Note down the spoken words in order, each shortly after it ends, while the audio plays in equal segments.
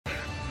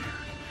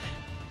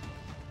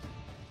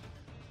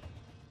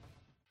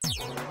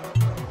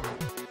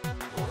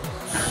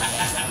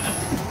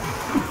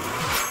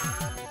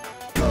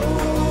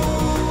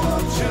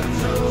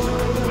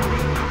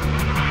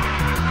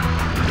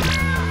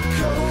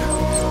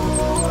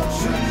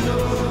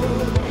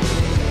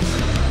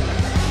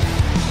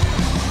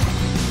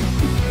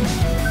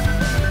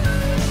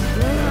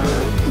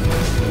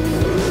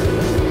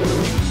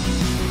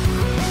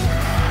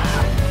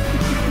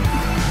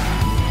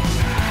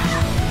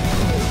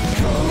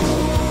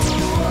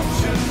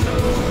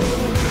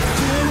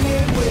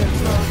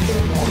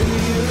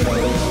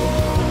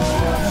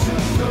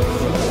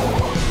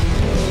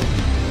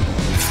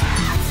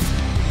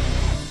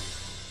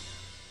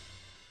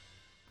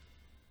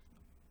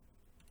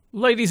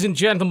Ladies and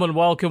gentlemen,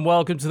 welcome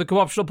to the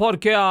Co-optional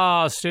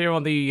Podcast here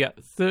on the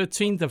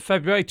 13th of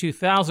February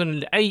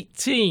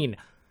 2018.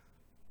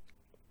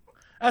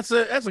 That's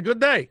a good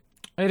day.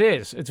 It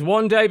is. It's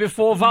one day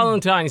before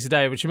Valentine's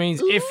Day, which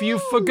means if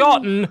you've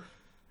forgotten,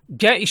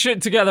 get your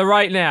shit together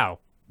right now.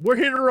 We're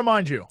here to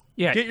remind you.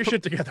 Yeah. Get your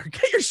shit together.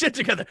 Get your shit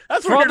together.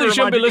 That's what we're here to Probably shouldn't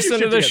remind be you.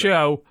 listening to this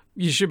show.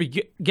 You should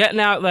be getting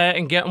out there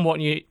and getting what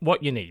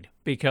you need,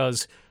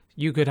 because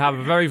you could have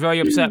a very, very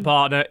upset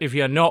partner if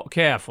you're not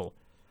careful.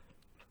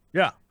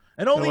 Yeah.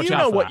 And only watch you out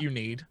know for what that. you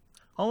need.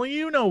 Only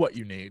you know what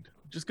you need.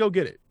 Just go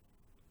get it.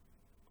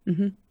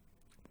 Mm-hmm.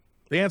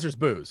 The answer is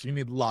booze. You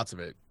need lots of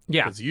it.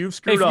 Yeah. Because you've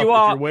screwed If up you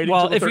are, if you're waiting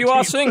well, till the if you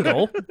are 13th.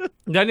 single,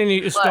 then you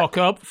need to stock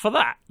up for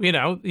that. You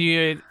know,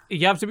 you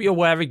have to be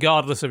aware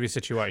regardless of your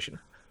situation.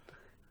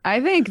 I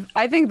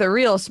think the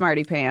real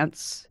smarty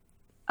pants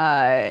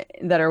that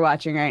are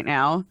watching right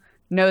now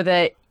know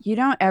that you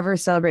don't ever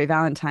celebrate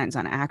Valentine's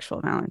on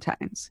actual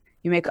Valentine's.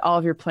 You make all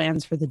of your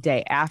plans for the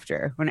day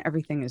after, when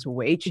everything is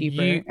way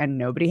cheaper and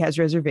nobody has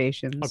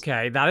reservations.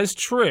 Okay, that is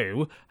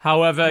true.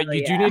 However,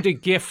 you do need a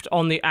gift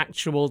on the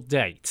actual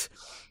date,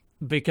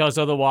 because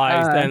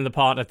otherwise then the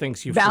partner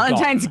thinks you've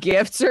Valentine's forgotten.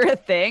 gifts are a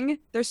thing.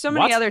 There's so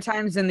many What? other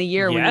times in the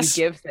year when you Yes.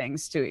 give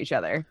things to each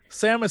other.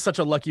 Sam is such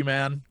a lucky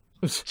man.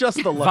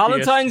 Just the luckiest.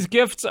 Valentine's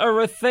gifts are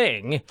a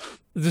thing.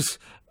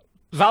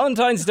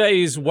 Valentine's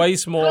Day is way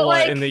smaller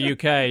like, in the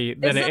UK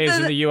than it isn't is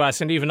in the- the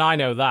US, and even I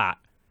know that.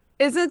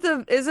 Isn't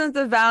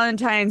the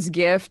Valentine's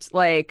gift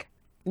like,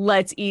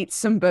 let's eat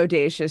some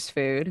bodacious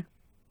food?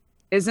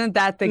 Isn't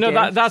that the No,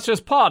 gift? that's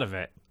just part of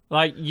it.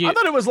 Like I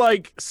thought it was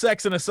like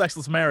sex in a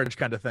sexless marriage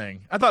kind of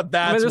thing. I thought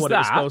that's there's what it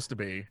was that. supposed to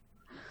be.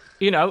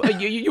 you know,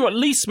 you at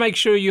least make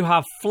sure you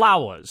have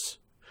flowers,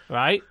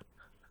 right?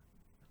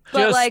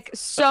 But like,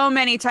 so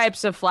many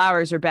types of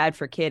flowers are bad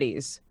for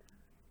kitties.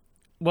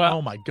 Well,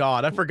 Oh my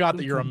god, I forgot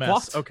that you're a mess.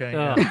 What? Okay.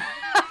 Uh, Yeah.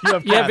 You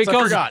have cats. yeah,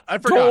 because I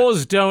forgot.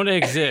 doors don't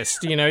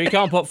exist. You know, you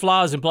can't put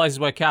flowers in places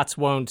where cats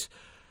won't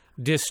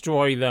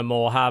destroy them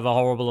or have a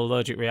horrible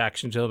allergic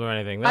reaction to them or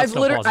anything. That's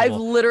not I've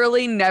possible.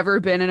 literally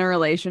never been in a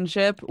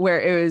relationship where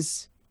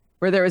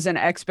there was an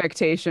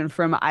expectation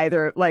from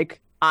either, like,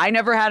 I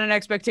never had an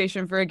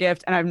expectation for a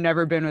gift, and I've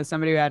never been with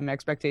somebody who had an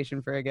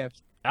expectation for a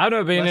gift. I've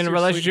never been Bless in a your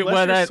relationship sweet-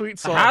 where bless your there sweet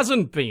soul.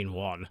 hasn't been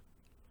one.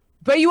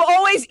 But you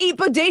always eat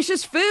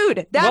bodacious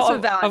food. That's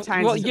what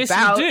Valentine's well, is yes,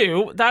 about. you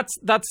do.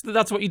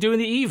 That's what you do in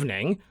the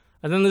evening.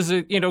 And then there's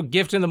a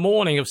gift in the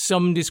morning of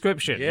some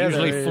description, Yeah,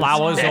 usually there is.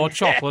 flowers or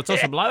chocolates or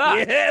something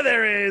like that. Yeah,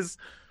 there is.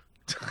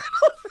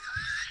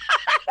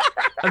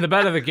 And the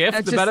better the gift,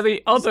 That's the just- better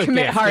the other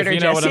commit gift. harder, if you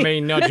know what I Jesse.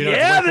 mean. Nudging Yeah,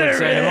 yeah, there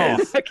say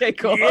more. is. Okay,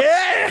 cool.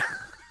 Yeah.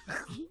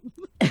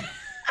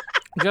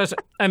 Just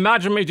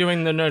imagine me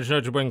doing the nudge,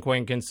 nudge, wink,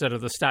 wink instead of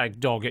the static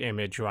dog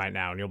image right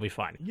now, and you'll be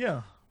fine.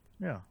 Yeah.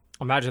 Yeah.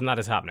 Imagine that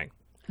is happening.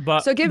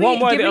 But So give one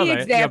me way or the other, you're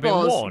being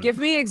examples. warned. Give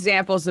me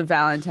examples of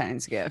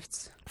Valentine's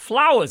gifts.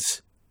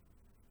 Flowers,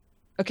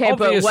 Okay, but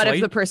what if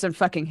Obviously. the person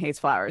fucking hates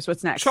flowers?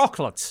 What's next?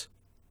 chocolates.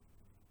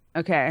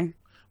 Okay.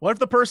 What if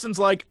the person's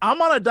like,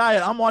 I'm on a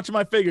diet, I'm watching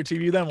my figure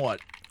TV, then what?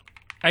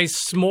 A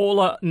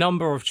smaller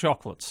number of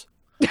chocolates.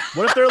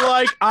 What if they're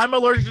like, I'm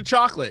allergic to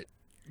chocolate?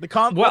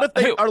 What if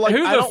they who, are like,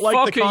 who I the don't like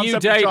fuck the are you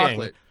concept of dating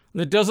chocolate?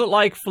 that doesn't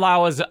like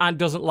flowers and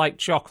doesn't like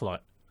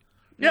chocolate?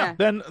 Yeah.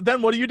 Then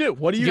what do you do?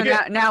 What do you So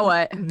get? now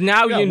what?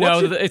 Now Yeah, you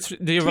know what's it-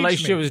 that the teach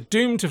relationship me. is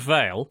doomed to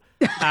fail,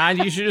 and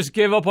you should just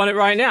give up on it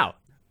right now.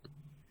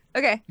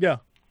 Okay. Yeah.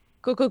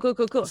 Cool.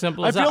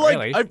 Simple I as feel that, like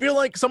really. I feel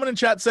like someone in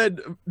chat said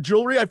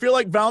jewelry. I feel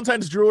like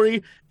Valentine's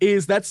jewelry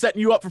is that's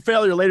setting you up for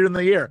failure later in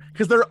the year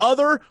because there are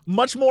other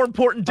much more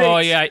important dates. Oh,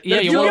 yeah, that yeah,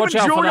 if you you wanna give watch a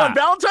out for jewelry that. on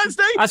Valentine's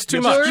Day. That's too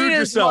you much. Screwed Jewelry is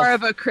yourself. more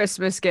of a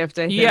Christmas gift,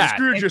 I think. Yeah.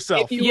 Screwed If-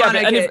 yourself. If you Yeah,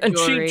 wanna but, get and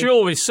jewelry. cheap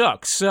jewelry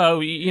sucks,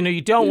 so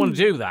you don't want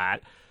to do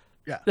that.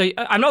 Yeah.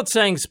 I'm not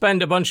saying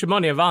spend a bunch of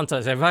money on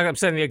Valentine's Day. In fact, I'm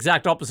saying the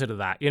exact opposite of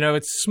that. You know,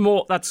 it's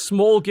small. That's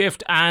small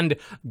gift and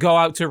go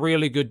out to a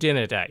really good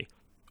dinner day.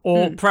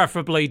 Or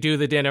preferably do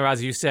the dinner,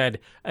 as you said,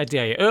 a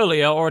day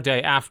earlier or a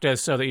day after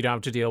so that you don't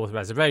have to deal with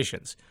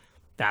reservations.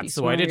 That's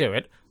the way to do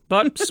it.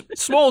 But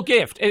small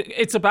gift.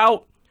 It's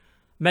about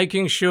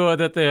making sure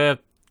that the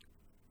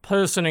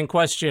person in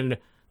question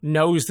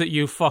knows that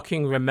you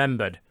fucking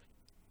remembered.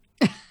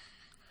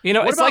 You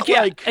know, What about,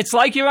 it's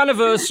like your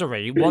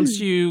anniversary once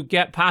you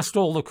get past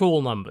all the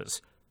cool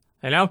numbers.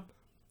 You know?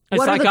 It's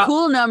What are like the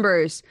cool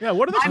numbers? Yeah.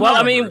 What are the Well,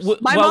 I mean,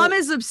 numbers? My mom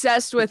is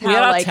obsessed with we had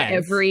how our like 10th,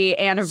 every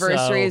anniversary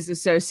so- is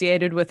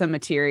associated with a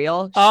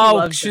material. She Oh,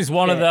 loves she's that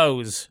one of shit.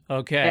 those.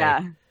 Okay.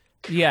 Yeah.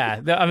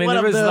 Yeah. I mean, one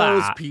there of is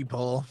those that.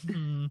 people.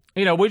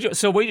 You know,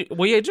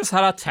 we had just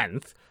had our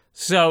 10th.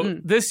 So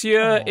this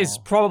year is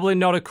probably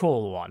not a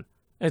cool one.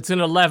 It's an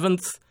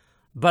 11th,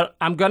 but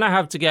I'm going to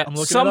have to get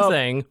looking it up.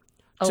 something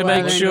to make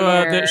 11 sure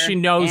that year she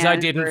knows I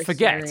didn't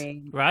forget,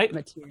 anniversary right?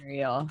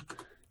 Material.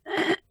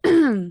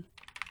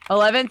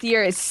 11th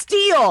year is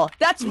steel.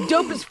 That's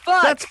dope as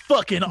fuck. That's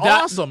fucking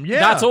awesome. Yeah.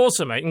 That's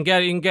awesome, mate. You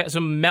can get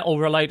some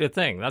metal-related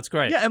thing. That's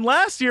great. Yeah. And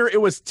last year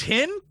it was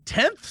tin.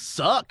 10th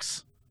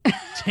sucks.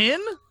 10.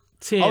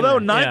 Tin, Although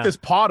ninth yeah. is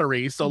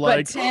pottery, so But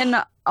like, tin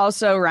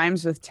also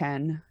rhymes with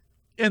 10.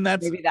 and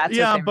that's Maybe that's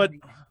yeah, what they but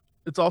were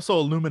it's also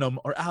aluminum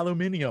or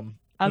aluminium.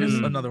 Is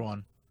Aluminium. another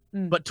one.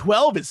 Mm. But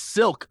 12 is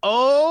silk.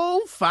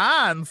 Oh,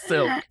 fine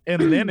silk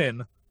and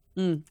linen.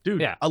 Mm.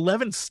 Dude, Yeah.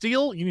 11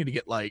 steel, you need to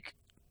get like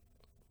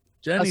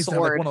Jen A needs to have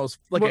like sword. one of those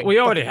like we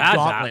already fucking had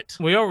gauntlet.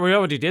 that. We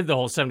already did the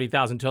whole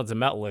 70,000 tons of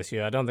metal this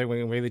year. I don't think we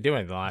can really do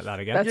anything like that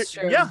again. That's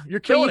true. Yeah,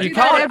 you're But killing you You it. do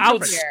that can't every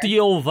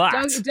outsteal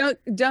that.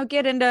 Don't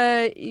get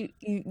into you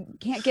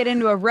can't get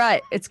into a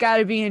rut. It's got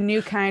to be a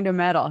new kind of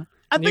metal.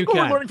 I think You what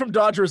can. we're learning from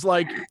Dodger is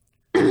like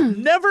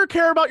never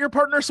care about your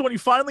partner, so when you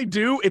finally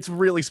do, it's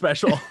really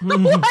special. What?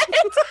 No,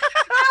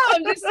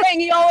 I'm just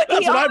saying he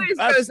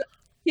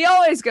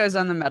always goes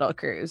on the metal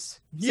cruise.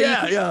 So you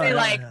Yeah, can yeah, say, yeah,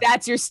 like yeah.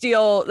 that's your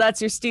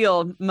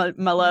steel, my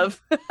love.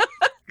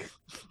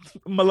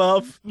 My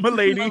love, my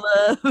lady. My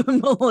love,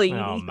 my lady.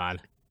 Oh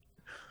man.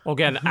 We'll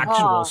get an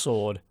actual Oh.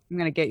 sword. I'm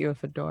gonna get you a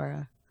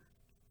fedora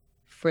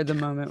for the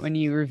moment when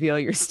you reveal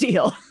your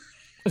steel.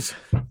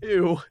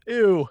 Ew,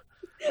 ew.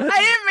 I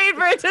didn't mean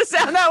for it to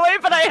sound that way,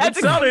 but I had It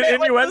to sounded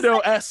commit with the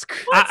innuendo-esque.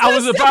 I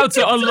was about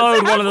to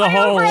unload one of the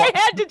whole. I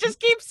had to just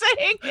keep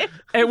saying it.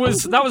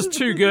 That was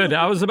too good.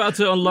 I was about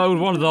to unload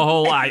one of the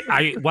whole.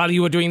 While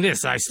you were doing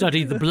this, I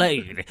studied the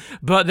blade.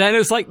 But then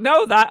it's like,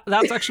 no,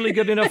 that's actually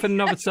good enough in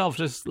and of itself.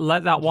 Just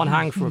let that one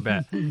hang for a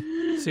bit.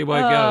 See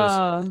where it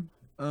goes.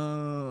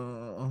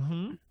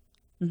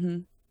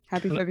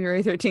 Happy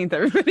February 13th,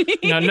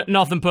 everybody.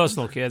 Nothing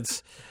personal,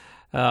 kids.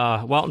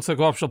 Welcome to the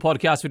Corruptional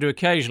Podcast. We do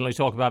occasionally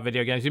talk about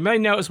video games. You may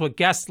notice we're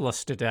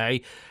guestless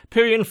today.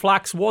 Pyrian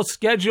Flax was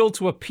scheduled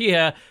to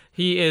appear.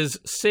 He is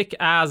sick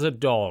as a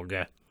dog.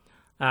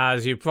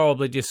 As you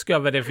probably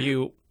discovered if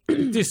you...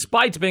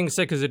 Despite being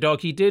sick as a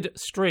dog, he did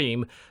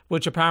stream,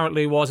 which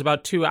apparently was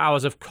about 2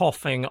 hours of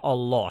coughing a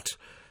lot.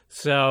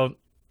 So,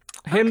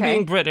 him Okay.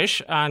 being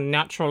British and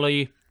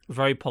naturally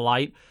very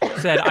polite,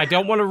 said, I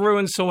don't want to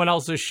ruin someone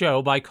else's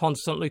show by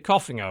constantly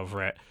coughing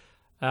over it.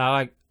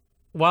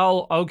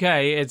 Well,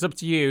 okay, it's up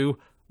to you.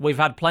 We've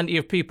had plenty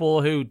of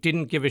people who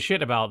didn't give a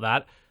shit about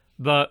that,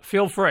 but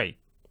feel free.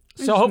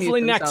 So just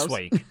hopefully mute next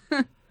themselves.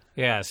 week.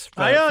 Yes,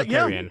 for yeah.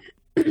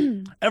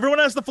 Pyrian. Everyone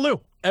has the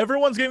flu.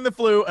 Everyone's getting the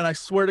flu, and I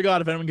swear to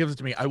God, if anyone gives it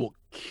to me, I will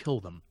kill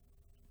them.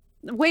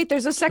 Wait,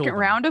 there's a second them.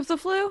 round of the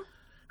flu?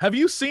 Have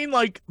you seen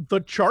like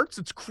the charts?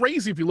 It's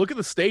crazy. If you look at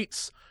the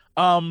states,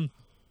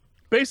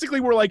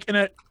 basically we're like in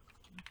a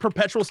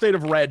perpetual state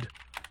of red,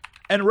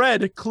 and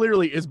red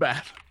clearly is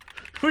bad.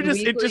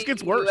 It just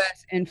gets worse.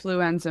 US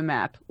influenza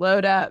map.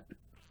 Load up.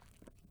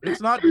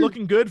 It's not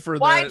looking good for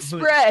the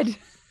Widespread.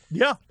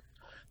 Yeah,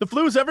 the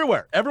flu's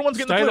everywhere. Everyone's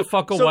getting Stay the the flu.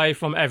 fuck So, away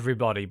from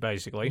everybody,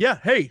 basically. yeah,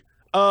 hey,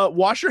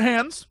 wash your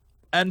hands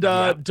and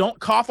Yeah. don't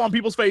cough on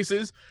people's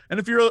faces. And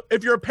if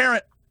you're a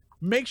parent,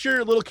 make sure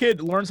your little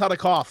kid learns how to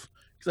cough.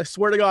 Because I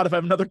swear to God, if I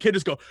have another kid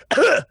just go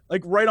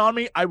like right on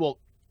me, I will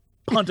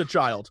punt a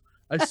child.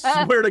 I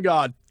swear to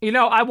God. You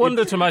know, I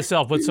wonder to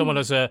myself, with someone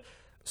as a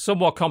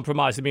somewhat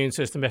compromised immune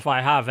system, if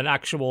I have an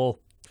actual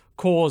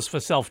cause for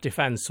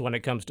self-defense when it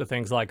comes to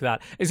things like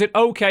that. Is it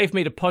okay for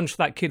me to punch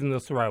that kid in the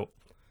throat?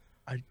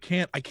 I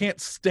can't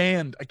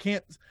stand.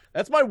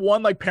 That's my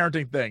one like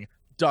parenting thing.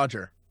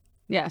 Dodger.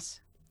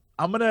 Yes.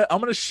 I'm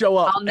gonna show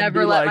up. I'll and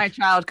never be let like, my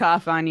child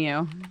cough on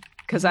you.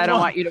 Because I don't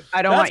want you to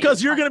That's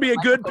because you're gonna be a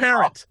good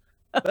parent.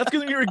 That's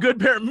because you're a good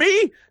parent.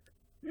 Me?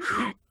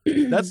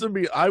 That's gonna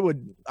be I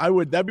would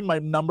that'd be my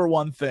number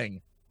one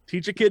thing.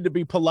 Teach a kid to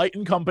be polite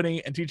in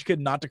company and teach a kid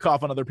not to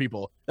cough on other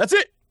people. That's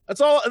it. That's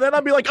all. And then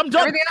I'd be like, I'm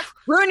done. Everything else,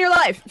 ruin your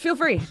life. Feel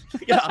free.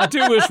 I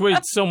do wish we'd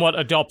somewhat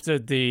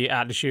adopted the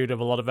attitude of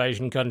a lot of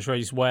Asian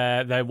countries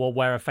where they will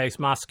wear a face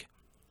mask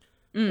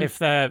if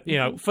they're,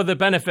 for the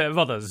benefit of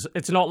others.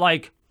 It's not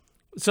like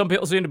some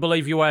people seem to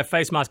believe you wear a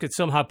face mask, it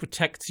somehow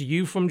protects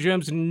you from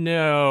germs.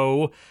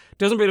 No, it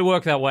doesn't really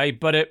work that way,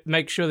 but it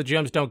makes sure the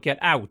germs don't get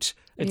out.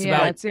 It's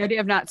about it's the idea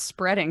of not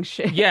spreading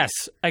shit.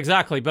 Yes,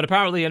 exactly. But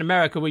apparently in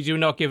America, we do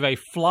not give a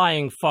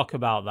flying fuck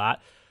about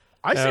that.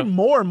 I see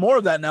more and more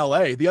of that in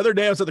LA. The other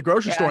day I was at the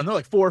grocery store and there were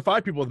like 4 or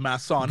 5 people with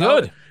masks on.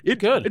 Good.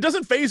 It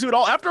doesn't phase you at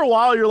all. After a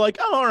while, you're like,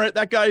 oh, all right,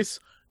 that guy's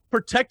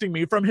protecting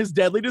me from his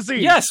deadly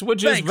disease. Yes,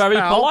 which is Thanks, very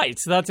pal. polite.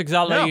 That's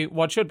exactly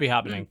what should be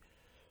happening.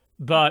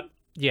 But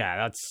yeah,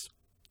 that's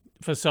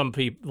for some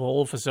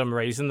people, for some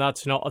reason,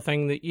 that's not a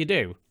thing that you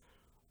do.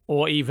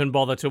 Or even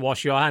bother to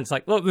wash your hands.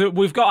 Like, look,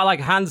 we've got like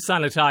hand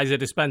sanitizer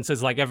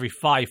dispensers like every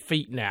 5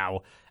 feet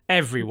now,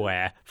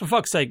 everywhere. For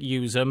fuck's sake,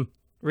 use them.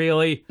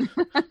 Really?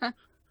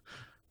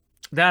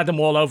 They had them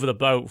all over the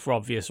boat for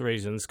obvious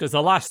reasons, because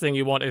the last thing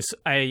you want is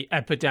a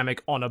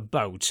epidemic on a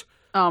boat.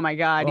 Oh my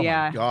God. Oh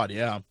yeah. my God,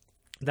 yeah.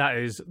 That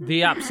is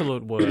the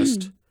absolute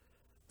worst.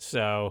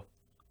 So,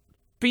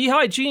 be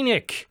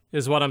hygienic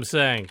is what I'm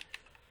saying.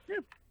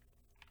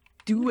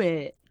 Do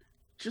it.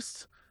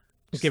 Just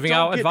Giving don't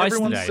out get advice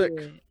everyone today.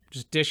 sick.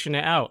 Just dishing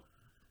it out.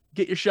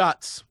 Get your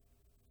shots.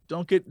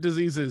 Don't get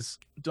diseases.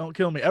 Don't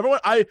kill me. Everyone,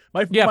 my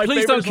Yeah, my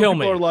please favorite don't is when kill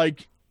people me. Are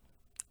like,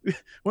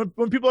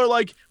 when people are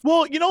like,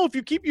 well, if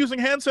you keep using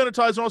hand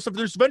sanitizer and all that stuff,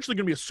 there's eventually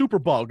going to be a super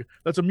bug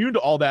that's immune to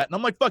all that. And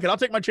I'm like, fuck it, I'll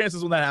take my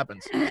chances when that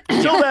happens.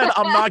 Until then,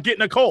 I'm not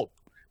getting a cold.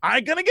 I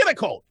ain't going to get a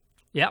cold.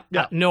 Yeah.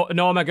 Yeah. No,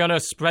 am I going to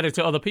spread it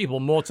to other people?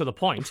 More to the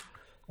point.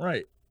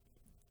 Right.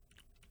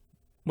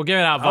 We're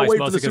giving out I'll advice wait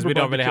for mostly the because super we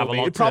don't bug to really kill have a me.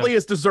 lot It probably to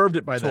has deserved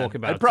it by then. talk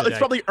about It's today.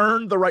 probably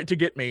earned the right to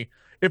get me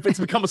if it's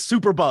become a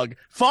super bug.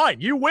 Fine,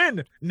 you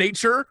win,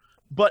 nature.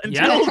 But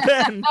until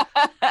then,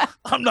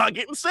 I'm not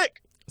getting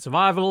sick.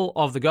 Survival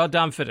of the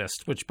goddamn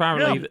fittest, which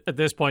apparently at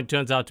this point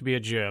turns out to be a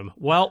germ.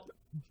 Well,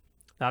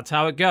 that's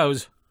how it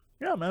goes.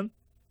 Yeah, man.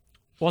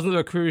 Wasn't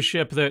there a cruise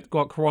ship that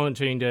got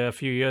quarantined a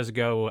few years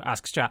ago?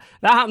 Asks chat.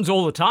 That happens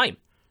all the time.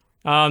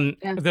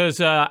 There's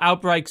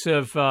outbreaks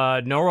of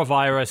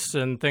norovirus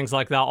and things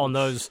like that on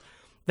those.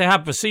 They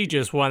have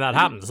procedures when that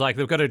happens. Like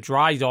they've got to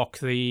dry dock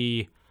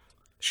the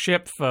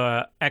ship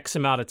for X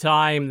amount of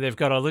time. They've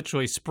got to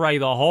literally spray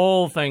the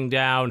whole thing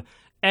down.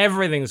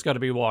 Everything's got to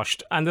be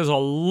washed. And there's a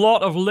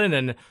lot of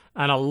linen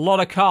and a lot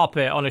of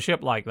carpet on a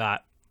ship like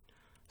that.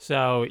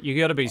 So you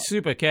got to be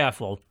super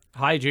careful.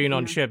 Hygiene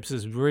on ships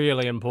is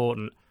really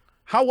important.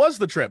 How was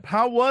the trip?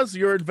 How was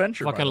your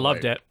adventure? Fucking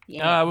loved it.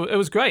 It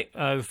was great.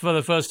 For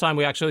the first time,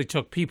 we actually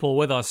took people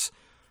with us.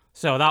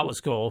 So that was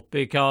cool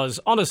because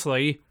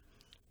honestly,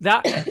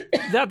 that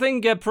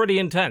thing get pretty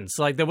intense.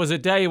 Like there was a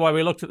day where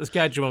we looked at the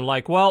schedule and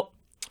like, well,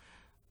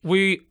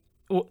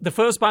 the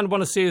first band we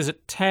want to see is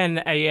at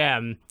 10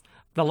 a.m.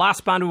 The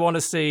last band we want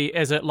to see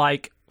is at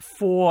like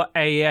 4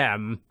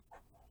 a.m.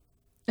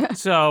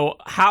 So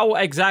how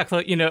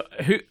exactly,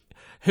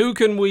 who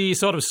can we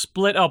sort of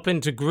split up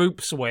into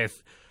groups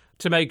with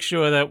to make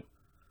sure that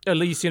at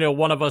least,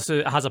 one of us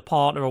has a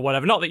partner or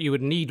whatever? Not that you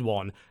would need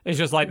one. It's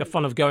just like the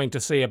fun of going to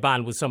see a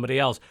band with somebody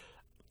else.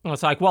 And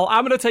it's like, well,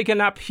 I'm going to take a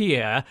nap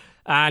here,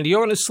 and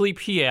you're going to sleep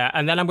here,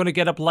 and then I'm going to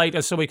get up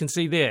later so we can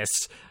see this,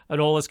 and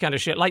all this kind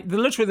of shit. Like,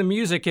 literally the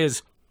music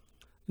is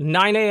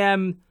 9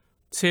 a.m.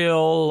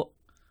 till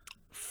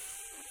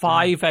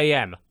 5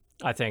 a.m.,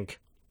 I think.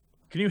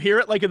 Can you hear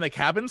it like in the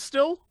cabin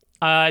still?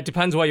 It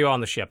depends where you are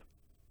on the ship.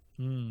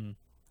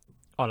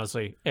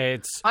 Honestly,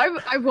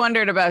 I've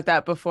wondered about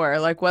that before,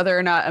 like whether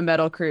or not a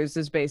metal cruise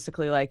is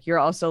basically like you're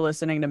also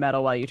listening to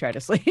metal while you try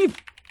to sleep.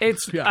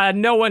 It's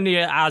nowhere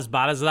near as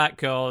bad as that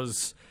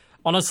because,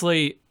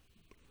 honestly,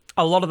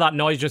 a lot of that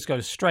noise just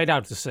goes straight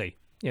out to sea.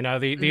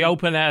 The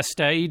open air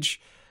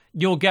stage,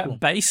 you'll get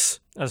bass,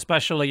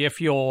 especially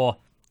if you're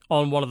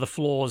on one of the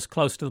floors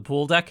close to the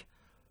pool deck.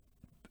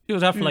 You'll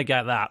definitely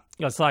get that.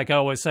 It's like I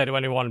always say to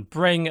anyone,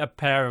 bring a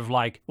pair of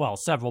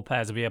several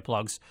pairs of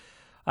earplugs.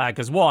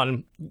 Because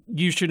one,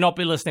 you should not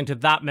be listening to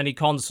that many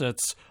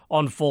concerts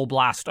on full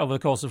blast over the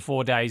course of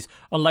 4 days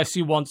unless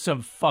you want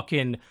some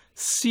fucking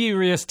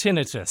serious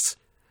tinnitus.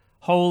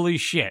 Holy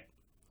shit.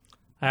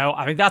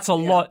 I mean, that's a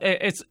lot.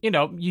 It's,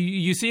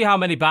 you see how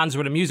many bands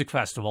are at a music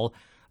festival.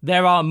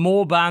 There are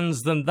more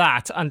bands than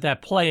that, and they're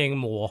playing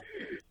more.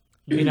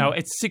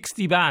 It's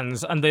 60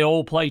 bands, and they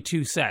all play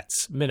 2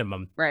 sets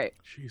minimum. Right.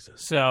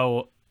 Jesus.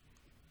 So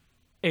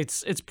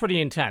it's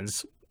pretty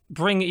intense.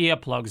 Bring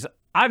earplugs.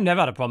 I've never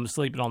had a problem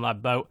sleeping on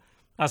that boat.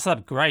 I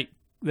slept great.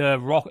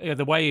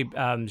 The way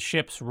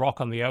ships rock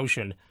on the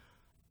ocean,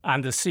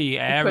 and the sea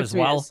air as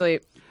well. To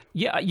sleep.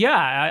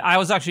 Yeah. I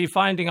was actually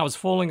finding I was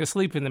falling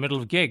asleep in the middle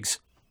of gigs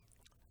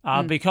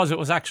because it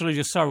was actually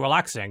just so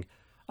relaxing.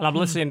 And I'm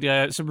listening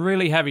to some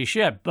really heavy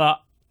shit,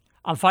 but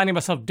I'm finding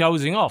myself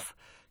dozing off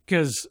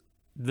because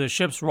the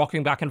ship's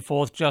rocking back and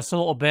forth just a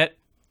little bit.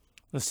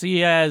 The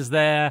sea air is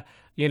there.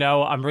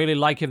 I'm really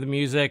liking the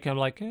music. I'm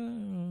like,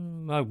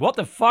 what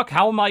the fuck?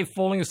 How am I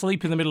falling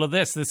asleep in the middle of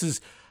this? This is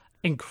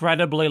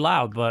incredibly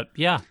loud, but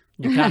yeah,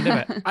 you can't do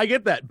it. I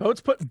get that.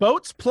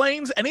 Boats,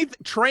 planes,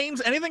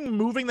 trains, anything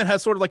moving that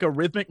has sort of like a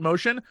rhythmic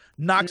motion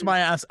knocks my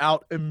ass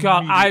out immediately.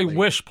 God, I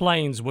wish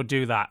planes would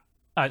do that.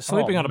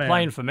 Sleeping on a man.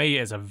 plane for me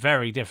is a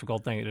very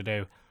difficult thing to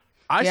do.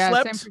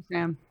 Same for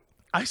Sam.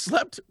 I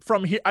slept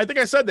from here. I think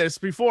I said this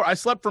before. I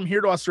slept from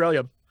here to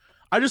Australia.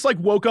 I just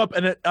woke up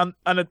on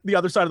the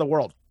other side of the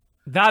world.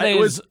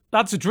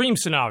 That's a dream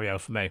scenario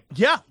for me.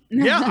 Yeah.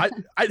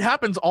 It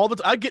happens all the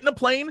time. I get in a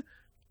plane,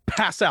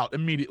 pass out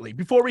immediately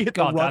before we hit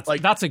the run.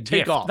 That's a take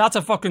gift. off. That's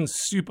a fucking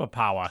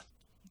superpower.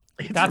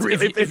 That's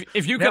really,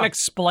 if you can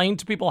explain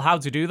to people how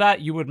to do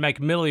that, you would make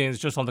millions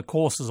just on the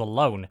courses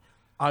alone.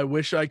 I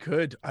wish I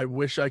could. I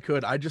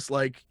just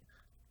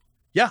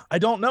I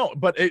don't know,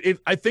 but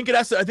I think it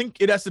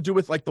has to do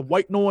with like the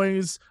white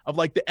noise of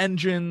like the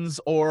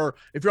engines, or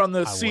if you're on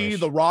the sea,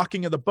 the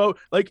rocking of the boat.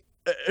 Like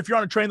if you're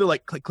on a train, they're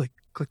like click, click,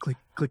 click, click,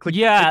 click, click.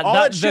 Yeah,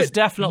 like, there's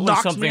definitely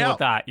something with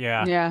that.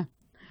 Yeah. Yeah.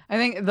 I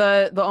think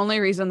the only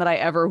reason that I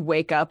ever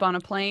wake up on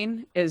a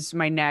plane is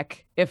my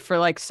neck. If for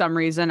like some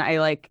reason I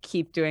like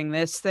keep doing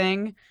this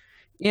thing,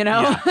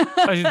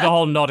 The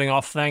whole nodding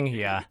off thing.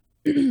 Yeah.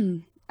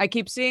 I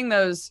keep seeing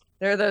those.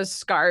 There are those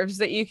scarves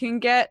that you can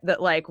get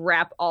that like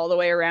wrap all the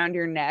way around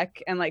your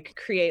neck and like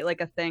create like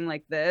a thing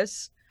like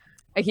this.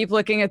 I keep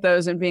looking at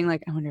those and being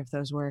like, I wonder if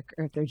those work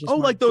or if they're just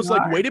like those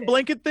like weighted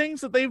blanket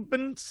things that they've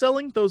been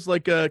selling. Those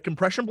like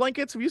compression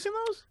blankets. Have you seen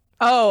those?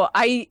 Oh,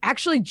 I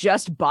actually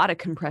just bought a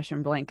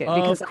compression blanket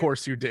because Of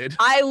course you did.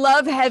 I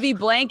love heavy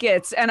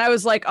blankets. And I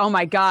was like, oh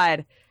my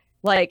God,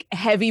 like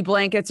heavy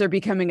blankets are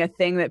becoming a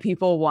thing that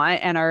people want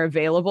and are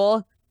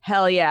available.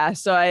 Hell yeah.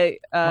 So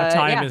My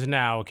time is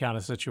now kind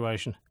of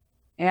situation.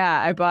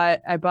 Yeah, I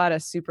bought a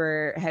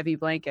super heavy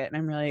blanket and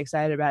I'm really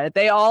excited about it.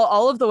 They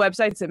all of the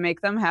websites that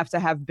make them have to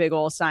have big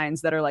old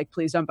signs that are like,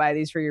 please don't buy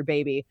these for your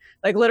baby.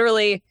 Like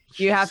literally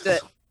you have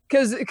to,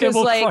 because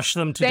like crush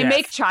them to they death.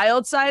 make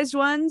child-sized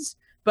ones,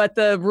 but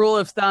the rule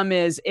of thumb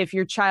is if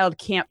your child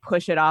can't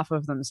push it off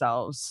of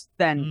themselves,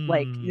 then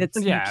like you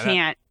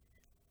can't.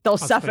 They'll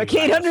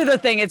suffocate under the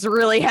thing. It's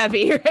really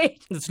heavy,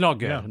 right? It's not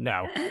good.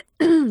 No,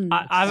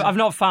 I've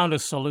not found a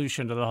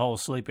solution to the whole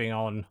sleeping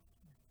on,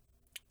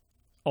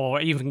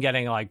 or even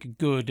getting like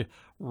good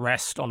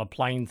rest on a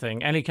plane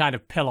thing. Any kind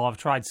of pillow. I've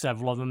tried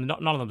several of them.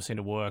 None of them seem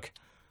to work.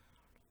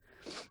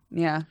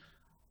 Yeah.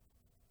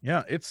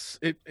 Yeah,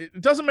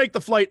 it doesn't make the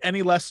flight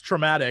any less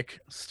traumatic.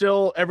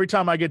 Still, every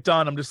time I get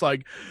done, I'm just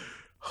like,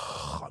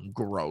 oh, I'm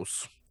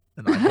gross.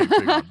 And I hate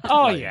being on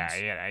planes.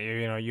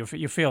 Yeah.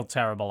 You feel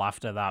terrible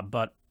after that.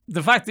 But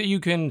the fact that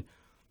you can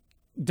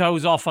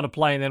doze off on a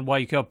plane and then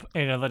wake up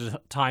in another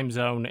time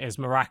zone is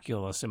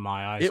miraculous in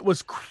my eyes. It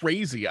was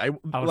crazy. I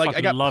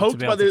got love poked to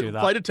be by able to the do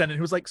that. flight attendant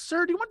who was like,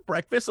 "Sir, do you want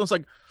breakfast?" I was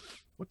like,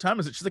 "What time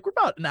is it?" She's like, "We're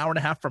about an hour and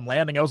a half from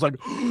landing." I was like,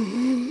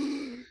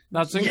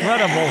 That's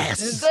incredible.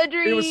 Yes! The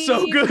dream. It was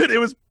so good. It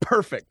was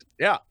perfect.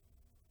 Yeah.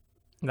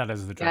 That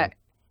is the dream. Yeah.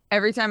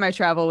 Every time I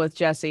travel with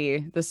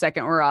Jesse, the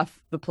second we're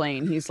off the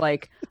plane, he's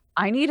like,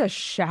 I need a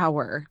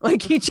shower.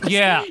 Like he just,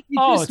 it's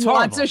wants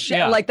horrible. a shower.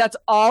 Yeah. Like that's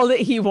all that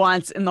he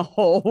wants in the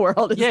whole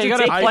world. Is Yeah, to you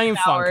got take a a plane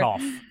shower.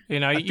 funk off. You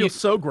know, I feel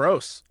so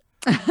gross.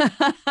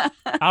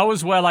 I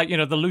always wear like,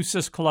 the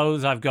loosest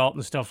clothes I've got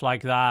and stuff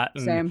like that.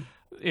 And, Same.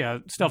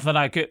 Stuff that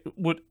I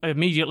would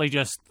immediately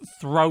just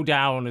throw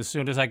down as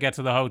soon as I get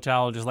to the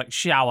hotel, just like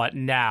shower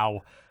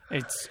now.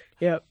 It's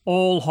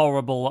all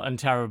horrible and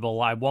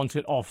terrible. I want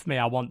it off me.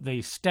 I want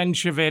the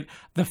stench of it,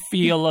 the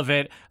feel of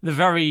it, the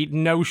very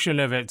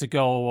notion of it to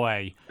go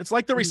away. It's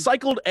like the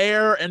recycled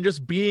air and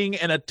just being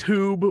in a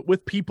tube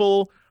with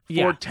people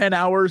for 10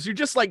 hours. You're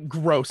just like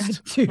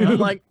grossed. I'm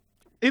like,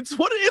 it's a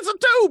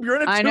tube.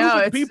 You're in a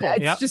tube with people.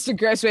 It's just a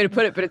gross way to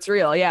put it, but it's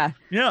real. Yeah.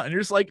 Yeah. And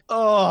you're just like,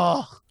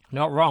 oh.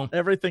 Not wrong.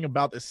 Everything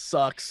about this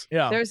sucks.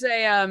 Yeah. There's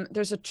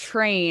a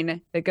train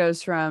that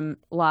goes from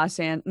not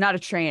a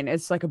train,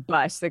 it's like a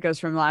bus that goes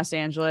from Los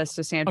Angeles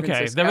to San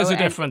Francisco. Okay, there is a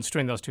difference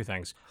between those two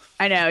things.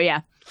 I know,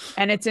 yeah.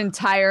 And it's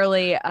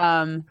entirely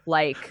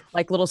like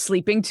little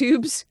sleeping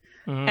tubes.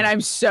 Mhm. And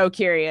I'm so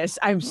curious.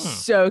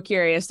 So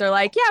curious. They're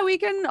like, yeah, we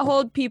can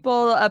hold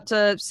people up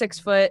to 6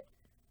 foot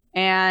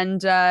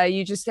and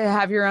you just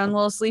have your own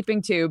little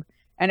sleeping tube.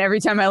 And every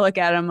time I look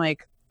at it, I'm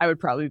like, I would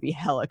probably be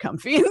hella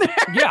comfy in there.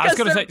 Yeah, I was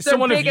going to say,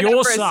 someone of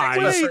your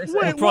size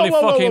would probably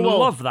fucking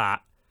love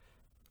that.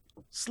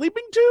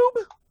 Sleeping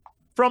tube?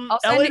 From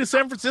LA to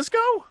San Francisco?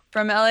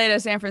 From LA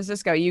to San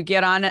Francisco. You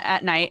get on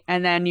at night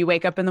and then you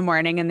wake up in the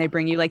morning and they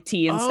bring you like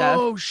tea and stuff.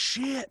 Oh,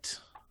 shit.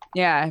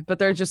 Yeah, but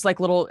they're just like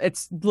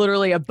it's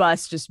literally a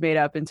bus just made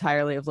up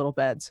entirely of little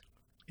beds.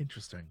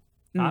 Interesting.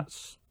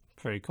 That's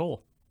pretty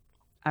cool.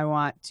 I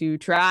want to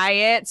try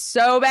it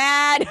so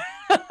bad.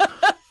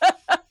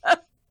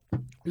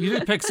 You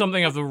did pick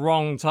something of the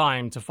wrong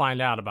time to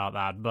find out about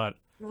that, but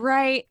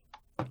right.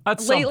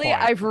 At some Lately,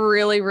 point. I've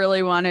really,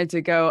 really wanted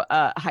to go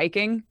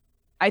hiking.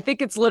 I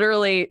think it's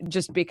literally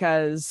just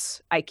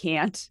because I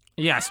can't.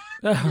 Yes.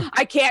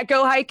 I can't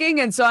go hiking,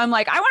 and so I'm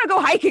like, I want to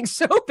go hiking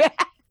so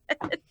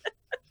bad.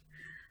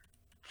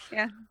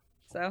 Yeah.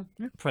 So.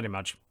 Pretty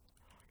much.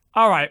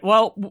 All right.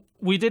 Well,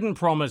 we didn't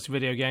promise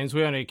video games.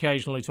 We only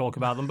occasionally talk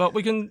about them, but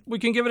we can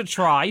give it a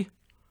try.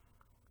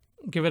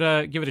 Give it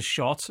a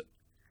shot.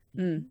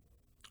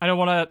 I don't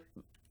want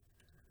to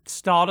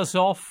start us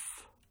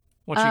off.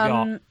 What you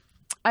got?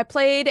 I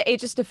played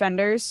Aegis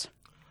Defenders.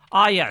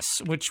 Ah, yes,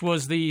 which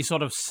was the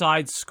sort of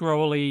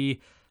side-scrolly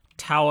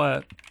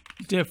tower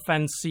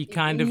defense-y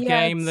kind of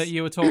game that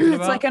you were talking about.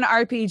 It's like an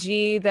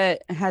RPG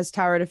that has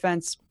tower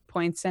defense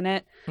points in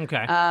it.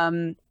 Okay.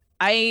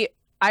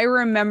 I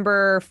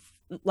remember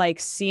like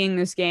seeing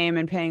this game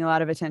and paying a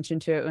lot of attention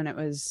to it when it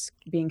was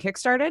being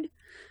kickstarted.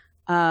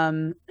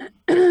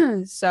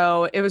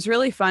 So it was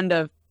really fun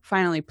to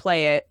finally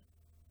play it.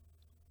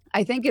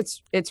 I think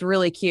it's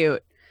really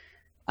cute.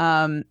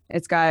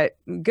 It's got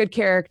good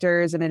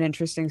characters and an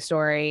interesting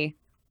story.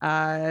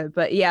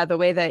 But yeah, the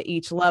way that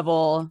each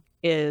level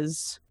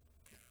is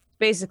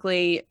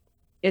basically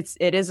it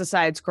is a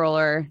side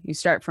scroller. You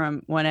start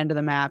from one end of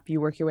the map,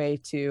 you work your way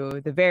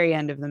to the very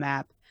end of the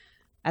map.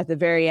 At the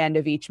very end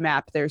of each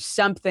map, there's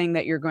something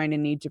that you're going to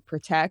need to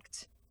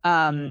protect.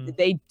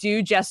 They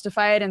do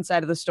justify it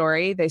inside of the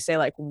story. They say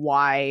like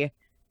why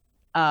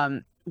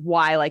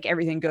like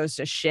everything goes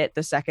to shit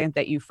the second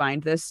that you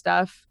find this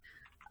stuff.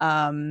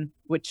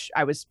 Which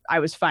I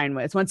was fine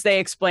with. Once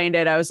they explained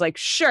it, I was like,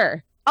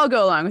 sure, I'll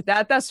go along with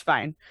that. That's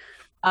fine.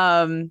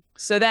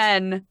 So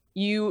then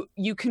you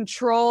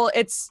control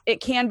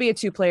it can be a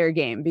 2-player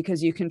game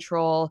because you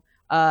control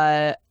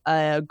a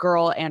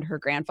girl and her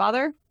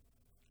grandfather.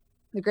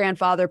 The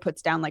grandfather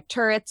puts down like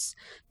turrets.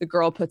 The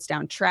girl puts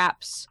down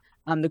traps.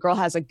 The girl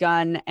has a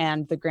gun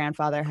and the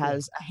grandfather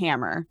has a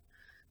hammer.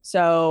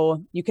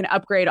 So you can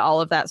upgrade all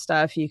of that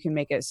stuff. You can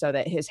make it so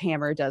that his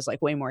hammer does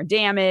like way more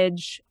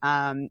damage.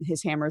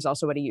 His hammer is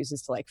also what he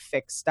uses to like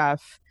fix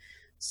stuff.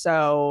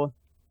 So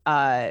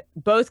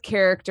both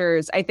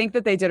characters, I think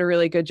that they did a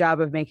really good job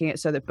of making it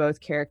so that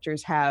both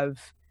characters have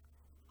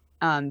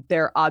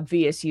their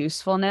obvious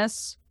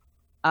usefulness.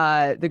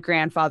 The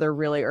grandfather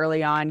really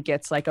early on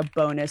gets like a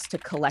bonus to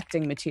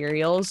collecting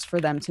materials for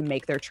them to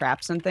make their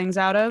traps and things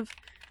out of.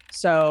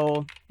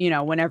 So, you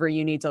know, whenever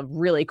you need to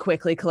really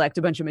quickly collect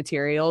a bunch of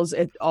materials,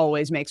 it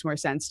always makes more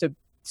sense to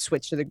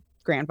switch to the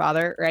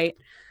grandfather, right?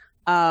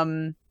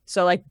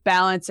 So like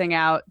balancing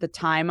out the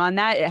time on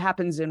that, it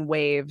happens in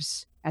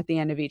waves at the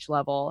end of each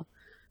level.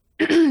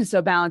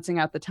 So balancing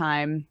out the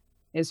time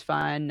is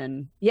fun.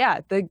 And yeah,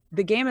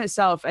 the game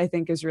itself, I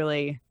think, is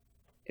really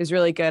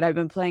good. I've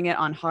been playing it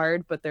on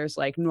hard, but there's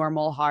like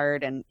normal,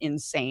 hard, and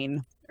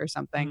insane or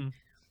something.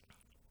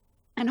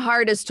 And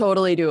hard is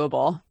totally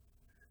doable.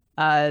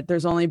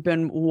 There's only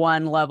been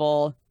one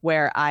level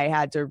where I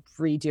had to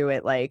redo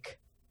it like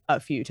a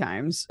few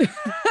times.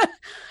 I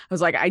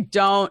was like, I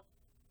don't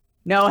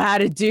know how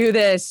to do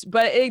this,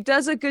 but it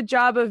does a good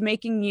job of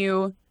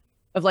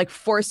like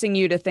forcing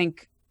you to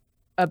think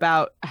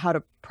about how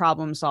to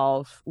problem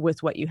solve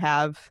with what you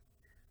have.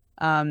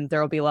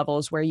 There will be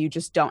levels where you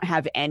just don't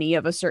have any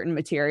of a certain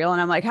material.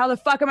 And I'm like, how the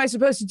fuck am I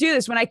supposed to do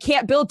this when I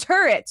can't build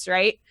turrets?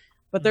 Right.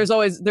 But there's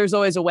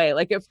always a way.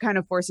 Like it kind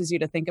of forces you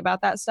to think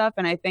about that stuff.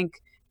 And I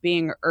think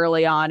being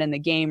early on in the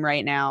game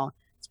right now,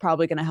 it's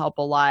probably going to help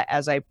a lot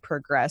as I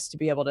progress to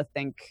be able to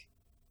think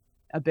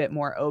a bit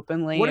more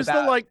openly. What is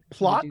the like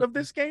plot of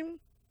this game?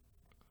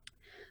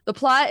 The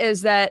plot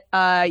is that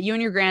you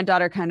and your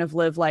granddaughter kind of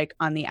live like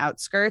on the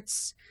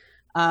outskirts.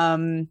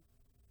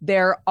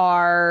 There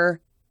are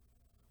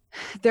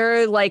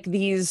like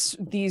these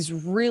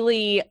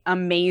really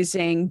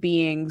amazing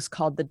beings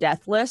called the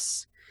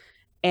Deathless,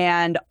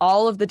 and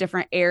all of the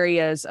different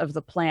areas of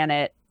the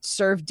planet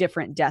serve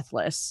different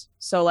Deathless.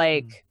 So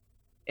like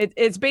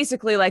it's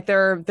basically like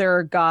there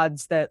are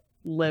gods that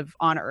live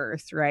on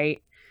Earth,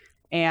 right?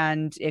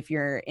 And if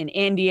you're in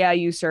India,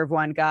 you serve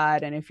one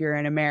god, and if you're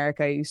in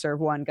America, you serve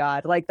one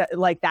god. Like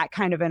that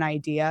kind of an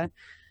idea.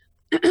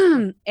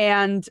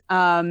 And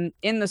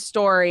in the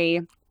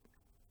story,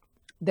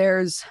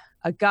 there's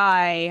a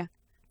guy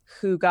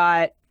who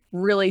got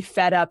really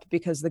fed up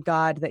because the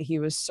god that he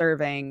was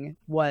serving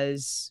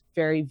was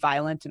very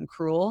violent and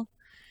cruel.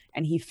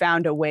 And he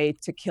found a way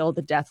to kill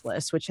the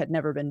Deathless, which had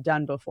never been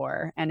done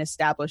before, and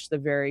establish the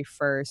very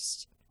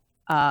first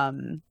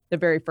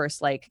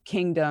like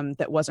kingdom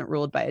that wasn't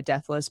ruled by a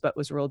Deathless, but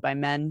was ruled by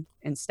men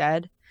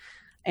instead.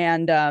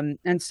 And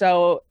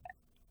so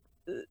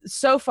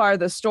far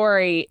the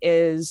story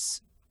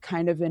is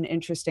kind of an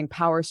interesting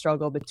power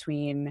struggle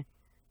between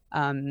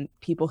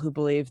people who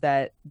believe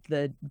that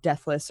the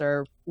Deathless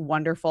are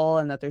wonderful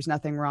and that there's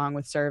nothing wrong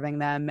with serving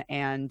them,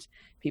 and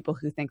people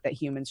who think that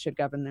humans should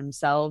govern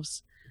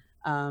themselves.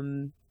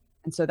 And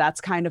so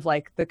that's kind of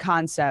like the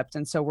concept.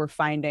 And so we're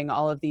finding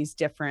all of these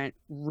different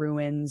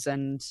ruins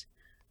and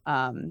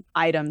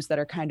items that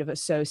are kind of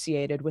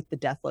associated with the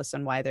Deathless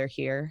and why they're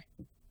here.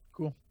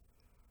 Cool.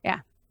 Yeah.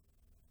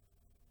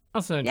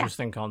 That's an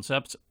interesting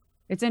concept.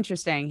 It's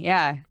interesting.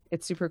 Yeah.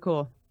 It's super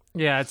cool.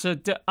 Yeah,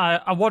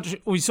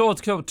 we saw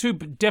two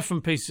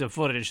different pieces of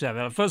footage there.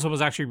 The first one was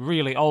actually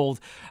really old.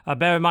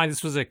 Bear in mind,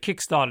 this was a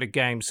Kickstarter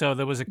game, so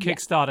there was a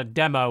Kickstarter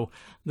demo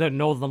that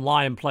Northern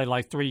Lion played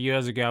like 3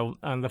 years ago,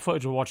 and the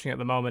footage we're watching at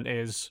the moment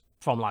is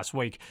from last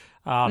week.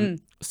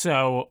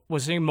 So we're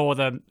seeing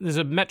there's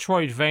a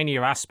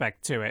Metroidvania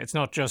aspect to it. It's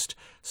not just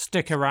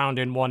stick around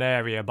in one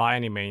area by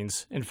any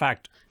means. In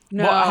fact,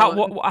 no.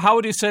 How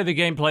would you say the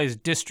gameplay is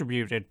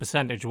distributed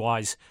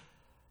percentage-wise?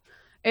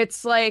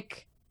 It's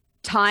like...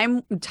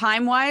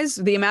 time-wise,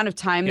 the amount of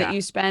time that you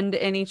spend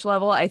in each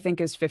level, I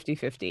think, is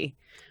 50-50.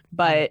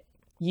 But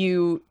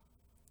you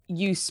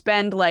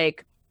spend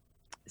like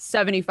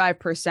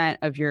 75%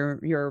 of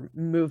your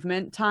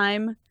movement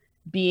time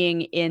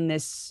being in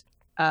this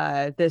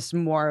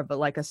more of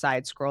like a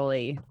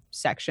side-scrolly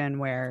section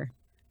where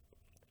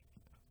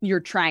you're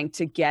trying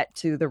to get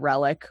to the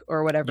relic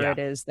or whatever it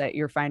is that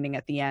you're finding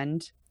at the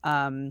end.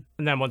 And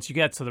then once you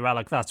get to the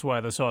relic, that's where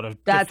the sort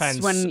of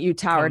defense when you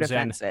tower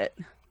defense it.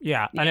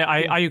 Yeah, and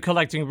are you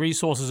collecting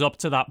resources up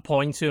to that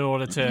point in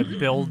order to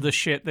build the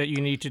shit that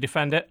you need to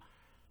defend it?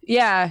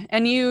 Yeah,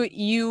 and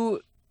you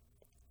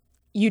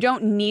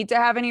don't need to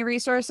have any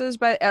resources,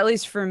 but at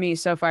least for me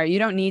so far, you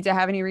don't need to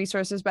have any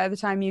resources by the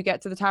time you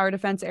get to the tower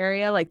defense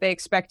area. Like, they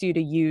expect you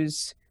to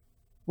use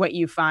what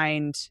you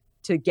find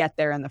to get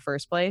there in the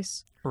first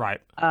place.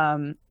 Right.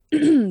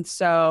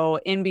 So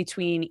in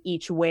between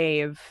each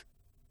wave,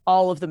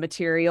 all of the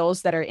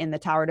materials that are in the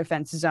tower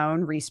defense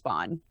zone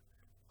respawn.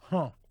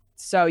 Huh.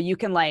 So you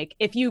can, like,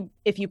 if you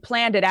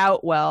planned it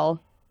out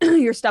well,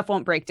 your stuff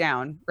won't break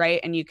down, right?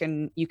 And you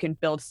can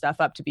build stuff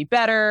up to be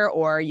better,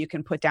 or you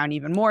can put down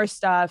even more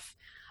stuff.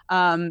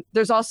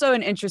 There's also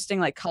an interesting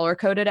like color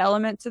coded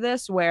element to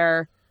this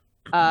where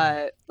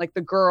like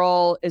the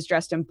girl is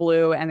dressed in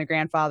blue and the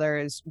grandfather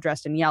is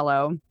dressed in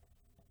yellow.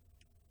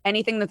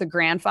 Anything that the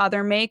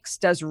grandfather makes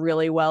does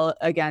really well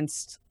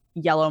against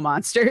yellow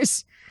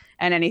monsters,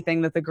 and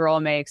anything that the girl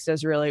makes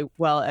does really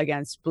well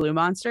against blue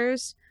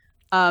monsters.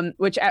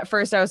 Which at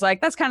first I was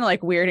like, that's kind of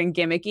like weird and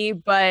gimmicky,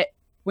 but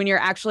when you're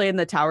actually in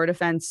the tower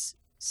defense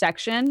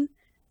section,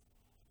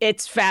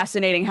 it's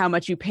fascinating how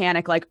much you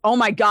panic. Like, oh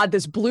my God,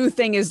 this blue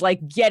thing is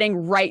like getting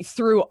right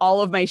through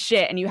all of my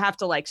shit. And you have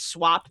to like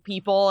swap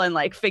people and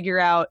like figure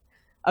out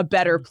a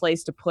better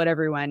place to put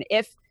everyone.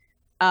 If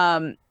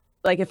I'm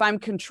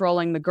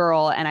controlling the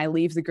girl and I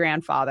leave the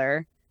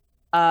grandfather,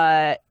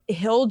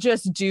 he'll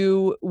just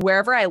do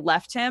wherever I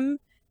left him,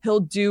 he'll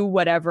do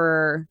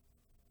whatever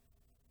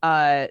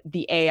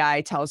the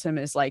AI tells him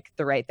is like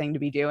the right thing to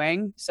be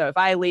doing. So if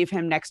I leave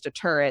him next to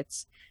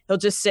turrets, he'll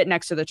just sit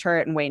next to the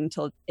turret and wait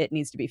until it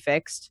needs to be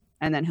fixed,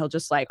 and then he'll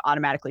just like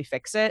automatically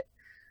fix it.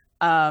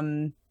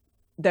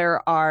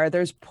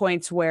 There's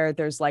points where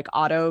there's like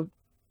auto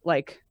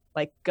like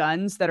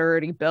guns that are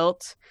already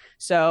built.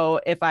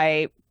 So if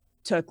I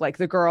took like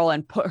the girl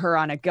and put her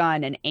on a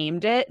gun and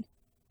aimed it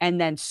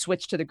and then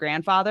switched to the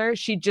grandfather,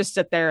 she'd just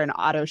sit there and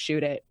auto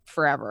shoot it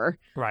forever,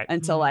 right,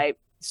 until I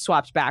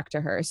swapped back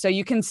to her. So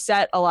you can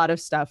set a lot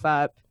of stuff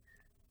up,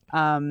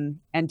 and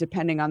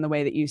depending on the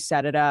way that you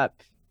set it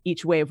up,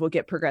 each wave will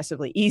get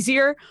progressively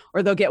easier,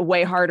 or they'll get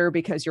way harder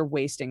because you're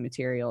wasting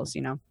materials,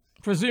 you know?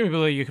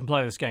 Presumably you can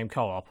play this game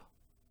co-op.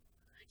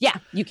 Yeah,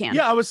 you can.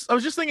 Yeah, I was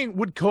just thinking,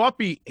 would co-op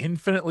be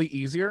infinitely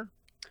easier?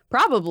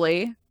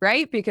 Probably,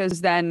 right? Because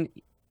then,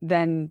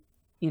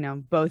 you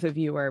know, both of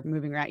you are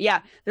moving around.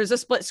 Yeah, there's a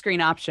split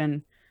screen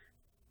option.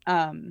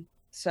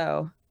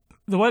 So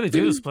the way they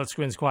do the split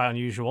screen is quite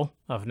unusual,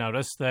 I've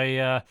noticed.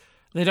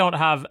 They don't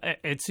have,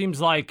 it seems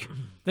like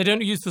they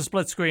don't use the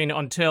split screen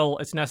until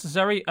it's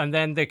necessary, and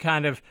then they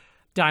kind of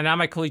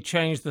dynamically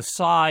change the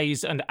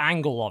size and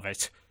angle of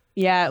it.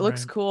 Yeah, it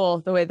looks cool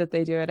the way that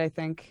they do it, I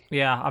think.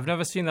 Yeah, I've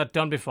never seen that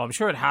done before. I'm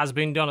sure it has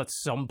been done at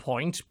some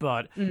point,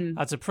 but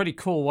that's a pretty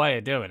cool way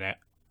of doing it.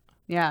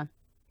 Yeah.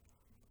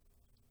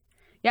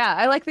 Yeah,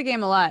 I like the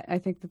game a lot. I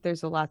think that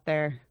there's a lot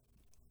there.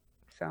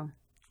 So.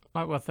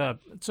 Might worth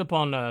it's up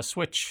on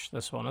Switch,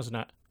 this one, isn't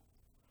it?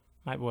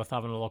 Might be worth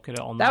having a look at it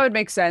on that. That would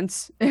make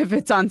sense if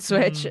it's on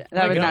Switch.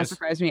 That would not is.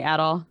 surprise me at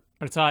all.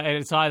 It's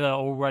either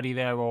already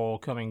there or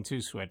coming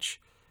to Switch.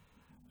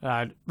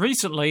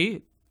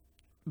 Recently,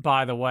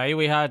 by the way,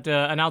 we had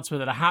announcement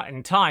that A Hat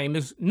in Time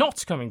is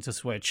not coming to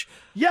Switch.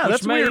 Yeah,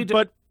 that's weird,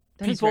 but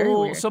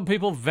some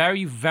people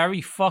very, very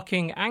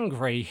fucking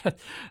angry,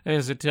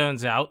 as it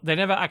turns out. They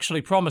never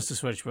actually promised a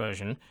Switch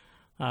version.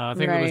 I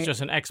think it was just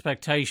an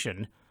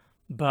expectation.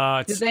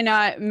 But did they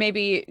not,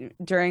 maybe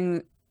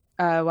during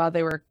while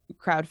they were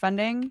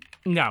crowdfunding?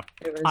 No.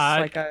 It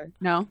was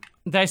no?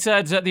 They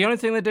said that the only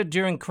thing they did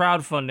during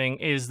crowdfunding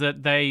is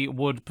that they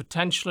would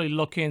potentially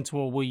look into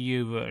a Wii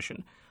U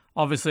version.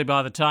 Obviously,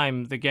 by the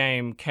time the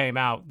game came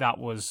out, that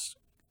was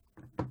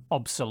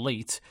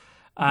obsolete.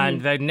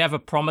 And they never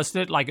promised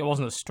it. Like, it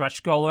wasn't a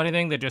stretch goal or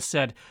anything. They just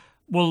said,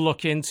 we'll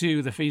look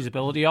into the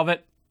feasibility of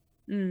it.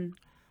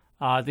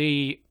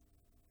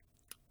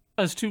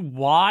 As to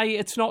why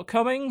it's not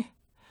coming,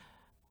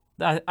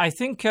 I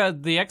think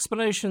the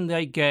explanation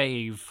they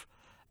gave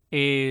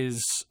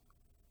is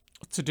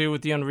to do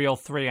with the Unreal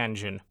 3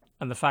 engine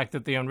and the fact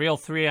that the Unreal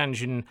 3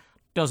 engine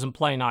doesn't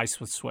play nice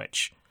with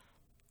Switch.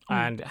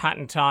 And Hat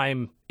in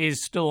Time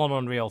is still on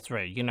Unreal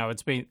 3. You know,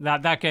 it's been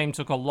that game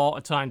took a lot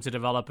of time to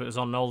develop. It was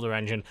on an older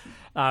engine.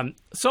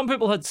 Some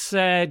people had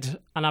said,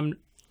 and I'm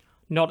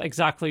not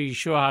exactly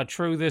sure how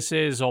true this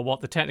is or what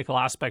the technical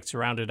aspects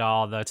around it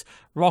are, that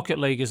Rocket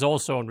League is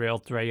also Unreal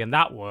 3 and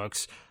that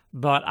works.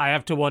 But I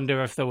have to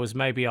wonder if there was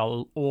maybe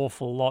an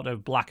awful lot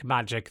of black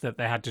magic that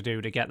they had to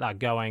do to get that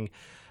going.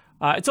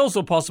 It's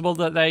also possible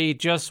that they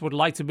just would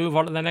like to move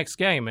on to the next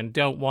game and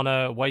don't want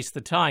to waste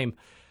the time.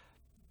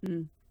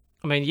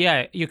 I mean,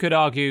 yeah, you could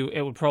argue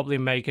it would probably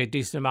make a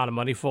decent amount of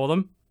money for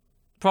them.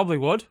 Probably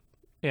would.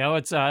 You know,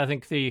 it's. I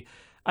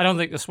don't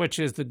think the Switch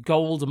is the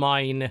gold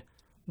mine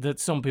that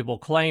some people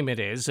claim it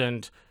is,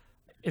 and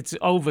it's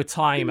over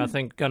time, I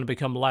think, going to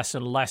become less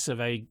and less of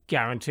a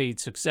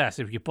guaranteed success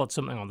if you put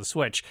something on the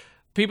Switch.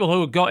 People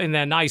who got in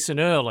there nice and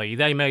early,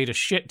 they made a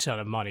shit ton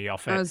of money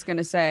off it. I was going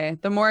to say,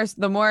 the more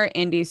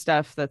indie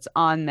stuff that's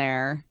on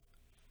there,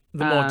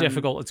 the more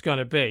difficult it's going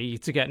to be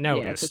to get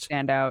noticed. Yeah, to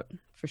stand out,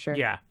 for sure.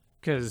 Yeah,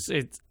 because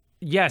it's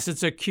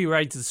a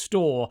curated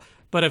store,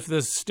 but if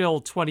there's still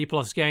 20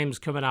 plus games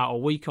coming out a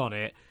week on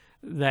it,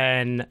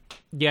 then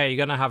yeah, you're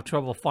going to have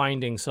trouble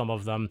finding some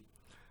of them.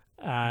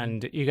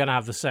 And you're going to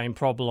have the same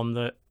problem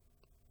that,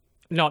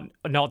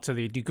 not to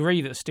the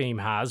degree that Steam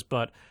has,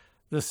 but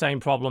the same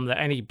problem that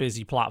any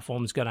busy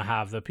platform's going to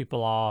have, that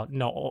people are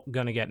not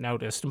going to get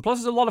noticed. And plus,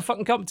 there's a lot of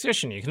fucking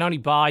competition. You can only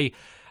buy,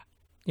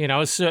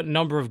 a certain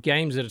number of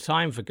games at a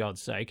time, for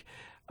God's sake.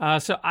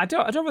 So I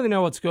don't really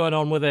know what's going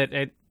on with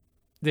it.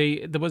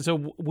 There was a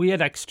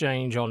weird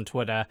exchange on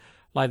Twitter.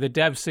 Like, the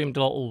devs seemed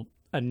a little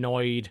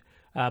annoyed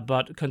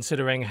but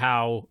considering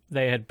how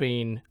they had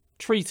been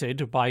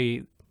treated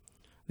by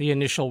the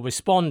initial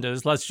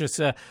responders, let's just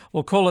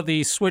we'll call it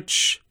the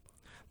Switch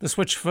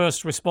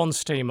first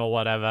response team or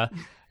whatever,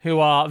 who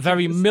are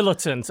very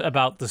militant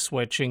about the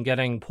Switch and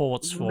getting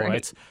ports for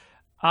it,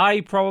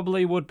 I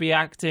probably would be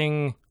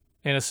acting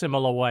in a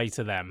similar way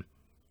to them.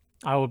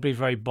 I would be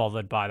very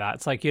bothered by that.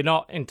 It's like, you're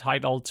not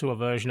entitled to a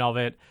version of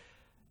it.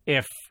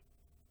 If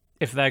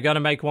they're going to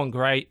make one,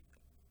 great.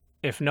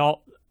 If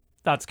not,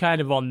 that's kind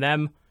of on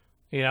them.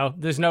 You know,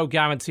 there's no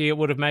guarantee it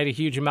would have made a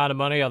huge amount of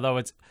money, although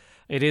it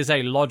is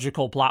a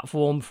logical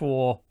platform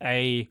for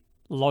a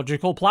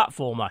logical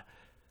platformer.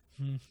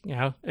 You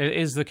know, it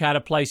is the kind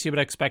of place you would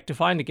expect to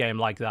find a game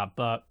like that.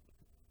 But,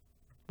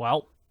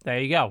 well, there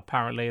you go.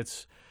 Apparently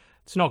it's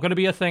not going to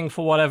be a thing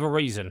for whatever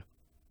reason.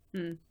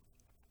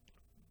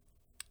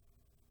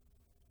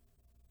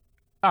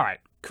 All right,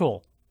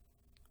 cool.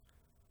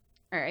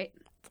 All right.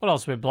 What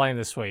else have we been playing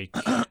this week?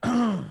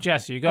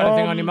 Jesse, you got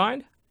anything on your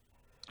mind?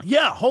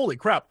 Yeah, holy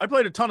crap. I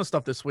played a ton of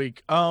stuff this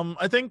week.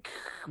 I think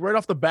right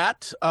off the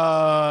bat,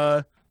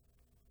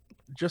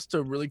 just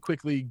to really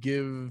quickly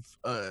give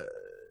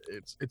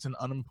it's an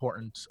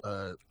unimportant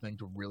thing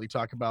to really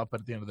talk about,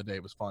 but at the end of the day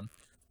it was fun.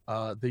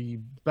 The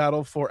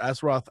Battle for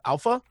Azeroth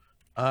Alpha.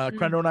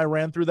 Krendo and I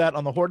ran through that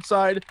on the Horde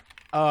side.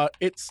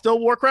 It's still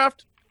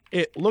Warcraft.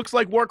 It looks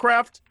like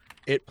Warcraft.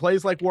 It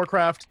plays like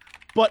Warcraft,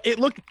 but it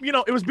looked,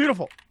 it was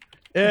beautiful.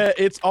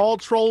 It's all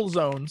troll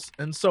zones,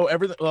 and so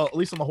everything, well, at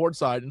least on the Horde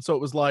side, and so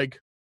it was like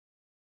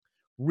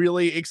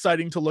really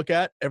exciting to look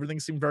at. Everything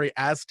seemed very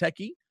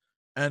Aztec-y,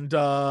 and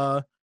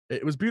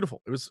it was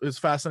beautiful. It was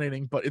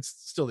fascinating, but it's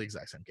still the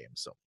exact same game,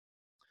 so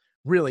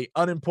really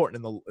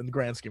unimportant in the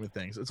grand scheme of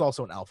things. It's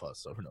also an alpha,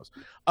 so who knows.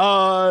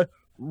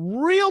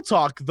 Real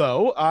talk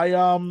though,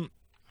 I'm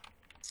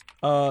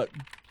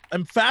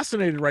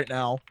fascinated right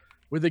now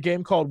with a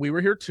game called We Were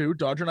Here Too.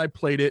 Dodger and I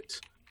played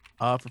it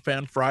for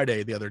Fan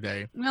Friday the other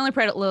day. We only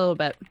played it a little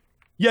bit.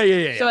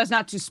 Yeah. So as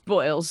not to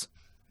spoils.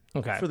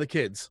 Okay. For the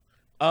kids.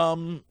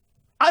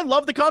 I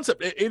love the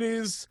concept. It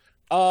is,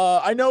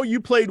 I know you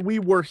played We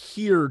Were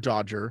Here,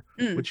 Dodger,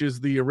 which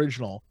is the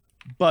original,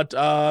 but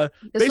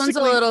this one's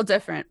a little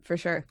different for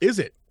sure. Is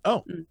it?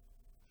 Oh.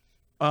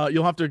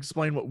 You'll have to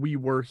explain what We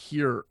Were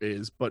Here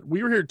is, but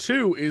We Were Here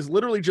Too is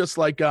literally just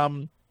like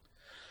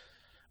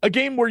a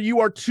game where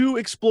you are two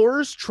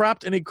explorers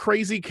trapped in a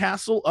crazy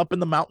castle up in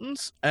the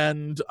mountains,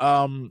 and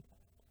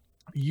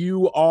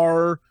you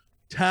are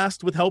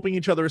tasked with helping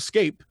each other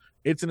escape.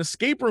 It's an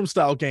escape room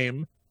style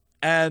game,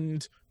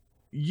 and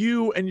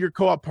you and your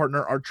co-op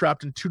partner are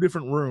trapped in two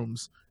different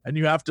rooms, and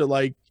you have to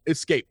like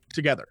escape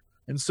together.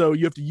 And so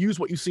you have to use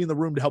what you see in the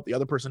room to help the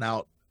other person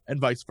out, and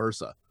vice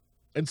versa.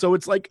 And so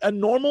it's like a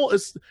normal,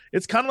 it's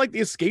kind of like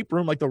the escape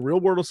room, like the real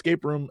world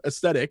escape room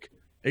aesthetic,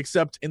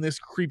 except in this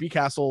creepy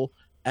castle.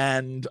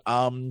 And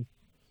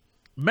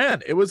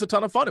man, it was a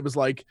ton of fun. It was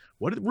like,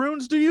 what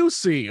runes do you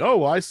see?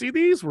 Oh, I see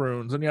these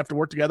runes, and you have to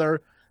work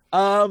together.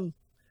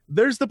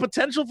 There's the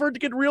potential for it to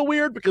get real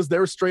weird because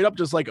they're straight up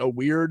just like a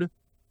weird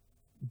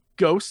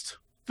ghost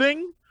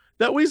thing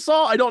that we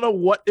saw. I don't know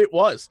what it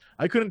was.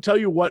 I couldn't tell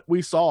you what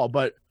we saw,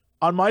 but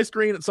on my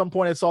screen at some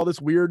point I saw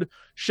this weird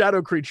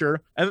shadow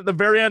creature, and at the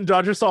very end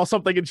Dodger saw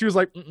something and she was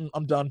like,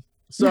 I'm done.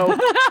 So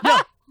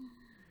yeah.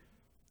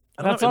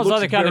 That sounds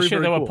like the kind of shit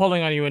they were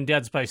pulling on you in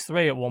Dead Space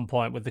 3 at one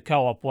point with the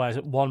co-op, where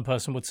one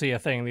person would see a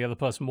thing and the other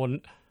person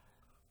wouldn't.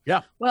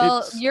 Yeah.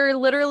 Well, you're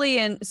literally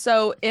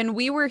in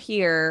We Were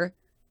Here,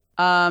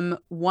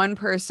 one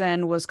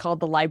person was called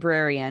the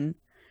librarian,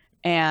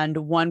 and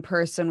one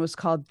person was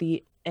called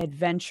the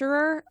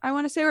adventurer, I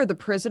want to say, or the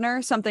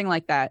prisoner, something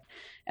like that.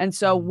 And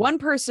so one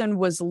person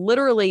was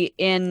literally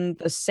in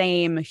the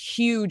same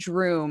huge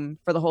room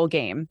for the whole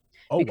game.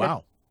 Oh,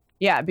 wow.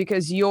 Yeah,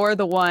 because you're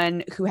the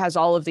one who has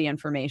all of the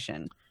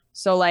information.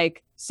 So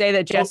like, say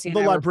that Jesse the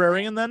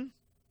librarian then?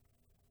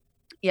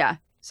 Yeah.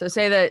 So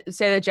say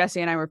that Jesse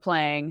and I were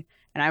playing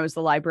and I was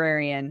the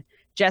librarian.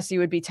 Jesse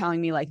would be telling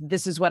me like,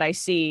 this is what I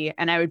see.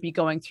 And I would be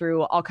going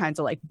through all kinds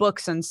of like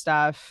books and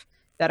stuff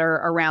that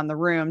are around the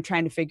room,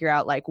 trying to figure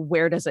out like,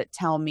 where does it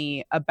tell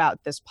me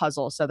about this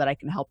puzzle so that I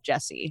can help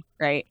Jesse.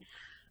 Right.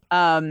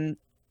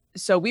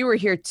 So We Were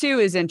Here Too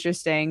is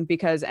interesting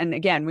because, and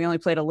again, we only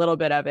played a little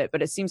bit of it,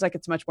 but it seems like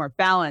it's much more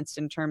balanced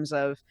in terms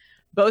of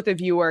both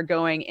of you are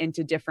going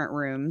into different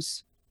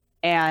rooms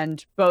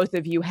and both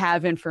of you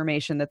have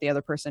information that the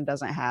other person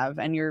doesn't have.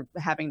 And you're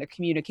having to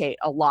communicate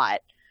a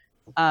lot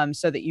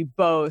so that you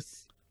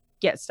both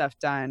get stuff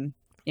done.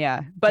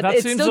 Yeah. But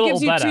it still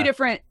gives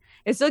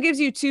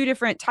you two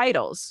different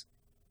titles.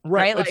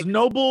 Right. Like, it's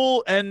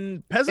noble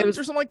and peasant or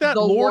something like that. The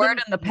Lord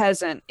and the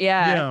peasant.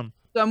 Yeah.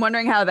 So I'm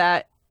wondering how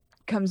that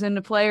comes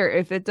into play, or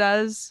if it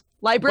does.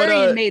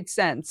 Librarian made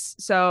sense,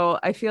 so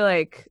I feel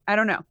like, I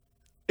don't know.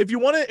 If you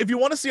want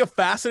to see a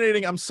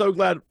fascinating, I'm so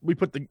glad we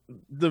put the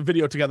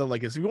video together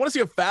like this. If you want to see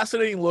a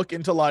fascinating look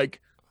into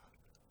like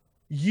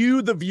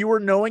you, the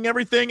viewer, knowing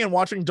everything and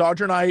watching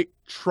Dodger and I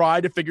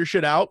try to figure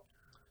shit out,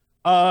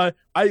 I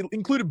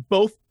included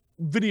both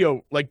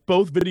video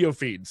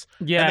feeds.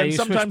 Yeah, and then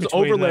sometimes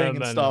overlaying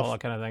and stuff. All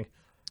that kind of thing.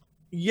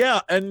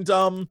 Yeah,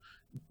 and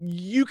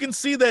you can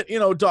see that,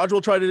 Dodge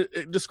will try to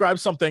describe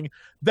something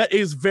that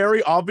is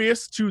very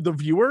obvious to the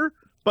viewer,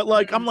 but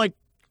like I'm like,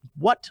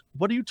 what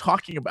are you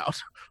talking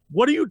about?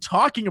 What are you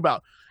talking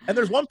about? And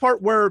there's one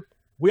part where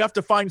we have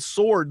to find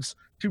swords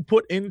to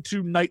put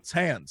into Knight's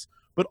hands,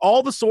 but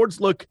all the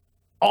swords look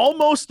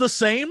almost the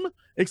same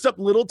except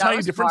little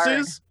tiny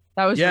differences.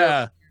 That was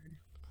yeah.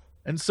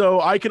 And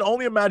so I can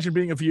only imagine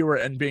being a viewer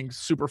and being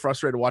super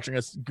frustrated watching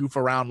us goof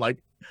around like,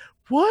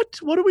 what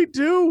do we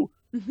do?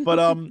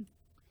 But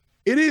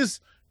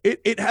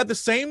it had the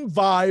same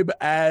vibe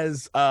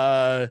as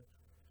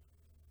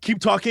Keep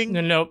Talking.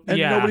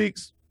 Nobody.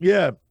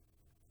 Yeah.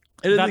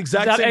 It is the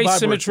exact that same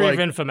asymmetry vibe of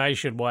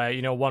information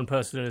where, one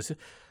person is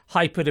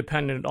hyper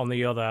dependent on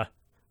the other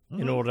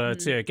in order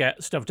to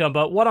get stuff done.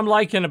 But what I'm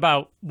liking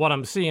about what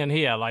I'm seeing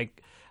here,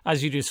 like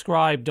as you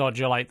described,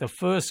 Dodger, like the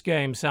first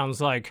game sounds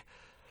like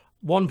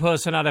one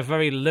person had a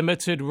very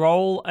limited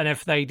role, and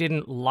if they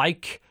didn't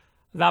like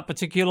that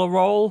particular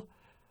role,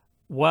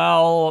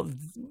 well,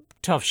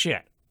 tough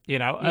shit,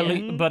 At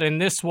least, but in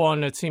this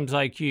one, it seems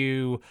like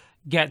you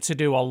get to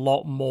do a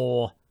lot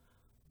more,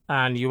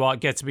 and you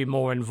get to be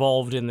more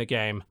involved in the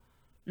game.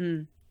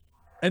 And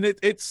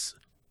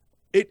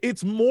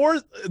it's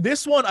more.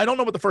 This one, I don't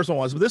know what the first one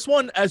was, but this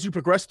one, as you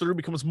progress through,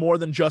 becomes more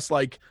than just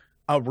like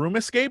a room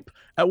escape.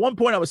 At one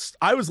point,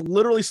 I was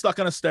literally stuck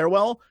on a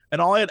stairwell,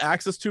 and all I had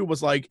access to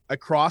was like a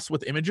cross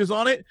with images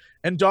on it.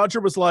 And Dodger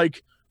was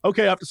like,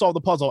 "Okay, I have to solve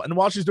the puzzle." And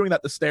while she's doing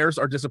that, the stairs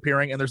are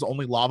disappearing, and there's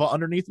only lava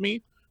underneath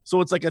me. So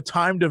it's like a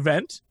timed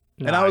event.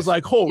 Nice. And I was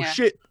like, "Oh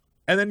shit!"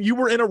 And then you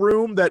were in a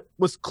room that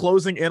was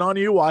closing in on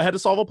you while I had to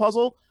solve a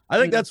puzzle. I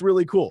think that's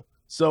really cool.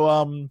 So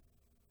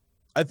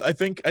I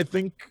think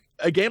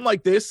a game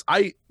like this,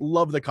 I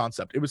love the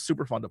concept. It was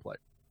super fun to play.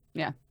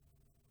 Yeah.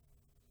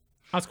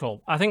 That's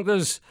cool. I think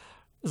there's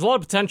a lot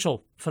of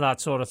potential for that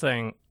sort of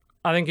thing.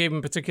 I think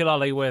even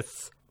particularly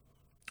with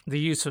the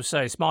use of,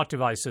 say, smart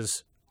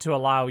devices to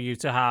allow you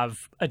to have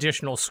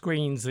additional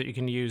screens that you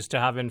can use to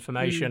have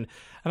information.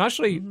 I'm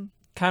actually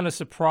kind of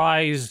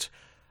surprised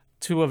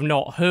to have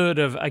not heard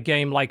of a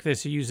game like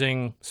this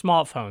using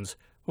smartphones.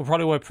 Will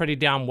probably work pretty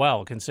damn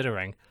well,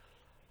 considering.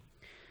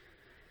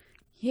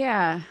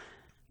 Yeah.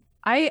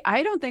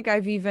 I don't think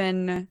I've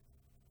even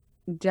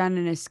done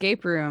an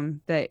escape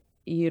room that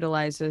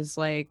utilizes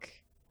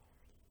like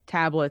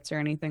tablets or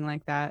anything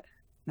like that,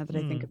 now that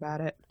I think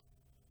about it.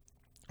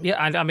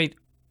 Yeah, and I mean,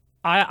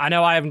 I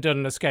know I haven't done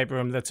an escape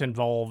room that's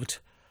involved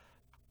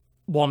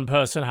one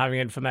person having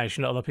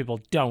information that other people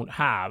don't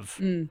have.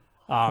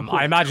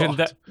 I imagine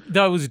that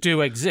those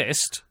do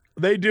exist.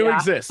 They do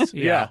exist.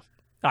 Yeah.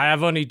 I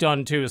have only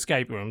done 2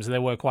 escape rooms, and they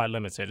were quite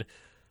limited.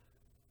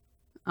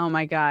 Oh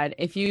my God.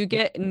 If you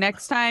get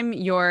next time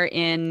you're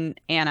in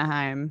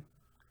Anaheim,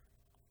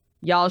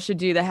 y'all should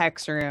do the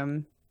Hex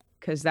Room,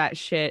 because that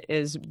shit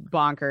is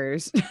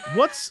bonkers.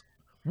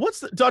 What's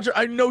the Dodger?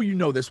 I know you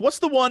know this. What's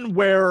the one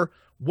where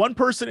one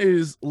person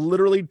is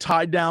literally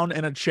tied down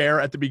in a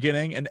chair at the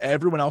beginning, and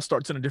everyone else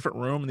starts in a different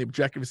room, and the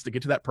objective is to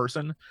get to that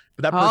person?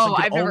 But that person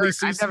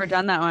I've never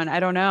done that one.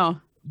 I don't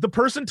know. The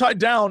person tied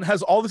down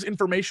has all this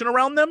information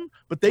around them,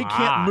 but they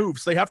can't move.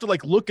 So they have to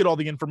like look at all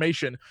the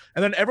information,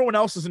 and then everyone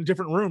else is in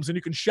different rooms, and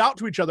you can shout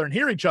to each other and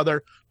hear each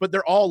other, but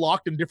they're all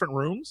locked in different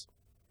rooms.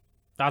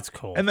 That's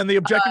cool. And then the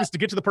objective is to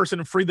get to the person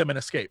and free them and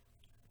escape.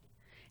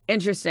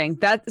 Interesting.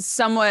 That is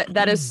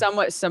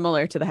somewhat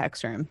similar to the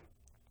Hex Room.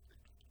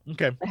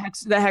 Okay.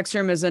 The Hex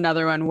Room is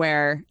another one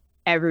where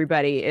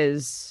everybody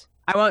is.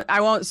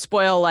 I won't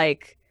spoil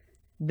like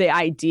the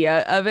idea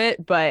of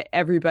it, but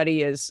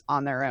everybody is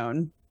on their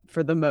own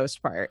for the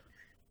most part,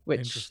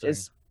 which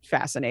is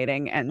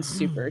fascinating and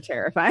super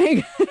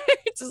terrifying.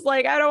 It's just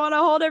like, I don't want to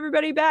hold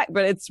everybody back,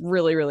 but it's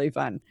really, really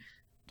fun.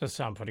 Does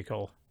sound pretty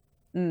cool.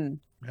 Yeah.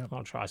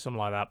 I'll try something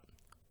like that.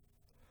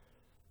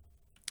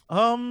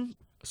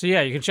 So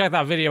yeah, you can check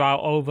that video out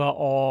over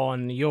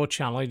on your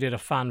channel. You did a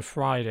Fan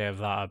Friday of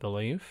that, I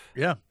believe.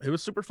 Yeah, it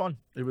was super fun.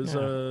 It was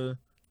an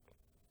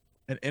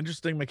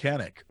interesting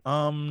mechanic.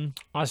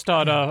 I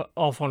started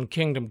off on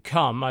Kingdom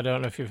Come. I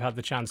don't know if you've had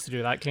the chance to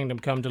do that. Kingdom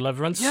Come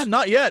Deliverance. Yeah,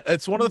 not yet.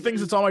 It's one of the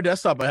things that's on my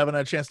desktop. I haven't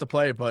had a chance to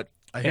play, but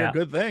I hear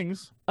good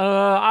things.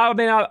 I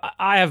mean,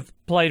 I have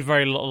played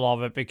very little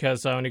of it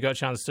because I only got a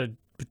chance to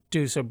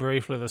do so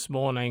briefly this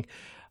morning,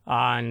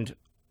 and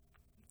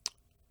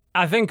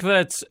I think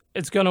that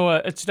it's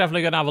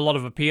definitely gonna have a lot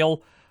of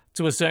appeal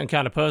to a certain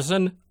kind of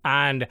person,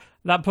 and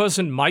that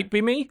person might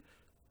be me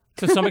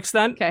to some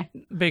extent. Okay.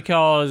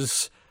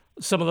 Because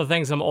some of the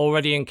things I'm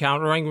already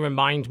encountering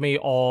remind me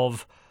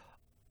of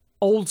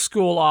old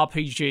school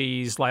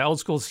RPGs, like old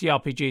school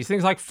CRPGs,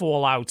 things like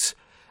Fallout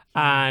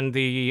and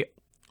the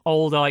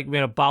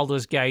older,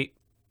 Baldur's Gate,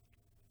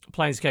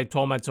 Planescape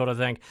Torment sort of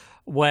thing,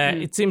 where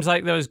it seems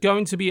like there's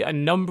going to be a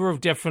number of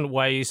different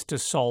ways to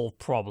solve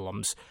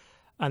problems.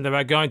 And there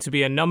are going to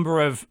be a number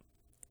of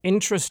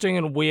interesting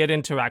and weird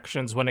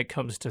interactions when it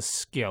comes to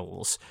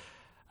skills.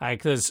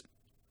 Like, there's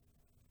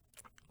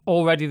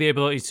already the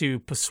ability to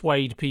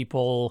persuade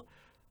people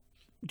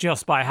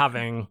just by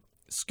having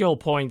skill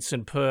points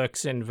and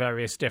perks in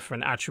various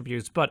different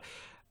attributes, but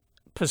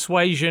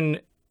persuasion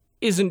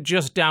isn't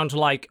just down to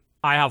like,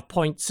 I have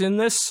points in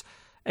this.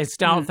 It's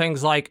down to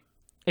things like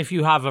if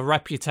you have a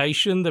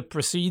reputation that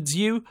precedes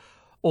you,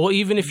 or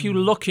even if you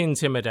look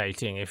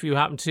intimidating, if you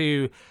happen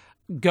to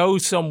go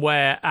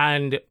somewhere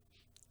and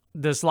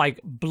there's like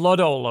blood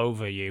all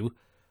over you,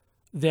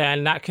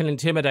 then that can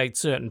intimidate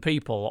certain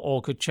people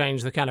or could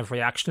change the kind of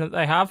reaction that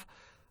they have.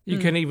 You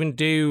can even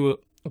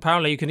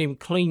apparently you can even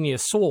clean your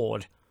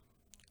sword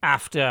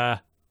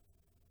after,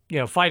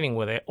 fighting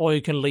with it, or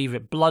you can leave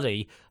it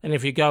bloody. And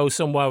if you go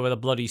somewhere with a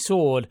bloody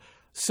sword,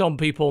 some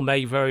people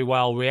may very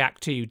well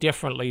react to you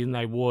differently than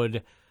they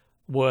would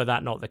were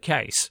that not the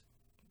case.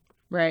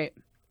 Right.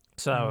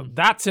 So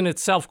that's in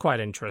itself quite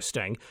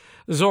interesting.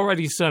 There's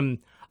already some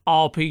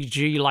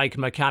RPG-like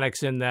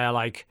mechanics in there,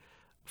 like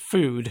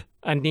food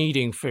and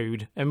needing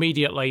food.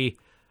 Immediately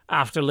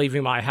after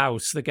leaving my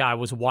house, the guy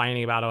was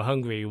whining about how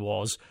hungry he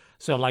was.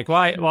 So I'm like,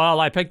 right, well,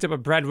 I picked up a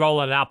bread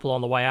roll and an apple on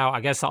the way out.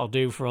 I guess that'll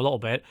do for a little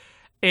bit.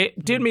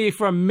 It did me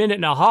for a minute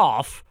and a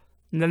half.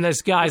 And then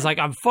this guy's like,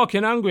 I'm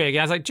fucking hungry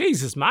again. I was like,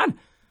 Jesus, man.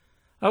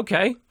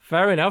 Okay,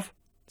 fair enough.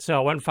 So I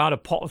went and found a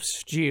pot of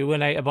stew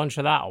and ate a bunch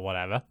of that or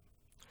whatever.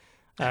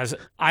 As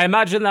I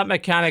imagine that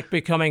mechanic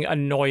becoming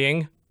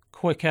annoying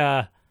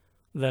quicker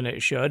than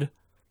it should.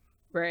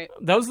 Right.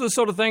 Those are the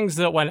sort of things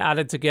that when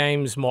added to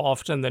games more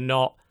often than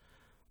not,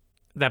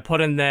 they're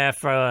put in there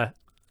for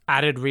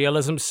added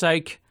realism's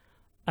sake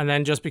and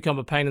then just become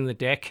a pain in the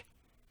dick.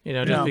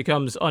 Just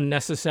becomes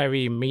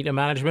unnecessary meta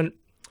management.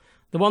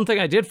 The one thing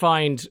I did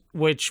find,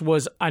 which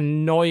was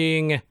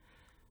annoying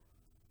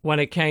when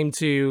it came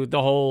to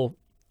the whole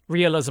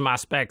realism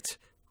aspect,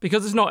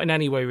 because it's not in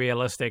any way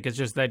realistic, it's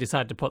just they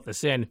decided to put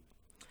this in.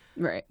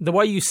 Right. The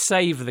way you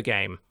save the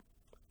game.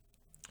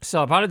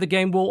 So apparently the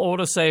game will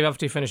auto-save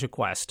after you finish a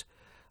quest.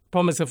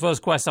 Problem is the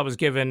first quest I was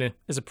given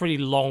is a pretty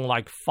long,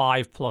 like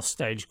 5+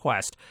 stage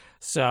quest.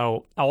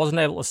 So I wasn't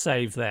able to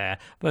save there.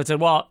 But it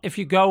said, well, if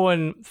you go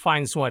and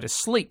find somewhere to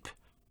sleep,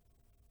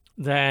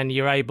 then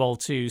you're able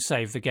to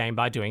save the game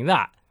by doing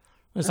that.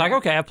 It's like,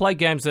 okay, I've played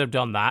games that have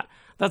done that.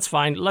 That's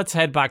fine. Let's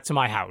head back to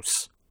my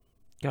house.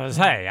 Because,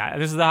 hey,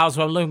 this is the house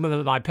where I'm living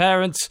with my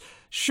parents.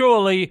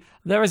 Surely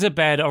there is a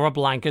bed or a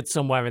blanket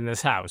somewhere in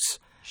this house.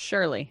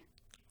 Surely.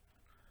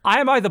 I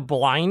am either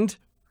blind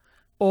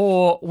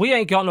or we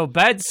ain't got no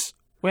beds.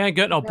 We ain't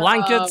got no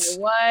blankets.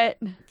 What?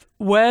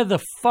 Where the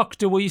fuck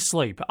do we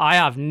sleep? I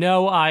have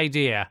no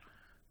idea.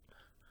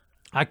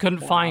 I couldn't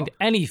find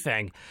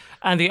anything.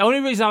 And the only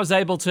reason I was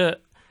able to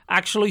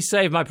actually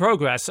save my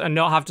progress and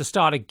not have to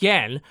start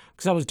again,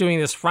 because I was doing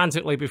this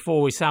frantically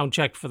before we sound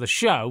checked for the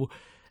show,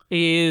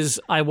 is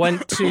I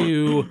went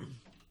to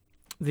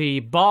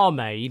the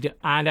barmaid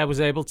and I was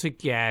able to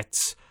get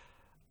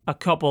a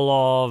couple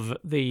of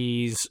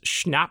these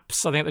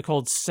schnapps. I think they're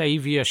called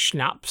Savior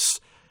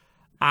schnapps.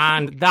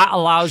 And that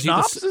allows you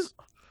to...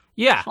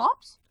 Yeah.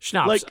 Schnapps?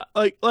 Schnapps.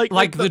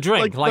 Like the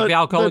drink, like the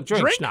alcoholic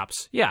drink, drink?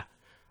 schnapps. Yeah.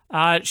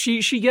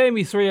 She gave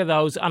me 3 of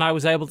those, and I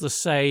was able to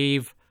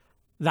save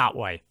that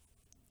way.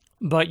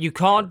 But you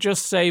can't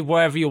just save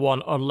wherever you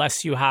want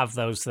unless you have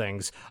those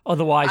things.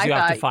 Otherwise, you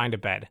have to find a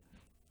bed.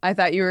 I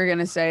thought you were going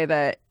to say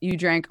that you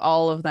drank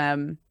all of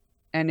them,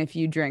 and if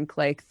you drink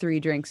like 3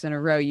 drinks in a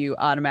row, you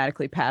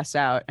automatically pass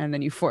out, and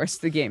then you force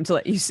the game to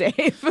let you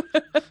save.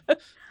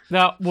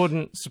 That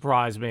wouldn't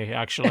surprise me,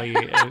 actually.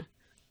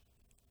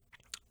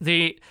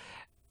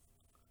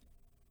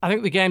 I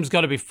think the game's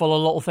got to be full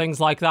of little things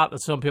like that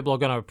some people are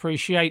going to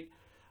appreciate,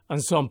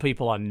 and some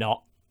people are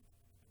not.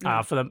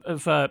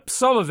 For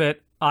some of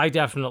it, I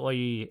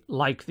definitely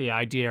like the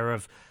idea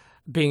of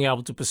being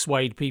able to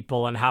persuade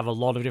people and have a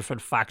lot of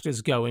different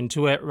factors go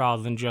into it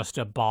rather than just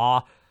a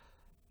bar.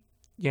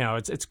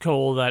 It's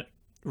cool that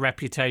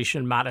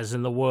reputation matters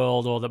in the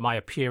world or that my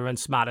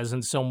appearance matters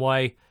in some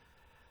way.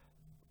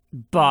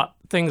 But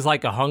things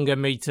like a hunger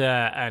meter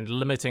and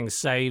limiting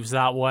saves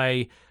that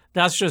way,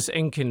 that's just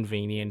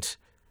inconvenient.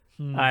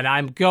 And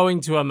I'm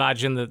going to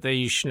imagine that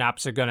these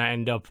schnapps are going to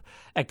end up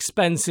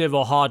expensive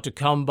or hard to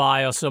come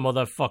by or some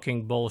other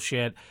fucking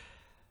bullshit.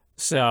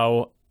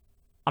 So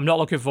I'm not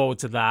looking forward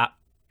to that.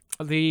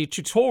 The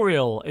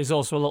tutorial is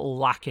also a little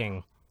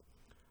lacking.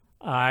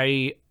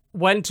 I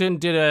went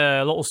and did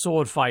a little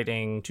sword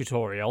fighting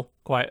tutorial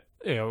right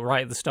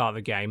at the start of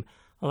the game.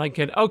 I'm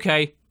thinking,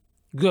 okay,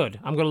 good,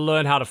 I'm going to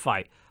learn how to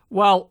fight.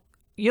 Well,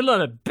 you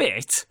learn a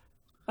bit,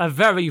 a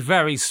very,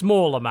 very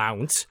small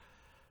amount,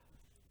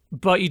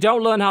 but you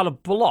don't learn how to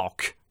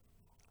block.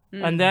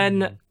 And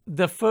then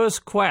the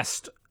first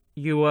quest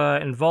you were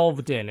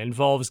involved in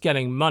involves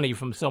getting money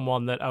from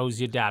someone that owes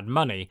your dad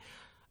money.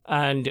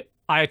 And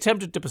I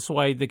attempted to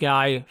persuade the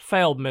guy,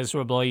 failed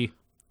miserably,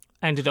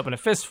 ended up in a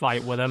fist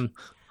fight with him,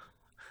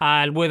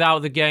 and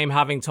without the game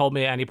having told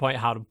me at any point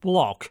how to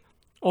block.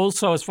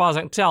 Also, as far as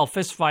I can tell,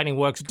 fist fighting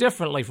works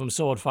differently from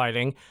sword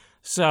fighting,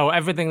 so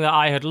everything that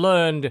I had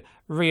learned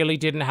really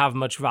didn't have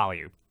much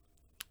value.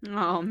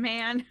 Oh,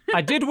 man.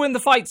 I did win the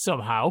fight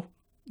somehow.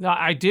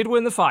 I did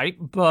win the fight,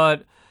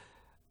 but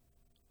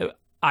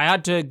I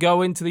had to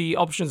go into the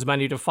options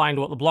menu to find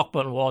what the block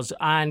button was,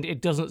 and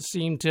it doesn't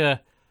seem to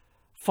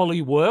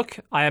fully work.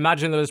 I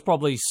imagine there's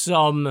probably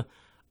some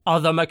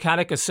other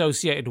mechanic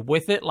associated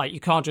with it. Like, you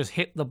can't just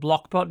hit the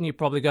block button. You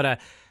probably got to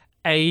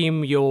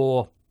aim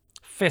your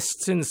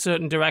fists in a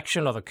certain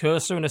direction or the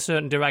cursor in a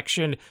certain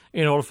direction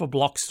in order for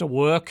blocks to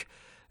work.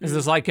 Because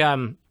there's like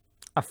a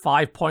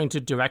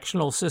 5-pointed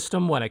directional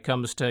system when it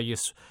comes to your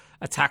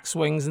attack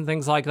swings and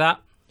things like that.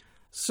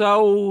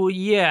 So,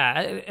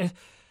 yeah,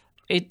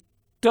 it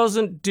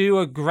doesn't do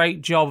a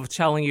great job of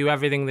telling you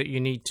everything that you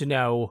need to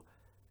know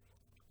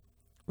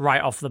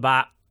right off the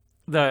bat.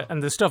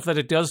 And the stuff that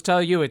it does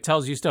tell you, it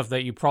tells you stuff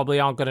that you probably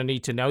aren't going to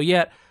need to know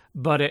yet,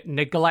 but it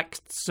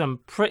neglects some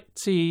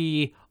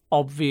pretty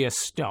obvious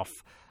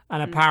stuff.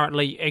 And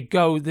apparently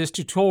this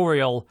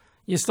tutorial,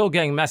 you're still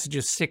getting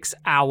messages 6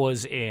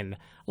 hours in.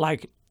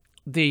 Like,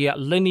 the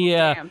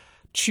linear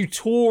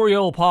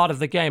tutorial part of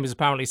the game is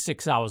apparently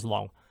 6 hours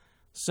long.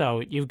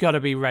 So you've got to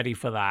be ready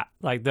for that.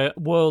 Like, the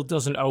world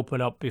doesn't open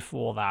up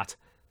before that.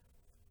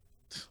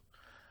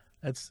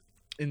 That's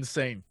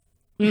insane.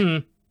 I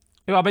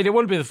mean, it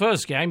wouldn't be the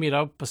first game,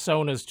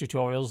 Persona's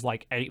tutorial's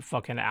like 8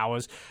 fucking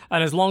hours.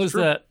 And as long as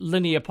the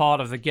linear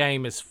part of the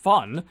game is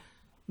fun,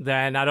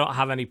 then I don't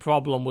have any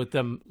problem with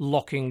them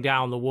locking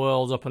down the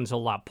world up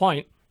until that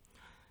point.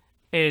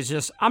 It's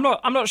just, I'm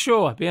not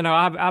sure.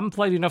 I haven't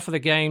played enough of the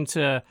game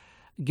to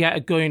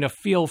get a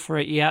feel for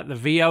it yet. The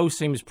VO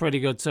seems pretty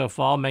good so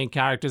far. Main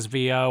character's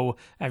VO,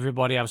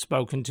 everybody I've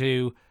spoken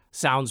to,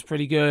 sounds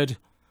pretty good.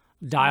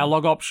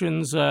 Dialogue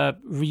options are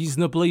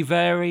reasonably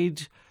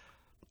varied.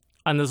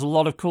 And there's a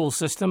lot of cool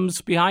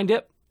systems behind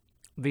it.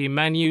 The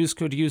menus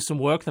could use some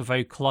work. They're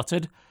very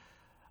cluttered.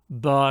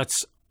 But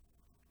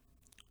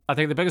I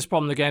think the biggest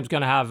problem the game's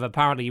going to have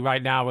apparently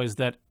right now is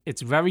that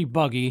it's very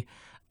buggy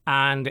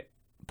and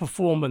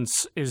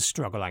performance is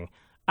struggling.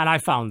 And I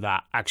found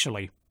that,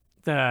 actually.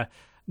 The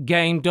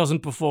game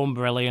doesn't perform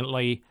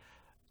brilliantly.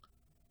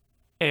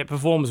 It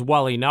performs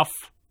well enough,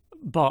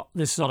 but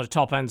this is on a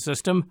top-end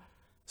system.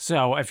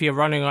 So if you're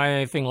running on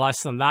anything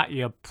less than that,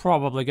 you're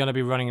probably going to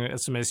be running into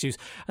some issues.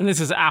 And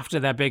this is after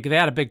they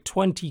had a big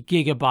 20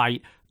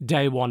 gigabyte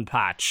day one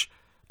patch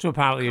to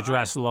apparently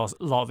address a lot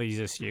of these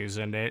issues,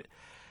 and it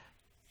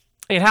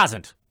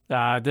hasn't.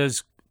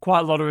 There's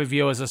quite a lot of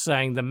reviewers are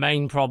saying the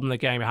main problem the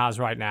game has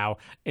right now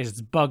is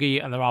it's buggy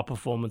and there are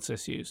performance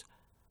issues.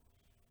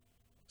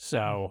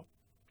 So,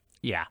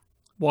 yeah,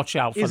 watch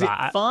out for that.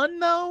 Is it fun,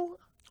 though?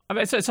 I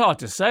mean, it's hard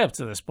to say up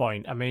to this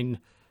point. I mean,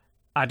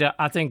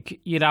 I think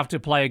you'd have to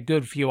play a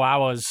good few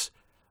hours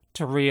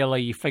to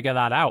really figure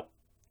that out.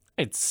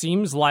 It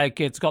seems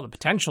like it's got the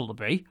potential to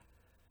be.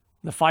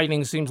 The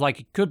fighting seems like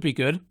it could be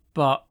good,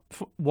 but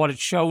what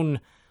it's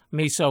shown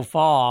me so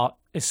far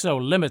is so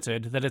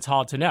limited that it's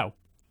hard to know.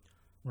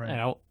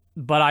 Right.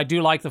 But I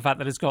do like the fact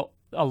that it's got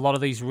a lot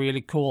of these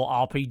really cool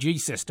RPG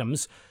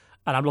systems,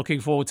 and I'm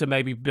looking forward to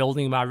maybe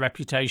building my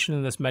reputation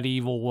in this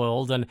medieval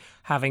world and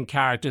having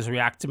characters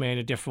react to me in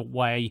a different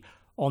way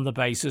on the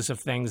basis of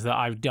things that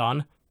I've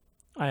done,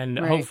 and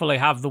hopefully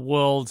have the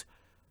world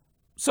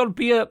sort of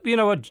be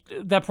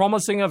they're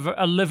promising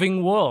a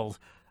living world.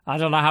 I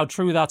don't know how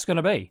true that's going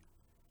to be.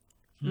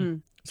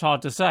 It's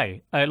hard to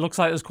say. It looks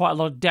like there's quite a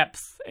lot of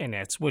depth in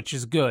it, which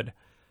is good,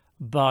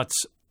 but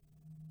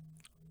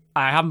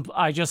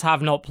I just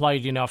have not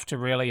played enough to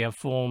really have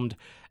formed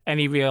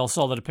any real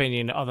solid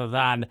opinion other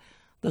than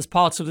there's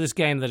parts of this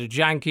game that are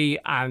janky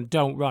and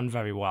don't run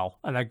very well,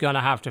 and they're going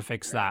to have to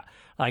fix that.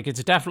 Like,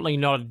 it's definitely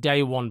not a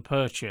day one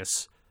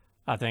purchase,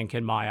 I think,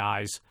 in my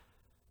eyes,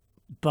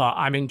 but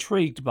I'm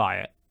intrigued by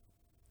it.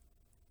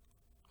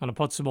 I'm going to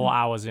put some more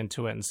hours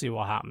into it and see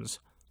what happens.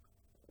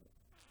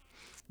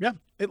 Yeah,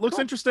 it looks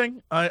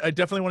interesting. I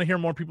definitely want to hear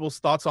more people's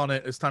thoughts on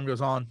it as time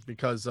goes on,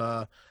 because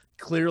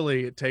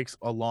clearly it takes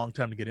a long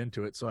time to get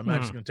into it, so I'm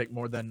actually going to take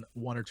more than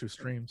 1 or 2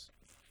 streams.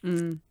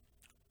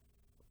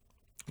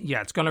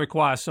 Yeah, it's going to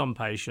require some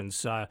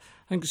patience. I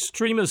think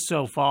streamers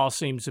so far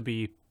seem to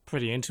be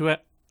pretty into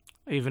it,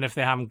 even if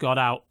they haven't got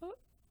out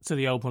to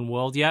the open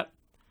world yet.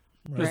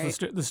 Because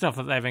the stuff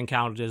that they've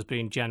encountered has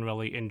been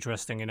generally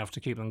interesting enough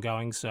to keep them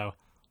going, so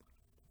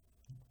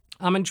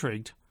I'm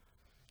intrigued.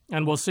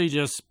 And we'll see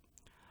just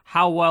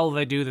how well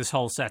they do this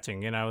whole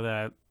setting.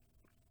 The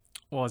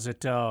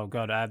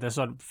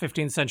sort of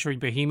 15th century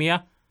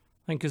Bohemia,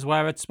 I think is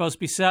where it's supposed to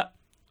be set.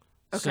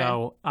 Okay.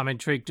 So I'm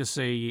intrigued to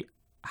see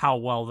how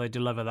well they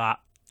deliver that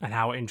and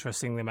how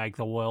interesting they make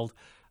the world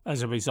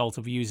as a result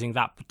of using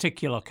that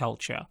particular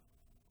culture.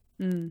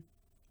 We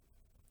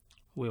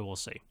will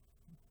see.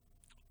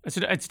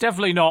 It's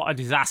definitely not a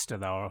disaster,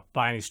 though,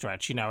 by any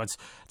stretch.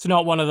 It's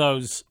not one of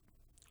those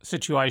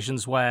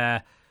situations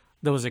where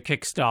there was a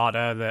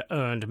Kickstarter that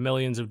earned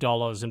millions of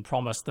dollars and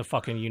promised the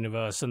fucking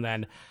universe and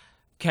then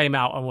came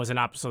out and was an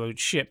absolute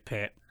shit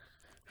pit.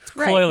 It's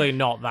clearly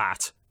not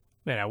that,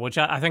 which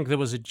I think there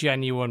was a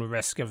genuine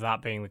risk of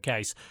that being the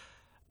case.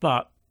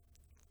 But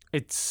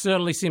it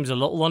certainly seems a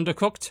little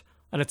undercooked,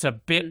 and it's a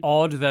bit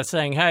odd. They're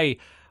saying, hey,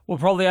 we'll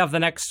probably have the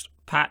next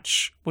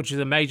patch, which is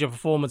a major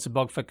performance and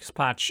bug fix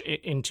patch,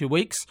 in 2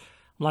 weeks.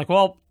 I'm like,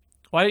 well,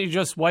 Why don't you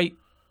just wait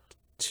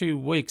 2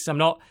 weeks? I'm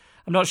not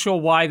sure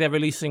why they're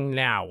releasing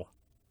now.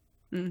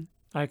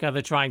 Like, are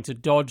they trying to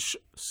dodge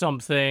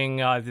something?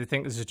 They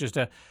think this is just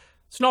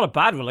it's not a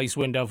bad release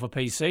window for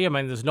PC. I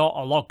mean, there's not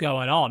a lot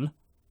going on.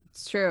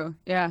 It's true.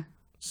 Yeah.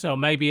 So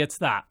maybe it's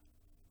that.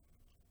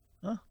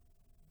 Huh?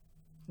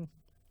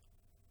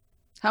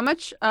 How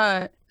much,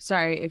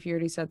 sorry if you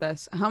already said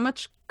this, how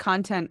much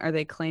content are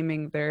they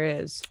claiming there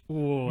is?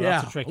 Ooh,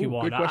 that's a tricky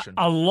one. Good question.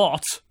 A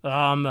lot.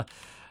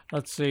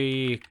 Let's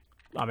see.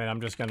 I mean,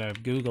 I'm just going to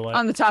Google it.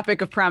 On the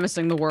topic of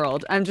promising the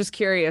world, I'm just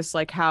curious,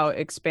 like, how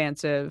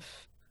expansive.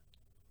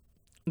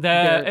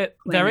 Their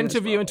claiming this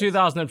interview in world is.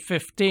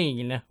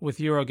 2015 with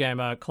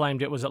Eurogamer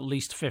claimed it was at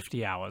least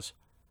 50 hours.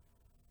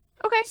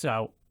 Okay.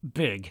 So,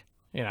 big.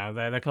 You know,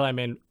 they're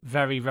claiming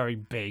very, very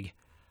big.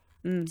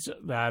 Mm. So,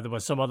 there were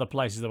some other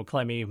places that were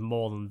claiming even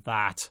more than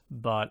that,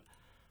 but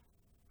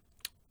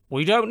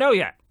we don't know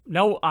yet.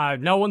 No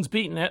one's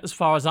beaten it as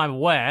far as I'm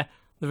aware.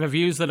 The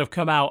reviews that have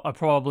come out are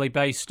probably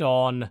based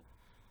on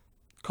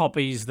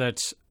copies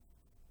that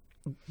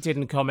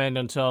didn't come in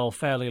until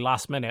fairly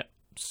last minute.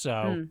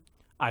 So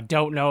I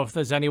don't know if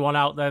there's anyone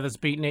out there that's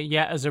beaten it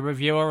yet as a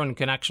reviewer and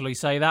can actually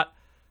say that.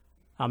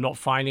 I'm not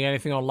finding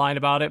anything online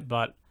about it,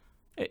 but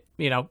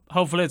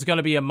hopefully it's going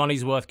to be a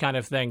money's worth kind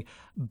of thing.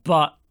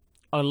 But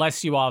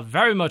unless you are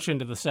very much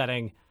into the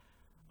setting,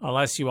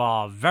 unless you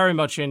are very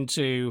much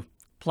into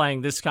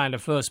playing this kind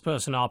of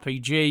first-person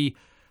RPG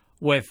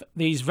with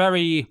these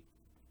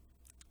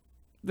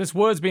this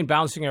word's been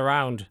bouncing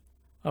around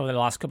over the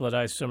last couple of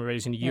days for some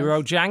reason,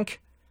 Eurojank,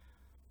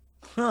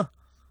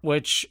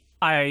 which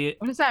What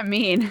does that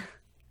mean?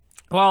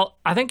 Well,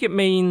 I think it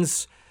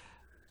means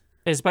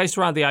it's based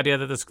around the idea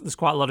that there's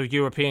quite a lot of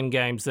European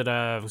games that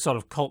are sort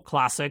of cult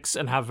classics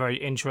and have very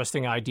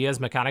interesting ideas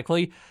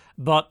mechanically,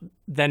 but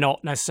they're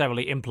not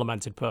necessarily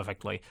implemented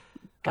perfectly.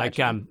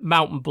 Gotcha. Like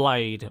Mountain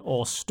Blade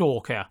or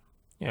Stalker.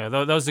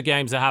 Those are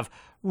games that have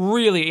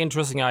really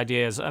interesting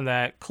ideas and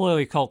they're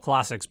clearly cult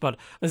classics, but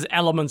there's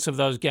elements of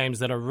those games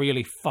that are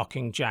really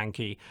fucking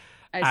janky.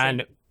 I see.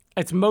 And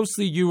it's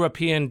mostly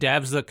European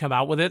devs that come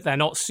out with it. They're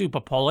not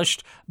super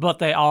polished, but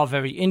they are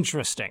very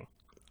interesting.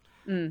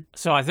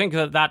 So I think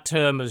that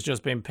term has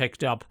just been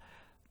picked up.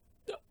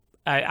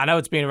 I know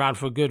it's been around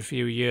for a good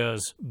few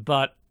years,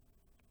 but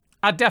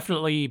I'd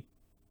definitely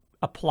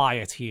apply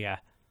it here.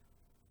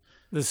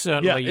 There's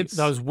certainly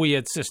those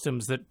weird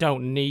systems that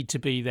don't need to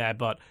be there,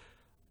 but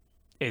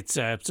it's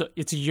a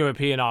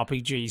European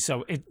RPG,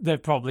 so they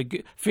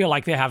probably feel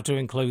like they have to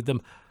include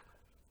them.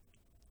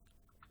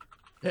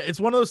 It's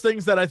one of those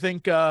things that I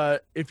think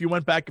if you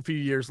went back a few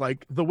years,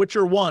 like The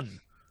Witcher 1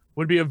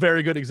 would be a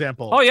very good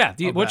example. Oh, yeah,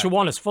 The Witcher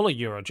 1 is full of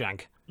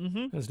Eurojank.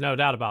 There's no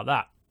doubt about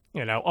that.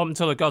 Up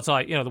until it got to,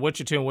 like, The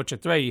Witcher 2 and Witcher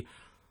 3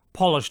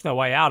 polished their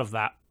way out of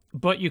that.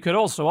 But you could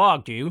also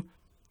argue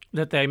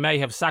that they may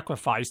have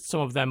sacrificed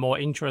some of their more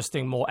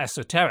interesting, more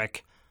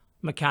esoteric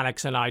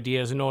mechanics and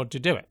ideas in order to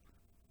do it.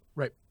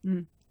 Right.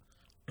 Well,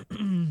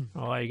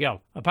 there you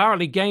go.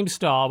 Apparently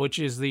GameStar, which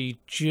is the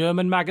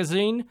German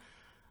magazine,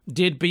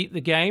 did beat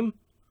the game,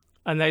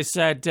 and they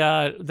said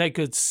they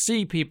could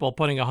see people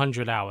putting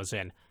 100 hours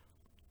in,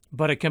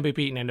 but it can be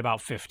beaten in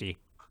about 50.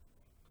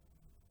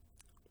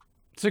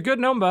 It's a good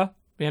number,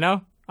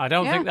 I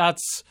don't think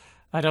that's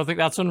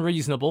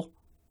unreasonable.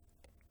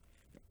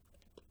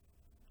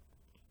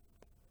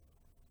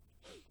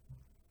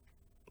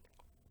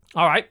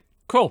 All right,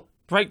 cool.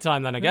 Break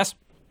time then, I guess.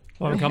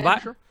 When we come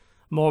back,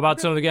 more about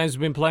some of the games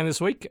we've been playing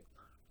this week.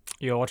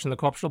 You're watching the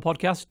Corptional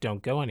Podcast.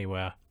 Don't go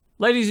anywhere.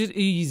 Ladies,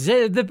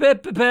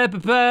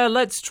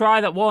 let's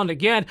try that one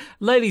again.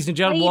 Ladies and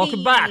gentlemen,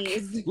 welcome back.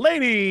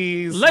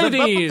 Ladies,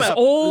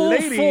 all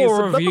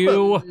four of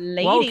you,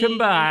 welcome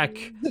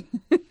back.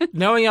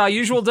 Knowing our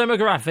usual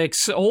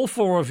demographics, all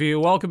four of you,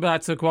 welcome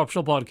back to the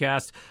Corptional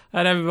Podcast,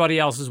 and everybody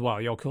else as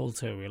well. You're cool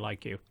too. We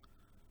like you.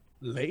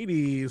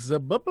 Ladies,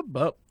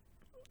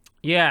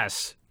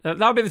 Yes,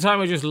 that'll be the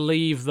time we just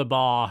leave the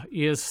bar.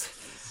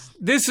 Yes,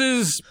 this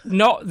is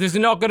not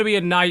going to be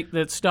a night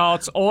that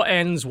starts or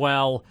ends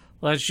well.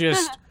 Let's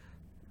just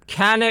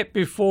can it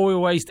before we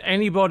waste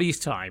anybody's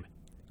time.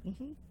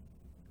 You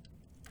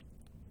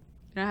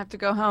don't have to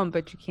go home,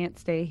 but you can't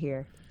stay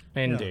here.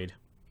 Indeed.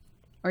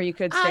 Or you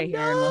could stay here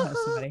and we'll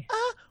host somebody.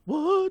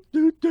 What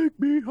do take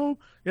me home?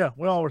 Yeah,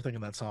 we all were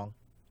thinking that song.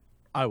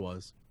 I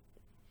was.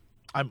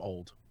 I'm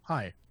old.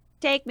 Hi.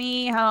 Take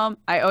me home.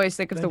 I always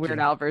think of the Thank Weird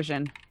you. Al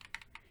version.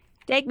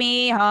 Take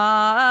me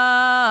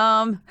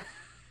home.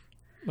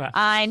 Well,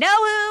 I know who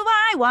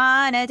I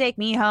wanna take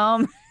me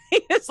home.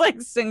 He just like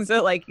sings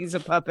it like he's a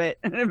puppet,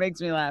 and it makes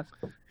me laugh.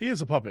 He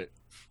is a puppet.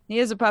 He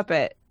is a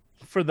puppet.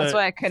 That's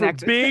why I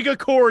connected. For big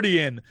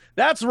accordion.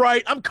 That's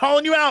right. I'm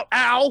calling you out,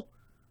 Al.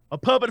 A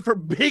puppet for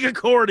big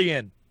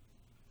accordion.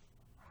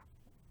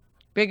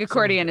 Big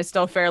accordion is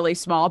still fairly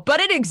small, but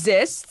it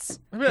exists.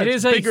 I mean, It it's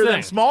is a bigger than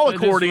thing. small It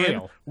is accordion,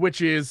 real.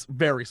 which is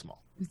very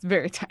small. It's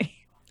very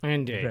tiny.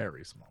 indeed.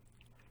 Very small.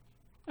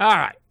 All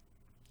right.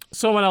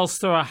 Someone else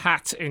throw a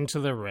hat into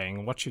the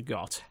ring. What you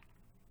got?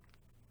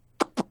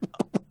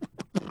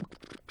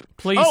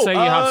 Please say you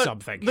have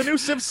something. The new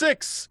Civ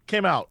 6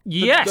 came out.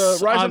 Yes.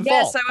 The Rise and Fall.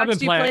 Yes, I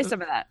watched you play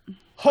some of that.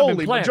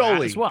 Holy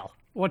majoli. As well.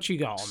 What you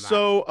got on that?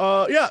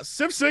 So,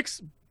 Civ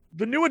 6,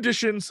 the new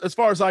additions, as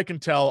far as I can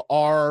tell,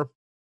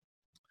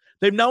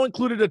 they've now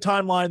included a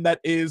timeline that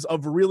is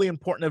of really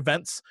important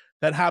events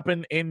that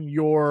happen in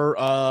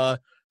your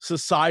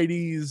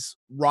society's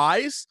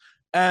rise.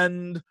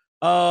 And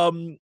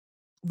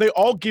they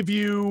all give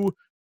you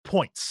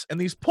points.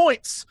 And these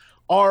points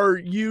are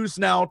used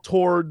now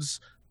towards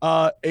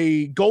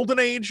a golden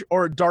age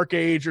or a dark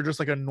age or just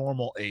like a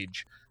normal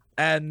age.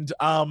 And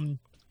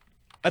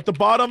at the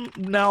bottom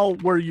now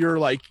where you're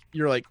like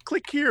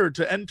click here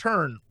to end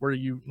turn, where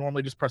you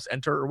normally just press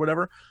enter or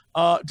whatever,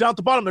 down at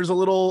the bottom there's a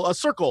little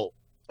circle,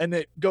 and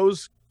it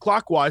goes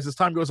clockwise as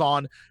time goes on,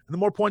 and the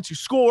more points you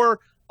score,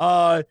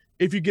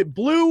 if you get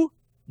blue,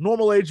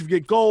 normal age. If you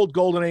get gold,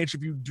 golden age.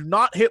 If you do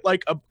not hit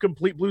like a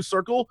complete blue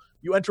circle,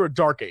 you enter a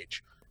dark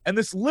age. And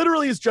this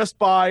literally is just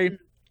by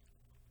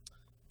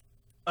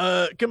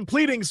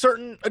completing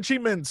certain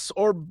achievements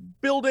or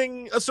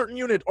building a certain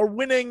unit or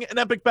winning an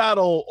epic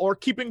battle or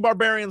keeping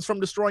barbarians from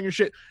destroying your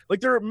shit. Like,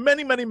 there are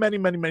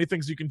many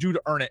things you can do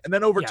to earn it. And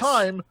then over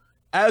time,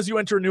 as you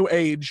enter a new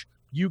age,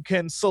 you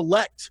can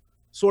select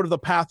sort of the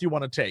path you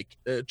want to take,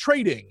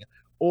 trading,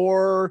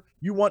 or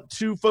you want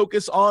to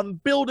focus on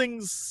building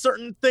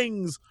certain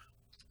things.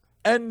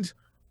 And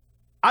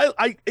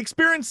I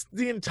experienced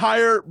the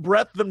entire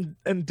breadth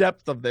and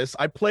depth of this.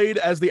 I played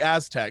as the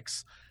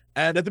Aztecs.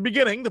 And at the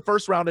beginning, the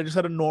first round, I just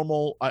had a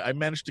normal. I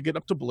managed to get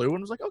up to blue,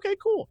 and was like, okay,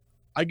 cool.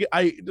 I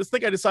just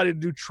think I decided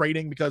to do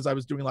trading because I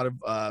was doing a lot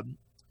of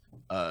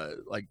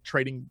like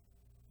trading,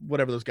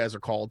 whatever those guys are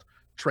called,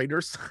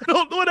 traders,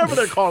 whatever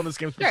they're called in this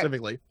game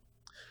specifically. Sure.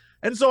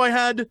 And so I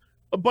had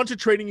a bunch of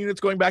trading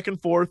units going back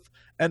and forth,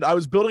 and I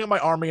was building up my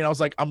army, and I was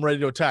like, I'm ready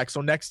to attack.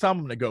 So next time,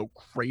 I'm gonna go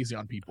crazy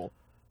on people.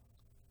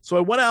 So I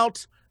went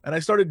out and I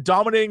started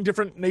dominating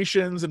different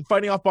nations and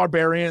fighting off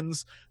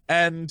barbarians,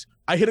 and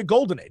I hit a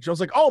golden age. I was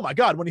like, oh my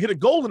God, when you hit a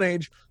golden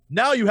age,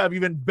 now you have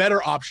even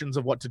better options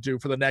of what to do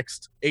for the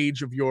next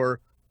age of your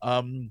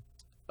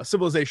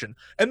civilization.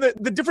 And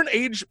the different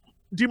age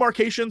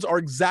demarcations are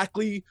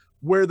exactly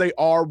where they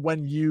are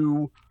when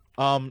you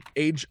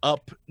age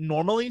up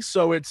normally.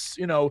 So it's,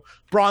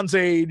 Bronze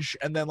Age,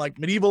 and then like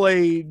medieval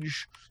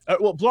age,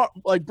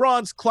 like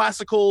bronze,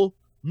 classical,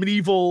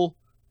 medieval,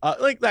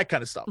 like that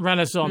kind of stuff.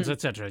 Renaissance,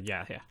 etc.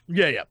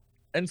 Yeah.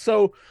 And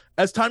so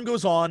as time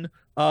goes on,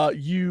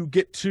 you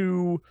get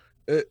to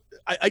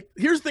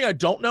here's the thing I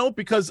don't know,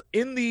 because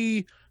in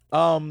the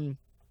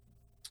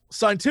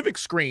scientific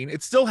screen,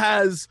 it still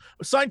has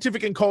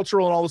scientific and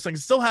cultural and all those things.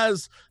 It still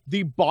has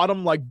the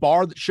bottom like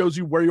bar that shows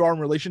you where you are in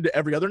relation to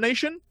every other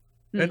nation.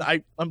 And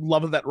I'm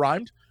loving that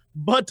rhymed.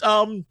 But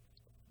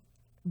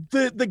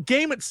the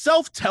game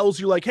itself tells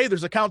you like, hey,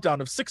 there's a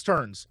countdown of 6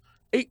 turns,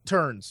 8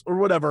 turns, or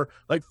whatever,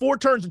 like 4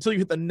 turns until you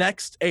hit the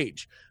next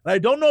age. And I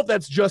don't know if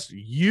that's just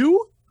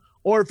you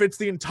or if it's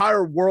the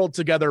entire world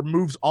together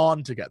moves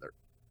on together.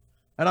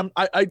 And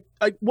I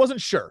wasn't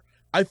sure.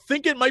 I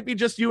think it might be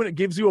just you, and it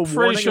gives you a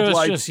warning of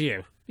like, it's just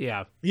you.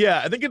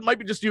 Yeah, I think it might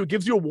be just you. It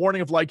gives you a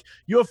warning of like,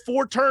 you have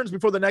 4 turns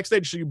before the next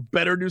stage, so you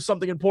better do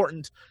something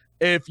important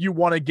if you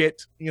want to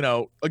get,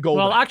 a gold.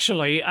 Well,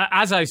 actually,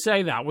 as I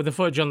say that, with the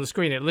footage on the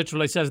screen, it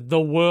literally says the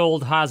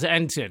world has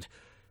entered.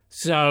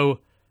 So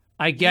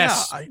I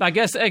guess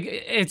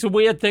it's a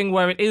weird thing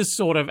where it is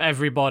sort of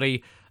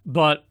everybody,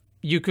 but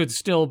you could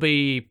still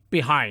be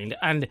behind.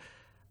 And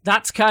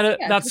that's kind of,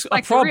 that's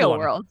a problem. The real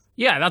world.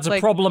 Yeah, that's a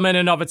problem in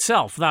and of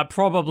itself. That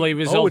probably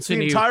results in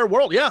the entire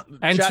world,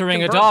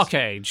 entering a dark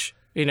age.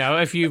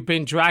 If you've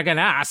been dragging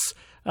ass,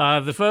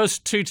 the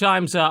first 2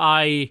 times that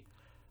I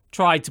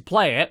tried to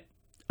play it,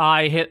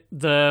 I hit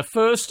the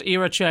first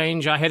era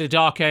change, I hit a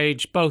dark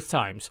age both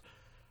times.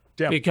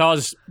 Damn.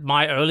 Because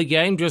my early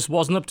game just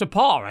wasn't up to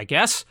par, I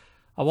guess.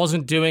 I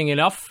wasn't doing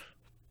enough.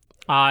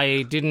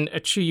 I didn't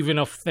achieve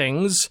enough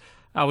things.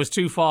 I was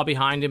too far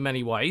behind in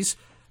many ways.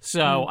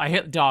 So I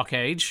hit dark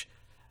age,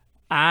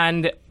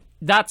 and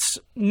that's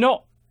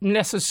not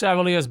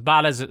necessarily as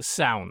bad as it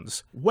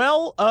sounds.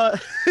 Well,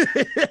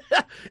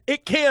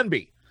 it can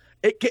be.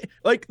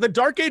 Like the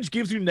dark age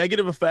gives you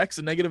negative effects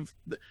and negative.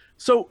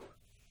 So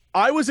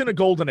I was in a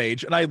golden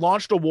age, and I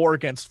launched a war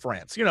against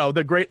France.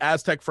 The great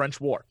Aztec-French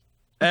War.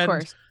 And of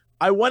course.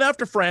 I went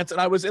after France, and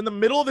I was in the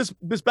middle of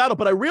this battle,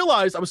 but I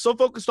realized I was so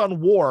focused on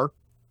war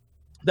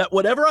that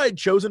whatever I had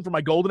chosen for my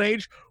golden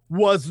age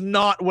was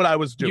not what I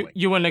was doing.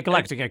 You were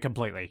neglecting it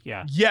completely,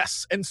 yeah.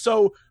 Yes, and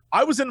so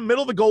I was in the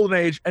middle of the golden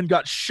age and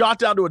got shot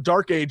down to a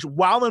dark age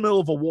while in the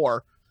middle of a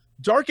war.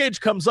 Dark age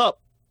comes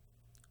up.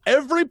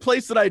 Every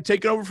place that I had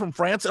taken over from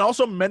France, and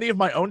also many of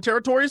my own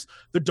territories,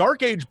 the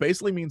dark age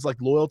basically means like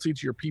loyalty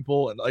to your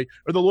people and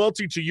or the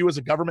loyalty to you as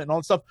a government and all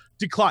that stuff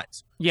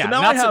declines. Yeah,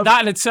 so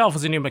that in itself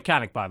is a new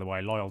mechanic, by the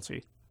way,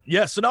 loyalty.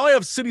 Yeah, so now I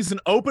have cities in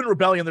open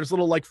rebellion. There's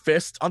little like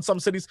fists on some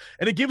cities,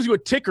 and it gives you a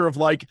ticker of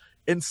like,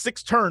 in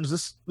 6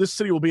 turns, this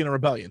city will be in a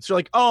rebellion. So you're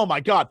like, oh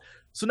my God.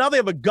 So now they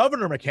have a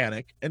governor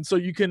mechanic, and so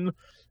you can,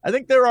 I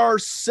think there are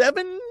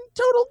 7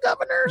 total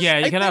governors. Yeah,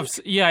 you I can have.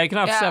 think. Yeah, you can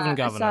have Yeah, 7 I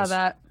governors. saw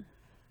that.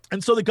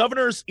 And so the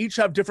governors each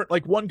have different,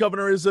 like one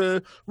governor is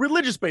a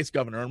religious-based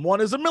governor and one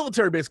is a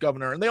military-based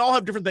governor, and they all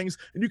have different things,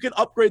 and you can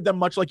upgrade them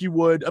much like you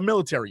would a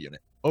military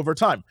unit over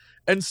time.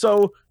 And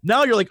so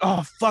now you're like,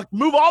 oh, fuck,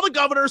 move all the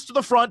governors to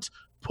the front,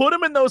 put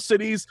them in those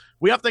cities.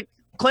 We have to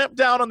clamp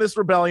down on this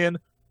rebellion,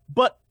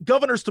 but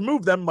governors to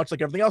move them, much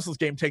like everything else in this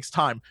game, takes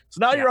time. So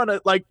now you're on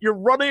you're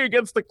running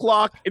against the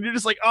clock, and you're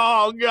just like,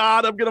 oh,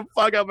 God, I'm going to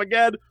fuck up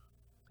again.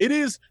 It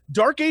is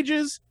Dark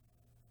Ages.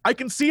 I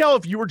can see how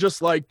if you were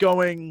just like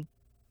going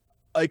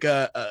like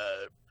a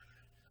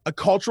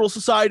cultural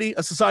society,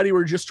 a society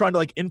where you're just trying to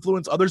like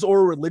influence others, or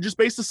a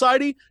religious-based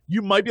society,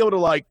 you might be able to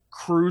like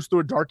cruise through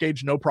a Dark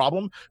Age no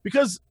problem.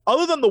 Because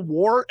other than the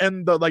war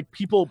and the like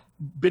people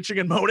bitching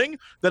and moaning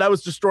that I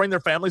was destroying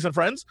their families and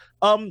friends,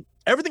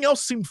 everything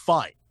else seemed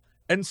fine.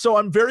 And so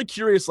I'm very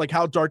curious like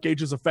how Dark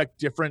Ages affect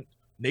different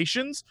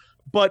nations.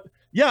 But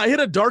yeah, I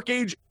hit a Dark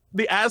Age,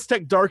 the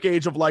Aztec Dark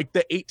Age of like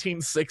the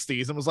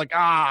 1860s, and was like,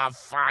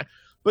 fine.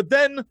 But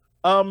then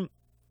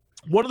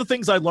one of the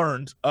things I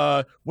learned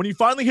when you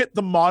finally hit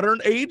the modern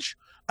age,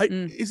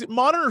 is it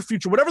modern or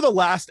future? Whatever the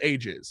last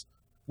age is,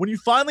 when you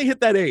finally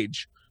hit that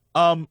age,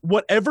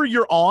 whatever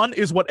you're on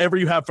is whatever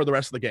you have for the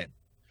rest of the game.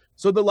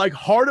 So the like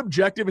hard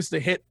objective is to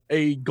hit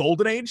a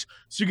golden age,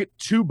 so you get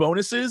 2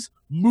 bonuses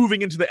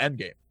moving into the end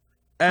game.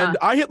 And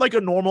I hit like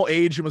a normal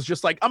age and was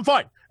just like, I'm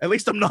fine. At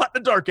least I'm not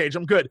in a Dark Age.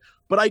 I'm good.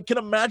 But I can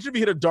imagine if you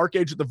hit a Dark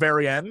Age at the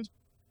very end,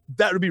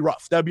 that would be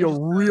rough. That'd be a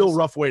real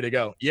rough way to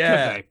go.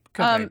 Yeah.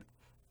 Could be.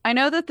 I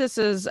know that this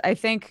is, I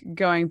think,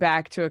 going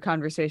back to a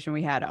conversation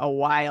we had a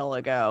while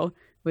ago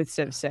with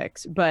Civ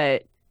 6,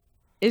 but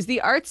is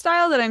the art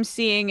style that I'm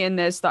seeing in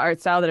this the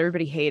art style that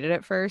everybody hated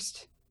at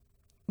first?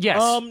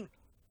 Yes.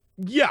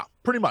 Yeah,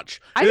 pretty much.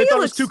 I think thought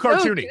it looks too so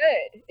cartoony.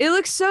 good. It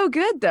looks so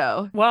good,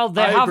 though. Well,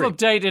 they I have agree.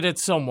 updated it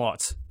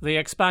somewhat. The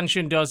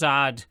expansion does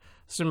add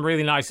some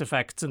really nice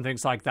effects and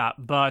things like that,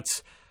 but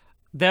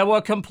there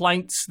were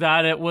complaints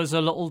that it was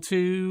a little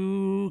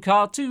too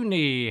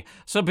cartoony.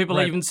 Some people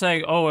are even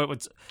saying,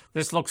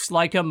 this looks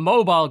like a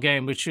mobile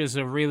game, which is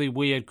a really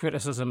weird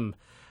criticism.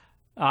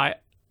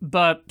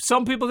 But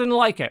some people didn't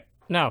like it.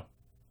 No.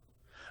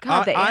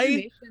 God, the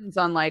animations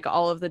on like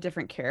all of the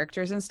different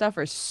characters and stuff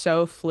are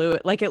so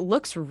fluid. Like, it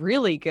looks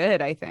really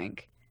good, I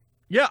think.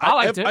 Yeah, I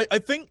liked it. I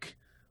think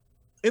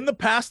in the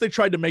past they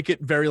tried to make it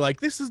very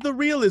like, this is the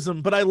realism,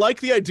 but I like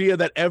the idea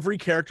that every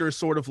character is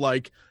sort of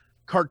like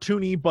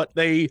cartoony, but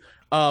they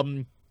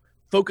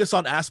focus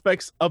on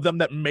aspects of them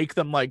that make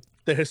them like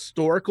the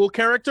historical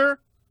character,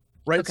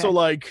 right? Okay. So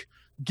like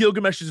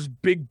Gilgamesh is this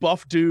big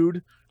buff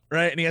dude,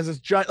 right? And he has this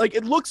giant, like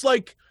it looks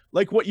like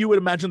what you would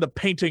imagine the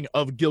painting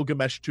of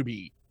Gilgamesh to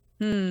be,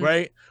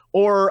 right?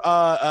 Or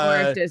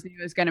if Disney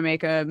was going to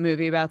make a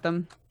movie about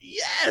them.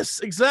 Yes,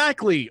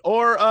 exactly.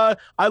 Or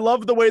I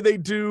love the way they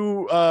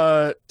do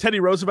Teddy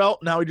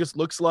Roosevelt. Now he just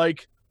looks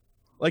like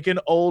an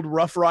old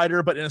Rough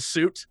Rider, but in a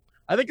suit.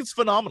 I think it's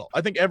phenomenal. I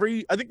think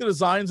the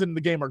designs in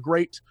the game are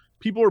great.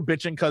 People are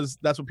bitching because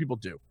that's what people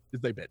do,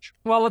 is they bitch.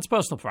 Well, it's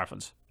personal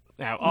preference.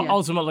 Now,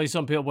 ultimately,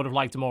 some people would have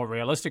liked a more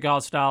realistic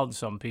art style, and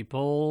some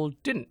people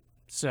didn't.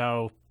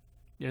 So,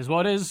 here's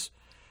what is.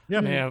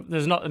 Yeah.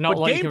 There's not a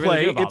lot you can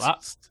really do about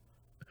that.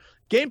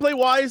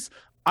 Gameplay-wise,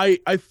 I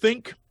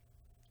think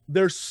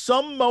there's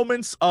some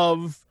moments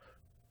of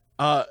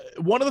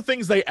one of the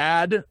things they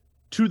add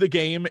to the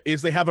game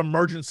is they have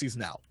emergencies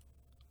now.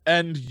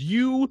 And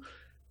you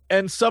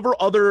and several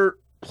other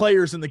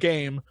players in the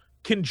game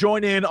can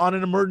join in on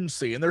an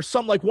emergency. And there's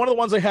some, like one of the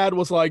ones I had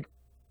was like,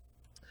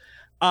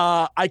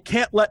 I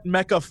can't let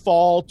Mecca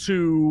fall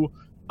to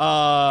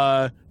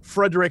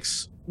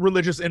Frederick's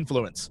religious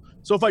influence.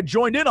 So if I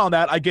joined in on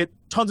that, I get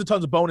tons and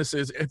tons of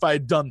bonuses if I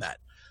had done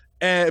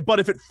that. But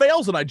if it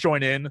fails and I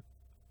join in,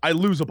 I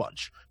lose a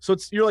bunch. So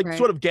you're like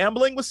sort of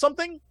gambling with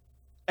something.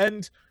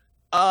 And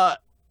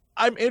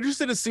I'm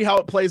interested to see how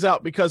it plays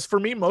out, because for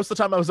me, most of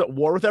the time I was at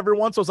war with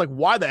everyone. So I was like,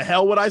 why the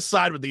hell would I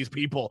side with these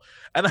people?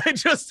 And I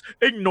just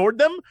ignored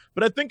them.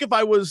 But I think if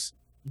I was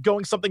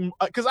going something,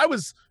 because I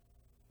was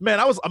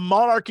a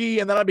monarchy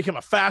and then I became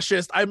a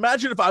fascist. I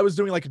imagine if I was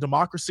doing like a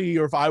democracy,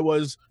 or if I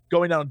was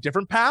going down a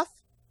different path,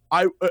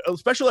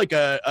 especially like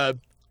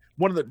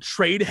one of the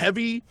trade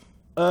heavy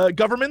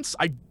governments,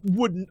 I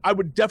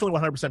would definitely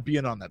 100% be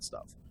in on that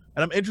stuff.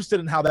 And I'm interested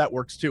in how that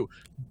works too.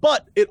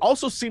 But it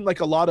also seemed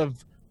like a lot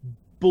of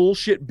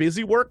bullshit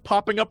busy work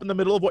popping up in the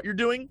middle of what you're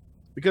doing,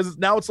 because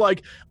now it's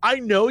like, I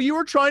know you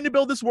were trying to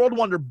build this world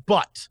wonder,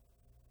 but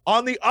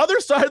on the other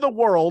side of the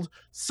world,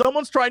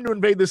 someone's trying to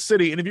invade this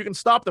city, and if you can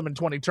stop them in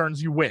 20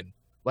 turns, you win,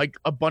 like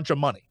a bunch of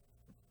money.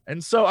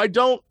 And so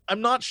I'm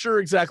not sure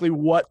exactly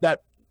what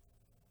that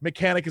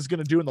mechanic is going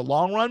to do in the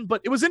long run, but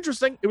it was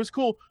interesting. It was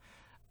cool.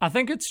 I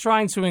think it's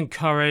trying to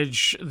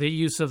encourage the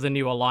use of the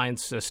new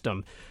alliance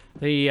system.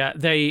 They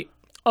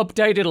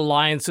updated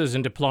alliances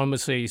and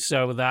diplomacy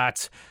so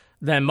that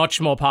they're much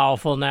more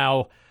powerful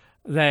now.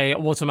 They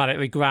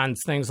automatically grant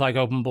things like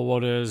open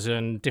borders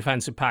and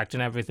defensive pact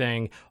and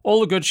everything,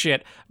 all the good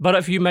shit. But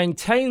if you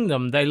maintain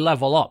them, they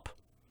level up.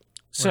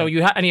 So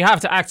you have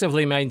to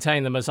actively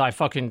maintain them, as I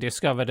fucking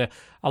discovered.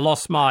 I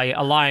lost my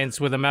alliance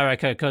with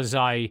America because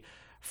I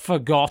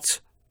forgot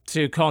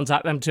to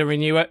contact them to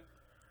renew it.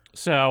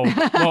 So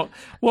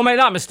we'll make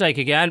that mistake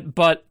again.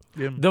 But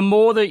the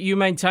more that you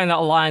maintain that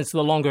alliance,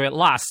 the longer it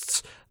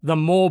lasts, the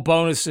more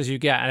bonuses you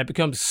get, and it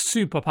becomes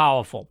super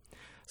powerful.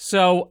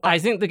 So I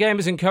think the game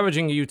is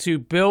encouraging you to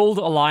build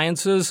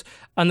alliances,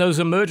 and those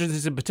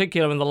emergencies in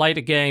particular in the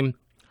later game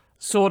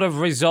sort of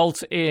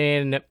result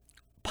in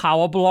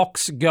power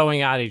blocks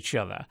going at each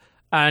other,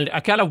 and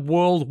a kind of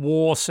world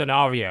war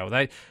scenario.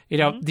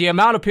 The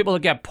amount of people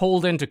that get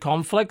pulled into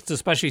conflicts,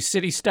 especially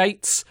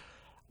city-states,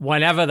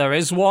 whenever there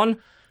is one,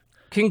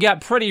 can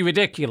get pretty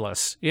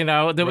ridiculous.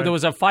 There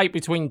was a fight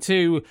between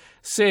two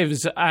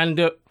civs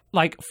and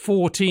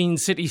 14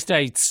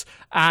 city-states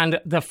and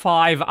the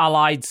 5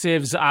 allied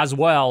civs as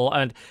well,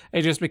 and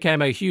it just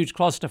became a huge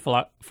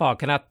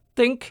clusterfuck. And I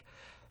think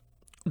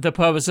the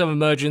purpose of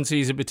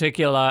emergencies in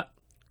particular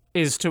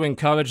is to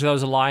encourage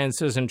those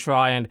alliances and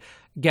try and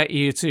get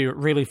you to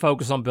really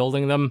focus on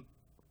building them.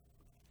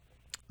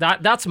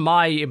 That's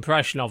my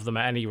impression of them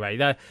at any rate.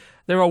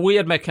 They're a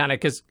weird mechanic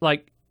because,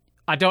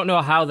 I don't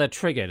know how they're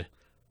triggered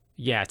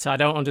yet. I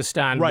don't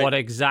understand what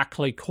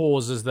exactly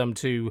causes them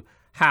to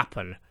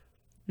happen.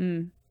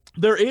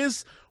 There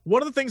is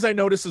one of the things I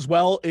noticed as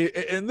well,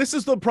 and this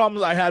is the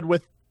problem I had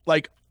with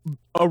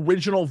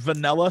original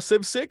vanilla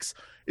Civ 6,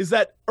 is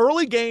that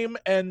early game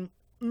and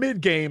mid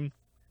game,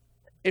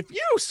 if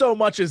you so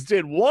much as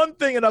did one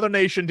thing another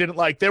nation didn't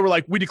like, they were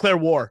like, we declare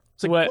war.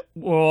 It's like,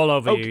 we're all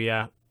over you,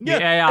 yeah. Yeah,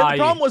 the AI, and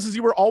the problem was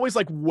you were always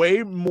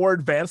way more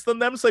advanced than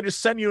them, so they just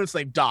send units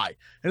and they die.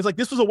 And it's like,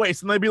 this was a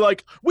waste. And they'd be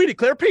like, we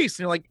declare peace.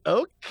 And you're like,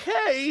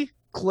 okay,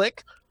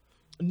 click.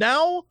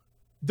 Now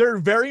they're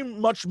very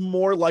much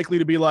more likely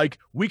to be like,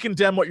 we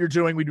condemn what you're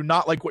doing, we do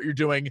not like what you're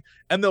doing,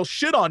 and they'll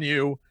shit on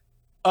you,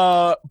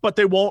 but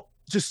they won't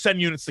just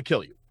send units to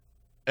kill you.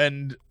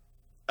 And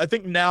I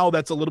think now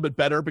that's a little bit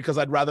better, because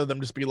I'd rather them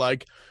just be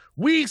like,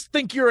 we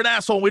think you're an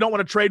asshole and we don't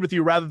want to trade with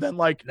you, rather than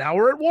now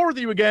we're at war with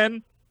you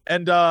again.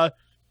 And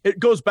it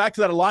goes back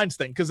to that alliance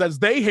thing, because as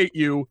they hate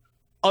you,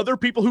 other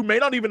people who may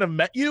not even have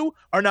met you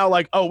are now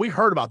like, oh, we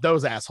heard about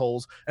those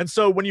assholes. And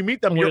so when you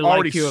meet them, you're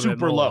already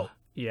super low.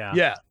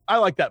 Yeah, I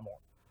like that more.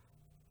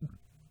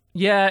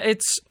 Yeah,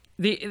 it's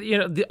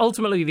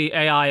ultimately the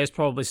AI is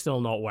probably still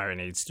not where it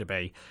needs to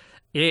be.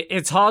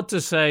 It's hard to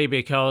say,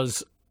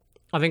 because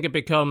I think it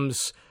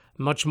becomes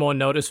much more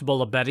noticeable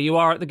the better you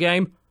are at the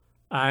game,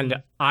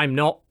 and I'm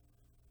not,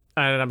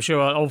 and I'm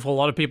sure an awful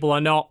lot of people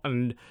are not,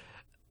 and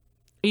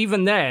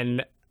even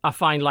then, I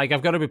find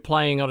I've got to be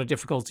playing on a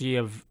difficulty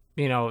of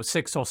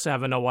 6 or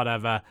 7 or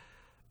whatever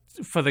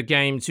for the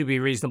game to be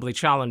reasonably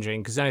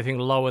challenging, because anything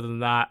lower than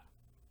that,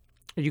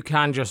 you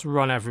can just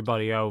run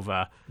everybody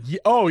over.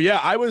 Yeah,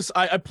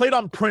 I played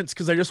on Prince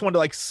because I just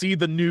wanted to see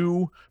the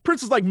new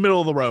Prince is middle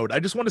of the road. I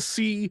just want to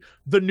see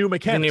the new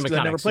mechanics, because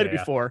I never played it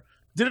before.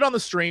 Did it on the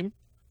stream.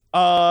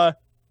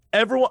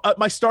 Everyone,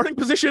 my starting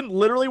position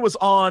literally was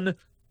on.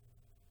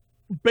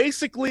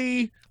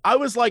 Basically, I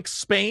was like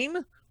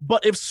Spain,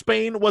 but if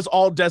Spain was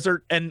all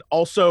desert and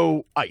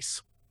also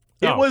ice.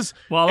 It was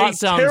that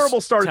sounds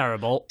terrible start.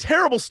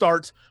 Terrible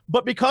start.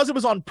 But because it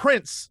was on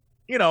Prince,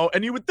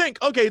 and you would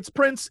think, okay, it's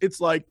Prince.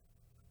 It's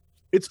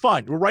it's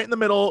fine. We're right in the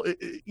middle.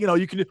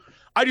 You can.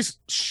 I just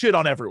shit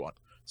on everyone.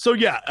 So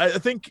yeah, I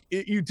think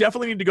you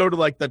definitely need to go to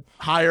the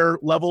higher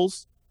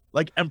levels,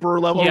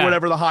 Emperor level, or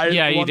whatever the highest.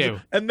 Yeah, you do.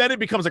 And then it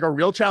becomes a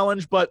real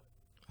challenge. But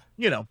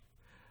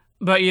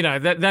But,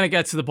 then it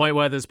gets to the point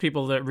where there's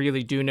people that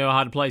really do know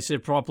how to play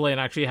Civ properly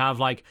and actually have,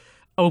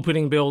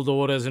 opening build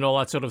orders and all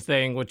that sort of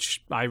thing,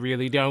 which I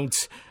really don't.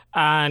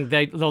 And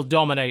they'll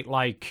dominate,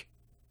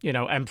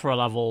 Emperor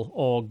level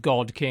or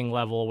God King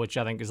level, which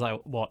I think is,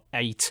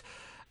 8.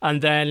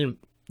 And then,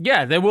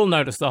 yeah, they will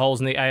notice the holes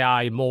in the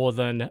AI more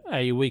than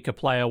a weaker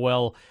player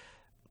will.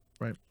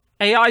 Right.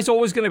 AI is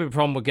always going to be a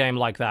problem with a game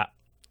like that.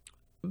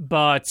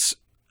 But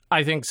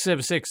I think Civ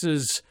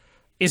 6's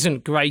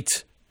isn't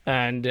great,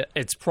 and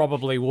it's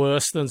probably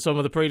worse than some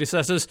of the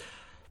predecessors.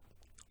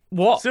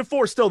 Civ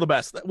 4 is still the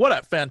best. What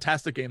a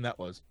fantastic game that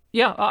was.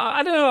 Yeah,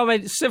 I don't know. I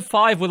mean, Civ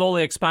 5 with all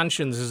the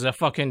expansions is a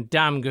fucking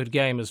damn good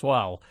game as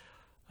well.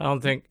 I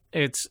don't think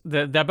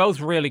they're both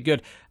really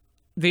good.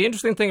 The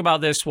interesting thing about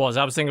this was,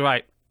 I was thinking,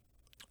 right,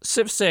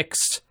 Civ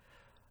 6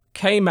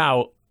 came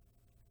out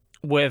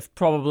with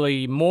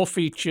probably more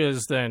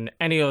features than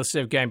any other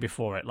Civ game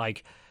before it.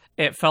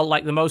 It felt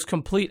like the most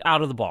complete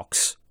out of the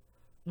box.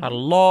 Had a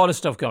lot of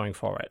stuff going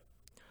for it.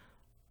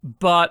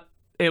 But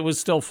it was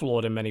still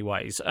flawed in many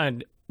ways.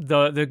 And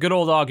the good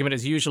old argument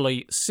is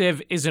usually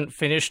Civ isn't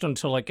finished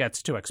until it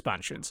gets to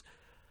expansions.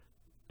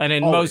 And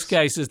in most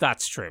cases,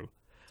 that's true.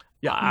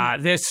 Yeah. I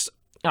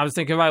was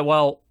thinking, right,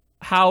 well,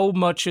 how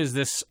much is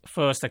this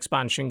first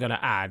expansion going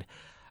to add?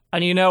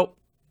 And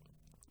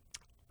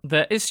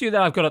the issue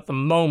that I've got at the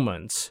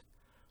moment,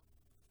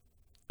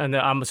 and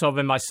I'm sort of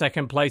in my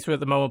second playthrough at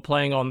the moment,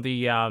 playing on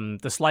the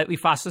slightly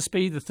faster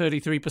speed, the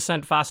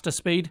 33% faster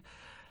speed.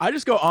 I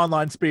just go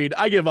online speed.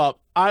 I give up.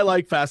 I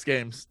like fast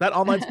games. That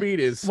online speed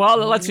is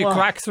Well, it lets you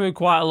crack through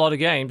quite a lot of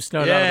games.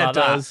 No doubt about it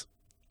does.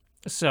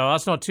 that. So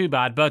that's not too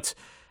bad. But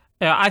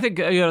I think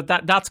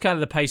that's kind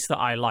of the pace that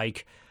I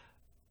like.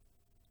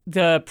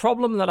 The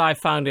problem that I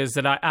found is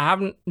that I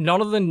haven't.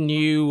 None of the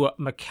new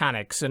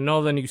mechanics and none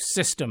of the new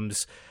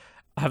systems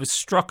have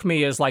struck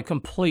me as like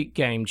complete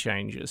game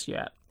changers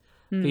yet.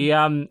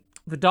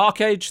 The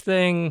Dark Age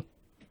thing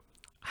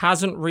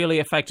hasn't really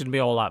affected me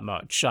all that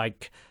much.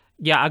 Like,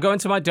 yeah, I go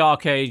into my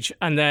Dark Age,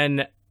 and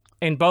then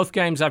in both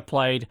games I've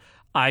played,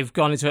 I've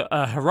gone into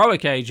a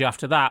Heroic Age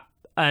after that,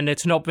 and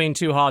it's not been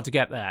too hard to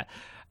get there.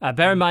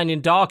 Bear in mind,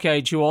 in Dark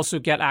Age, you also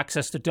get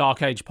access to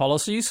Dark Age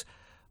policies,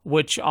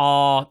 which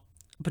are...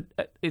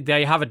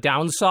 they have a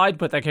downside,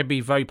 but they can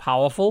be very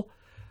powerful.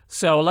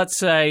 So let's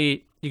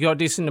say you got a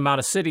decent amount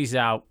of cities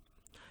out.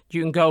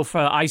 You can go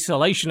for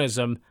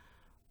isolationism,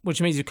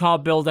 which means you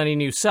can't build any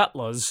new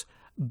settlers,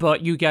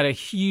 but you get a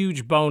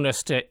huge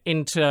bonus to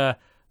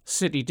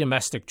inter-city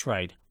domestic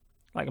trade.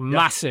 Like a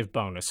massive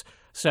bonus.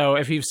 So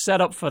if you've set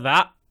up for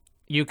that,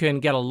 you can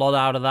get a lot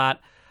out of that.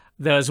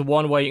 There's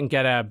one where you can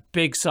get a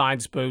big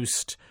science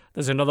boost.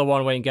 There's another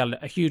one where you can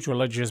get a huge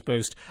religious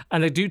boost.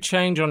 And they do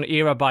change on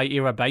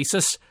era-by-era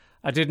basis.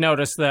 I did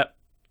notice that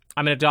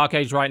I'm in a Dark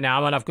Age right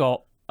now, and I've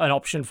got an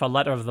option for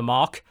Letter of the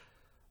Mark.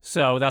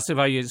 So that's a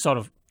very sort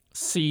of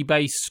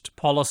sea-based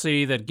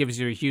policy that gives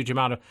you a huge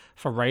amount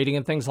for raiding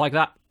and things like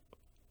that.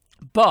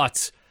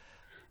 But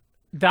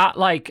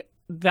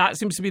that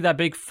seems to be their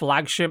big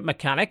flagship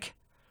mechanic,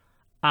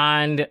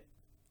 and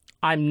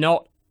I'm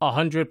not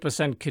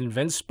 100%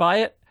 convinced by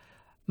it,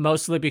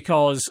 mostly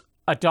because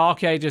a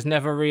Dark Age has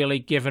never really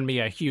given me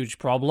a huge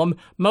problem,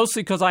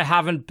 mostly because I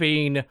haven't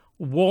been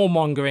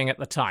warmongering at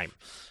the time.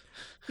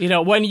 You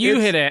know, when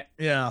you hit it,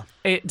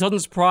 it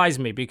doesn't surprise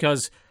me,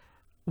 because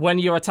when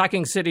you're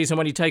attacking cities and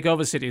when you take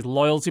over cities,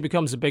 loyalty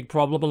becomes a big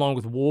problem along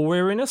with war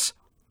weariness.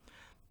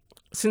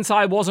 Since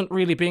I wasn't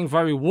really being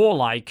very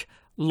warlike,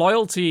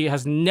 loyalty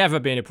has never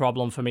been a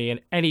problem for me in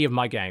any of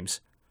my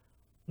games.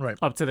 Right.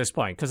 Up to this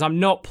point, because I'm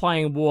not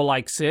playing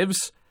warlike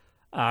civs.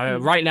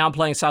 Right now I'm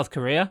playing South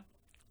Korea.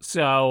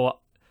 So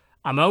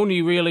I'm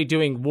only really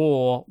doing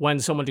war when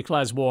someone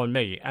declares war on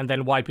me and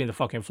then wiping the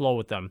fucking floor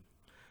with them.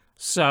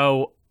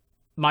 So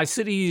my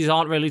cities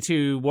aren't really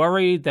too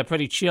worried. They're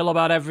pretty chill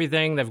about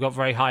everything. They've got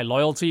very high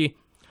loyalty.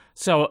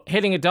 So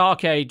hitting a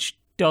Dark Age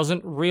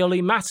doesn't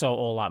really matter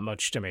all that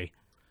much to me.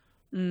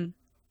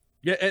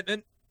 Yeah,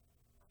 and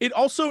it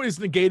also is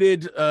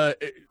negated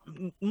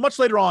much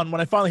later on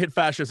when I finally hit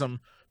fascism.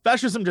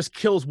 Fascism just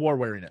kills war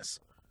weariness.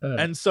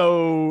 And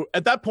so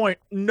at that point,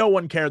 no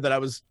one cared that I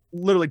was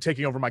literally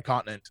taking over my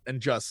continent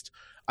and just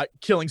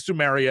killing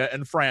Sumeria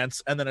and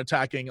France and then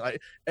attacking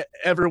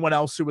everyone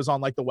else who was on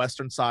like the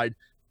western side.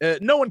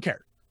 No one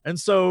cared. And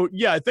so,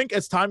 yeah, I think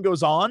as time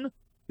goes on,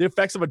 the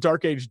effects of a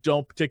Dark Age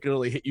don't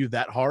particularly hit you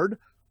that hard.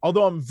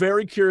 Although I'm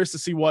very curious to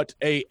see what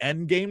a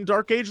endgame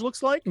Dark Age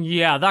looks like.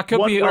 Yeah, that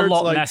could be a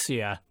lot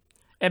messier.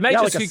 It may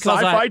just like be a because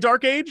sci-fi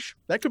Dark Age.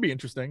 That could be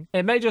interesting.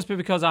 It may just be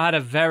because I had a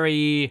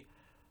very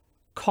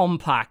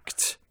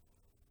compact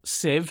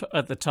Civ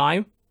at the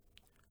time.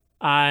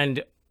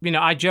 And, you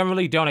know, I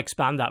generally don't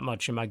expand that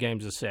much in my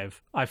games of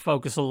Civ. I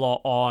focus a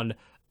lot on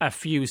a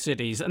few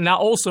cities. And that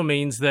also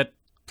means that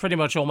pretty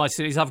much all my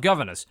cities have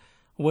governors,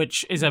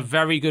 which is a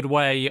very good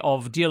way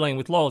of dealing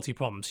with loyalty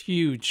problems.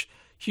 Huge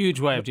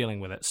way of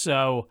dealing with it.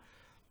 So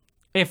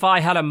if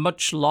I had a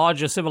much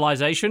larger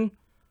civilization,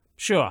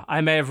 sure, I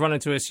may have run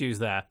into issues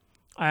there.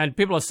 And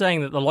people are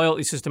saying that the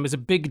loyalty system is a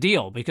big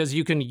deal because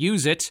you can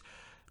use it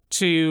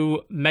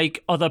to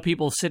make other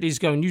people's cities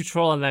go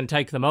neutral and then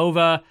take them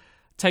over,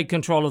 take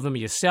control of them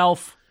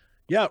yourself.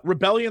 Yeah,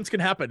 rebellions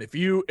can happen. If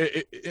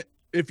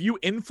you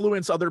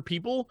influence other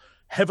people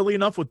heavily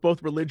enough with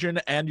both religion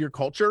and your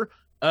culture,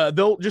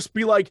 they'll just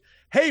be like,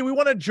 hey, we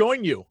want to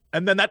join you.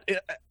 And then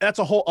that's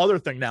a whole other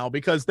thing now,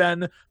 because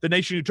then the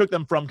nation you took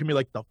them from can be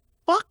like, the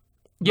fuck?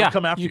 Yeah,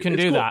 come after you can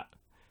do cool. that.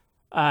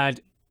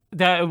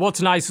 And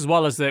what's nice as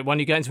well is that when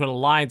you get into an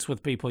alliance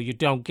with people, you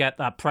don't get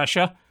that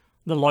pressure.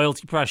 The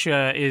loyalty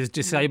pressure is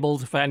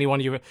disabled for anyone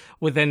you're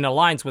within an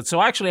alliance with. So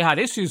I actually had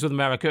issues with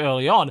America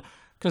early on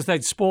because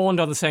they'd spawned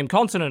on the same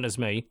continent as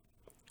me.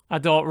 I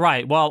thought,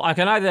 right, well, I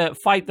can either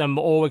fight them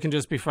or we can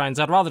just be friends.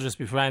 I'd rather just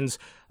be friends.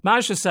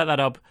 Managed to set that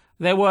up.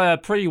 They were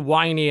pretty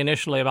whiny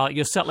initially about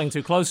you're settling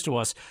too close to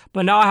us.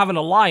 But now I have an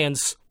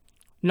alliance.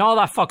 None of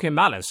that fucking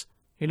matters.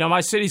 You know,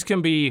 my cities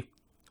can be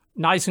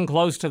nice and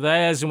close to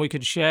theirs and we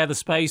could share the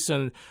space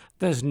and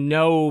there's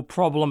no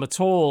problem at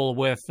all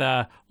with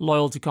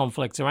loyalty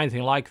conflicts or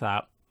anything like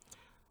that.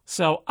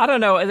 So, I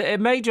don't know. It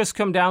may just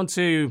come down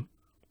to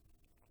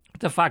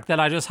the fact that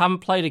I just haven't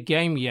played a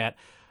game yet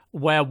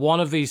where one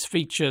of these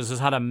features has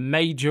had a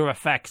major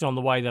effect on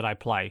the way that I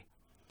play.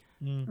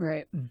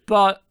 Right.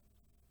 But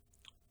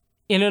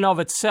in and of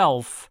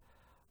itself,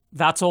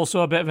 that's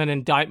also a bit of an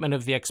indictment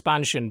of the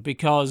expansion,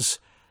 because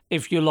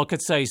if you look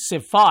at, say,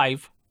 Civ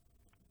 5,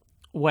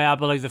 where I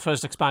believe the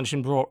first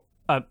expansion brought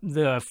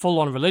the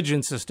full-on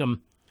religion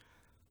system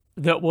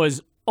that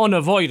was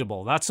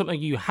unavoidable. That's something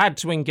you had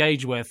to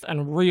engage with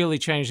and really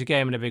change the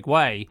game in a big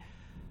way.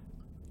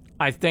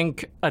 I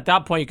think at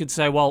that point you could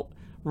say, well,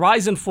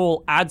 Rise and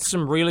Fall adds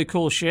some really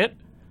cool shit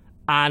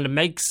and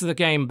makes the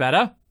game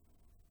better,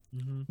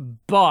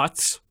 but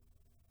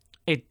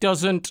it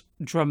doesn't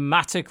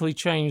dramatically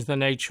change the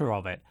nature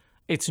of it.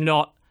 It's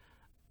not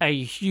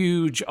a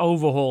huge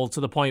overhaul to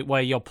the point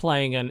where you're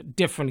playing a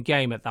different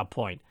game at that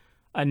point.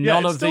 And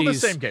none of still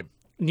these the same game.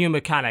 New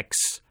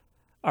mechanics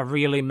are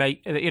really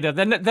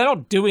they're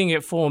not doing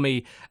it for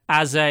me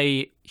as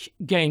a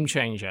game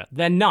changer.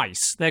 They're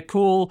nice. They're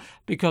cool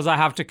because I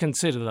have to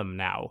consider them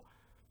now.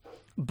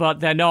 But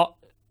they're not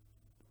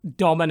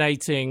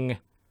dominating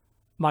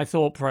my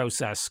thought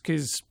process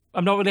because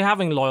I'm not really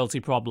having loyalty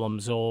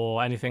problems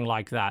or anything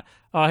like that.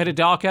 Oh, I hit a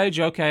Dark Age?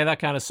 Okay, that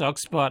kind of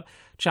sucks, but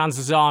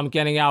chances are I'm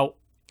getting out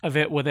of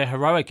it with a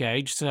Heroic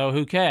Age, so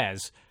who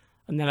cares?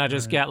 And then I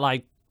just get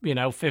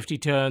 50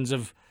 turns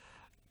of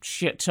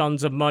shit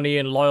tons of money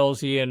and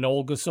loyalty and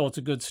all good sorts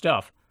of good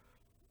stuff.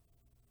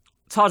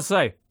 It's hard to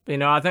say.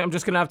 I think I'm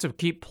just going to have to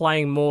keep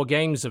playing more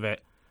games of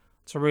it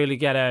to really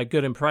get a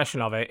good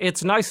impression of it.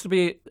 It's nice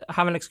to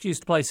have an excuse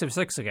to play Civ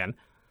 6 again.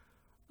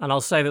 And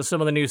I'll say that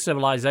some of the new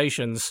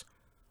civilizations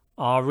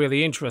are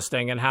really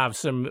interesting and have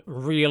some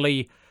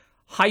really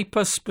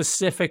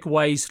hyper-specific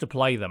ways to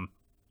play them.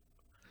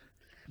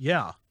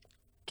 Yeah.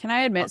 Can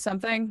I admit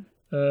something?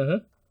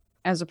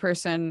 As a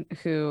person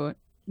who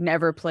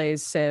never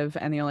plays Civ,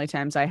 and the only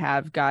times I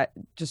have got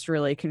just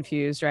really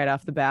confused right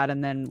off the bat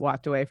and then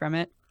walked away from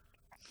it.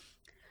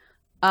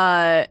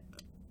 I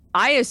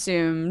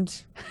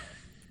assumed...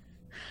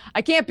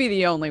 I can't be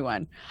the only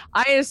one.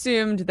 I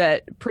assumed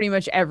that pretty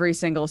much every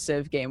single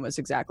Civ game was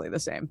exactly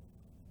the same.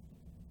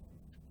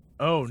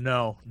 Oh,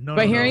 no.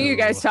 But hearing you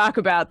guys talk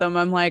about them,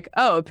 I'm like,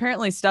 oh,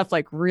 apparently stuff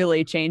like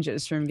really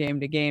changes from game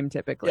to game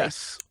typically.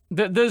 Yes.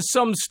 There's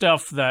some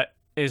stuff that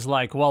is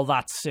like, well,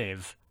 that's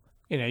Civ.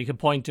 You can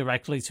point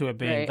directly to it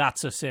being,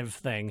 that's a Civ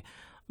thing.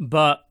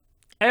 But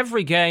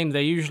every game,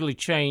 they usually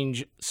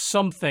change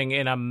something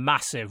in a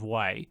massive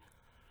way.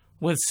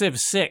 With Civ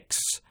 6,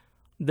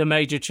 the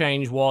major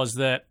change was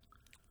that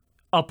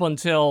up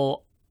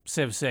until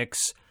Civ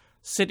 6,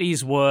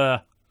 cities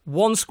were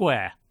one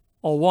square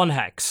or one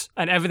hex,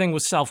 and everything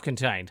was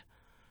self-contained.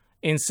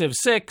 In Civ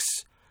 6,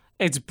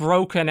 it's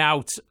broken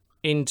out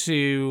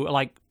into,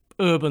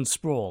 urban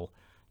sprawl.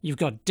 You've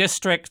got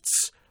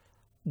districts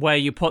where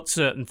you put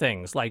certain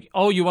things. Like,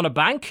 oh, you want a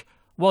bank?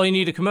 Well, you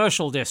need a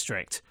commercial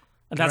district,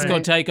 and that's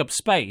going to take up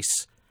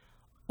space.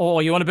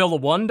 Or you want to build a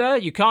wonder?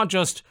 You can't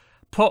just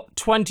put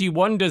 20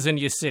 wonders in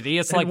your city.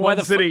 It's like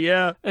one city,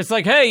 yeah. It's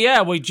like, hey,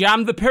 yeah, we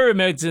jammed the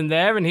pyramids in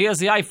there, and here's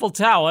the Eiffel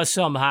Tower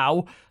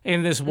somehow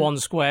in this one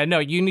square. No,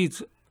 you need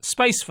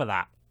space for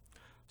that.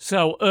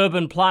 So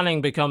urban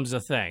planning becomes a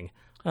thing.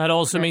 That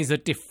also means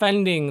that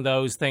defending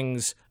those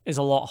things is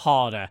a lot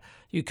harder.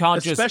 You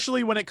can't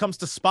especially when it comes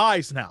to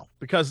spies now,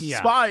 because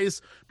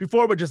spies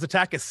before would just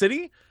attack a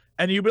city,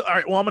 and you'd be all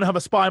right. Well, I'm gonna have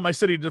a spy in my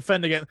city to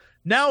defend against.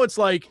 Now it's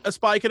like a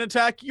spy can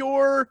attack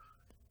your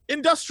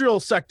industrial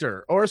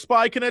sector, or a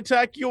spy can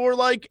attack your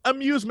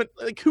amusement.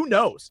 Who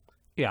knows?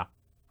 Yeah.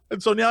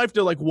 And so now I have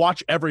to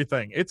watch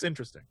everything. It's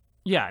interesting.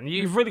 Yeah, and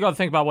you've really got to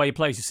think about where you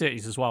place your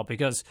cities as well,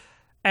 because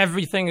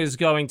everything is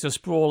going to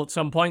sprawl at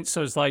some point.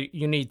 So it's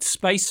you need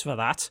space for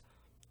that.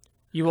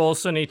 You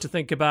also need to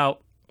think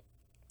about,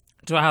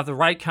 do I have the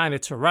right kind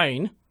of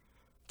terrain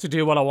to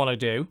do what I want to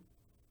do?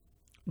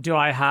 Do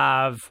I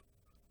have,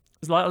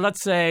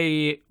 let's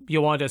say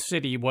you want a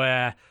city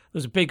where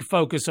there's a big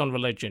focus on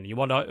religion. You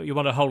want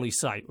a holy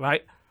site,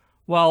 right?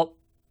 Well,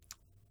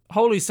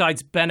 holy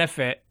sites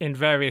benefit in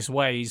various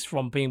ways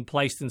from being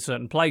placed in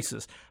certain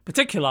places.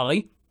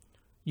 Particularly,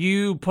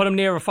 you put them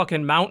near a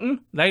fucking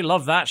mountain, they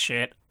love that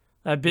shit.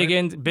 They're big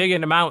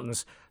into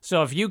mountains.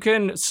 So if you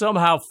can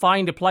somehow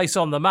find a place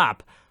on the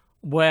map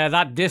where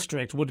that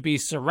district would be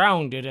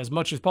surrounded as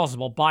much as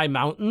possible by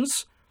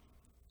mountains,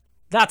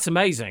 that's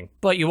amazing.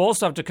 But you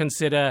also have to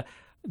consider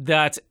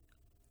that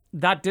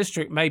that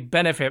district may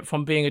benefit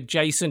from being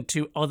adjacent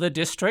to other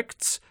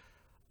districts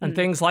and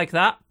things like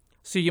that.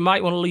 So you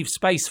might want to leave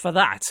space for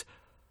that.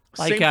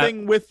 Same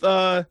thing with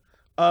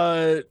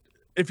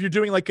if you're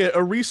doing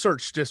a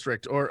research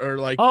district or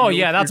oh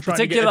yeah, that's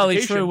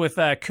particularly true with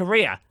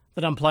Korea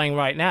that I'm playing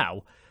right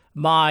now.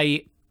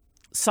 My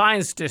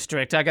science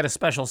district, I get a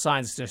special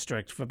science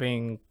district for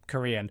being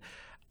Korean,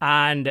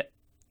 and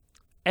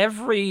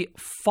every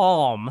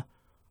farm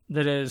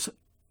that is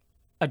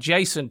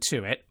adjacent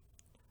to it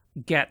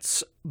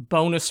gets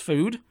bonus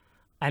food,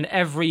 and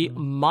every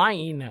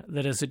mine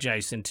that is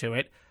adjacent to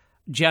it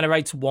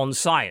generates one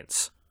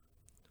science.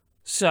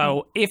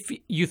 So if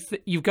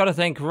you've got to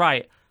think,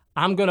 right,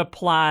 I'm going to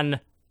plan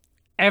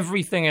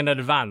everything in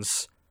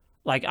advance.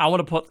 I want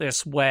to put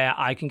this where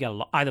I can get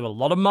either a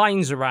lot of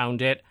mines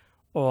around it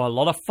or a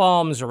lot of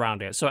farms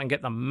around it so I can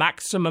get the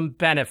maximum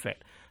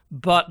benefit.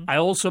 But I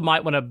also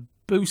might want to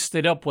boost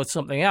it up with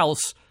something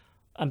else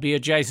and be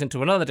adjacent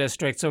to another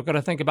district, so I've got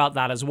to think about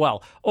that as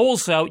well.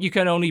 Also, you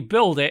can only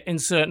build it in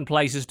certain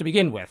places to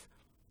begin with.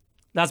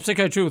 That's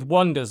particularly true with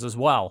wonders as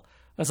well.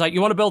 It's like,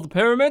 you want to build the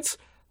pyramids?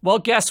 Well,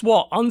 guess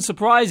what?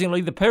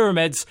 Unsurprisingly, the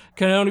pyramids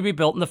can only be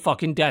built in the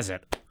fucking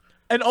desert.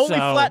 And only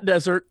flat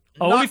desert.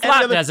 Only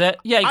flat desert.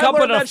 Yeah, you can't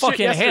put it on a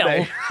fucking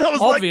hill.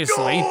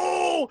 Obviously. Like,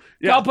 no!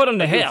 You can't put it on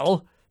the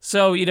hill.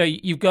 So,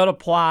 you've got to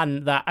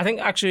plan that. I think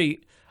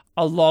actually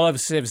a lot of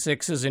Civ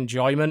 6's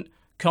enjoyment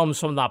comes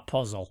from that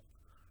puzzle.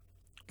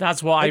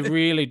 That's what I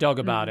really dug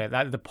about it.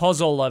 The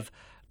puzzle of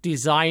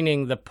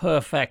designing the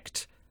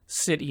perfect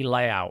city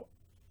layout.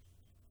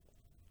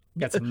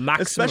 Gets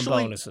maximum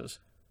bonuses.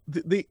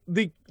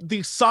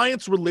 The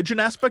science religion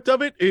aspect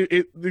of it,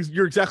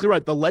 you're exactly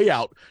right. The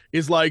layout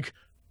is like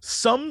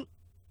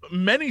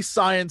many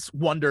science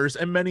wonders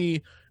and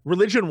many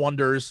religion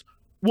wonders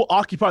will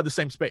occupy the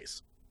same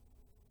space.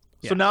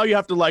 Yeah. So now you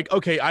have to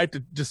okay, I have to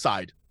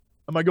decide.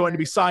 Am I going to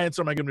be science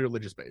or am I going to be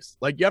religious based?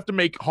 Like, you have to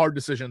make hard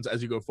decisions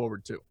as you go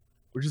forward too,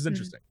 which is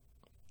interesting.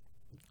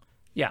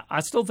 Yeah,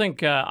 I still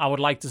think I would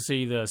like to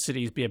see the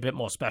cities be a bit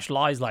more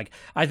specialized. Like,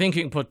 I think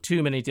you can put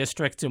too many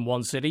districts in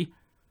one city,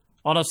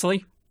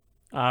 honestly.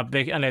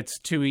 And it's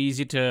too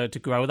easy to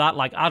grow that.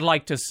 Like, I'd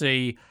like to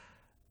see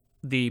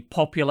the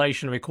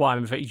population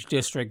requirement for each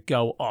district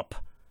go up.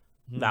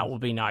 That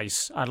would be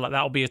nice.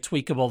 That would be a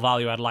tweakable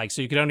value I'd like.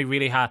 So you could only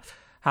really have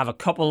a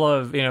couple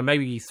of,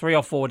 maybe 3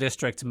 or 4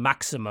 districts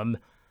maximum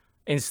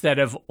instead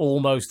of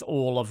almost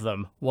all of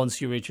them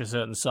once you reach a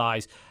certain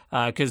size.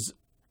 Because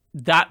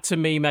that, to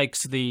me,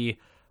 makes the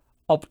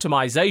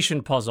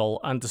optimization puzzle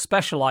and the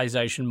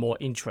specialization more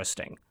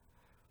interesting.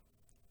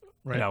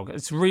 Right.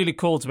 It's really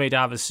cool to me to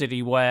have a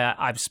city where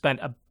I've spent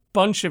a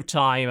bunch of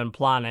time and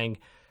planning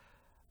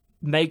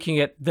making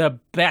it the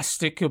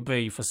best it could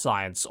be for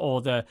science,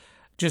 or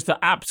just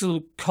the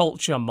absolute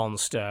culture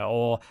monster,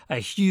 or a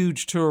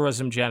huge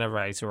tourism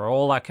generator, or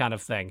all that kind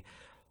of thing.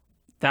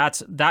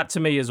 That to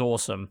me is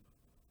awesome.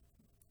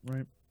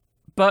 Right.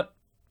 But,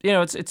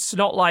 it's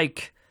not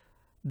like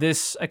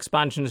this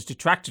expansion is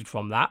detracted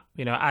from that.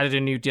 Added a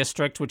new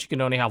district, which you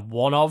can only have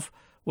one of,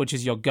 which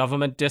is your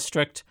government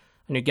district.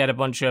 And you get a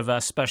bunch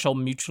of special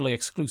mutually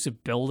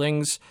exclusive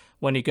buildings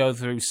when you go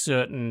through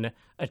certain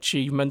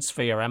achievements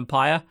for your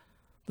empire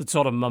that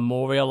sort of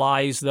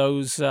memorialize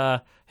those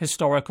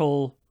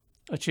historical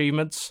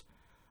achievements.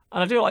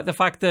 And I do like the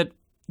fact that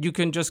you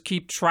can just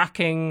keep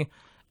tracking.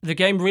 The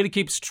game really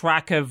keeps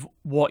track of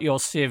what your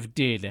Civ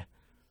did.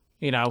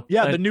 Yeah,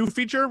 the new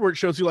feature where it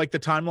shows you the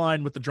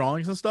timeline with the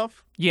drawings and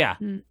stuff. Yeah.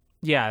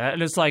 Yeah,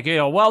 and it's like,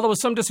 well, there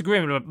was some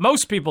disagreement, but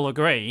most people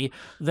agree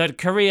that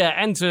Korea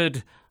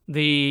entered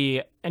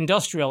the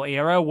industrial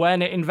era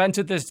when it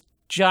invented this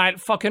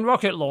giant fucking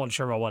rocket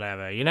launcher or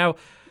whatever, right.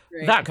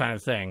 That kind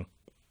of thing.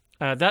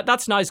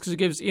 That's nice because it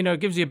gives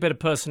you a bit of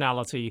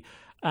personality,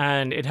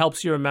 and it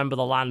helps you remember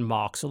the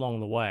landmarks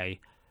along the way.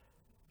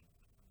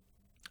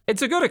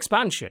 It's a good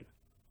expansion,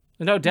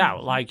 no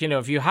doubt.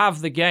 If you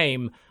have the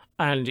game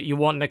and you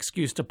want an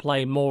excuse to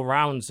play more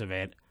rounds of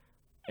it,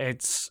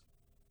 it's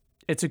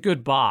a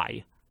good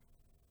buy.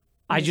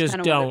 I just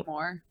don't.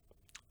 More.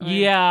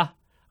 Yeah.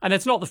 And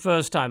it's not the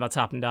first time that's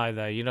happened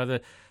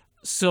either.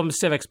 Some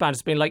Civ expansions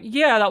have been like,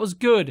 yeah, that was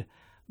good,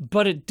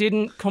 but it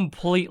didn't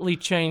completely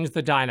change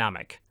the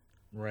dynamic.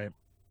 Right.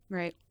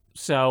 Right.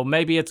 So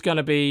maybe it's going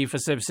to be, for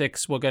Civ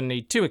 6, we're going to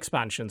need 2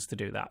 expansions to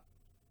do that.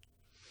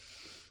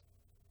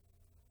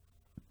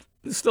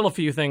 There's still a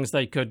few things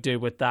they could do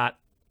with that.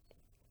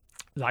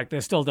 Like,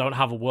 they still don't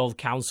have a World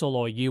Council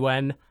or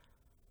UN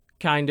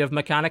kind of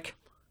mechanic.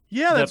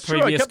 Yeah, that's true.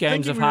 Previous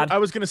games have had. I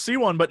was going to see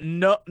one, but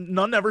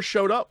none ever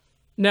showed up.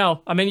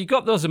 No, I mean, you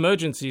got those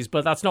emergencies,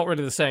 but that's not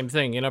really the same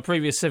thing.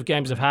 Previous Civ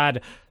games have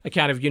had a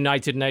kind of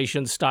United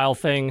Nations style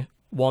thing.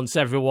 Once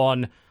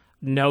everyone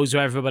knows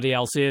where everybody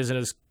else is and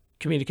is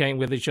communicating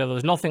with each other.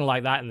 There's nothing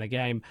like that in the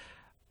game.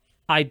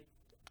 I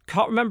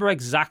can't remember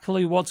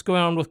exactly what's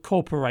going on with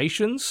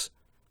corporations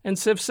in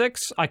Civ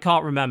 6. I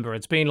can't remember.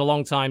 It's been a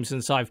long time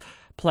since I've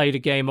played a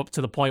game up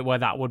to the point where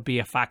that would be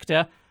a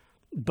factor.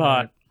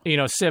 But,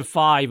 Civ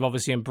 5,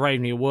 obviously, in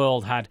Brave New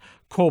World, had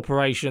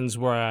corporations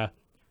were a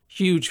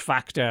huge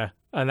factor,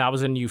 and that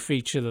was a new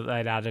feature that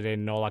they'd added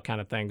in and all that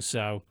kind of thing.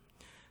 So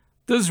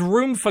there's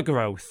room for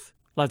growth.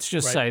 Let's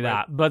just say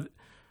that. But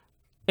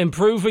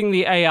improving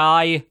the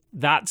AI,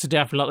 that's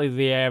definitely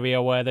the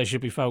area where they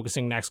should be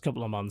focusing next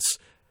couple of months.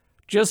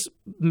 Just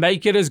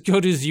make it as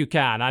good as you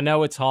can. I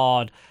know it's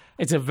hard.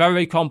 It's a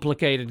very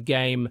complicated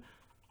game,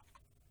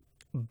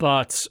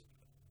 but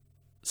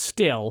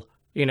still,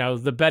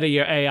 the better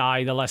your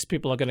AI, the less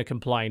people are going to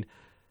complain.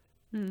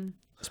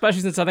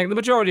 Especially since I think the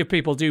majority of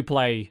people do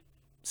play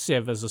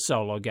Civ as a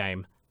solo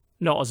game,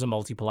 not as a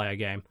multiplayer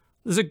game.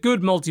 There's a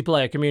good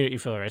multiplayer community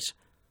for it,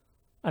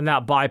 and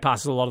that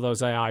bypasses a lot of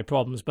those AI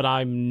problems, but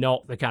I'm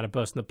not the kind of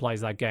person that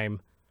plays that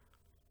game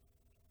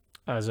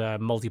as a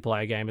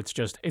multiplayer game.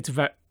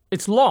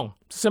 It's long.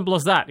 Simple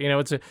as that.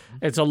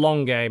 It's a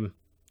long game.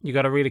 You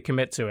got to really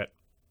commit to it.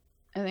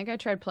 I think I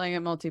tried playing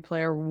it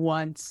multiplayer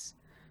once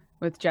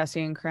with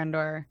Jesse and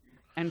Krendor,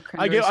 and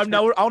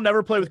I'll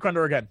never play with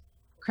Krendor again.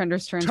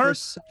 Krender's turns were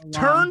so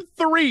long.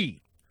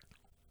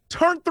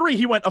 Turn 3,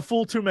 he went a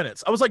full 2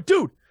 minutes. I was like,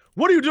 dude,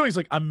 what are you doing? He's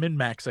like, I'm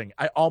min-maxing.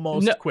 I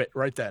almost No. quit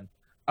right then.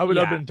 I would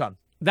have been done.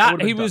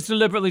 That he was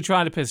deliberately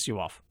trying to piss you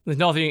off. There's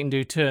nothing you can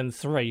do turn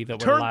 3 that would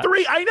Turn allow...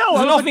 3, I know. There's I was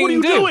like, nothing what are you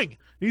you can do. doing?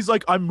 He's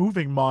like, I'm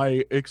moving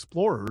my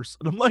explorers.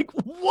 And I'm like,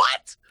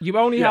 what? You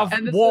only Yeah. have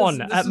And this one,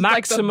 was at like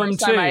maximum the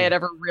first 2. time I had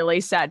ever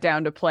really sat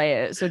down to play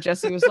it. So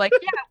Jesse was like,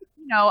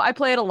 yeah, I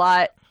play it a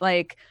lot.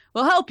 Like,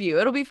 we'll help you.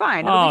 It'll be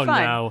fine. It'll be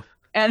fine. No.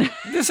 And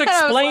This and I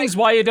was explains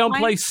like, why you don't why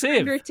play is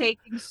Civ. You're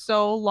taking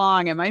so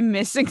long. Am I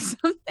missing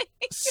something?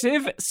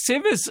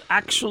 Civ is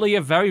actually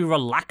a very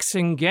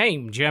relaxing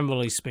game,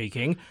 generally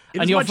speaking.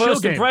 It And is your my chill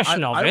first game.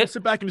 impression of I will it...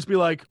 sit back and just be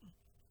like,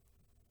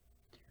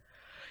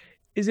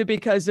 Is it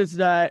because it's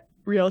not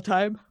real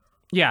time?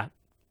 Yeah,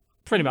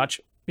 pretty much.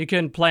 You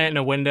can play it in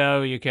a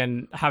window. You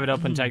can have it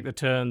up and take the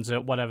turns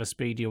at whatever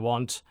speed you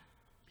want.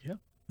 Yeah.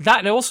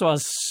 That also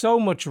has so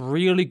much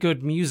really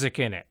good music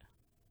in it.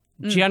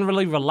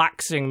 Generally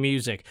relaxing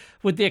music,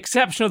 with the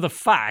exception of the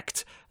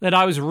fact that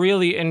I was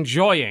really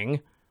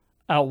enjoying,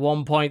 at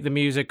one point, the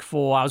music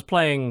for... I was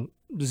playing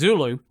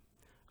Zulu,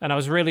 and I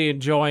was really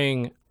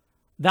enjoying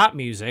that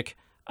music.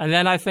 And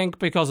then I think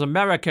because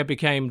America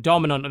became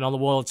dominant on the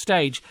world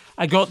stage,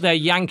 I got their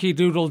Yankee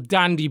Doodle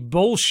Dandy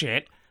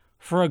bullshit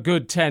for a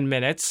good 10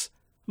 minutes.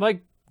 I'm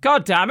like,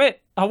 God damn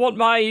it, I want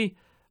my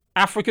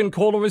African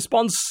call and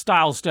response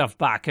style stuff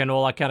back and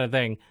all that kind of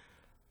thing.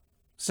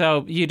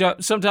 So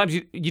sometimes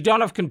you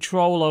don't have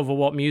control over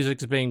what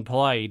music's being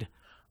played,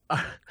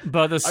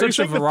 but there's are you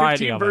such a saying the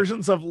variety 15 of it.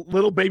 versions of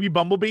Little Baby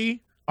Bumblebee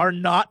are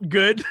not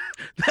good?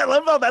 I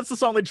love how that's the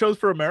song they chose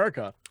for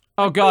America.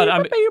 Oh God,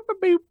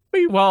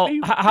 well,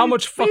 how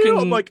much fucking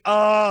I'm like,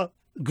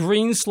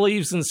 green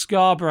sleeves and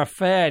Scarborough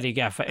Fair do you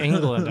get for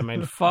England? I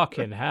mean,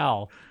 fucking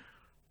hell,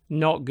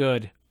 not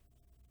good.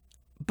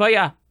 But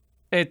yeah,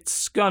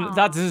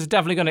 that is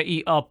definitely gonna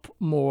eat up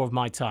more of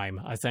my time,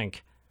 I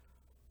think.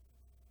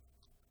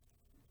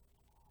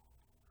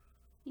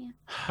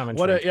 I'm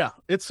intrigued.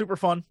 it's super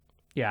fun.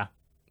 Yeah.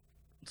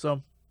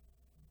 So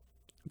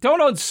Don't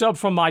unsub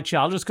from my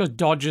channel just because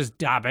Dodger's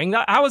dabbing.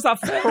 How is that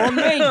fair on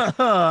me?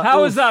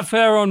 How is that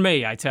fair on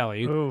me, I tell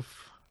you?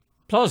 Oof.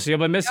 Plus, you'll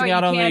be missing You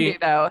out on can the... do,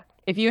 though.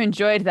 If you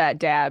enjoyed that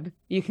dab,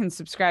 you can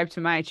subscribe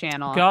to my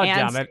channel. God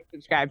and damn it.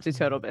 subscribe to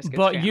Total Biscuits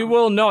But channel. you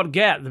will not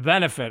get the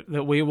benefit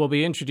that we will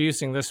be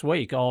introducing this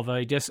week of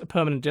a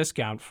permanent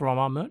discount from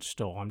our merch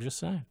store. I'm just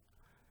saying.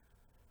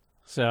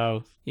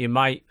 So you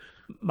might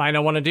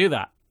not want to do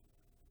that.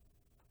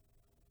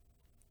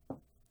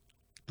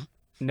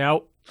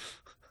 No.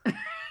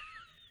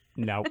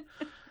 No.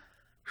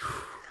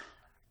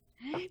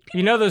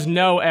 You know, there's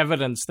no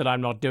evidence that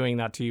I'm not doing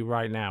that to you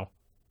right now.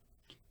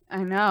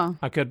 I know.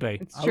 I could be.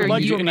 It's I true. would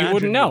like and to you imagine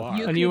wouldn't know,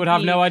 you are. and you would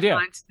have no idea.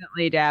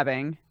 Constantly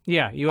dabbing.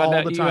 Yeah, you All would.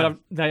 the You would time.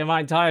 have.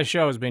 My entire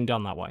show has been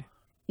done that way.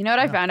 You know what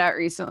I found out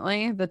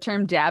recently? The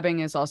term dabbing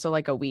is also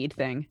like a weed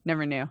thing.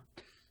 Never knew.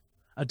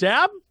 A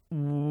dab? I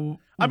mean,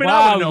 I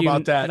wouldn't know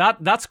about that.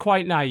 That's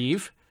quite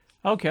naive.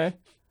 Okay.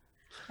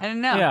 I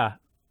didn't know. Yeah.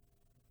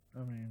 I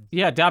mean,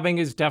 Yeah, dabbing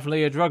is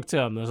definitely a drug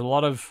term. There's a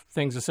lot of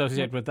things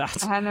associated with I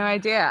that. had no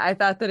idea. I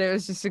thought that it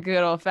was just a good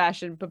old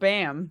fashioned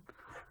bam.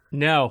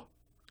 No.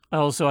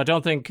 Also, I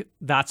don't think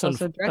that's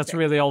Also that's drinking.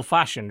 really old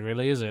fashioned,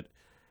 really, is it?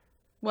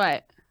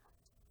 What?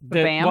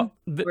 The, Bam?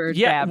 Or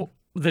dab?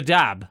 The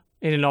dab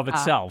in and of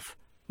itself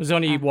was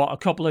only a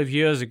couple of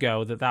years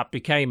ago that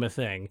became a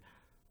thing,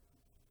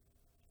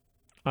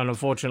 and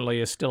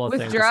unfortunately, is still a thing.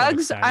 With to some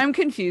drugs? extent. I'm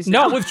confused.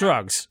 Not now. with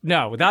drugs.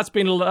 No, that's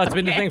been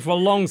the thing for a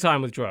long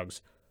time with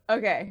drugs.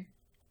 Okay.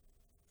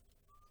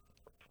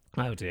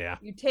 Oh dear.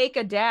 You take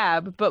a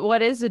dab, but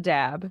what is a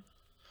dab?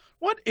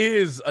 what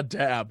is a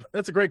dab?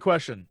 That's a great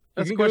question.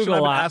 That's a can question I've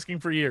Google been that. asking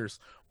for years.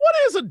 What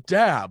is a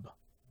dab?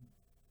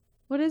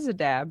 What is a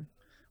dab?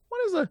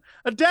 What is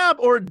a dab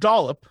or a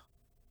dollop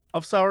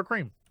of sour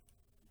cream?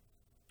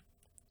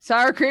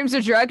 Sour cream's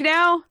a drug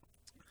now?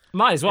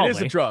 Might as well It is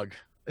be. a drug.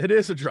 It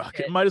is a drug.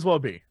 It might as well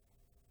be.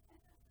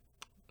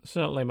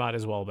 Certainly might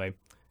as well be.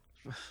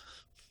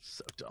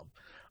 So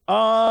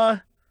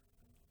dumb.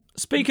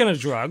 Speaking of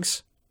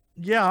drugs,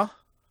 Yeah.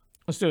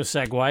 let's do a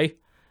segue.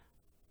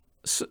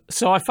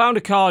 So I found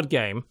a card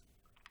game.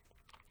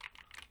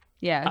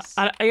 Yes.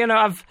 And,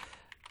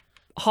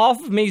 half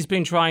of me's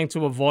been trying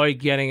to avoid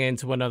getting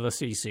into another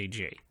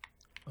CCG,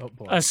 Oh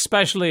boy.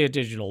 especially a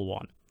digital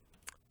one.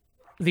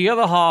 The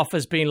other half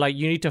has been like,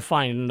 you need to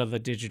find another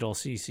digital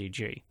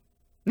CCG.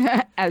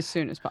 As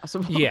soon as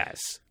possible.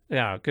 Yes.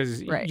 Yeah,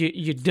 because Right.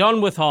 you're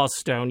done with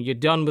Hearthstone, you're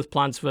done with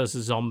Plants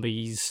vs.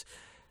 Zombies,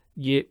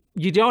 you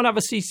don't have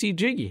a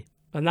CCG,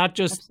 and that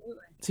just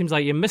Absolutely. seems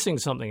like you're missing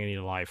something in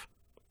your life.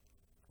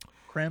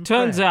 Cram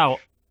Turns cram. out,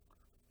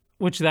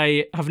 which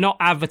they have not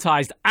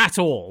advertised at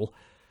all,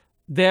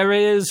 there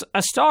is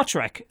a Star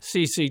Trek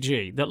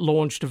CCG that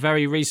launched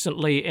very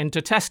recently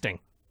into testing.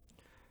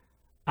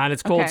 And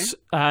it's called, Okay.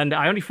 and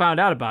I only found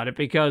out about it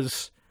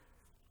because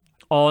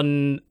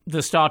on the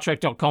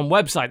StarTrek.com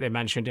website they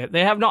mentioned it.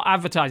 They have not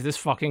advertised this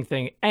fucking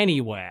thing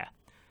anywhere.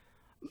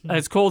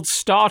 It's called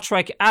Star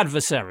Trek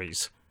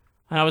Adversaries.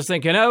 And I was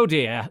thinking, oh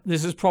dear,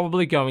 this is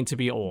probably going to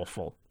be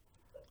awful.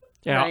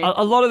 Yeah, Right.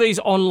 a lot of these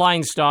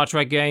online Star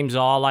Trek games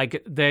are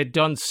like they'd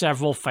done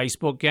several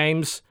Facebook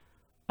games,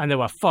 and they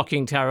were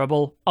fucking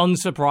terrible.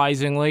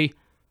 Unsurprisingly,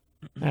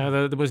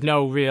 there was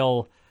no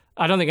real.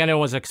 I don't think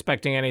anyone was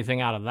expecting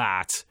anything out of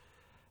that.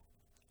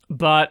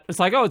 But it's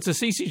like, oh, it's a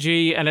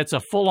CCG and it's a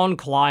full-on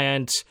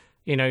client.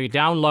 You know, you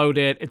download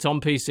it, it's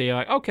on PC. You're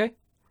like, okay,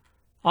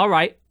 all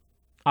right,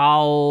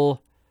 I'll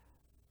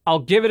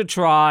give it a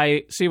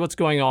try, see what's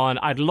going on.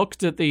 I'd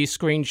looked at the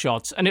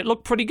screenshots and it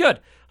looked pretty good.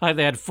 Like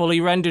they had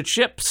fully rendered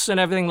ships and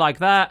everything like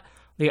that.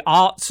 The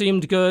art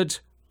seemed good.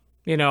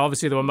 You know,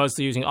 obviously they were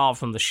mostly using art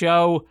from the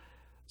show.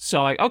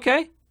 So like,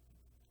 okay,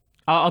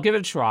 I'll give it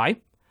a try.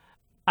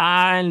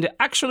 And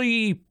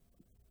actually,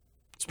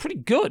 it's pretty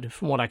good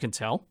from what I can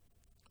tell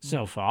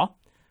so far.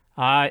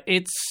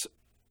 It's...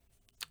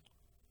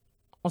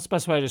 What's the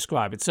best way to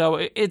describe it? So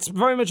it's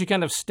very much a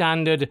kind of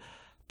standard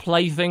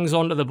play things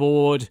onto the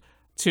board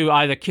to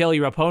either kill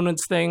your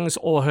opponent's things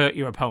or hurt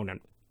your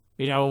opponent.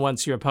 You know,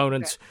 once your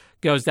opponent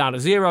goes down to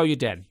 0, you're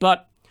dead.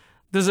 But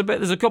there's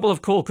a couple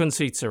of cool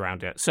conceits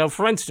around it. So,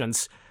 for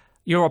instance,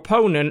 your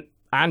opponent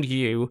and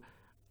you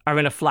are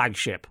in a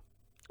flagship,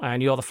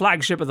 and you're the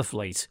flagship of the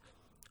fleet.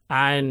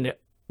 And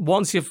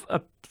once your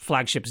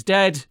flagship's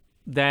dead,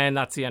 then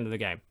that's the end of the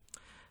game.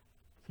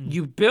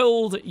 You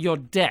build your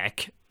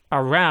deck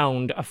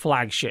around a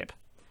flagship,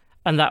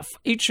 and that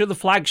each of the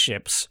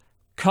flagships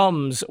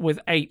comes with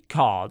 8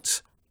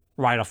 cards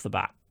right off the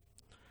bat.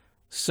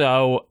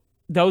 So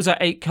those are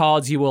 8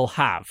 cards you will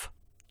have,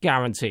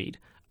 guaranteed.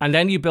 And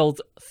then you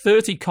build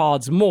 30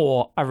 cards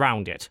more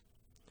around it.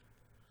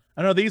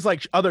 And are these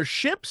like other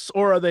ships,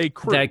 or are they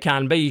crew? They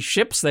can be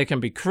ships, they can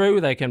be crew,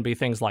 they can be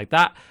things like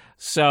that.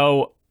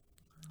 So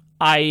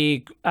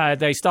they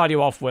start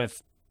you off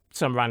with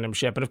some random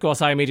ship, and of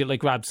course I immediately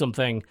grabbed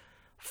something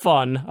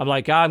fun. I'm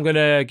like, I'm going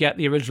to get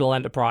the original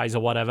Enterprise or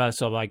whatever.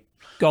 So I'm like,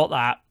 got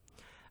that.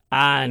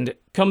 And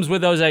comes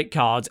with those 8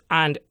 cards.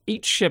 And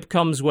each ship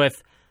comes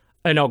with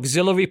an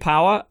auxiliary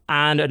power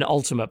and an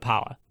ultimate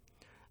power.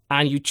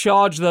 And you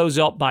charge those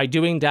up by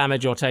doing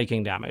damage or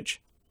taking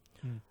damage.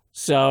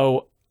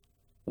 So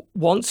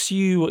once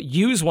you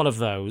use one of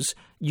those,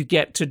 you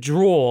get to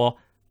draw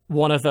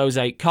one of those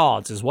 8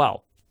 cards as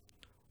well.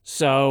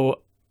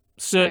 So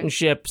certain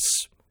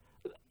ships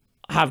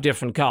have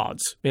different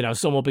cards. You know,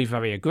 some will be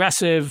very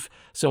aggressive,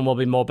 some will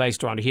be more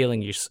based around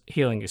healing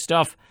your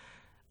stuff.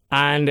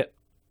 And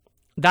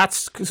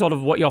that's sort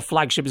of what your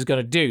flagship is going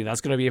to do.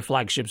 That's going to be your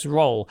flagship's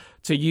role,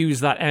 to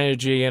use that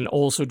energy and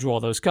also draw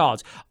those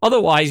cards.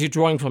 Otherwise, you're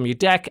drawing from your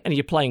deck and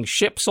you're playing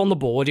ships on the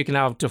board. You can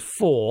have up to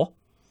 4.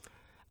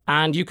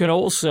 And you can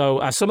also,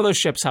 some of those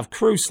ships have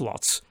crew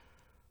slots.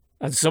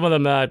 And some of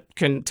them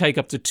can take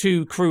up to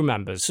 2 crew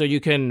members. So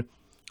you can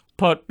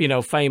put, you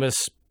know,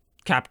 famous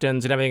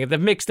captains and everything. They've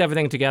mixed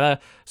everything together,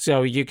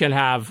 so you can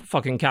have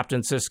fucking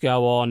Captain Sisko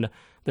on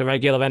the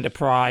regular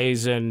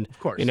Enterprise and,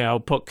 you know,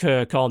 put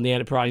Kirk on the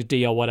Enterprise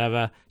D or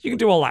whatever. You can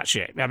do all that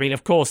shit. I mean,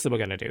 of course they were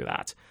going to do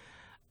that.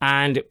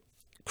 And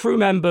crew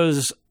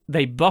members,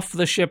 they buff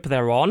the ship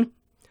they're on,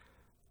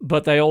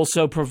 but they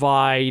also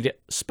provide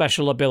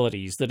special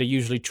abilities that are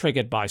usually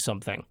triggered by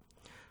something.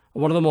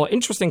 One of the more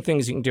interesting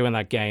things you can do in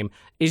that game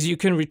is you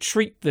can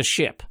retreat the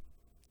ship.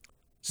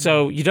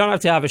 So you don't have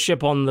to have a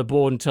ship on the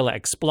board until it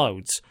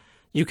explodes.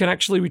 You can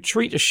actually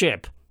retreat a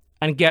ship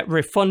and get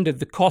refunded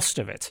the cost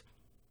of it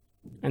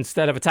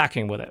instead of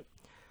attacking with it.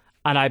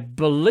 And I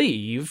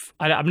believe,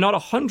 I'm not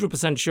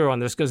 100% sure on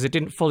this because it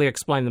didn't fully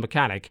explain the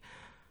mechanic,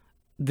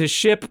 the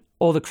ship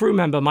or the crew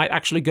member might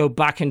actually go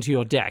back into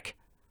your deck.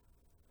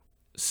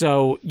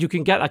 So you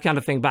can get that kind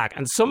of thing back.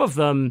 And some of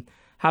them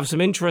have some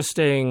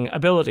interesting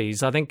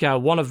abilities. I think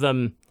one of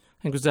them,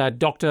 was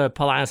Dr.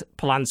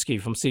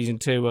 Polanski from season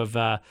 2 of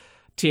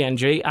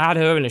TNG. I had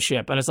her in a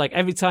ship, and it's like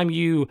every time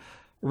you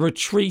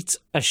retreat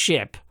a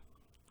ship,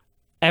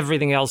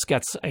 everything else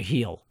gets a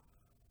heal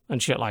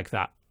and shit like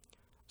that.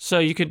 So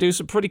you can do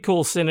some pretty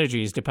cool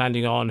synergies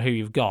depending on who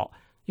you've got.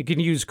 You can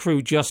use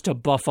crew just to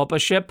buff up a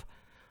ship,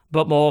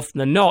 but more often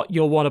than not,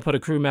 you'll want to put a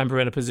crew member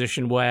in a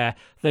position where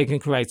they can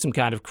create some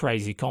kind of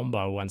crazy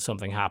combo when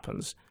something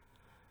happens.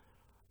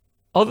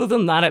 Other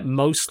than that, it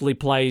mostly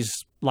plays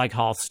like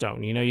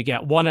Hearthstone. You know, you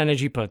get 1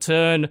 energy per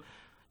turn.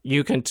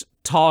 You can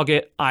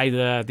target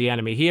either the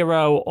enemy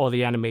hero or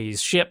the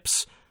enemy's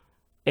ships.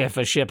 If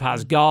a ship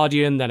has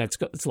Guardian, then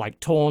it's like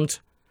Taunt.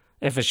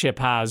 If a ship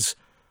has,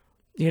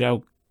 you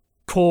know,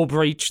 Core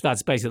Breach,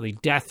 that's basically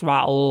Death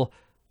Rattle.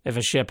 If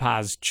a ship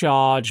has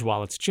Charge,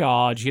 well, it's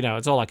Charge. You know,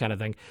 it's all that kind of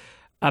thing.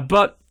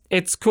 But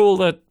it's cool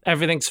that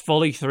everything's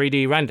fully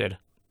 3D rendered.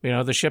 You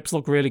know, the ships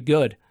look really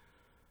good.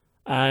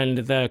 And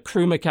the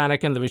crew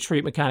mechanic and the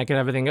retreat mechanic and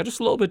everything are just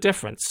a little bit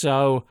different.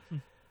 So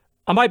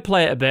I might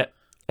play it a bit.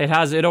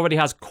 It already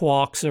has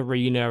Quark's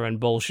Arena and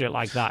bullshit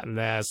like that in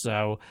there,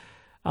 so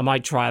I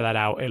might try that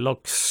out. It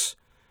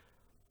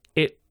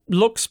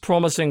looks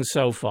promising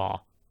so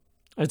far.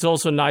 It's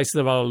also nice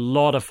there are a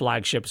lot of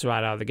flagships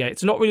right out of the gate.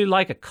 It's not really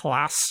like a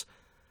class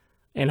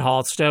in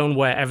Hearthstone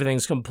where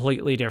everything's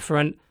completely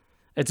different.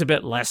 It's a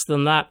bit less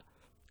than that,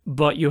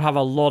 but you have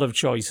a lot of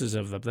choices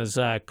of them. There's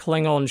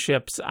Klingon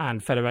ships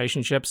and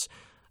Federation ships,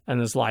 and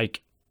there's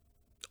like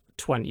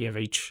 20 of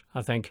each,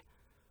 I think.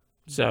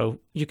 So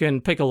you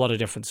can pick a lot of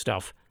different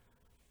stuff.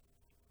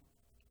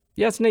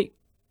 Yeah, it's neat.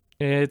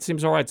 It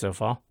seems all right so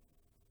far.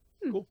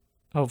 Cool.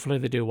 Hopefully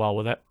they do well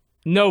with it.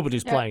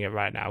 Nobody's playing it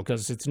right now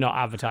because it's not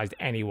advertised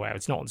anywhere.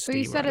 It's not on Steam. So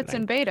you said it's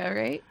in beta,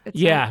 right?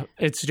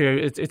 It's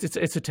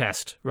it's a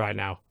test right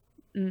now.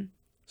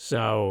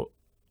 So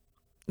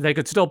they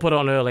could still put it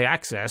on early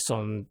access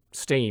on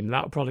Steam.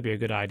 That would probably be a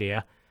good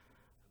idea.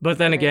 But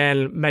then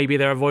again, maybe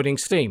they're avoiding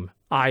Steam.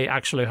 I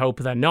actually hope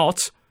they're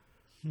not,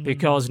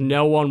 because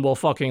no one will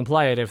fucking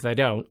play it if they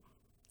don't.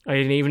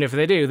 And even if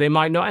they do, they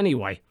might not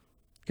anyway.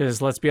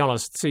 Because let's be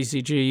honest,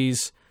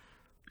 CCGs,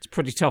 it's a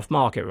pretty tough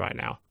market right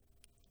now.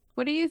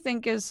 What do you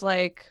think is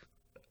like,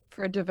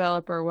 for a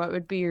developer, what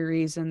would be your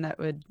reason that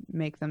would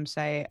make them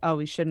say, oh,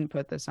 we shouldn't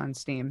put this on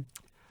Steam?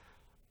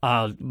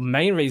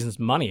 Main reason's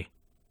money.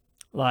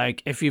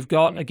 Like, if you've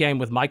got a game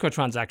with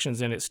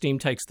microtransactions in it, Steam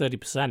takes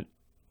 30%.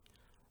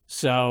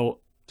 So,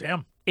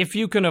 damn. If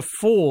you can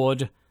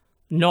afford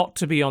not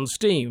to be on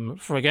Steam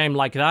for a game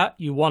like that,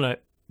 you want to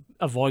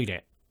avoid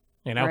it,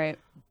 you know? Right.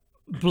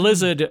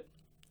 Blizzard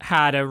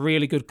had a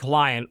really good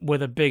client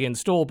with a big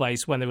install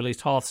base when they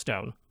released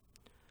Hearthstone.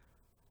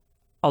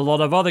 A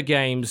lot of other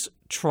games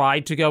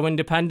tried to go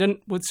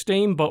independent with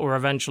Steam, but were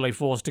eventually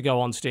forced to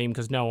go on Steam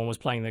because no one was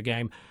playing the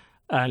game.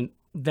 And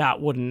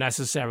that wouldn't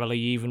necessarily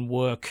even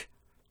work.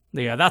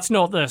 Yeah, that's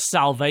not the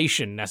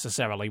salvation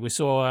necessarily. We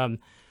saw,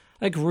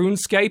 like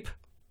RuneScape,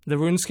 the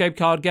RuneScape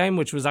card game,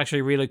 which was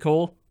actually really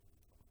cool.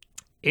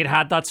 It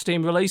had that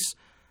Steam release.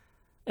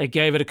 It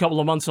gave it a couple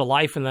of months of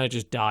life, and then it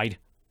just died.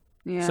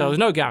 Yeah. So there's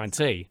no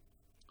guarantee.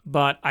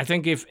 But I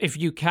think if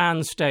you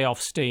can stay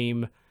off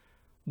Steam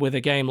with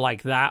a game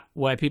like that,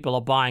 where people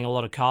are buying a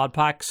lot of card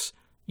packs,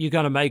 you're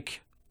going to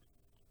make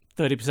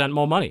 30%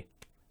 more money.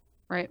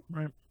 Right.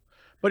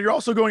 But you're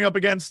also going up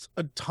against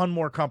a ton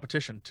more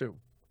competition, too.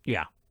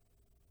 Yeah.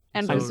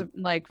 And So-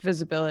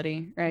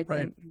 visibility, right?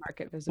 Right. The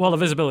market visibility. Well, the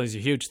visibility is a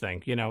huge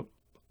thing. You know,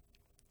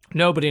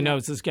 nobody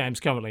knows this game's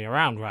currently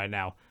around right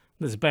now.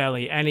 There's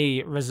barely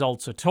any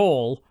results at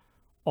all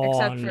on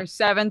Except for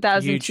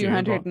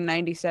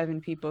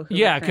 7,297 people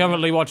who are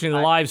currently watching the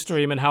live. live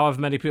stream, and however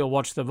many people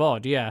watch the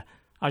VOD. Yeah,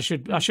 I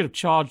should have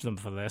charged them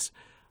for this.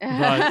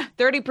 But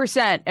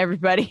 30%,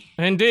 everybody.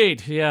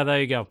 indeed, yeah,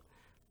 there you go.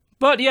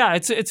 But yeah,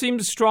 it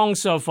seems strong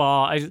so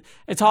far.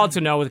 It's hard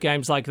to know with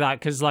games like that,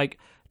 because like,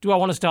 do I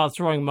want to start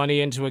throwing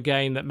money into a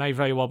game that may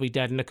very well be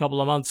dead in a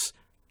couple of months?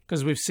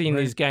 Because we've seen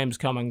these games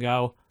come and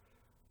go.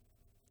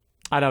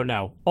 I don't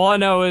know. All I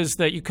know is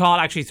that you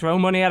can't actually throw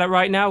money at it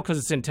right now because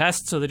it's in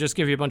test, so they just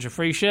give you a bunch of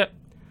free shit.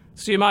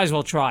 So you might as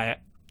well try it,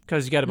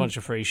 because you get a bunch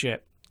of free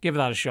shit. Give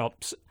that a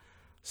shot.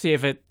 See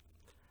if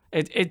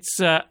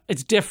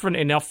it's different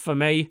enough for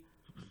me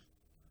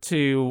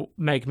to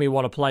make me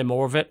want to play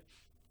more of it.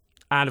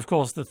 And of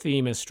course, the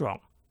theme is strong.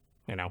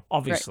 You know,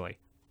 obviously.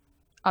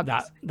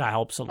 Obviously. That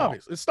helps a lot.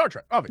 Obviously. It's Star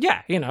Trek, obviously.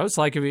 Yeah, you know, it's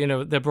like if, you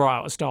know, they brought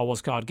out a Star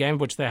Wars card game,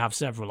 which they have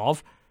several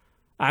of,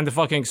 and the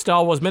fucking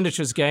Star Wars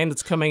miniatures game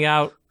that's coming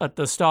out at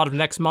the start of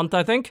next month,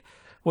 I think,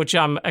 which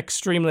I'm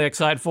extremely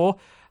excited for.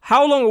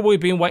 How long have we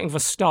been waiting for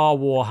Star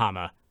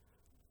Warhammer?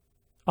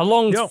 A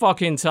long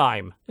fucking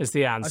time is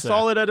the answer. I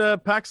saw it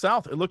at PAX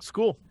South. It looks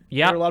cool.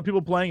 Yeah, There are a lot of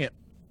people playing it.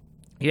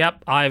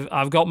 Yep,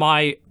 I've got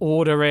my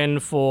order in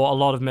for a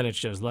lot of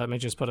miniatures. Let me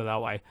just put it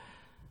that way.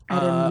 I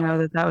didn't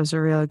know that was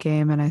a real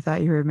game, and I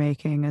thought you were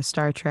making a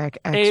Star Trek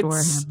X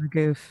Warhammer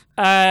goof.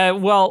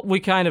 Well, we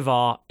kind of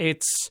are.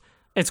 It's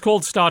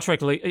called Star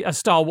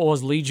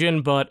Wars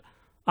Legion, but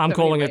I'm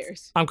calling it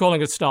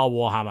Star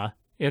Warhammer.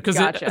 Yeah, because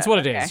it's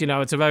what it is. You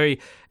know,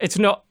 it's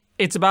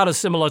about as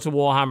similar to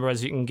Warhammer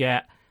as you can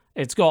get.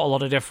 It's got a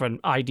lot of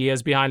different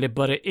ideas behind it,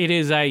 but it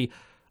is a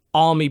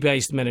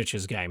army-based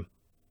miniatures game.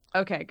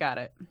 Okay, got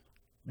it.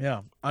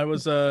 Yeah, I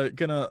was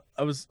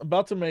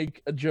about to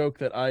make a joke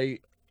that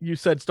you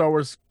said Star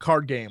Wars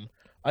card game.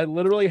 I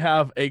literally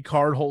have a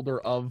card holder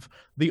of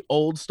the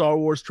old Star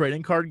Wars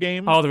trading card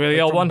game. Oh, the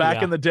really old one?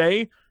 Back in the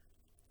day,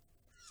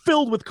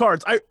 filled with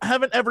cards. I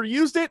haven't ever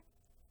used it.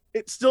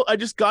 I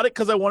just got it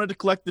because I wanted to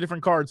collect the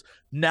different cards.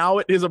 Now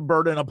it is a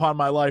burden upon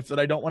my life that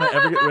I don't want to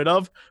ever get rid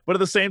of. But at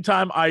the same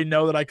time, I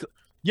know that I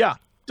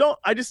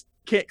just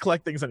can't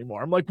collect things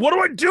anymore. I'm like, what do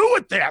I do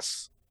with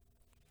this?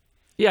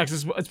 Yeah,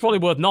 because it's probably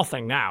worth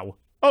nothing now.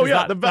 Oh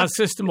yeah, that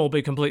system will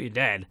be completely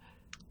dead.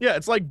 Yeah,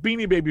 it's like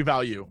Beanie Baby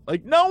value.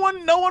 Like no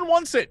one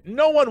wants it.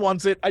 No one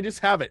wants it. I just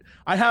have it.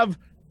 I have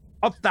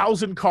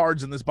 1,000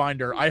 cards in this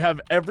binder. I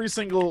have every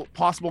single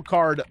possible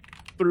card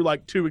through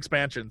like 2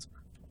 expansions.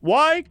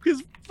 Why?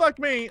 Because fuck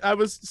me. I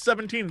was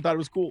 17 and thought it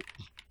was cool.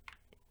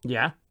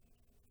 Yeah.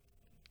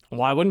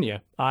 Why wouldn't you?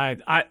 I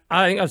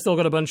think I've still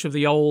got a bunch of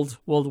the old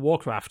World of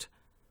Warcraft.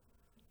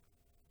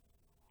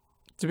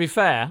 To be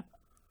fair,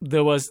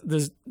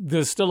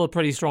 there's still a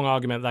pretty strong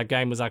argument that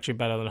game was actually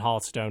better than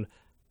Hearthstone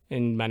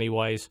in many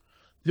ways.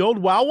 The old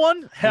WoW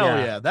one? Hell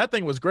yeah. That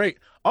thing was great.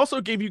 Also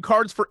gave you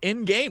cards for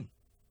in-game.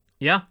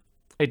 Yeah,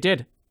 it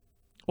did.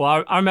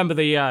 Well, I remember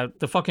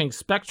the fucking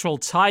Spectral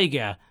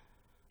Tiger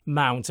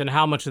mount and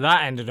how much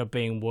that ended up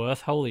being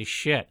worth. Holy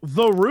shit.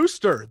 The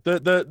Rooster,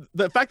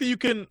 the fact that you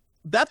can,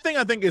 that thing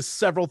I think is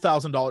several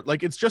 $1,000s.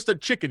 Like, it's just a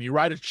chicken. You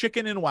ride a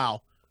chicken in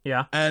WoW.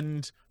 Yeah.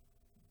 And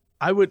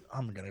I'm going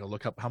to go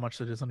look up how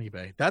much it is on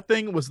eBay. That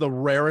thing was the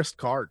rarest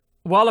card.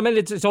 Well, I mean,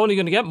 it's only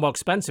going to get more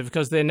expensive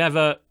because they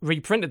never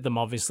reprinted them,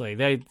 obviously.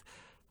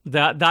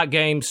 That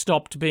game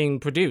stopped being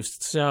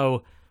produced,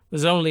 so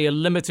there's only a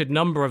limited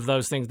number of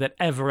those things that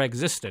ever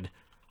existed.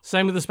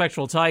 Same with the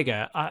Spectral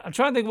Tiger. I'm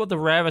trying to think what the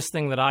rarest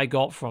thing that I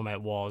got from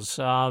it was.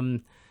 I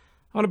want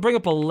to bring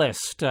up a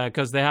list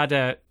because they had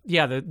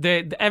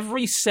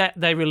every set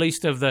they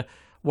released of the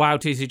WoW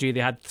TCG, they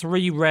had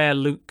 3 rare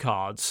loot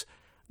cards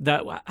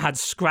that had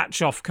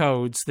scratch-off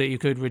codes that you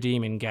could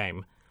redeem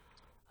in-game.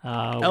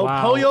 El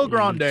Pollo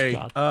Grande.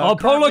 Pollo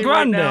Grande.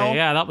 Right now,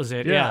 yeah, that was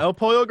it. Yeah. El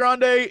Pollo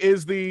Grande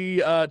is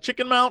the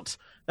chicken mount.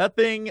 That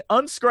thing,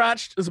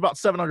 unscratched, is about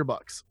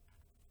 $700.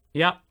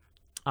 Yeah.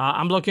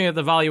 I'm looking at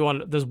the value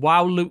on, there's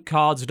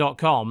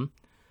wowlootcards.com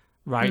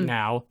right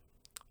now.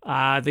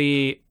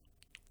 The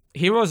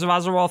Heroes of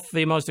Azeroth,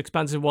 the most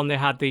expensive one,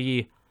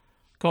 according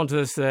to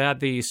this, they had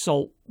the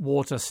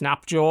Saltwater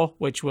Snapjaw,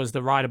 which was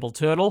the rideable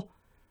turtle.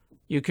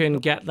 You can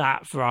get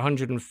that for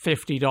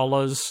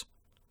 $150.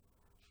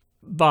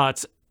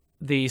 But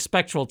the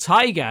Spectral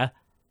Tiger,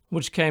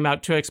 which came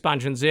out 2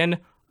 expansions in,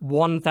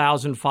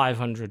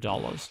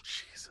 $1,500.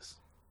 Jesus.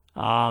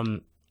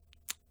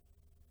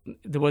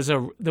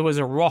 There was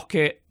a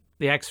rocket,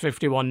 the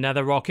X-51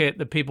 Nether rocket,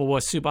 that people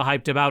were super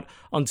hyped about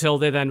until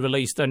they then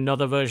released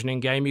another version in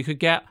game you could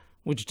get,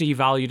 which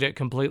devalued it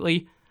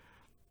completely.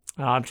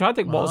 I'm trying to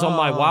think what was on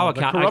my WoW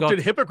account. The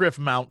corrupted Hippogriff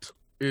mount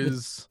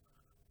is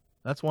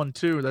that's one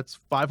too. That's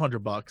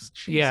 $500.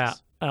 Jesus. Yeah.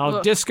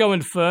 Disco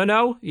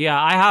Inferno. Yeah,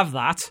 I have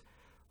that.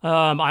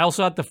 I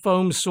also had the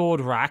Foam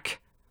Sword Rack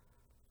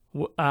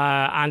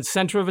and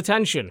Center of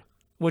Attention,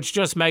 which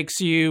just makes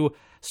you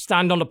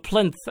stand on a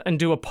plinth and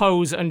do a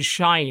pose and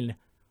shine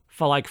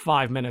for like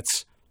 5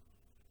 minutes.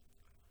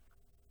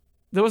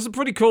 There was some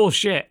pretty cool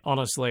shit,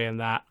 honestly, in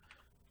that.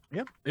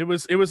 Yeah, it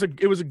was a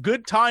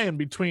good tie-in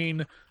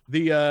between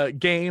the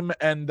game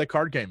and the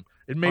card game.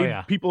 It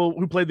made people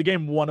who played the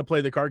game want to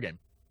play the card game,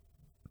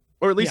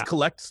 or at least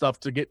collect stuff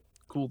to get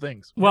cool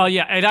things. Well,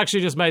 yeah, it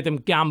actually just made them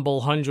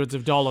gamble hundreds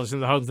of dollars in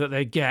the hopes that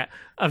they get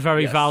a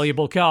very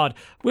valuable card,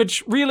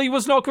 which really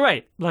was not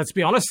great. Let's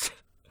be honest.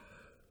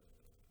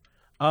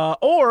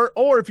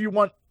 Or if you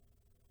want,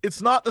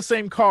 it's not the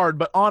same card,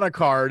 but on a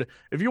card.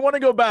 If you want to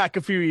go back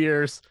a few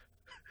years,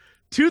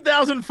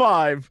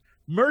 2005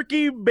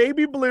 Murky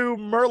Baby Blue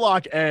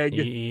Murloc Egg.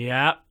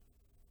 Yeah.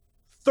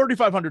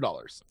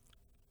 $3,500.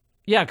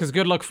 Yeah, because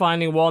good luck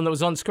finding one that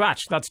was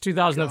unscratched. That's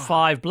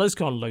 2005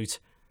 BlizzCon loot.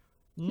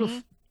 Mm-hmm.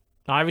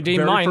 I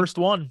redeemed mine. First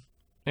one.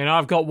 You know,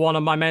 I've got one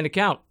on my main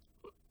account,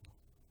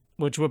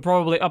 which would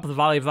probably up the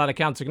value of that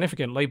account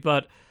significantly.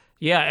 But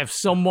yeah, if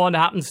someone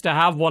happens to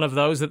have one of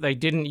those that they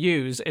didn't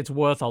use, it's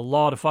worth a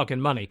lot of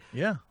fucking money.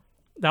 Yeah.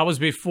 That was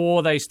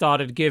before they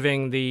started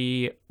giving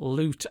the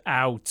loot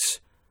out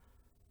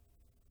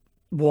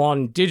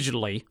one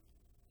digitally.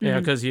 Yeah,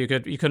 because you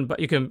couldn't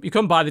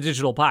buy the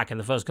digital pack in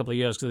the first couple of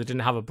years because they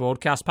didn't have a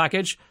broadcast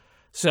package.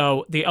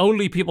 So the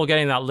only people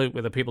getting that loot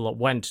were the people that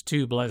went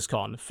to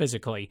BlizzCon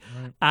physically,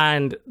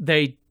 and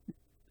they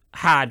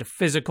had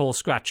physical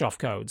scratch-off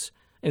codes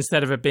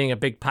instead of it being a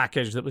big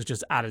package that was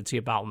just added to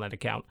your Battle.net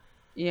account.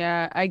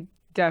 Yeah, I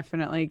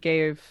definitely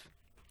gave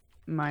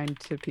mine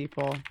to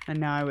people, and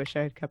now I wish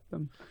I had kept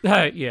them.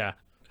 Yeah.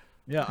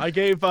 Yeah, I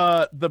gave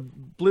the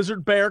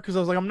Blizzard Bear because I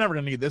was like, I'm never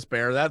going to need this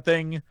bear. That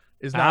thing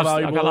is not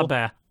valuable. I got that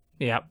bear.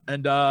 Yeah.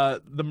 And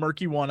the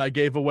Murky one I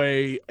gave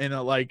away in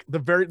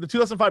the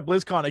 2005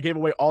 BlizzCon. I gave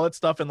away all that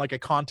stuff in like a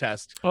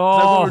contest. Oh,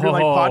 that's when we were doing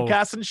like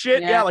podcasts and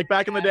shit. Yeah, like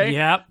back in the day.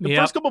 Yep. The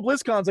first couple of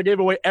BlizzCons, I gave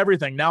away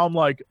everything. Now I'm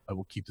like, I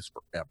will keep this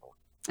forever.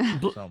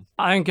 So.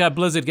 I think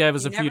Blizzard gave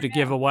us a few to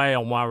give away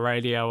on WoW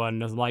Radio,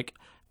 and was like,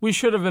 we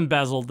should have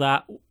embezzled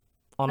that,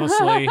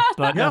 honestly,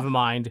 but never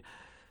mind.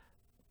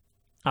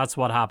 That's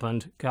what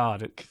happened.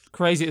 God, it's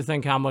crazy to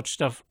think how much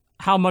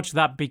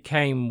that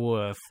became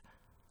worth.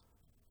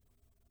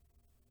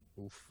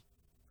 Oof.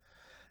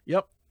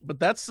 Yep, but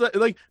that's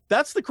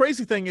the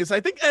crazy thing is I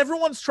think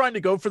everyone's trying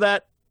to go for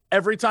that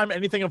every time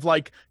anything of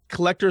like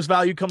collector's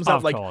value comes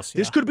out. Like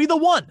this could be the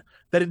one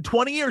that in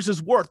 20 years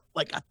is worth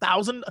like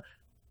 1,000.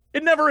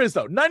 It never is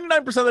though.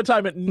 99% of the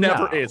time it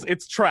never is.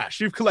 It's trash.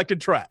 You've collected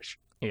trash.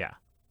 Yeah.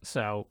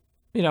 So,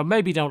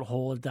 maybe don't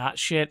hoard that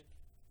shit.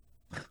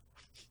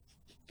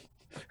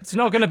 It's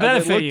not going to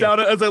benefit you.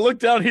 As I look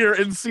down here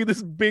and see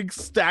this big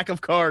stack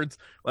of cards,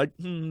 like,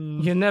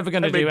 you're never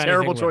going to do anything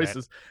terrible with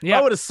choices. Yep.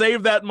 I would have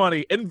saved that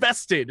money,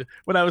 invested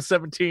when I was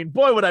 17.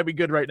 Boy, would I be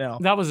good right now.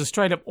 That was a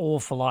straight up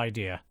awful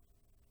idea.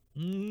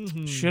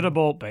 Mm-hmm. Should have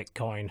bought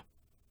Bitcoin.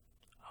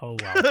 Oh,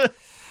 well.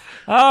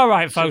 All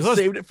right, folks. Let's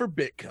saved it for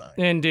Bitcoin.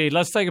 Indeed.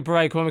 Let's take a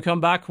break. When we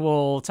come back,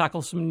 we'll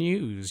tackle some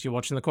news. You're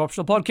watching the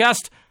Co-optional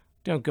Podcast.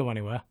 Don't go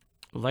anywhere.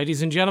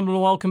 Ladies and gentlemen,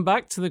 welcome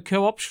back to the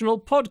Co-optional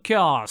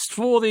Podcast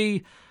for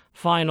the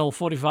final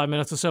 45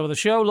 minutes or so of the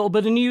show. A little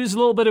bit of news, a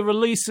little bit of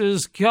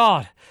releases.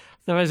 God,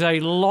 there is a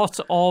lot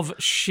of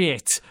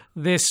shit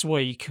this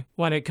week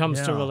when it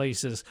comes to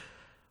releases.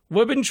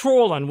 We've been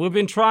trawling, we've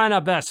been trying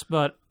our best,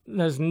 but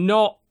there's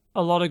not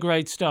a lot of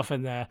great stuff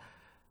in there.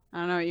 I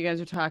don't know what you guys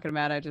are talking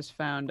about. I just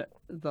found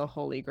the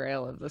holy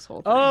grail of this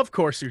whole thing. Of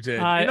course you did.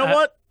 You know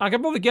what? I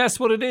can probably guess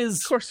what it is.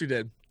 Of course you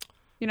did.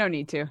 You don't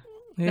need to.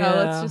 Yeah. No,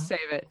 let's just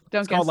save it.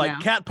 Don't It's guess called like now.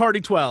 Cat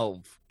Party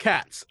 12.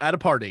 Cats at a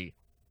party.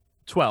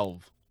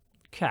 12.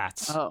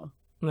 Cats. Oh,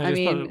 And they I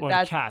just put mean, the word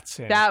that- cats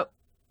in.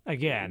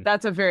 Again.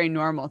 that's a very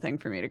normal thing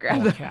for me to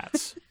grab. More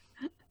cats.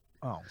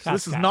 Oh, so Cats,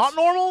 this is cats. not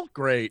normal?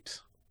 Great.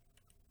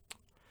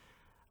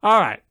 All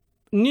right.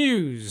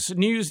 News.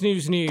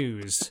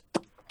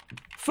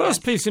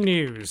 First piece of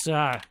news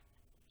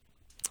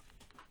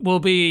will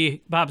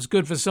be perhaps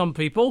good for some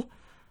people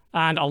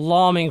and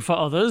alarming for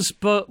others,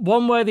 but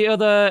one way or the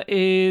other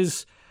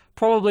is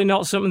probably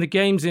not something the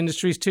games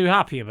industry is too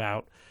happy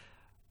about.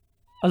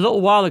 A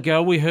little while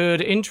ago, we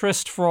heard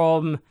interest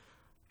from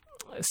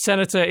a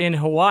senator in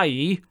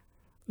Hawaii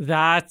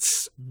that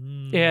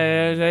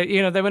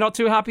they were not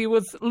too happy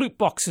with loot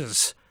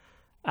boxes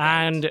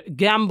and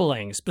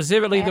gambling.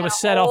 Specifically, And they were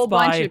set a off whole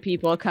bunch by of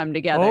people come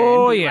together.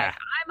 Oh, and be yeah. like,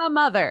 I'm a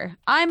mother.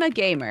 I'm a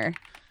gamer,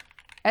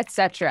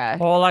 etc.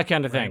 all that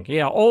kind of thing.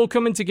 Yeah, all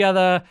coming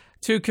together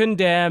to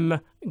condemn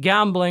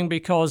gambling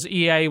because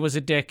EA was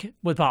a dick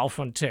with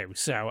Battlefront 2.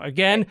 So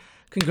again,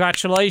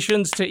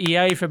 congratulations to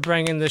EA for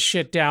bringing this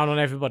shit down on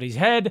everybody's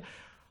head.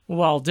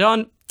 Well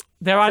done.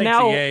 There are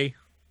Thanks,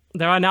 EA.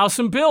 now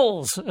some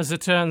bills, as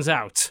it turns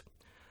out.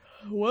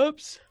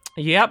 Whoops.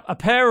 Yep, a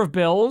pair of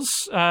bills.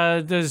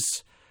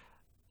 There's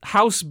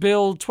House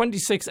Bill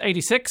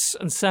 2686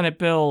 and Senate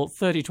Bill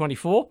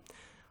 3024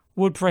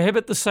 would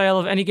prohibit the sale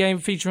of any game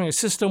featuring a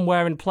system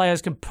wherein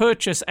players can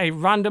purchase a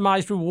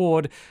randomized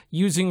reward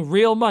using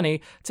real money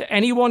to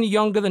anyone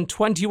younger than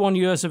 21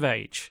 years of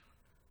age.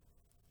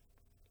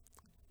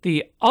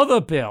 The other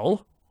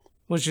bill,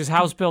 which is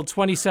House Bill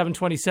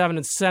 2727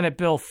 and Senate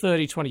Bill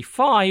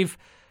 3025,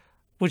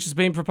 which is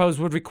being proposed,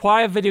 would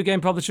require video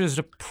game publishers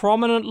to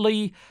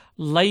prominently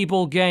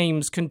label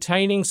games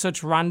containing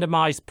such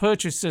randomized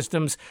purchase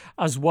systems,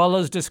 as well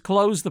as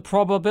disclose the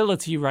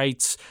probability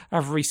rates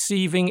of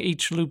receiving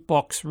each loot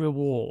box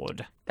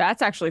reward.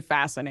 That's actually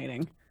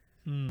fascinating.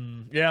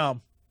 Yeah.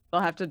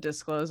 They'll have to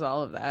disclose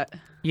all of that.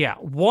 Yeah,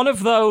 one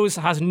of those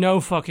has no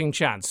fucking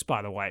chance,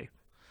 by the way.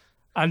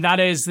 And that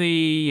is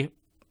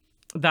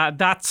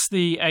that's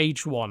the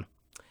age one.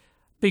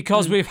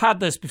 Because we've had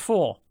this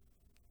before.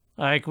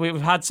 Like,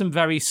 we've had some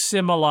very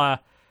similar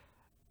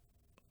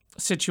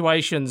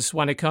situations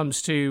when it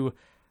comes to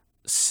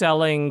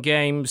selling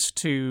games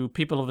to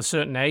people of a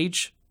certain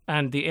age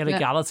and the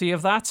illegality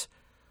of that.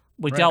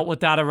 We dealt with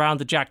that around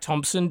the Jack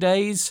Thompson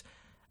days,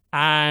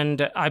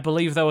 and I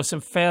believe there were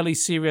some fairly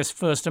serious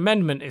First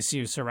Amendment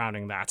issues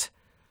surrounding that.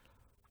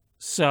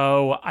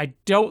 So I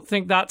don't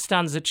think that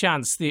stands a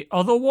chance. The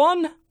other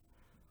one?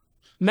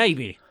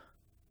 Maybe.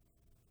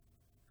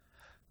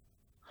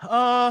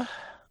 I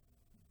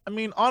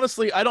mean,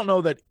 honestly, I don't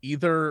know that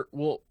either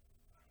will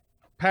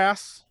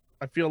pass.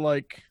 I feel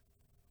like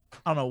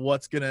I don't know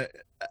what's gonna.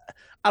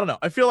 I don't know.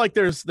 I feel like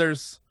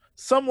there's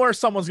somewhere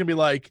someone's gonna be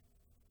like,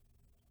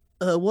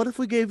 "What if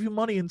we gave you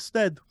money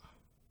instead?"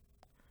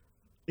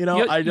 You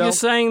know, You're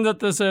saying that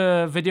there's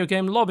a video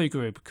game lobby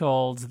group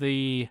called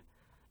the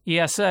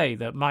ESA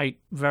that might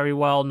very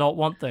well not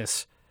want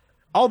this.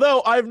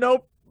 Although I have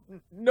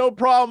no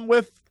problem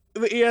with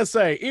the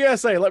ESA.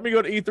 ESA, let me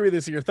go to E3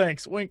 this year.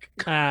 Thanks. Wink.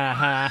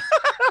 Uh-huh.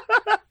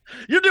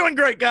 You're doing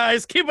great,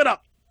 guys. Keep it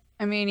up.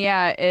 I mean,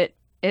 yeah,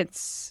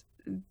 it's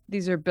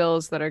these are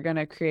bills that are going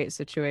to create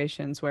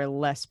situations where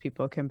less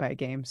people can buy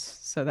games.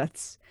 So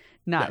that's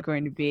not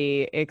going to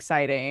be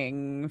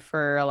exciting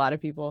for a lot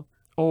of people.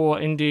 Or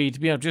indeed,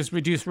 just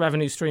reduce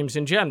revenue streams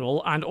in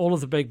general, and all of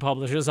the big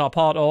publishers are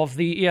part of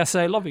the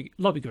ESA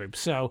lobby group.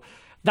 So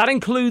that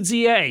includes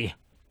EA.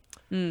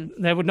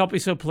 They would not be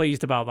so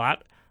pleased about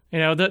that. You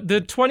know,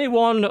 the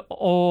 21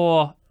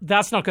 or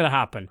that's not going to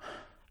happen.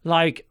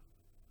 Like,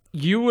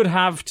 you would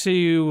have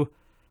to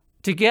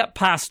get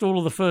past all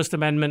of the First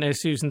Amendment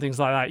issues and things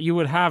like that, you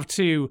would have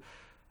to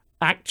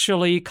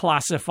actually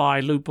classify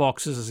loot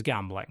boxes as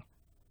gambling.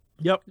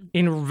 Yep.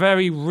 In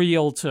very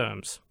real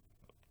terms.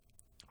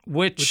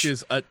 Which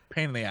is a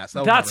pain in the ass.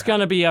 That's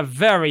going to be a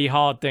very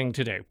hard thing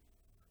to do.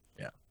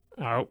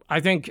 Yeah. I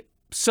think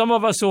some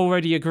of us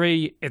already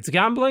agree it's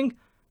gambling.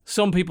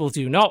 Some people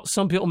do not.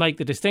 Some people make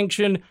the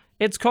distinction.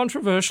 It's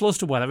controversial as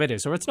to whether it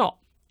is or it's not.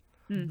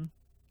 Mm-hmm.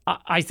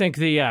 I think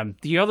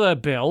the other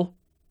bill,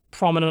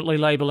 prominently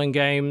labeling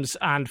games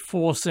and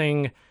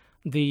forcing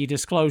the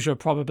disclosure of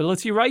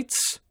probability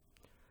rates,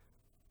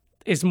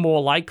 is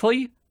more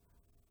likely.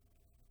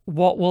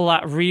 What will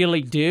that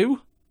really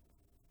do?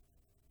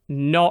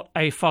 Not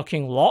a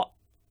fucking lot.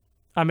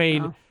 I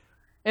mean,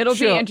 it'll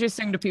sure. be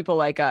interesting to people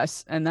like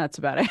us, and that's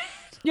about it.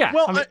 Yeah.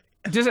 Well, I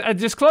mean,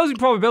 disclosing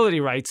probability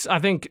rates, I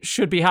think,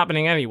 should be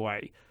happening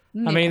anyway.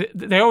 I mean,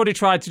 they already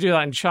tried to do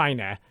that in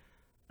China.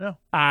 Yeah.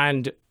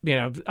 And,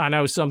 I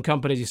know some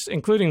companies,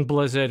 including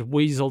Blizzard,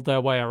 weaseled their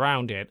way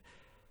around it.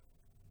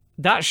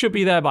 That should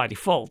be there by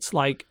default.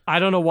 Like, I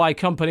don't know why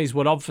companies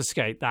would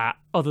obfuscate that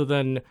other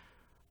than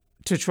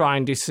to try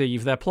and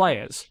deceive their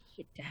players.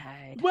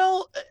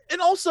 Well,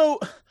 and also,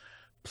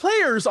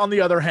 players, on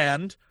the other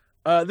hand,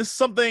 this is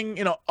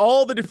something,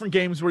 all the different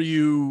games where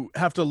you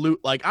have to loot,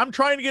 like, I'm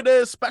trying to get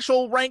a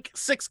special rank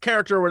 6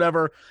 character or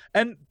whatever,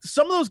 and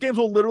some of those games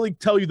will literally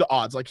tell you the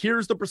odds. Like,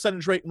 here's the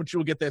percentage rate in which you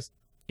will get this.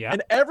 Yeah.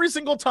 And every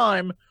single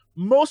time,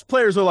 most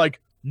players are like,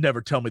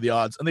 never tell me the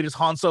odds, and they just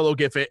Han Solo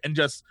gif it and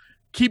just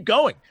keep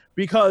going,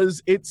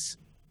 because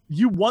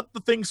you want the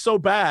thing so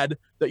bad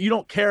that you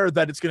don't care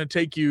that it's going to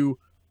take you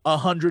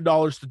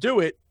 $100 to do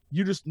it.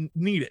 You just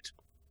need it.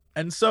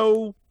 And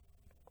so,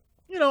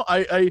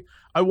 I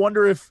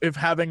wonder if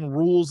having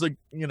rules, like,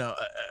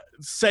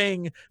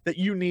 saying that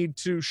you need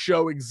to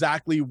show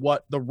exactly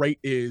what the rate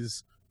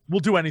is will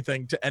do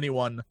anything to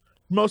anyone.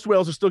 Most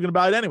whales are still going to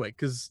buy it anyway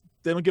because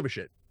they don't give a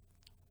shit.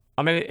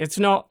 I mean, it's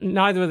not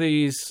neither of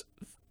these.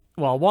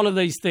 Well, one of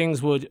these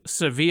things would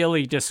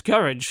severely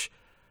discourage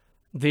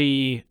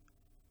the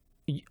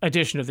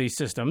addition of these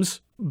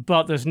systems,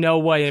 but there's no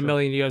way in a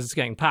million years it's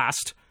getting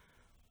passed.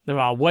 There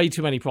are way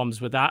too many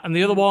problems with that. And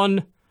the other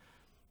one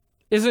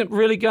isn't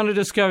really going to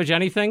discourage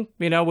anything.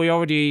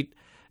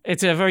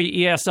 It's a very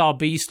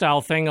ESRB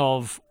style thing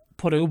of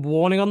putting a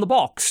warning on the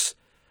box.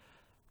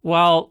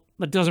 Well,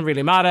 it doesn't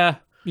really matter.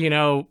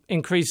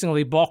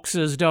 Increasingly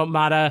boxes don't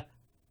matter.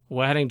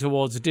 We're heading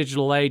towards a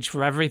digital age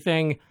for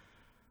everything.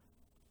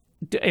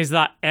 Is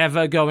that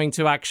ever going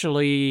to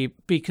actually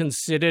be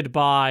considered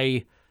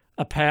by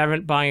a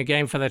parent buying a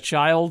game for their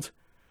child?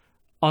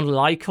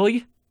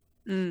 Unlikely.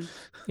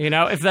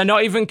 If they're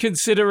not even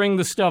considering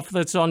the stuff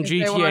that's on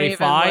GTA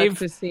 5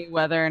 to see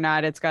whether or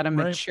not it's got a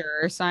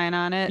mature sign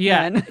on it.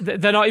 Yeah,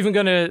 they're not even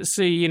going to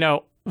see,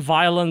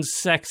 violence,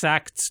 sex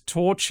acts,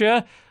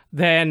 torture.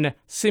 Then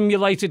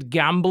simulated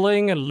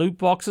gambling and loot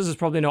boxes is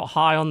probably not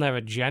high on their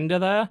agenda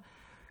there.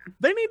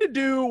 They need to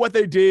do what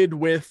they did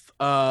with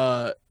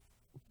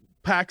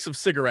packs of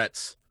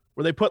cigarettes,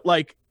 where they put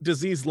like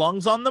diseased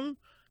lungs on them.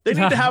 They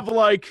need to have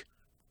like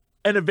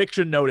an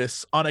eviction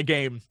notice on a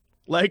game.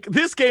 Like,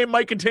 this game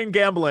might contain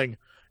gambling.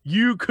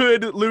 You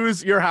could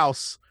lose your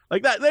house.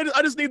 Like that.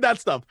 I just need that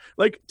stuff.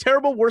 Like,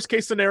 terrible worst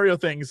case scenario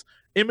things.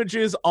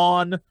 Images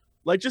on,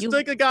 like, just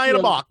like a guy in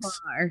a box.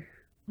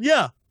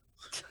 Yeah.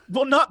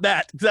 Well, not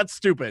that. That's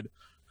stupid.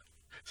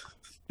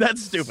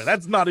 That's stupid.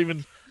 That's not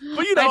even.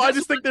 But I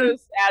just think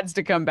there's ads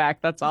to come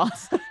back. That's all.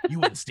 You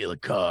wouldn't steal a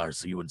car,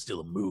 so you wouldn't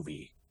steal a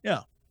movie.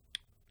 Yeah.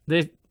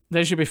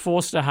 They should be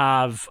forced to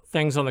have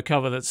things on the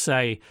cover that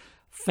say,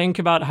 think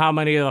about how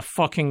many of the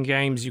fucking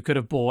games you could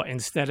have bought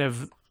instead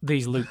of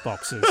these loot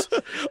boxes.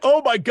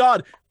 Oh my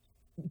God.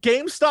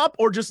 GameStop,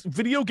 or just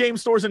video game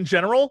stores in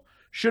general,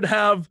 should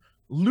have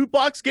loot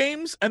box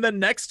games, and then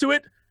next to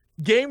it,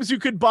 games you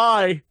could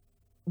buy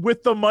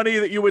with the money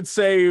that you would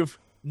save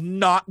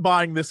not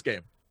buying this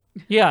game.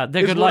 Yeah,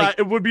 they could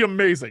it would be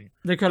amazing.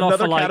 They could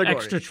offer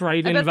extra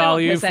trade-in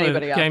value for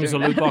games or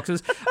loot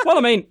boxes. Well,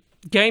 I mean,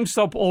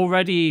 GameStop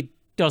already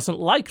doesn't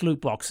like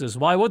loot boxes.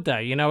 Why would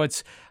they?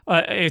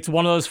 It's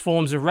one of those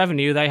forms of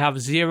revenue they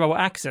have zero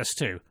access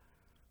to.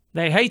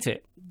 They hate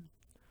it.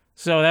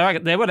 So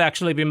they would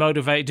actually be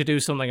motivated to do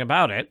something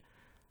about it.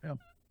 Yeah.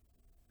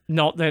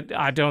 Not that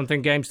I don't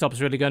think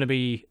GameStop's really going to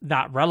be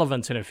that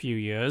relevant in a few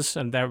years,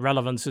 and their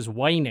relevance is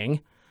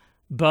waning.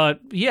 But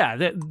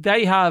yeah,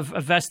 they have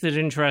a vested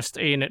interest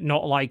in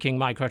not liking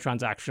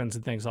microtransactions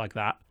and things like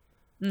that.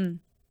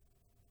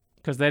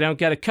 Because they don't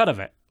get a cut of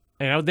it.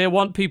 They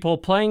want people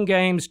playing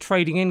games,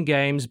 trading in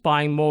games,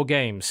 buying more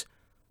games.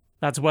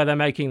 That's where they're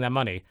making their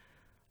money.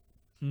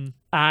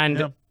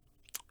 And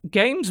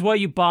games where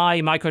you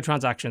buy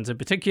microtransactions, in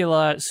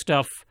particular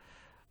stuff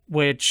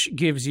which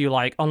gives you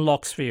like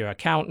unlocks for your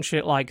account and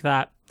shit like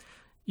that,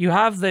 you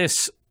have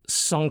this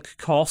sunk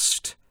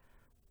cost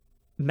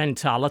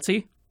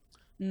mentality.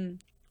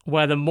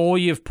 Where the more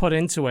you've put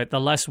into it, the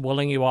less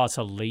willing you are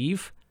to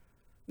leave.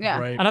 Yeah,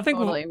 right. And I think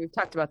we've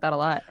talked about that a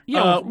lot.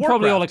 Yeah, we've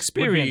probably all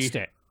experienced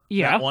it.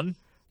 Yeah, that one.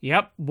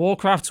 Yep,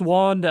 Warcraft's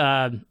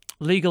one.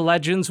 League of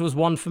Legends was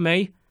one for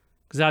me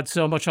because I had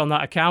so much on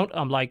that account.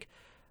 I'm like,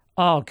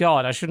 oh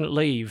God, I shouldn't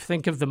leave.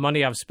 Think of the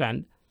money I've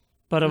spent.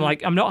 But I'm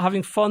like, I'm not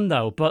having fun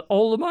though. But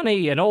all the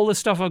money and all the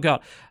stuff I've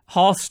got.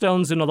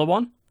 Hearthstone's another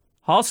one.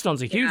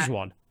 Hearthstone's a huge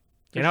one.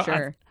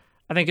 Sure.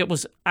 I think it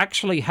was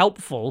actually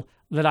helpful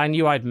that I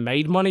knew I'd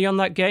made money on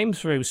that game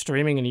through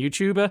streaming and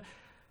YouTuber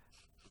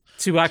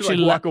to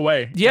actually walk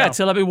away. Yeah,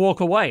 to let me walk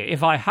away.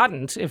 If I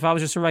hadn't, if I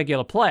was just a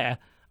regular player,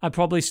 I'd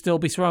probably still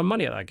be throwing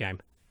money at that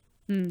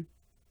game.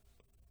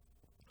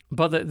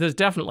 But there's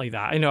definitely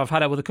that. I've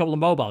had it with a couple of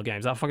mobile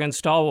games. That fucking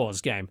Star Wars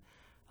game.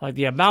 Like,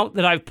 the amount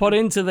that I've put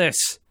into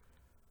this,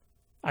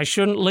 I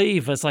shouldn't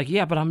leave. It's like,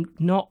 yeah, but I'm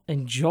not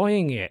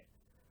enjoying it.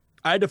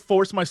 I had to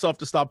force myself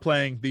to stop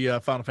playing the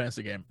Final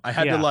Fantasy game. I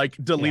had to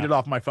delete it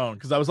off my phone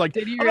because I was like,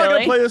 I'm not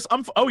gonna play this. I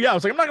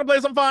was like, I'm not gonna play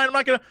this. I'm fine. I'm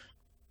not gonna.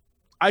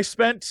 I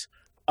spent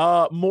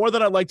more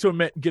than I'd like to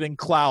admit getting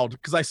Cloud,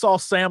 because I saw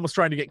Sam was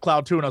trying to get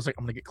Cloud too, and I was like,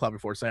 I'm gonna get Cloud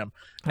before Sam.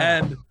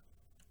 And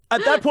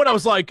at that point I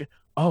was like,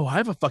 oh, I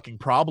have a fucking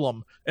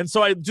problem. And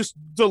so I just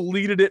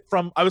deleted it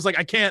from, I was like,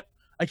 I can't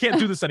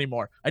do this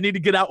anymore. I need to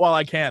get out while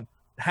I can.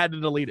 Had to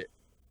delete it.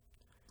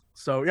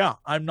 So yeah,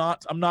 I'm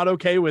not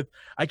okay with,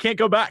 I can't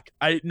go back.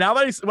 When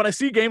I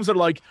see games that are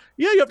like,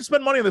 yeah, you have to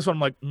spend money on this one, I'm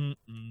like,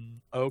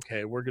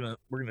 okay, we're gonna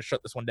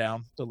shut this one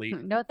down.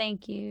 Delete. No,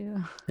 thank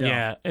you.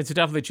 Yeah, it's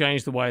definitely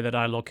changed the way that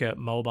I look at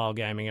mobile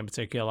gaming in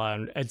particular,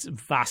 and it's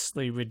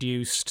vastly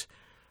reduced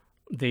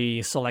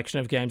the selection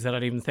of games that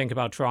I'd even think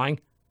about trying.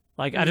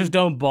 Like, I just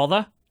don't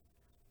bother.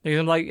 Because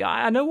I'm like,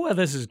 I know where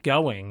this is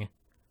going.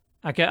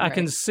 I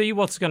can see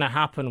what's going to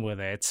happen with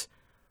it.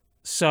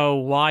 So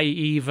why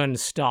even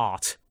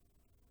start?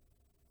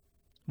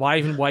 Why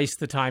even waste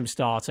the time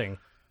starting?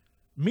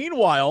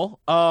 Meanwhile,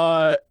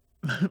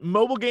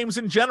 mobile games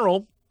in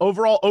general,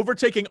 overall,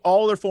 overtaking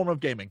all other form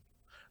of gaming.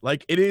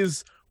 Like, it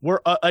is,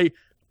 the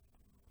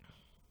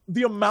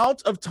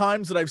amount of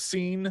times that I've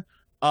seen,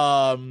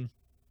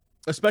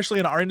 especially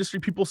in our industry,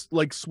 people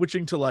like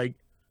switching to like,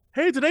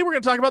 hey, today we're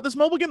going to talk about this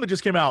mobile game that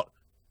just came out.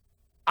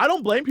 I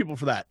don't blame people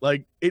for that.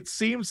 Like, it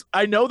seems,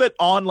 I know that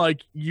on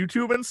like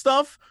YouTube and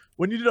stuff,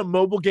 when you did a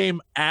mobile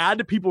game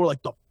ad, people were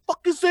like, the fuck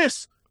is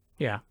this?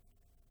 Yeah.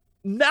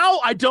 Now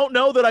I don't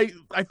know that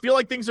I feel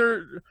like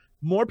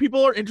more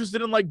people are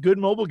interested in like good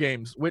mobile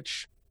games,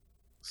 which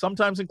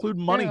sometimes include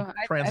money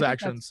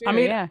transactions. I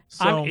mean,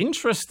 I'm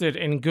interested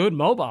in good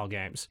mobile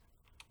games.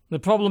 The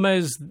problem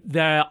is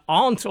there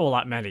aren't all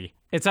that many.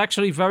 It's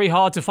actually very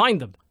hard to find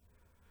them.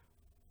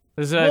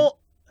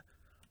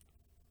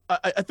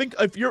 I think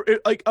if you're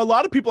like, a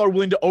lot of people are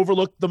willing to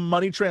overlook the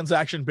money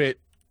transaction bit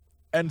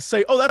and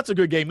say, oh, that's a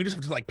good game. We just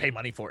have to like pay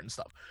money for it and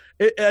stuff.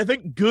 I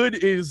think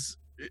good is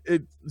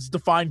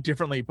defined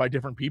differently by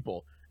different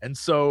people. And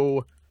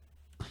so,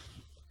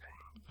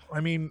 I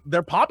mean,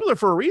 they're popular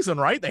for a reason,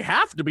 right? They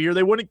have to be, or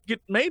they wouldn't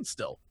get made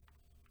still.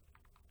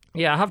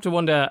 Yeah, I have to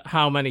wonder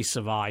how many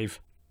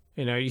survive.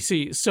 You know, you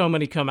see so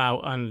many come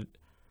out, and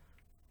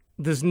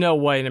there's no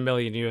way in a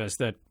million years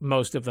that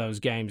most of those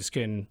games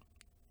can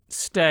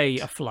stay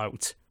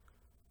afloat.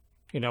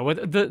 You know,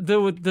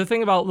 the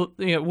thing about,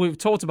 you know, we've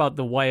talked about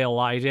the whale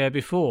idea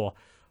before.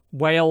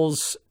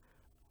 Whales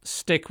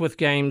stick with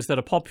games that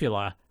are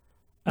popular,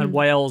 and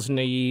whales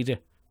need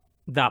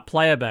that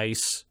player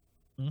base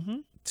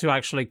to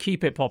actually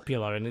keep it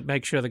popular and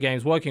make sure the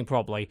game's working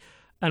properly.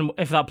 And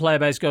if that player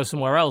base goes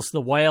somewhere else,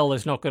 the whale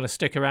is not going to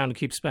stick around and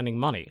keep spending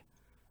money.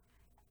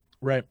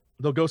 Right.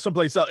 They'll go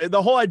someplace else.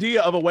 The whole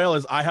idea of a whale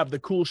is I have the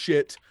cool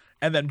shit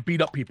and then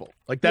beat up people.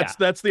 Like, that's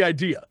the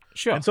idea.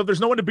 Sure. And so if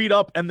there's no one to beat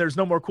up and there's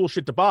no more cool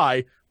shit to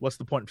buy, what's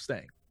the point of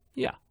staying?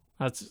 Yeah.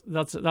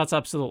 That's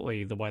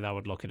absolutely the way that I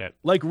would look at it.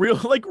 Like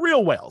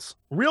real whales.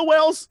 Real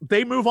whales,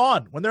 they move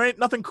on. When there ain't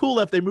nothing cool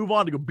left, they move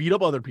on to go beat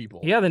up other people.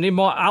 Yeah, they need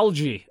more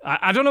algae.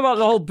 I don't know about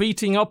the whole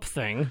beating up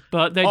thing,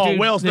 but they do. Oh,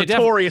 whales,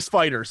 notorious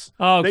fighters.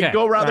 Okay. They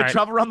go around, they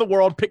travel around the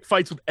world, pick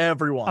fights with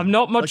everyone. I'm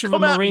not much of a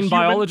marine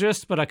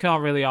biologist, but I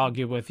can't really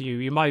argue with you.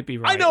 You might be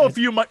right. I know a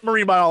few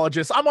marine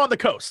biologists. I'm on the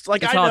coast.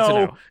 Like, I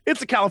know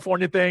it's a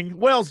California thing.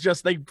 Whales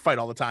they fight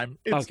all the time.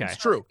 It's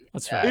true.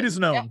 That's fair. It is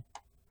known.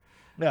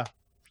 Yeah.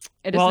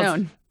 It is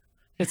known.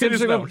 It's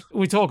interesting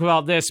we talk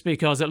about this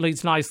because it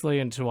leads nicely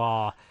into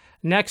our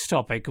next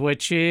topic,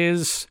 which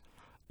is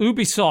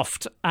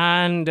Ubisoft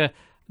and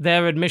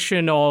their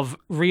admission of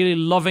really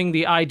loving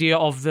the idea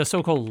of the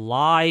so-called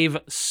live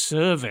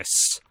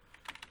service.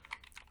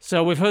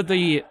 So we've heard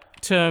the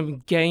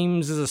term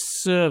games as a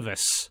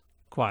service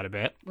quite a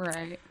bit.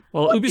 Right.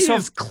 Well, what Ubisoft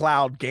is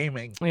cloud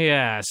gaming?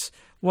 Yes.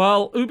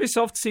 Well,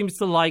 Ubisoft seems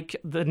to like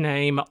the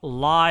name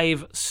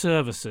live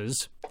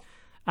services.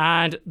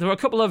 And there were a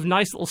couple of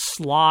nice little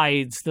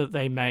slides that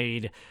they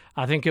made.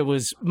 I think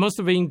must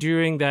have been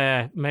during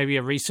maybe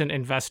a recent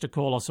investor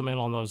call or something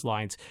along those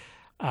lines,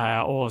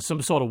 or some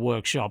sort of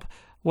workshop,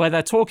 where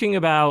they're talking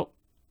about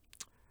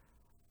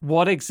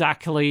what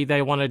exactly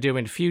they want to do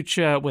in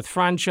future with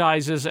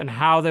franchises and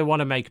how they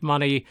want to make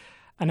money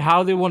and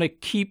how they want to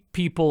keep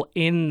people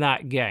in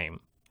that game.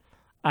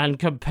 And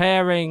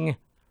comparing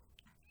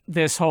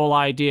this whole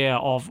idea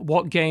of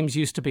what games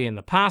used to be in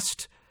the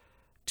past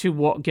to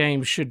what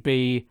games should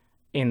be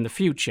in the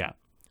future.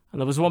 And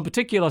there was one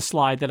particular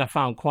slide that I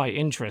found quite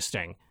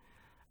interesting.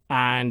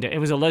 And it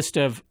was a list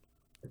of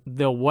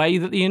the way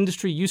that the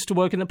industry used to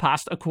work in the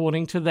past,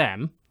 according to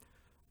them.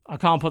 I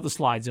can't put the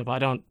slides up. I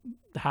don't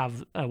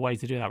have a way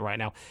to do that right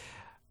now.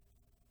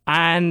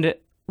 And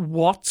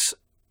how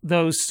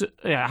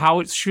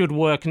it should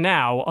work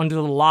now under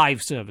the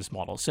live service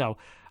model. So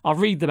I'll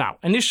read them out.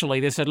 Initially,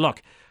 they said,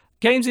 look,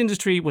 games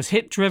industry was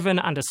hit-driven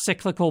and a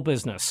cyclical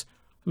business,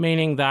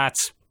 meaning that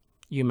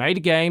you made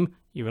a game,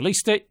 you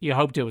released it, you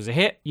hoped it was a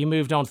hit, you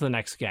moved on to the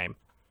next game.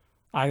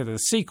 Either the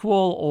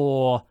sequel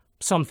or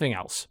something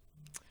else.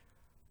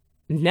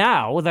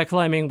 Now, they're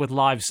claiming with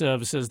live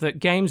services that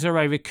games are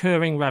a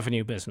recurring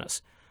revenue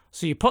business.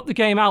 So you put the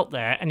game out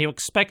there and you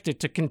expect it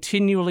to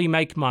continually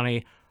make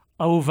money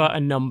over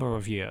a number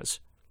of years.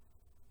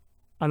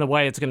 And the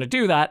way it's going to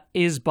do that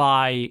is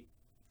by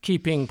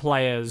keeping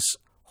players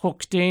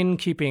hooked in,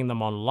 keeping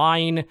them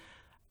online,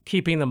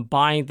 keeping them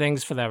buying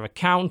things for their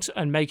account,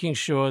 and making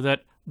sure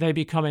that they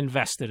become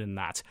invested in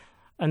that.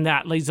 And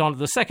that leads on to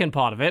the second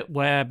part of it,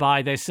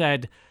 whereby they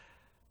said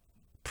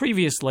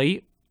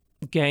previously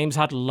games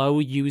had low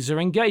user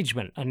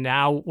engagement, and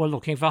now we're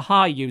looking for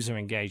high user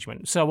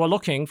engagement. So we're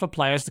looking for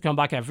players to come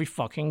back every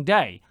fucking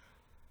day.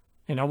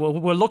 You know,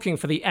 we're looking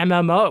for the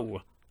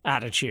MMO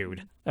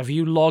attitude of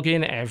you log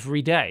in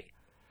every day.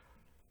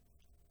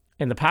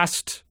 In the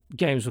past,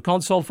 games were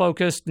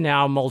console-focused,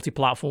 now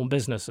multi-platform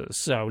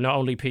businesses. So not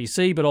only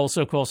PC, but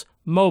also, of course,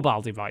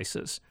 mobile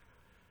devices.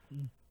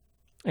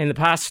 In the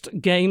past,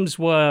 games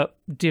were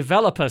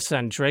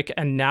developer-centric,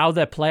 and now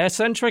they're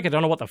player-centric. I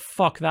don't know what the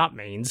fuck that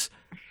means.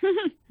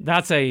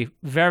 That's a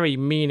very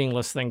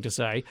meaningless thing to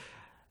say.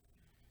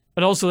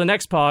 But also the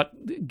next part,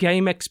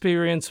 game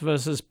experience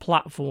versus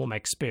platform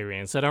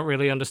experience. I don't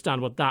really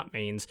understand what that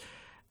means.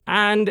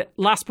 And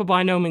last but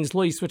by no means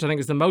least, which I think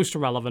is the most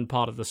relevant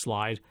part of the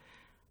slide,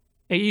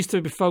 it used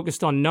to be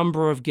focused on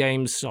number of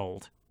games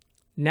sold.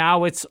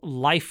 Now it's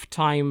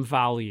lifetime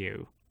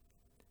value.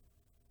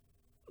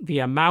 The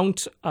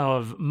amount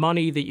of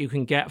money that you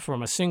can get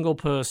from a single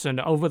person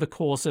over the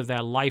course of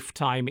their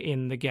lifetime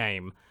in the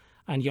game.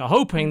 And you're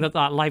hoping that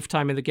that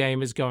lifetime in the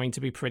game is going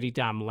to be pretty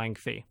damn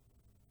lengthy.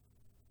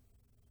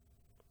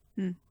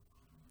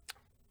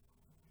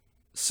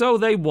 So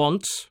they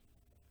want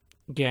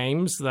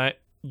games that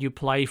you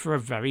play for a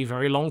very,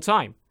 very long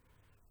time.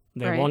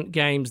 They want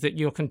games that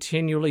you're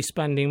continually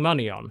spending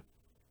money on.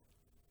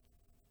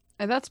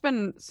 And that's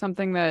been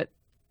something that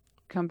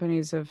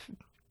companies have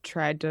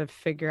tried to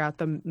figure out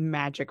the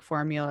magic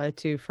formula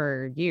to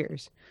for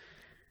years.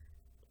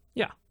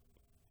 Yeah.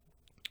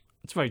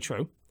 It's very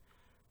true.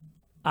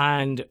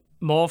 And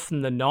more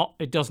often than not,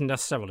 it doesn't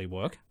necessarily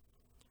work.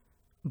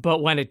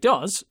 But when it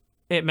does,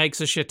 it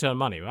makes a shit ton of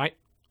money, right?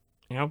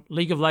 You know,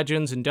 League of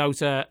Legends and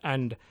Dota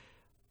and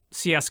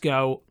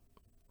CSGO,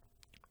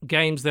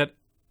 games that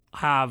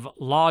have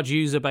large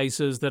user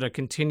bases that are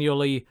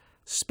continually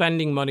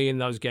spending money in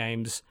those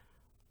games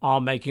are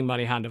making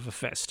money hand over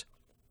fist.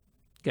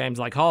 Games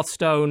like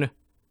Hearthstone,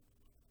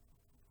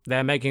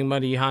 they're making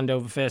money hand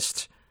over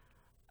fist.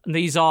 And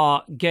these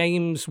are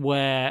games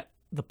where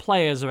the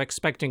players are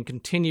expecting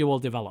continual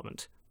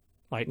development,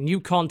 like new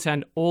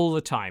content all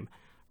the time,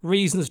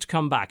 reasons to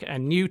come back, a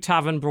new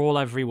tavern brawl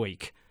every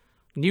week,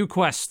 new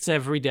quests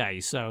every day,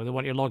 so they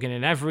want you logging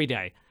in every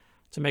day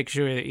to make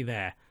sure that you're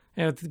there.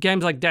 You know,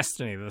 games like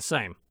Destiny, they're the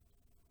same.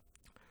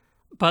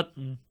 But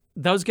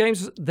those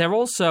games, they're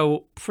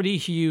also pretty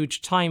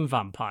huge time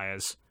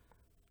vampires.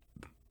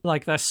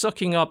 Like, they're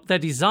sucking up, they're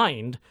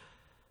designed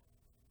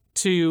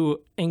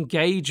to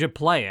engage a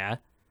player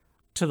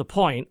to the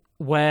point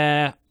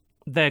where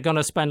they're going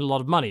to spend a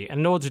lot of money. And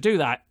in order to do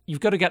that, you've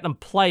got to get them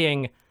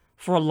playing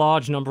for a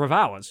large number of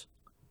hours.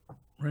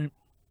 Right.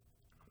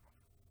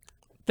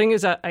 Thing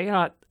is that,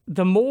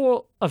 the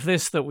more of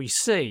this that we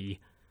see,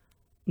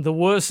 the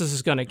worse this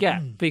is going to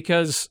get,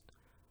 because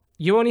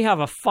you only have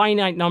a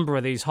finite number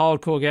of these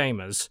hardcore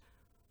gamers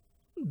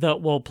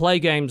that will play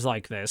games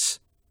like this,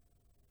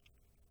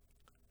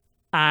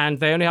 and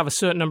they only have a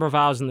certain number of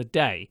hours in the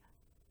day.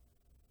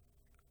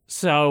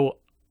 So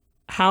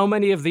how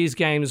many of these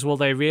games will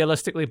they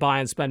realistically buy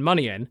and spend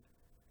money in?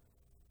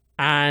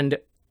 And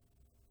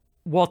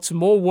what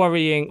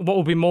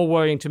will be more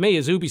worrying to me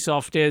as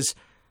Ubisoft is,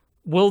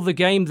 will the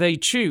game they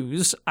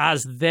choose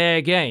as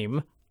their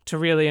game to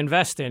really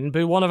invest in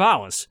be one of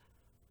ours?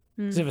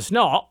 Because if it's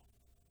not,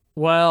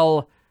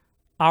 well,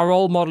 our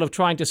old model of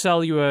trying to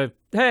sell you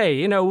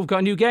hey, we've got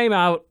a new game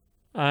out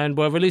and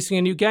we're releasing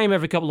a new game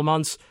every couple of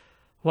months.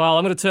 Well,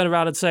 I'm going to turn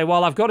around and say,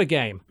 well, I've got a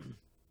game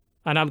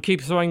and I'm keep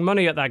throwing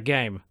money at that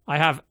game. I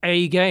have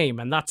a game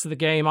and that's the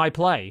game I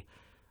play.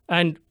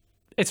 And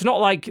it's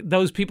not like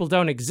those people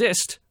don't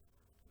exist.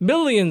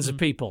 Millions of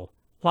people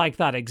like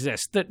that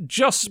exist that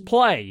just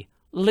play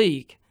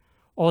League,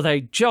 or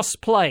they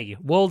just play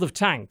World of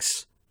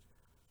Tanks.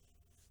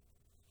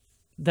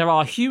 There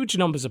are huge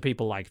numbers of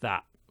people like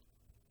that.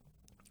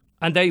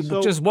 And they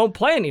just won't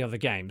play any other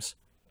games.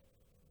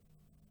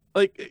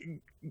 Like,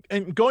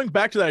 and going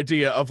back to that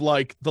idea of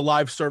like the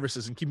live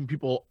services and keeping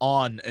people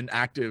on and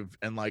active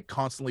and like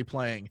constantly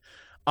playing.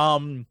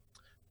 I'm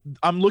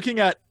looking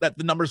at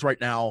the numbers right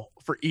now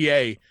for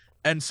EA.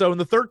 And so in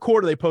the third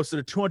quarter, they posted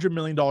a $200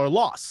 million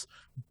loss.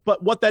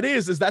 But what that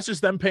is that's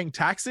just them paying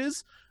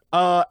taxes.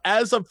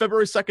 As of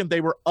February 2nd,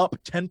 they were up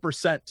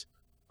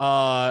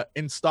 10%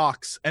 in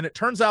stocks. And it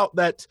turns out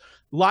that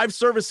live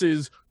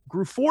services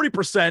grew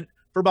 40%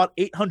 for about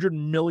 $800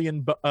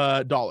 million.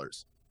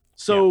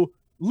 So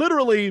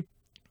literally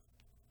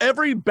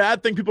every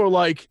bad thing people are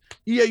like,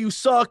 EA, you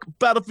suck.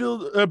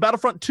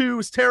 Battlefront 2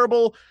 is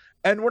terrible.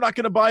 And we're not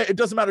going to buy it. It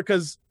doesn't matter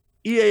because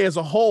EA as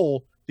a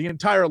whole, the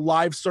entire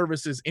live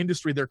services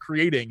industry they're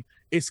creating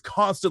is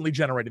constantly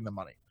generating the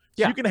money.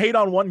 So you can hate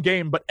on one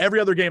game, but every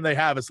other game they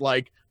have is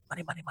like,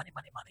 money.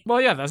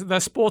 Well, yeah, their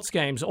sports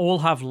games all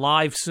have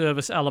live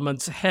service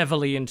elements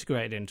heavily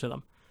integrated into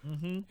them.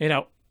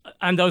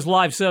 and those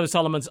live service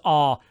elements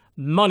are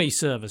money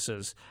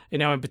services.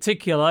 In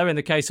particular, in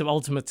the case of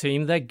Ultimate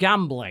Team, they're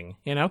gambling.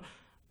 The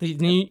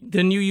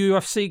new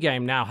UFC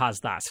game now has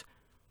that.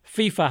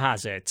 FIFA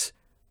has it.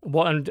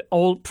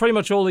 Pretty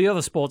much all the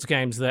other sports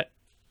games that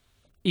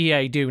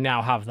EA do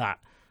now have that.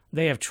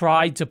 They have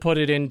tried to put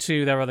it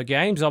into their other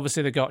games.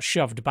 Obviously, they got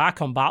shoved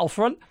back on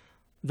Battlefront.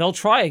 They'll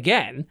try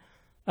again.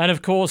 And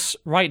of course,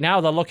 right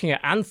now they're looking at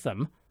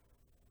Anthem.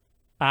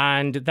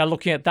 And they're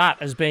looking at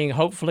that as being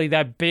hopefully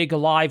their big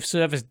live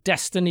service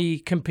Destiny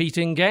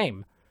competing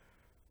game.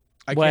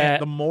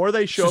 The more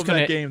they show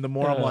that game, the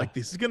more I'm like,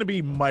 this is going to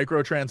be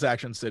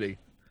microtransaction city.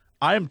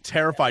 I am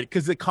terrified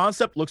because the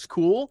concept looks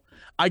cool.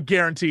 I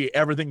guarantee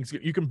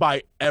you can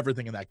buy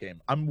everything in that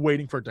game. I'm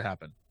waiting for it to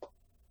happen.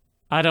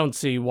 I don't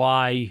see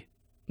why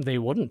they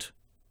wouldn't.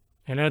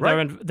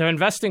 Right. They're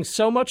investing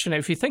so much in it.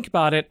 If you think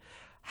about it,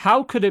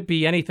 how could it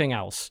be anything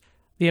else?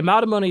 The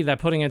amount of money they're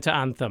putting into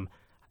Anthem,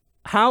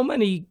 how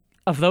many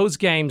of those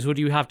games would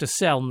you have to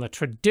sell in the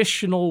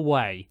traditional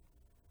way?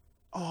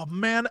 Oh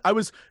man,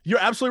 you're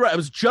absolutely right. I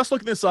was just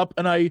looking this up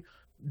and I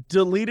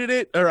deleted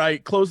it, or I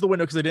closed the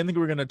window because I didn't think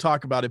we were going to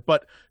talk about it.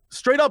 But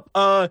straight up,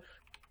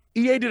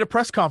 EA did a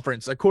press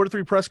conference, a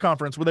Q3 press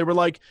conference, where they were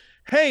like,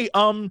 hey,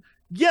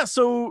 yeah,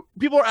 so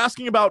people are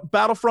asking about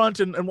Battlefront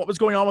and what was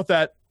going on with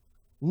that.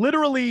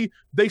 Literally,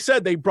 they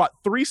said they brought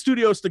 3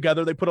 studios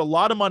together. They put a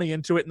lot of money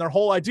into it. And their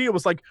whole idea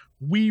was like,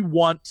 we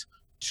want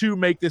to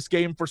make this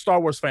game for Star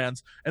Wars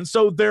fans. And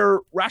so their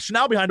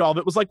rationale behind all of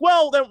it was like,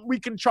 well, then we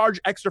can charge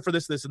extra for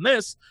this, this, and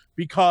this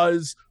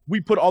because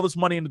we put all this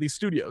money into these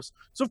studios.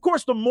 So, of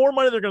course, the more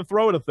money they're going to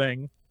throw at a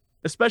thing,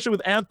 especially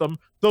with Anthem,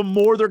 the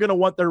more they're going to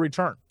want their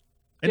return.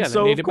 And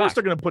so, of course,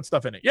 they're going to put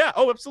stuff in it. Yeah,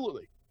 oh,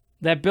 absolutely.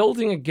 They're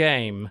building a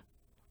game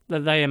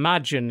that they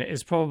imagine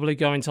is probably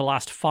going to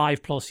last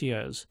 5+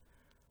 years.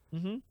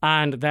 Mm-hmm.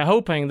 And they're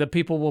hoping that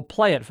people will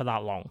play it for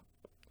that long.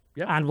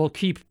 Yeah. And will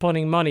keep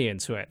putting money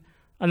into it.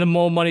 And the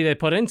more money they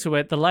put into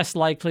it, the less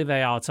likely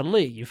they are to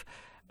leave.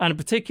 And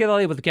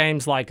particularly with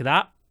games like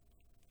that,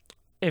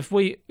 if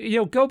we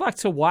go back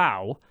to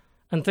WoW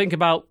and think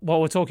about what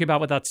we're talking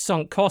about with that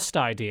sunk cost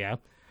idea,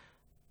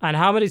 and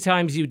how many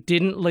times you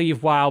didn't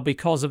leave WoW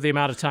because of the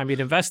amount of time you'd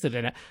invested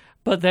in it,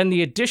 but then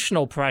the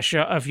additional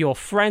pressure of your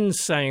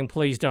friends saying,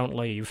 please don't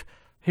leave,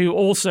 who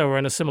also are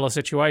in a similar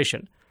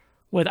situation.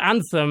 With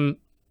Anthem,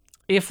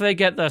 if they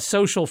get their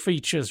social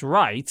features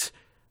right,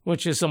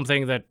 which is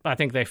something that I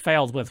think they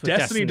failed with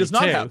Destiny does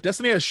not 2. have.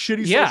 Destiny has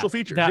shitty social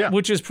features.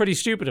 Which is pretty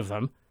stupid of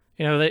them.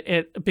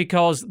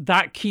 Because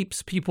that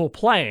keeps people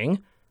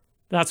playing.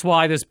 That's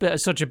why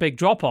there's such a big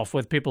drop-off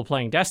with people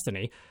playing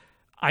Destiny.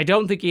 I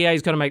don't think EA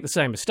is going to make the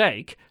same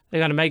mistake. They're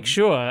going to make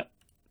sure,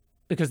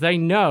 because they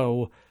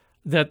know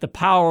that the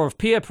power of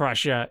peer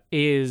pressure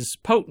is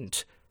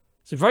potent.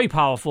 It's a very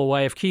powerful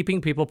way of keeping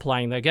people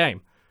playing their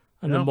game.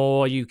 And the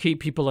more you keep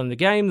people in the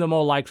game, the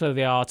more likely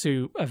they are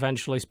to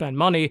eventually spend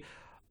money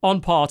on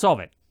part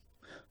of it.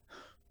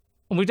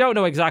 And we don't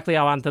know exactly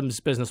how Anthem's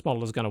business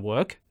model is going to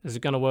work. Is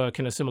it going to work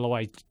in a similar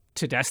way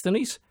to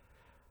Destiny's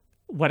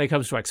when it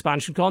comes to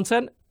expansion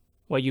content,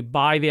 where you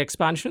buy the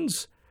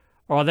expansions?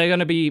 Or are they going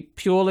to be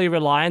purely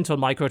reliant on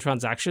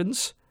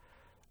microtransactions?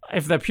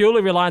 If they're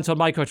purely reliant on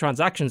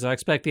microtransactions, I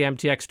expect the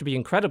MTX to be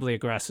incredibly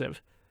aggressive.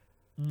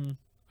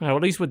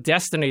 At least with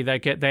Destiny,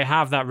 they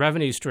have that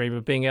revenue stream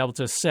of being able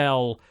to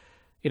sell,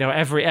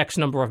 every X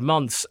number of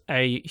months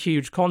a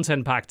huge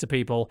content pack to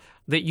people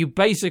that you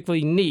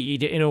basically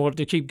need in order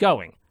to keep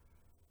going.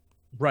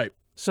 Right.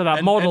 So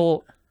that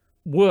model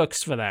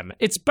works for them.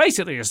 It's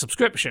basically a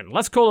subscription.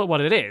 Let's call it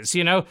what it is.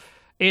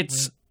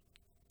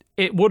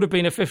 It would have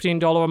been a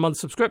 $15 a month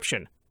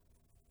subscription.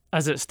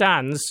 As it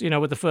stands,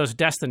 with the first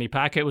Destiny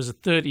pack, it was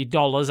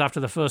 $30 after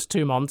the first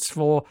 2 months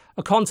for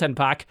a content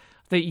pack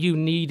that you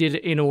needed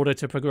in order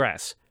to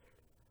progress.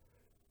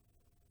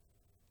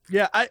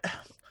 Yeah,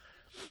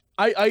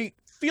 I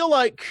feel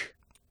like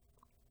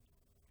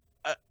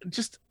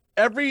just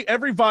every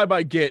vibe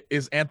I get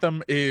is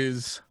Anthem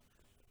is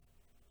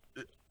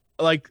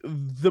like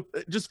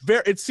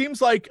it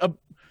seems like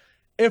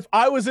if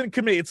I was in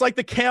committee, it's like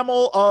the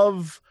camel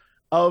of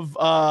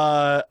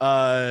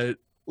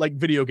like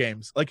video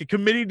games, like a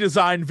committee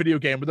designed video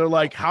game where they're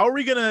like, how are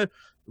we gonna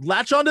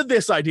latch onto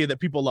this idea that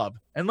people love,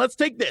 and let's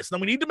take this, and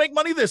then we need to make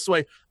money this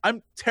way.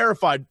 I'm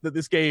terrified that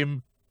this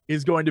game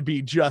is going to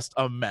be just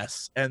a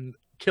mess and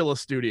kill a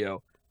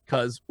studio,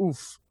 because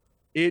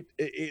it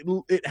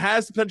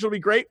has the potential to be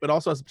great, but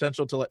also has the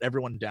potential to let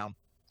everyone down.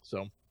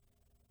 So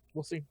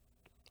we'll see.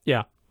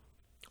 Yeah,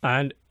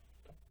 and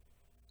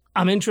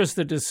I'm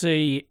interested to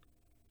see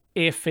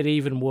if it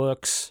even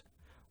works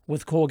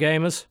with core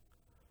gamers.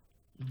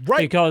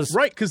 Right, because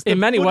because in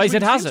many ways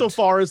it hasn't. So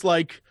far is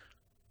like,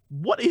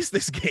 what is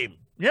this game?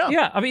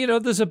 Yeah. I mean,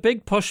 there's a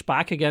big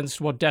pushback against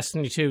what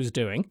Destiny 2 is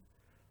doing.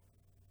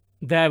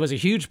 There was a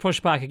huge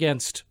pushback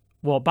against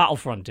what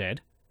Battlefront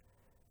did.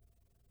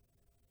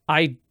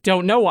 I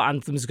don't know what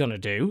Anthem's going to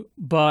do,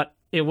 but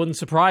it wouldn't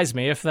surprise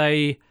me if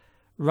they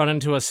run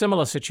into a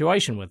similar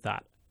situation with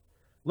that.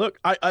 Look,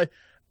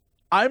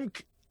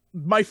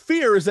 my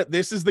fear is that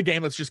this is the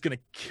game that's just going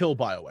to kill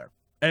BioWare.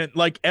 And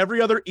like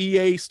every other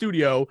EA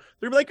studio,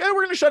 they're like, we're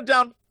going to shut it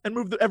down and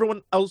move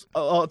everyone else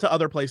to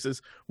other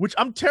places, which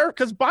I'm terrified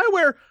because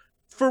BioWare,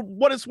 for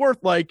what it's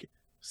worth, like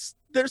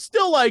there's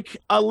still like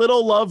a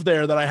little love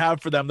there that I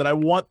have for them that I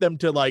want them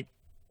to like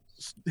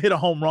hit a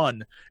home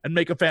run and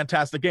make a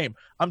fantastic game.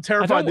 I'm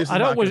terrified this is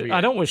not going to be.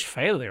 I don't wish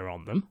failure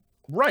on them.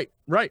 Right,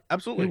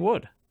 absolutely. We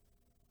would.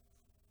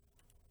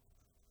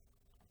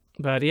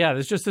 But yeah,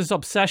 there's just this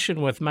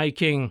obsession with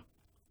making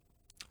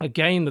a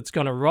game that's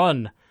going to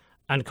run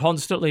and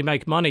constantly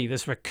make money,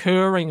 this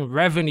recurring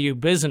revenue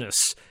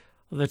business,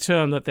 the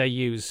term that they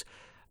use,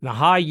 the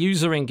high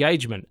user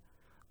engagement,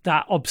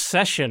 that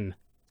obsession,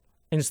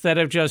 instead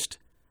of just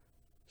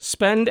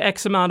spend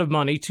X amount of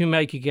money to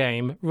make a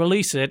game,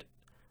 release it,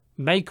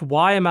 make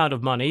Y amount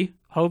of money,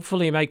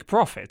 hopefully make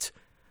profit.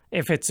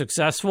 If it's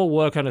successful,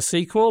 work on a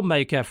sequel,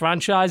 make a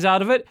franchise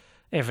out of it.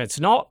 If it's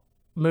not,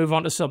 move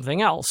on to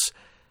something else.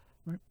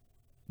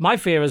 My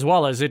fear as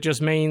well is it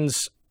just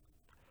means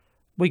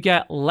we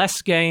get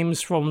less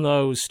games from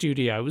those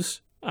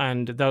studios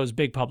and those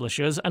big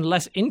publishers and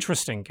less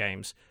interesting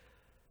games.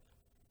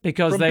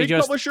 Because from they big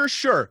just... publishers,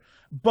 sure.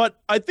 But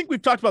I think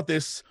we've talked about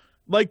this,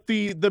 like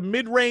the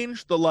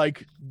mid-range, the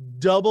like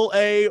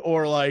AA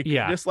or like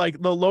just like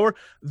the lower,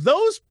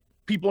 those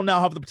people now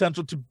have the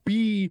potential to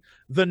be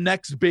the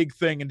next big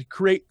thing and to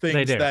create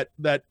things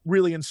that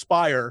really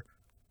inspire.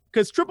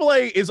 Because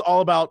AAA is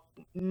all about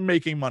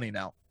making money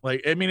now.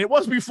 Like, I mean, it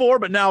was before,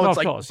 but now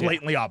it's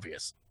blatantly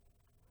obvious.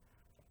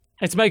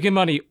 It's making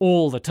money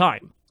all the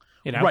time.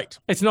 You know? Right.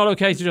 It's not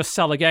okay to just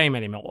sell a game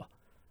anymore.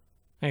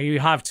 You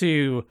have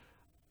to,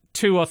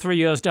 2 or 3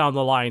 years down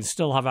the line,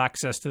 still have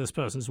access to this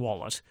person's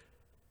wallet.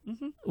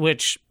 Mm-hmm.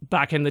 Which,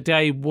 back in the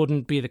day,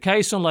 wouldn't be the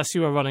case unless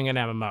you were running an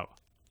MMO.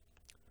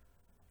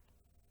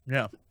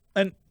 Yeah.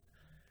 And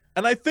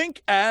I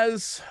think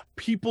as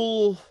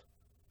people...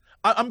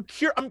 I'm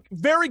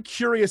very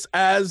curious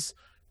as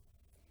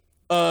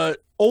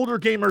older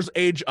gamers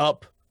age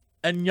up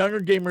and younger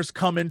gamers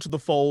come into the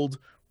fold,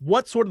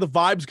 what sort of the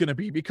vibe's going to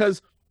be,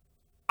 because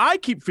I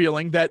keep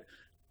feeling that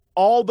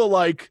all the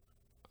like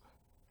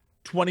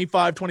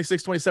 25,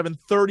 26, 27,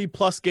 30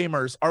 plus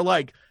gamers are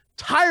like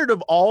tired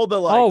of all the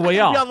like, I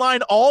can be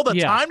online all the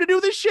time to do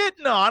this shit.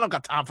 No, I don't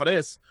got time for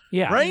this.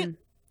 Yeah. Right.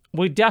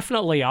 We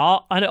definitely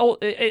are. And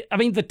I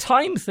mean, the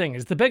time thing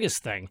is the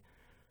biggest thing.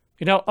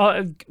 You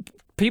know,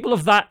 people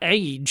of that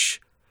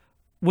age,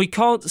 we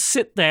can't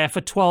sit there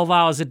for 12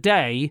 hours a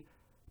day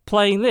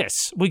playing this.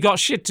 We got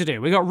shit to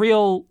do. We got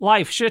real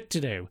life shit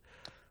to do.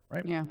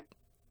 Right. Yeah.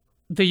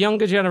 The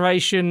younger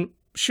generation,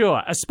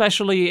 sure,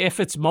 especially if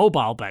it's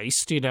mobile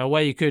based, you know,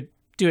 where you could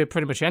do it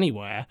pretty much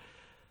anywhere.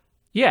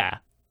 Yeah,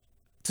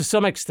 to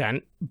some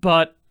extent,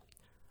 but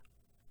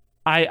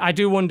I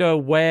do wonder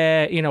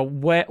where, you know,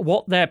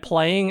 what they're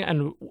playing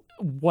and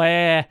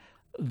where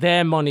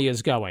their money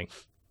is going.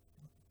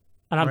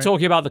 And I'm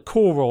talking about the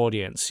core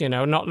audience, you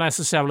know, not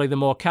necessarily the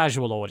more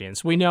casual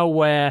audience. We know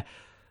where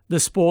the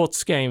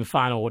sports game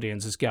fan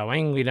audience is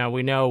going. You know,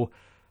 we know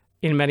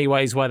in many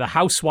ways where the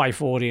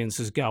housewife audience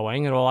is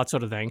going and all that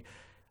sort of thing.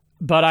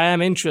 But I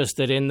am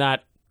interested in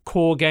that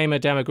core gamer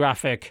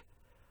demographic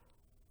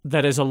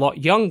that is a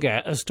lot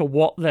younger as to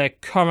what they're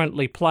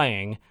currently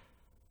playing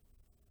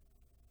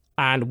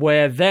and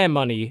where their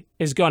money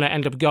is going to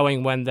end up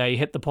going when they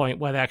hit the point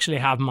where they actually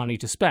have money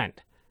to spend.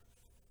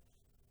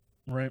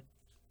 Right.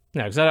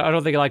 No, because I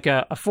don't think like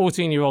a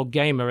 14-year-old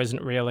gamer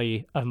isn't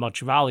really of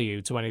much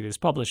value to any of these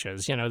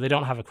publishers. You know, they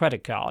don't have a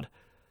credit card.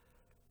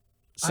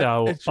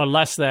 So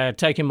unless they're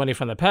taking money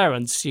from their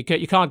parents, you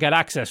can't get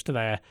access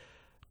to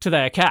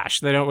their cash.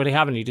 They don't really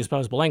have any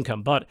disposable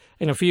income. But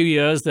in a few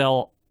years,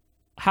 they'll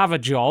have a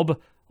job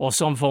or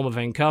some form of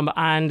income,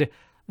 and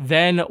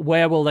then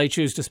where will they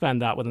choose to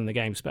spend that within the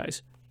game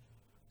space?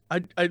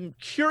 I'm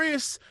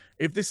curious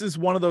if this is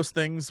one of those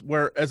things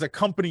where as a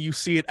company you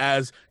see it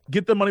as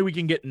get the money we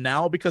can get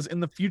now, because in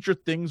the future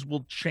things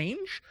will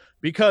change.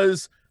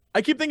 Because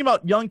I keep thinking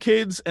about young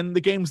kids and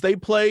the games they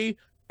play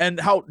and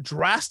how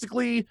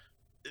drastically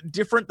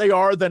different they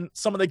are than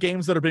some of the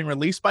games that are being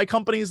released by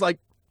companies. Like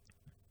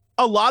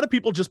a lot of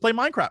people just play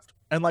Minecraft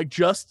and like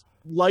just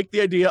like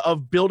the idea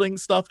of building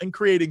stuff and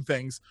creating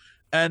things,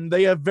 and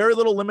they have very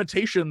little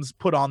limitations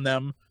put on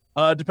them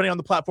depending on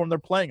the platform they're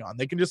playing on.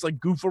 They can just like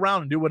goof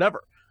around and do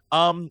whatever.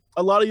 A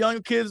lot of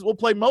young kids will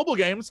play mobile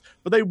games,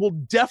 but they will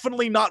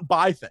definitely not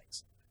buy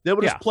things. They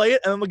will just play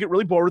it and then they'll get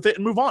really bored with it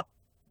and move on.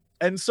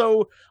 And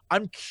so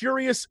I'm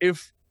curious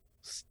if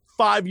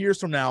 5 years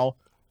from now,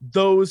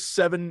 those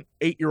 7,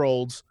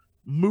 8-year-olds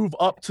move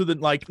up to the,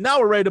 like, now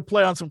we're ready to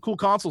play on some cool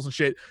consoles and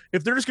shit.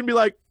 If they're just going to be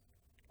like,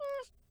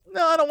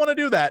 no, I don't want to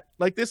do that.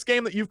 Like, this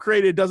game that you've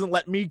created doesn't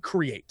let me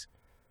create.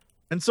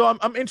 And so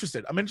I'm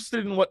interested. I'm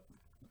interested in what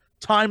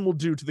time will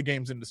do to the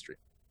games industry.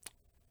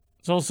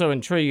 It's also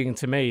intriguing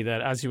to me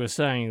that, as you were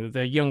saying, that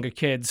the younger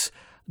kids,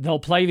 they'll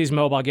play these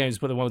mobile games,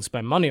 but they won't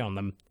spend money on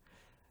them.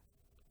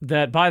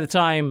 That by the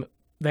time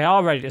they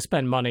are ready to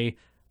spend money,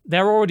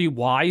 they're already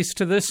wise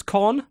to this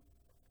con.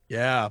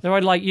 Yeah. They're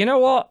already like, you know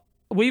what?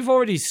 we've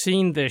already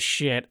seen this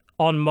shit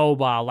on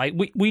mobile. Like,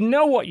 we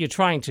know what you're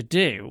trying to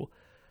do,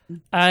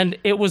 and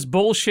it was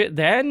bullshit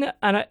then,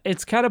 and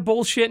it's kind of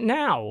bullshit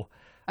now.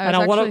 I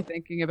was actually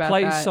thinking about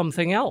play that.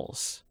 something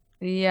else.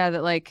 Yeah,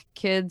 that like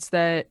kids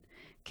that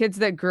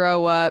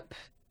grow up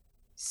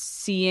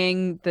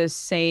seeing the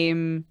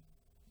same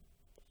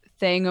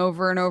thing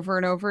over and over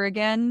and over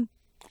again,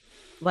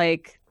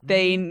 like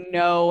they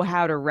know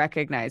how to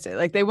recognize it.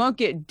 Like they won't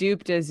get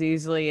duped as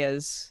easily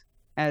as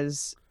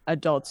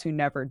adults who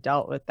never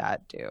dealt with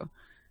that do.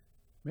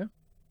 Yeah.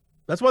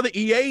 That's why the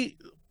EA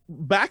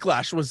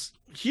backlash was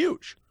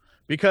huge,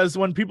 because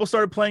when people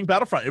started playing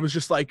Battlefront, it was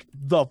just like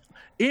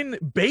in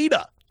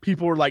beta,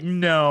 people were like,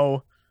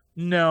 no,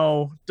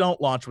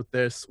 don't launch with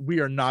this. We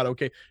are not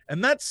okay.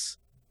 And that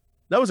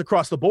was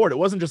across the board. It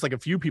wasn't just like a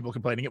few people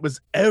complaining. It was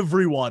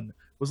everyone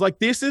was like,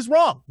 this is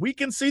wrong. We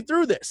can see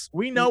through this.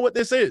 We know what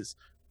this is.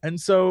 And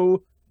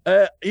so,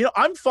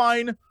 I'm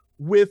fine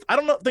with, I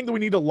don't think that we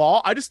need a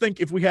law. I just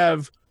think if we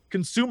have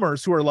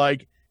consumers who are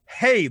like,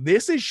 hey,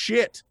 this is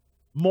shit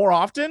more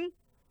often,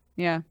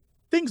 yeah,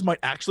 things might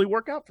actually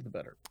work out for the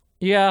better.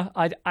 Yeah,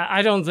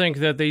 I don't think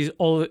that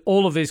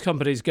all of these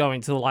companies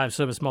going to the live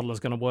service model is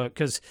going to work,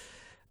 because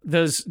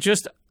there's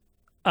just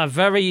a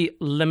very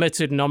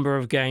limited number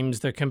of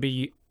games that can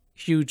be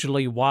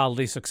hugely,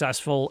 wildly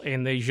successful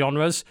in these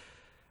genres.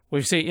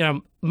 We've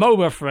seen,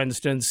 MOBA, for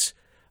instance.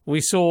 We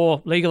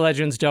saw League of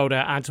Legends,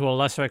 Dota, and to a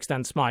lesser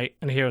extent Smite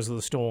and Heroes of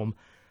the Storm.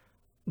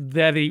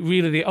 They're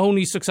really the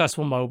only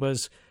successful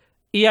MOBAs.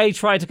 EA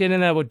tried to get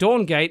in there with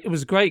Dawngate. It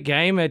was a great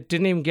game. It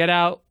didn't even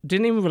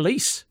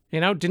release,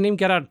 didn't even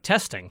get out of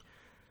testing.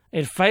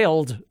 It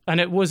failed, and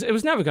it was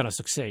never going to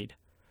succeed,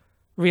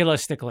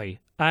 realistically.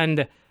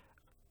 And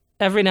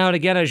every now and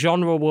again, a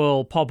genre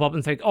will pop up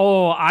and think,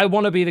 oh, I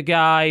want to be the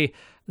guy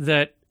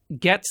that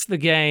gets the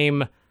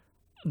game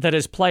that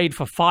is played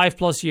for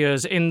 5+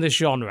 years in this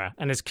genre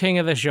and is king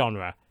of this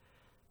genre.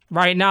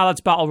 Right now, that's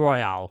Battle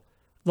Royale.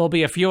 There'll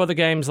be a few other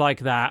games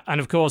like that,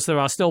 and of course, there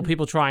are still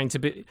people trying to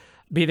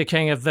be the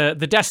king of the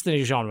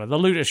Destiny genre, the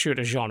looter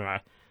shooter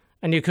genre.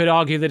 And you could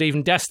argue that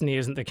even Destiny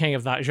isn't the king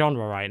of that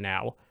genre right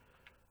now.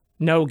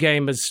 No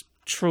game has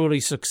truly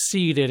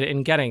succeeded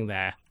in getting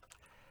there.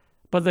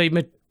 But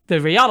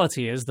the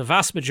reality is the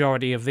vast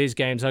majority of these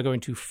games are going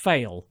to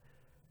fail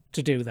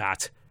to do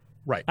that.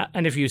 Right.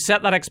 And if you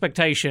set that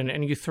expectation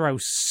and you throw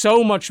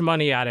so much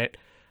money at it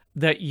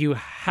that you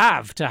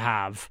have to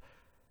have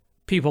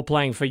people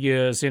playing for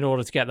years in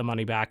order to get the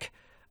money back,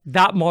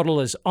 that model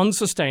is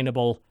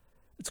unsustainable.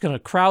 It's going to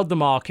crowd the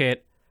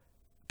market.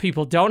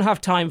 People don't have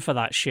time for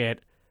that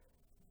shit.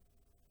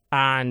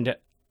 And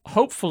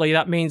hopefully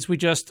that means we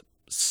just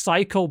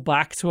cycle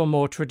back to a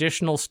more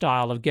traditional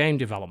style of game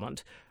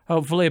development.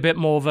 Hopefully a bit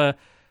more of a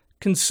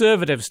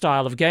conservative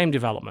style of game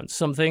development,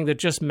 something that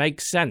just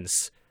makes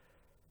sense.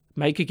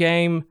 Make a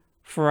game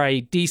for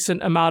a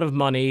decent amount of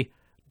money.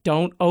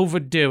 Don't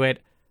overdo it.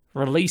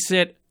 Release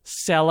it,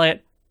 sell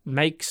it,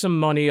 make some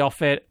money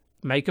off it,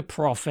 make a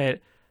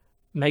profit,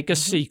 make a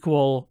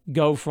sequel,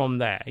 go from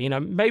there.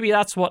 Maybe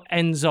that's what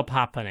ends up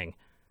happening.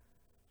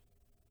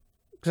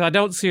 Because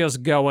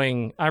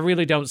I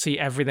really don't see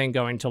everything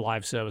going to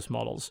live service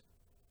models.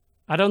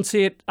 I don't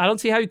see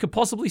how you could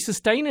possibly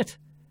sustain it.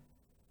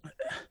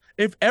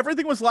 If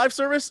everything was live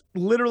service,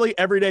 literally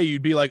every day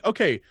you'd be like,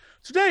 okay,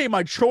 today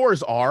my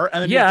chores are,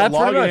 and then you have to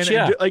log in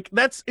and do,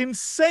 that's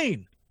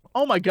insane.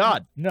 Oh my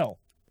God. No,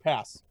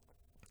 pass.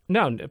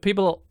 No,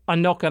 people are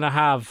not going to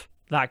have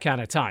that kind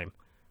of time.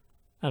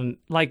 And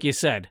like you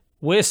said,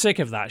 we're sick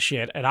of that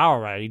shit at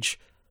our age.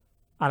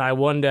 And I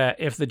wonder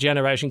if the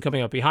generation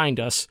coming up behind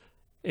us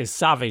is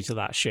savvy to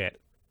that shit.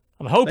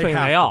 I'm hoping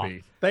they are.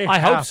 I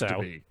hope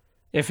so.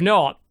 If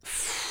not,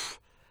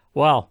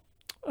 well,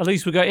 at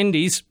least we got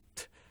indies.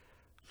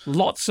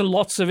 Lots and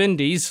lots of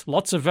indies.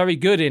 Lots of very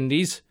good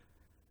indies.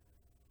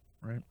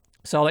 Right.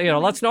 So,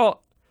 let's not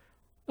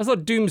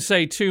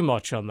doomsay too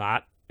much on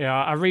that.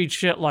 I read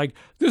shit like,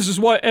 this is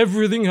why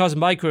everything has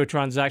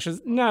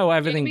microtransactions. No,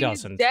 everything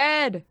doesn't.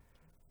 Dead.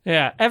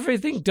 Yeah,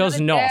 everything does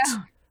not.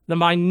 The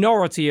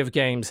minority of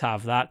games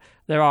have that.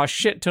 There are a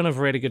shit ton of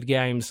really good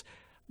games.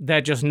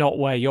 They're just not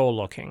where you're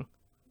looking.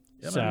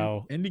 Yeah,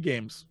 so indie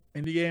games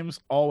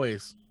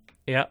always.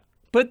 Yeah.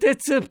 But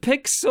it's a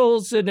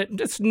pixels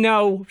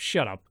and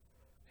shut up.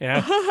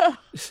 Yeah.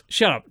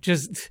 Shut up.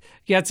 Just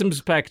get some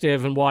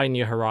perspective and widen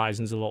your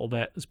horizons a little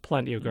bit. There's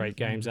plenty of great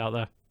games out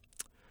there.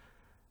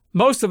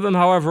 Most of them,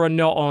 however, are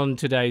not on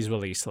today's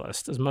release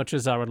list, as much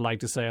as I would like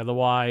to say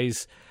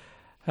otherwise.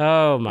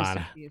 Oh,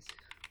 man.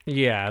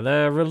 Yeah,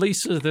 the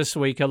releases this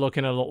week are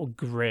looking a little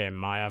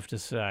grim, I have to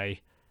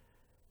say.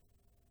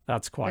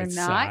 That's quite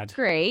sad. They're not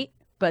great,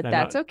 but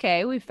that's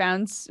okay. We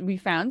found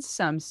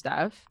some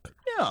stuff.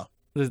 Yeah.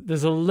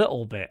 There's a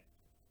little bit.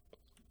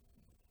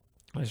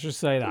 Let's just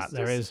say that.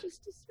 There is.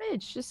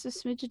 Just a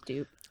smidge of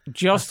dupe.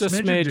 Just a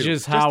smidge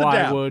is how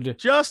I would.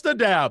 Just a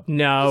dab.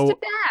 No. Just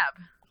a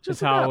dab. Is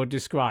how I would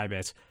describe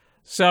it.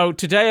 So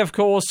today, of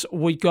course,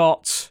 we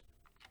got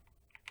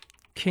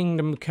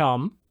Kingdom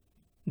Come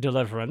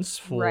Deliverance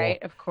for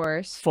Right, of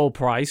course. full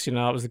price. You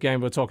know, that was the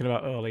game we were talking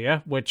about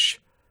earlier, which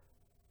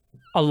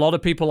a lot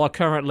of people are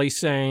currently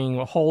saying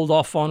hold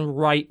off on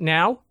right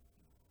now.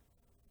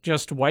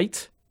 Just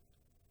wait.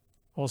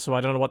 Also,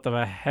 I don't know what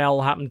the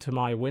hell happened to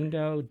my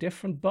window.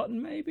 Different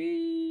button,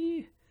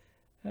 maybe?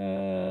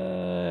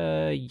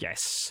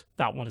 Yes.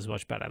 That one is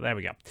much better. There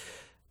we go.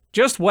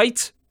 Just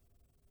wait.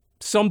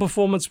 Some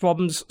performance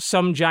problems,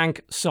 some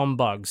jank, some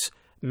bugs.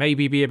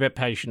 Maybe be a bit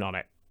patient on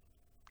it.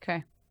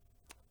 Okay.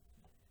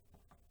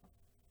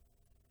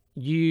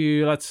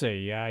 Let's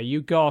see.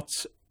 You got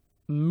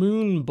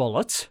Moon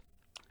Bullet.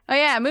 Oh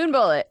yeah, Moon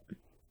Bullet.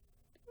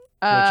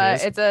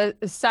 Which is? It's a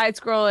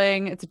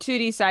side-scrolling. It's a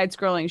 2D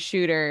side-scrolling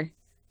shooter.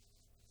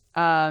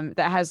 That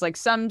has like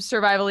some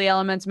survival-y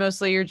elements.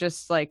 Mostly, you're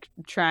just like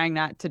trying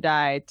not to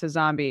die to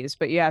zombies,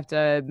 but you have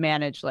to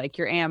manage like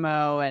your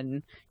ammo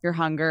and your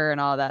hunger and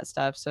all that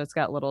stuff. So it's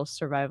got little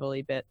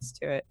survival-y bits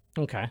to it.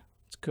 Okay.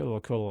 It's a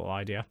cool little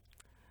idea.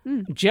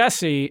 Mm.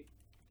 Jesse,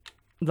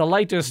 the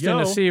latest in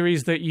a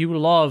series that you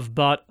love,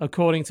 but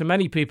according to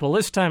many people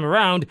this time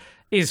around,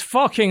 is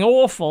fucking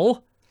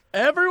awful.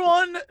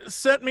 Everyone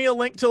sent me a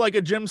link to like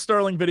a Jim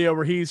Sterling video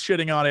where he's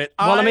shitting on it.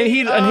 Well, I mean,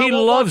 he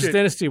loves it.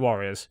 Dynasty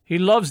Warriors. He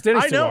loves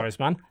Dynasty Warriors,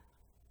 man.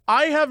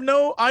 I have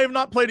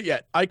not played it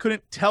yet. I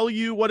couldn't tell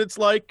you what it's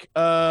like.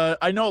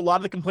 I know a lot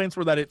of the complaints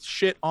were that it's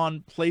shit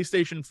on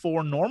PlayStation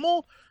 4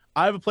 normal.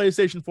 I have a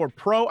PlayStation 4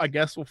 Pro. I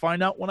guess we'll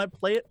find out when I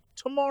play it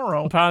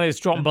tomorrow. Apparently, it's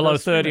dropping below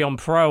 30 on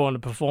Pro on the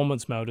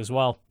performance mode as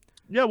well.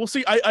 Yeah, we'll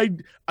see.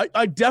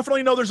 I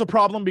definitely know there's a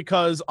problem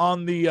because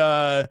on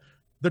the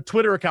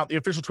Twitter account, the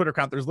official Twitter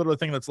account, there's literally a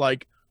thing that's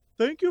like,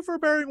 "Thank you for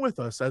bearing with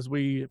us as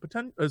we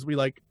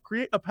like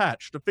create a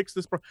patch to fix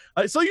this."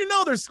 So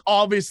there's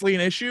obviously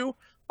an issue.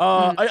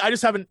 I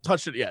just haven't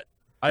touched it yet.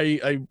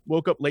 I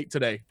woke up late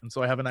today, and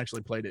so I haven't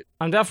actually played it.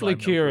 I'm definitely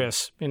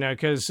curious,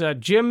 because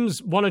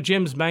one of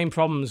Jim's main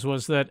problems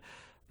was that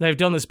they've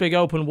done this big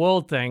open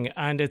world thing,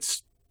 and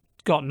it's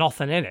got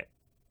nothing in it.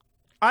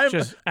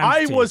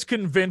 I was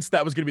convinced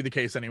that was going to be the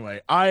case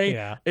anyway.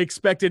 I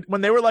expected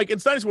when they were like,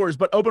 it's Dynasty Warriors,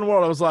 but open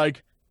world, I was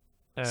like,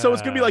 so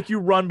it's going to be like you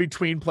run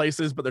between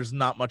places, but there's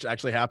not much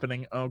actually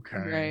happening. Okay.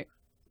 Right.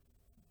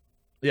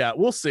 Yeah,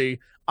 we'll see.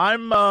 I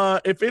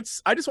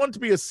just want it to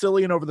be as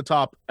silly and over the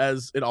top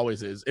as it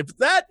always is. If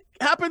that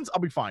happens,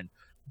 I'll be fine.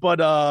 But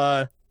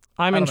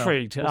I'm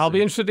intrigued. I'll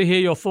be interested to hear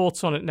your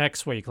thoughts on it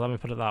next week. Let me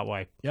put it that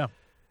way. Yeah.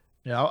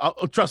 Yeah.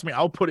 I'll trust me.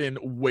 I'll put in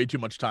way too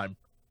much time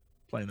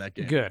playing that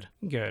game.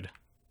 Good.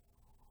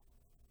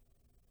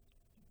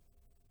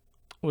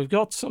 We've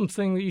got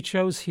something that you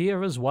chose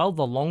here as well.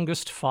 The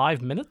longest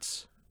 5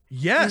 minutes.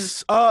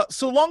 Yes.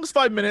 So longest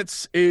 5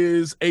 minutes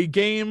is a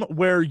game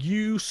where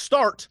you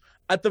start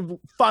at the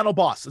final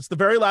boss. It's the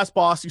very last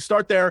boss. You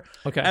start there,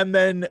 and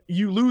then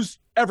you lose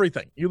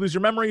everything. You lose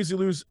your memories. You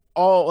lose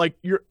all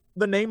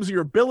the names of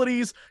your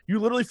abilities. You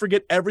literally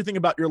forget everything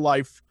about your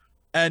life,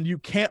 and you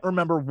can't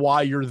remember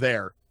why you're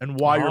there and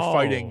why you're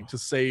fighting to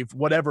save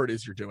whatever it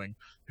is you're doing.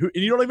 And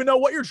you don't even know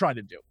what you're trying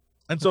to do.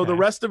 And so the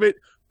rest of it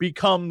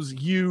becomes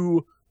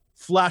you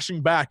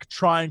flashing back,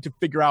 trying to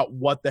figure out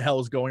what the hell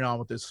is going on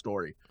with this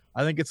story.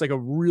 I think it's like a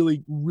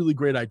really, really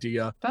great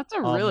idea. That's a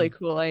really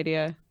cool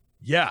idea.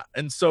 Yeah,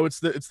 and so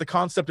it's the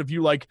concept of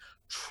you like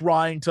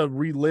trying to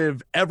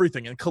relive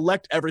everything and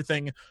collect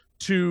everything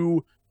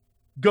to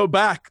go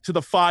back to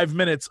the 5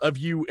 minutes of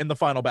you in the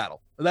final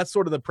battle. That's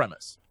sort of the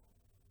premise.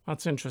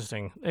 That's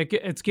interesting.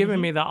 It's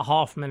giving me that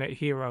half-minute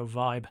hero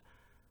vibe.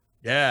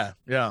 Yeah.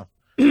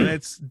 And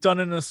it's done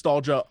in a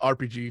nostalgia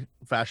RPG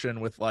fashion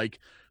with like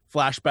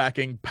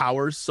flashbacking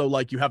powers. So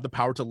like you have the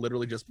power to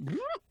literally just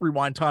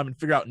rewind time and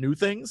figure out new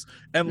things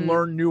and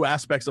learn new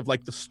aspects of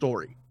like the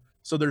story.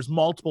 So there's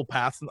multiple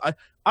paths. And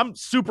I'm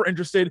super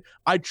interested.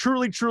 I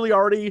truly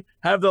already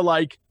have the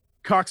like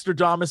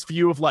Coxtradamus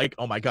view of like,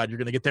 oh my God, you're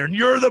going to get there and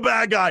you're the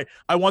bad guy.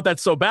 I want that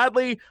so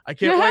badly. I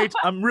can't wait.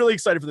 I'm really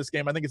excited for this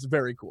game. I think it's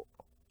very cool.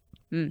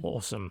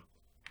 Awesome.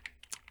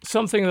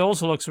 Something that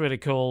also looks really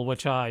cool,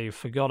 which I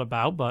forgot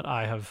about, but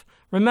I have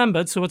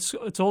remembered, so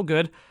it's all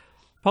good.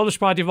 Published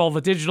by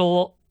Devolver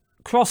Digital,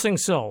 Crossing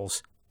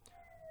Souls.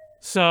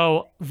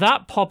 So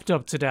that popped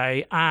up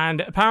today,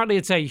 and apparently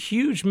it's a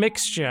huge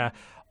mixture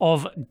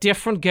of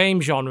different game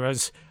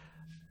genres,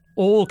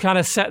 all kind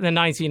of set in the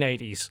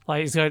 1980s.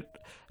 Like it's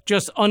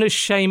just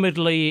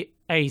unashamedly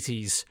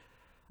 80s.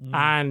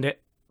 And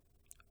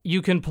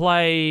you can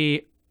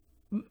play,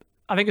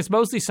 I think it's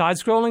mostly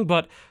side-scrolling,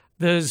 but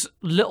there's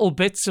little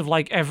bits of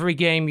like every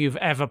game you've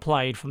ever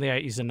played from the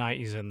 80s and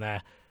 90s in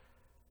there.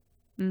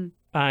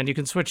 And you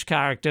can switch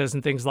characters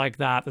and things like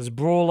that. There's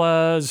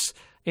brawlers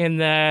in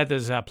there.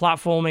 There's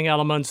platforming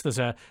elements. There's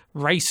a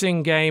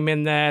racing game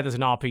in there. There's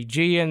an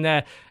RPG in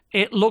there.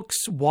 It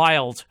looks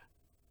wild.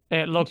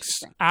 It looks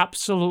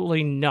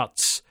absolutely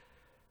nuts.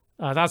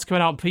 That's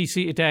coming out on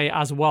PC today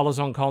as well as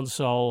on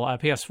console,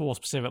 PS4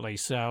 specifically.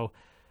 So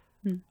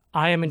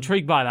I am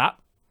intrigued by that.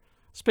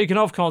 Speaking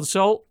of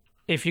console,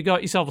 if you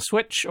got yourself a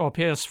Switch or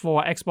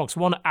PS4, Xbox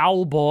One,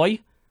 Owlboy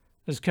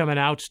is coming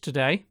out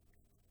today.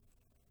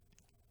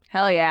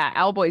 Hell yeah,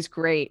 Owlboy's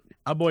great.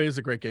 Owlboy is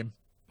a great game.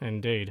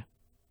 Indeed.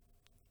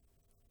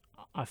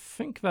 I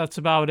think that's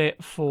about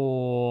it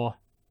for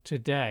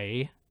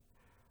today.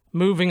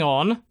 Moving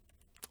on.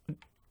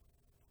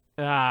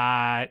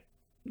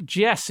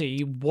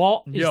 Jesse,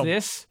 what is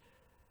this?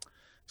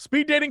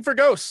 Speed Dating for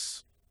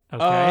Ghosts.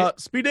 Okay.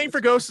 Speed Dating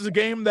for Ghosts is a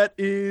game that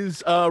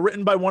is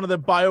written by one of the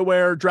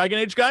BioWare Dragon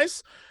Age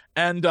guys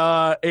and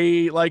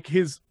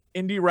his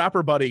indie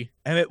rapper buddy.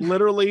 And it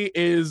literally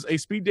is a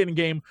speed dating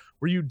game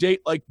where you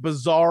date like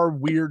bizarre,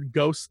 weird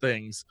ghost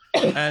things.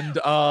 And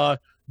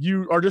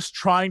you are just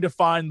trying to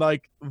find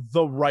like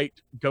the right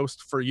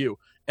ghost for you.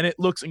 And it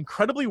looks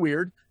incredibly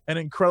weird and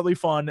incredibly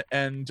fun.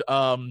 And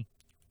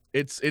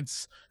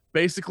it's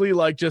basically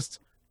like just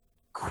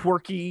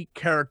quirky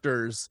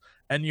characters,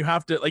 and you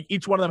have to like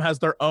each one of them has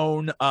their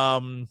own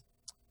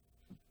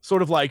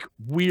sort of like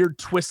weird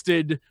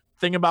twisted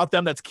thing about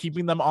them that's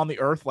keeping them on the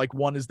earth. Like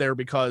one is there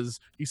because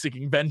he's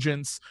seeking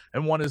vengeance,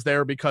 and one is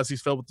there because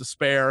he's filled with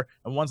despair,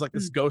 and one's like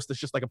this ghost that's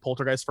just like a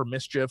poltergeist for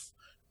mischief.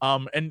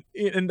 And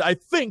I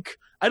think,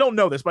 I don't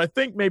know this, but I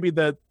think maybe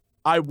that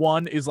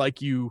I1 is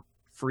like you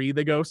free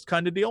the ghost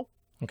kind of deal.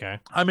 Okay.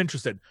 I'm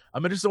interested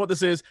in what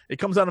this is. It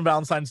comes out on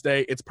Valentine's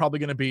Day. It's probably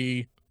going to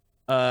be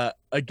a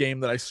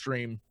game that I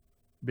stream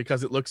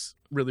because it looks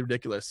really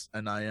ridiculous,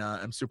 and I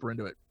am super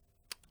into it.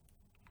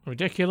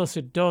 Ridiculous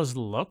it does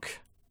look.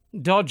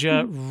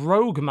 Dodger,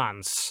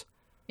 Roguemance.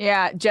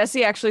 Yeah,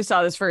 Jesse actually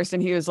saw this first,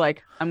 and he was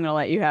like, "I'm gonna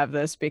let you have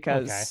this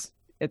because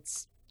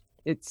it's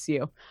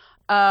you."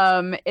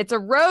 It's a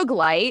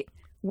roguelite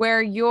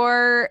where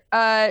you're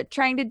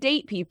trying to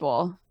date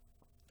people.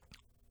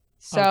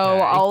 So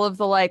all of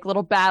the like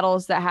little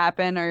battles that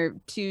happen are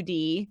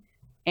 2D,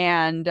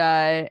 and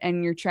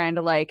you're trying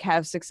to like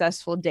have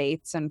successful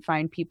dates and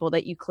find people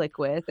that you click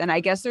with. And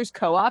I guess there's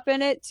co-op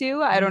in it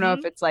too. I don't know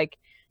if it's like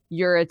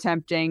you're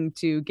attempting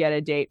to get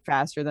a date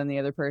faster than the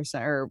other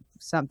person or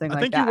something like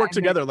that. I think you work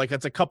together. Like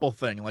it's a couple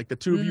thing. Like the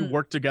two of you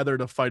work together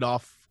to fight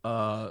off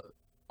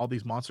all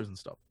these monsters and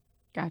stuff.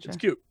 Gotcha. It's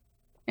cute.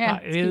 Yeah,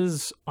 It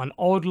is an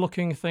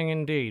odd-looking thing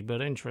indeed,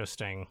 but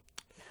interesting.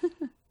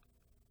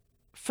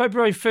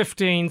 February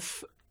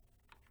 15th.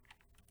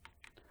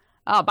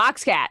 Oh,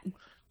 Box Cat.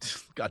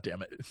 God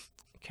damn it.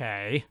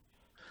 Okay.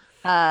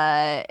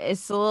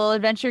 It's a little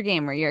adventure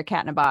game where you're a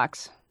cat in a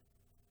box.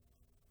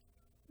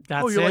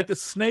 That's you're it. like the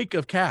snake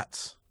of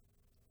cats.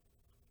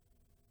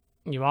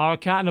 You are a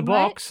cat in a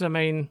box. I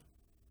mean,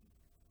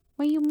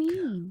 What do you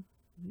mean?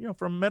 You know,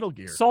 from Metal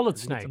Gear. Solid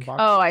You get some Snake.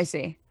 boxes. Oh, I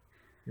see.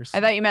 You're I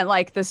thought you meant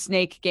like the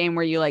snake game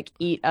where you like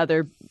eat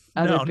other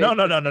No.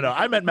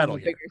 I meant Metal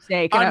Gear. bigger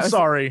snake. and I I'm was-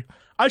 sorry.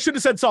 I should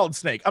have said Solid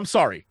Snake. I'm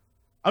sorry.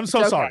 I'm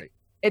so okay. sorry.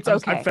 It's I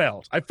okay.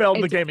 failed. I failed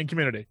in the It's- gaming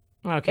community.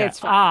 Okay. It's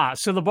fine.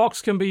 So the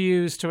box can be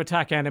used to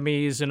attack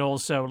enemies and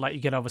also let you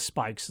get over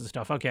spikes and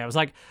stuff. Okay, I was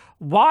like,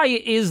 why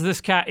is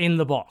this cat in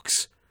the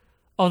box?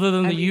 Other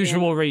than the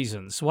usual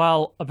reasons.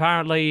 Well,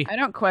 apparently I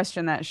don't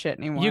question that shit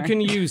anymore. you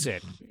can use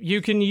it.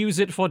 You can use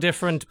it for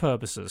different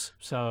purposes.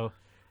 So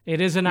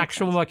it is an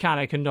actual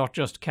mechanic and not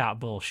just cat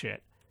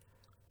bullshit.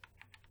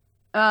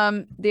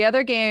 The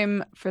other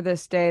game for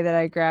this day that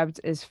I grabbed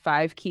is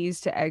 5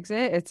 Keys to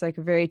Exit. It's like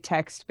a very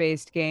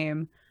text-based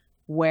game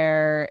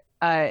where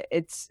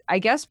it's, I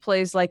guess,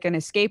 plays like an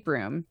escape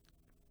room.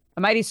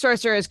 A mighty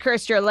sorcerer has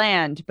cursed your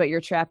land, but you're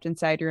trapped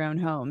inside your own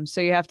home. So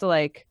you have to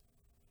like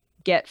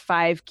get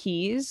 5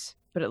 keys,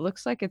 but it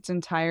looks like it's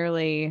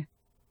entirely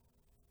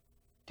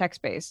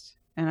text-based.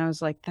 And I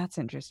was like, that's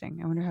interesting.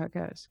 I wonder how it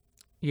goes.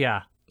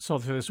 Yeah,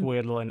 sort of this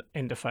weird little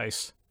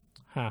interface.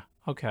 Huh,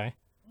 okay.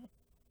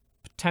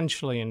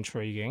 Potentially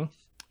intriguing.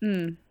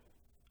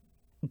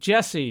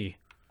 Jesse,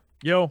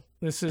 Yo,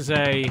 this is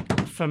a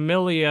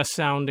familiar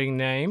sounding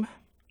name.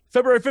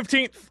 February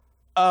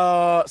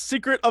 15th,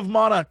 Secret of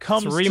Mana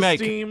comes It's a remake.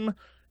 to Steam.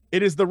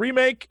 It is the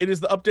remake. It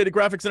is the updated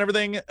graphics and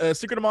everything.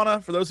 Secret of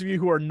Mana, for those of you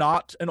who are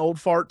not an old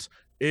fart,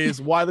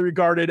 is widely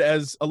regarded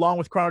as, along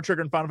with Chrono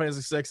Trigger and Final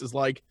Fantasy VI, is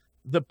like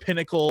the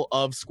pinnacle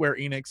of Square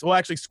Enix. Well,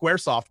 actually,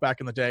 Squaresoft back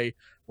in the day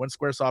when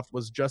Squaresoft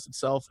was just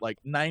itself, like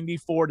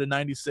 94 to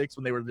 96,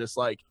 when they were just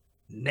like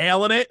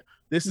nailing it.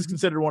 This is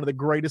considered one of the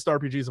greatest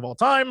RPGs of all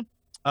time.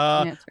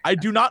 Yeah, it's I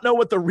do not know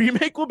what the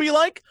remake will be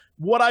like.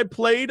 What I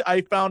played,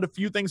 I found a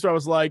few things where I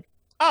was like,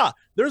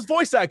 there's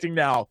voice acting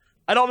now.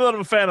 I don't know that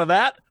I'm a fan of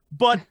that,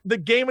 but the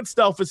game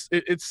itself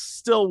it's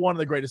still one of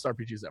the greatest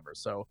RPGs ever.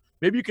 So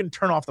maybe you can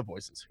turn off the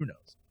voices. Who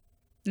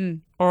knows?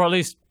 Or at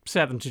least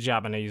set them to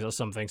Japanese or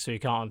something so you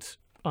can't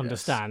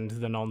understand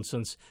the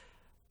nonsense.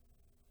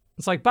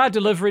 It's like bad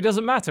delivery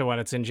doesn't matter when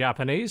it's in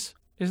Japanese.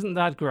 Isn't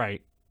that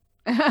great?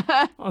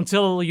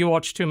 Until you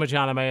watch too much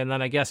anime, and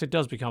then I guess it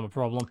does become a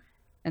problem.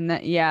 And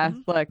that,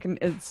 look,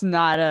 it's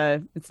not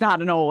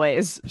an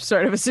always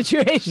sort of a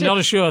situation. Not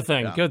a sure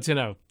thing. Yeah. Good to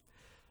know.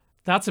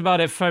 That's about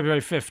it.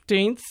 February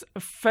 15th.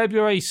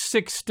 February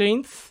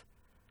 16th.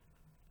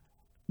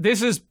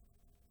 This is...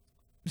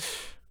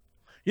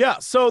 Yeah,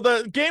 so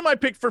the game I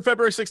picked for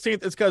February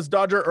 16th is because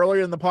Dodger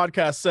earlier in the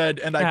podcast said,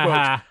 and I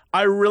quote,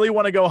 I really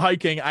want to go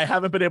hiking. I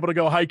haven't been able to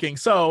go hiking.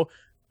 So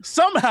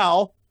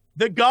somehow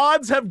the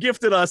gods have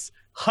gifted us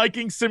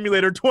Hiking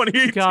Simulator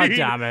 2018. God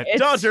damn it. It's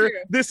Dodger, true.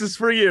 this is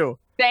for you.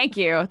 Thank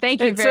you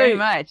It's very a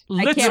much.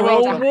 I can't wait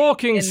Literal to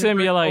walking in the virtual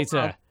simulator.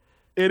 world.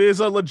 It is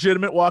a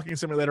legitimate walking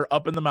simulator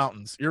up in the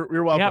mountains.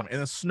 You're welcome. Yep. In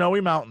the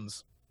snowy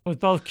mountains. With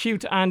both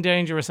cute and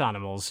dangerous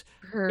animals.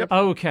 Perfect.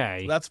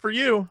 Okay. That's for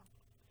you.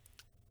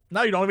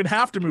 Now you don't even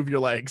have to move your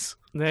legs.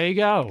 There you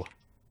go.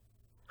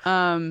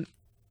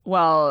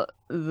 Well,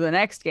 the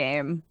next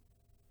game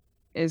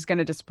is going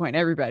to disappoint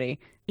everybody.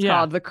 It's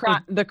Yeah. called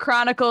the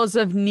Chronicles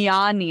of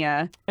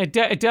Narnia. It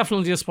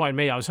definitely disappointed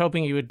me. I was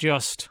hoping you would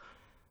just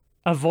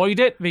avoid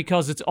it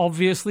because it's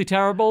obviously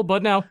terrible,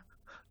 but no.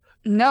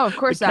 No, of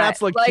course The cats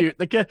not. look Like, cute.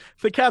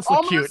 The cats look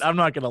almost- cute. I'm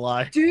not gonna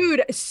lie.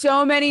 dude,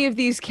 so many of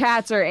these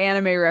cats are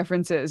anime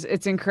references.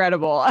 It's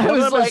incredible. I One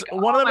was of them like,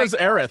 is one of them is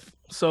Aerith.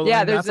 So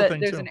yeah, I mean, that's the thing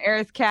there's too. an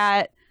Aerith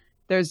cat.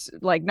 There's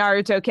like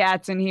Naruto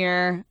cats in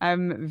here.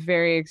 I'm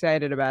very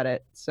excited about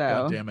it. So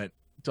God damn it,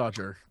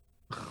 Dodger.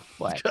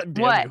 what? God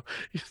damn What?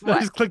 you. What?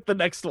 Just click the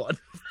next one.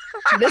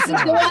 This is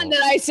the one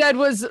that I said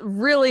was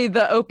really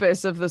the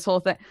opus of this whole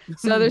thing.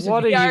 So there's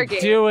What a are VR you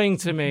game. doing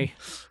to me?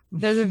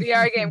 There's a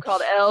VR game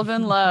called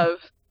Elven Love.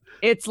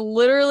 It's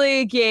literally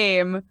a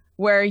game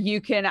where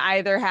you can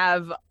either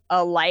have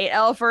a light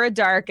elf or a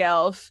dark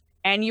elf,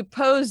 and you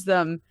pose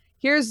them.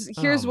 Here's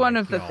Oh one my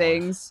of the God.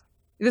 things.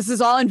 This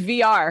is all in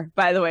VR,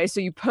 by the way. So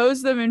you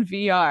pose them in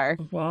VR.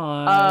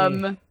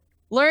 Why?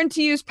 Learn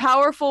to use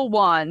powerful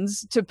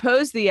wands to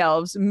pose the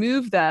elves,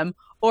 move them,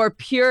 or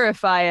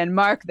purify and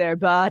mark their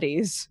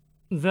bodies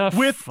The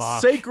With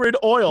fuck? sacred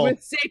oil.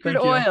 with sacred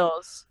Thank you.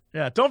 oils.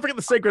 Yeah, don't forget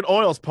the sacred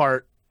oils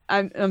part.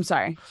 I'm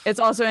sorry.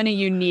 It's also in a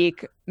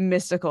unique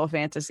mystical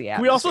fantasy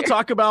Can we also atmosphere.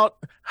 talk about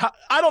how,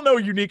 I don't know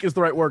unique is the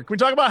right word. Can we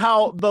talk about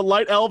how the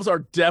light elves are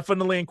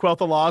definitely in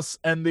Quel'Thalas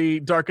and the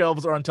dark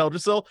elves are on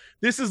Teldrassil?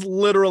 This is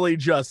literally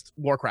just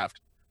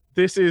Warcraft.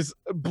 This is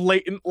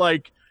blatant,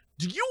 like,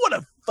 do you want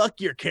to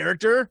fuck your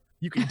character?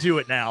 You can do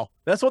it now.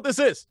 That's what this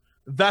is.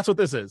 That's what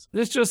this is.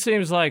 This just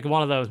seems like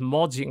one of those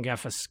mods you can get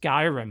for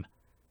Skyrim.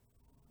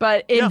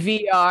 But in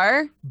Yeah.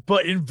 VR,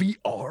 But in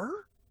VR?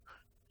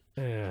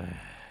 Ugh,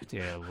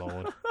 dear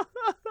Lord.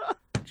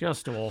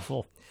 Just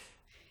awful.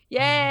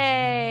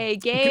 yay,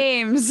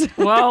 games.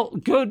 Well,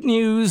 good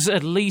news,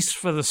 at least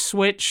for the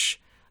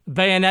Switch,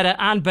 Bayonetta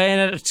and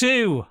Bayonetta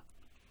 2.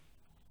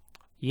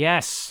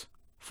 Yes,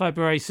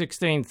 February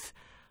 16th.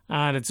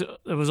 And it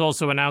was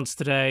also announced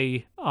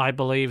today, I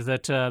believe,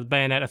 that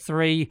Bayonetta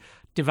 3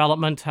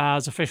 development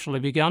has officially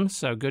begun.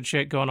 So good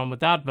shit going on with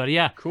that. But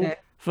yeah, Cool.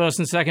 first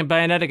and second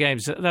Bayonetta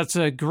games. That's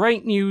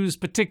great news,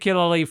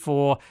 particularly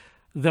for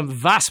the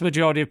vast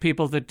majority of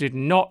people that did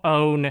not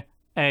own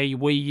a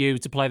Wii U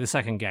to play the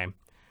second game.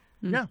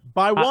 Yeah.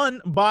 Buy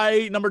one,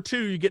 buy number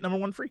two, you get number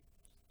one free.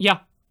 Yeah.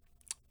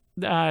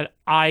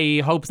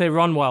 I hope they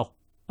run well.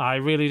 I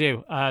really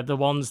do. The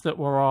ones that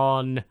were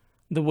on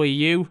the Wii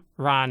U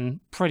ran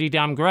pretty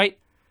damn great.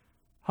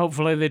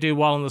 Hopefully they do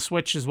well on the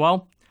Switch as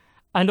well.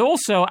 And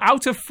also,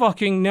 out of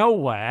fucking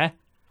nowhere,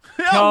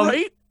 Yeah,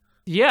 right?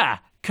 yeah,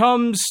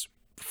 comes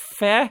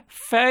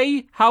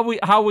Faye.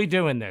 How we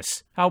doing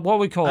this? What are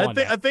we calling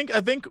I think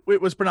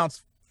it was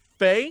pronounced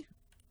Faye.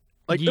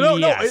 Like it? no,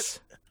 Yes.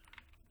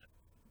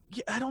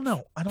 yeah, I don't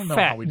know. I don't know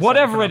Fair. how we decided to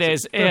Whatever it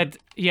pronounce is,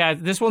 yeah,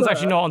 this one's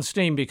actually not on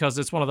Steam because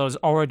it's one of those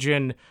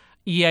Origin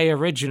EA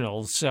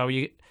originals. So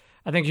I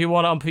think if you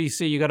want it on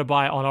PC, you got to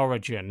buy it on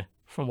Origin,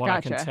 from what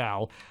I can Gotcha.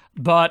 tell.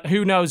 But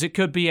who knows? It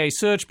could be a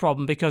search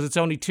problem because it's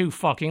only 2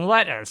 fucking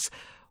letters.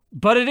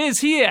 But it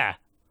is here.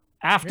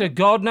 After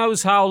God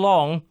knows how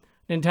long,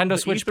 Nintendo The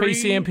Switch, E3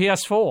 PC, and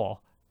PS4.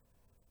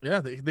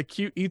 Yeah, the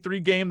cute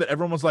E3 game that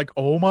everyone was like,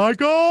 "Oh my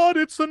god,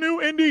 it's the new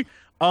indie."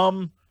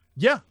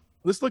 Yeah,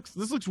 this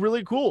looks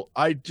really cool.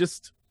 I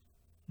just,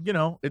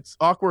 it's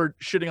awkward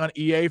shitting on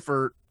EA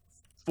for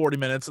 40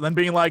 minutes and then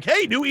being like,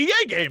 "Hey, new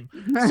EA game."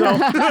 So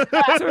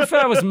To be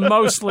fair, it was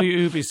mostly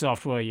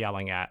Ubisoft we're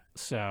yelling at.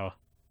 So,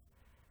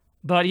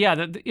 but yeah,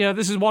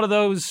 this is one of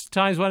those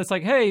times when it's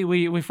like, hey,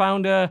 we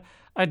found a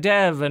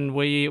dev and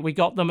we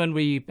got them and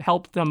we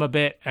helped them a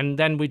bit, and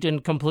then we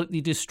didn't completely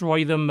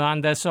destroy them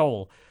and their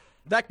soul.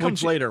 that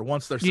comes later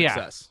once their Yeah.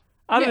 success.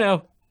 I don't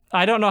know.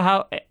 I don't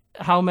know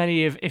how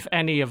many if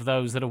any of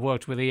those that have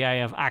worked with EA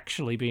have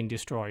actually been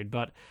destroyed,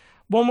 but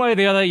one way or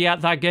the other, yeah,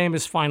 that game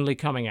is finally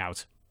coming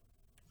out,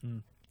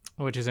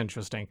 which is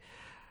interesting.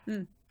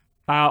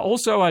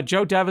 Also,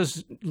 Joe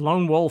Dever's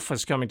Lone Wolf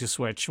is coming to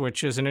Switch,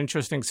 which is an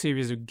interesting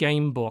series of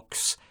game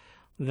books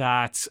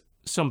that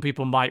some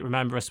people might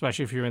remember,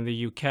 especially if you're in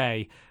the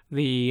UK.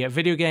 The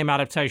video game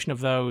adaptation of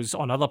those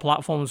on other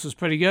platforms was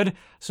pretty good,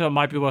 so it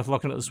might be worth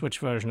looking at the Switch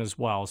version as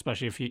well,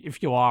 especially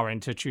if you are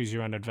into choose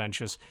your own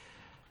adventures.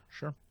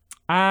 Sure.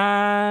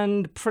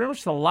 And pretty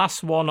much the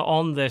last one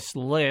on this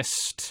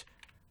list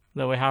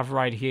that we have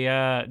right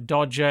here,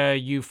 Dodger,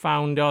 you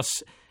found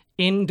us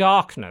In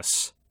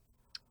Darkness.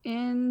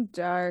 In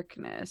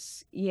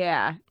Darkness.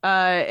 Yeah.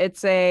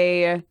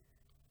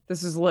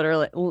 This is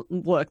literally,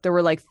 look, there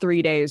were like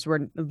 3 days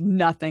where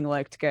nothing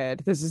looked good.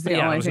 This is the Yeah,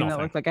 it only was thing that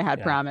nothing. looked like I had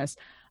Yeah. promise.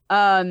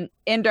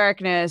 In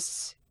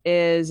Darkness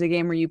is a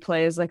game where you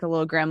play as like a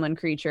little gremlin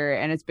creature,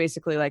 and it's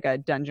basically like a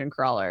dungeon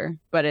crawler,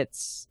 but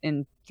it's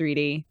in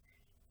 3D.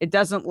 It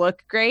doesn't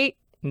look great,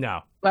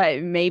 No.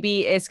 but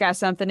maybe it's got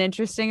something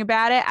interesting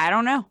about it. I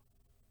don't know.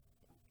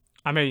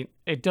 I mean,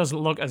 it doesn't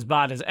look as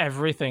bad as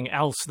everything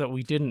else that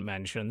we didn't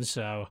mention,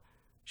 so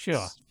sure.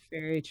 It's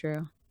very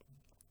true.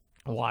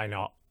 Why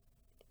not?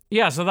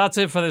 Yeah, so that's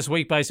it for this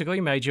week,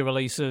 basically. Major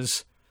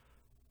releases.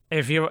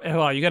 If you're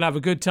going to have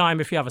a good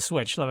time if you have a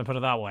Switch, let me put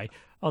it that way.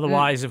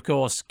 Otherwise, of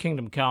course,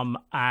 Kingdom Come,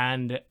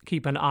 and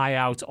keep an eye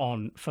out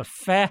on for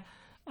Fair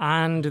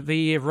and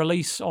the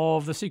release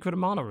of the Secret of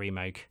Mana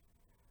remake.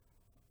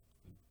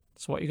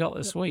 That's what you got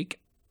this week.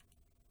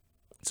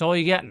 That's all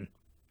you're getting.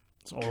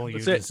 That's all you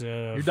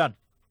deserve. You're done.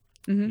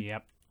 Mm-hmm.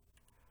 Yep.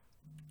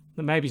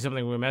 There may be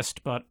something we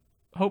missed, but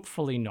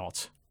hopefully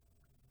not.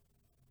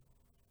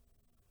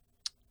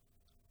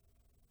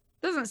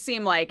 Doesn't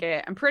seem like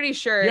it. I'm pretty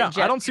sure. Yeah,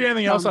 I don't see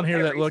anything else on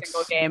here that every looks.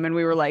 single game, and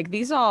we were like,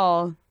 these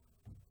all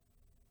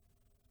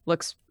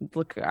look.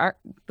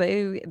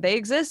 They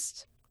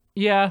exist.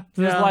 Yeah,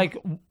 there's Yeah. like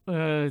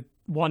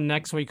one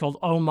next week called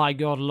 "Oh My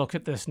God, Look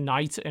at This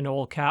Night" in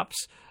all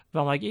caps. But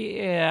I'm like,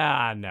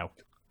 yeah, no,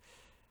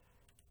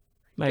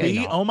 maybe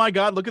not. Oh my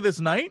God! Look at this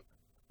night.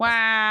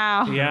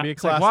 Wow. Yeah, be a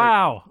it's like, classic.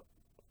 wow.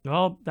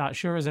 Well, that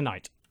sure is a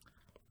night,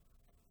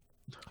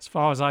 as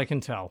far as I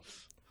can tell.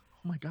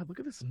 Oh my God! Look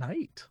at this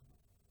night.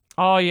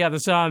 Oh yeah,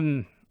 there's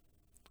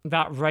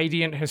that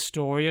Radiant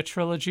Historia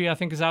trilogy I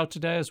think is out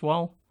today as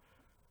well,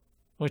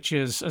 which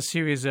is a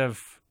series of.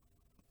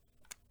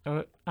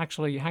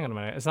 Actually, hang on a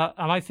minute.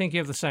 Am I thinking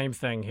of the same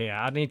thing here?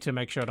 I need to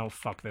make sure I don't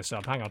fuck this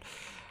up. Hang on.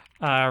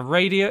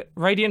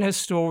 Radiant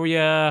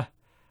Historia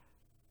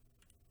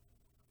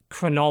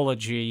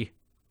chronology.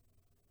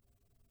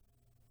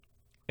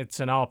 It's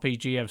an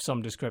RPG of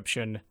some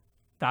description.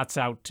 That's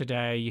out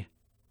today.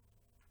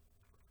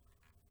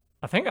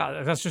 I think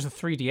that's just a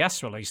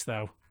 3DS release,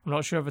 though. I'm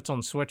not sure if it's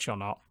on Switch or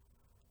not.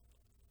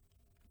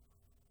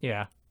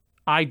 Yeah.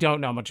 I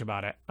don't know much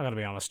about it, I gotta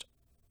be honest.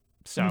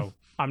 So,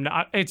 I'm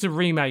not. It's a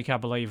remake, I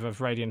believe,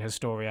 of Radiant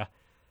Historia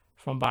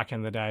from back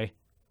in the day.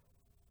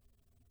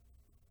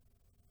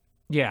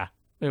 Yeah.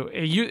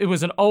 It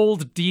was an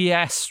old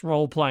DS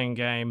role-playing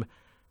game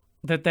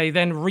that they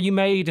then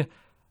remade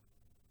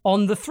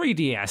on the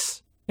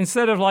 3DS.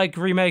 Instead of, like,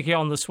 remaking it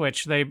on the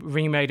Switch, they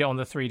remade it on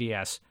the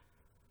 3DS.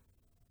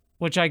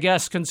 Which I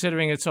guess,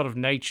 considering its sort of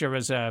nature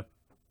as a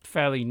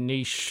fairly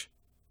niche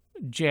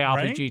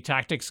JRPG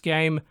tactics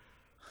game,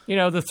 you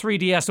know, the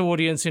 3DS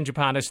audience in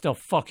Japan is still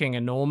fucking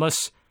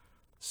enormous.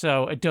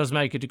 So it does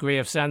make a degree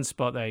of sense,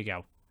 but there you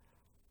go.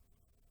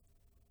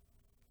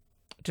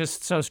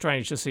 Just so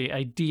strange to see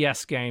a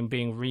DS game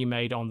being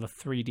remade on the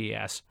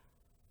 3DS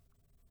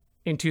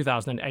in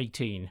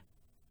 2018.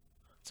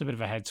 It's a bit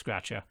of a head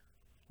scratcher.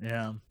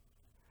 Yeah.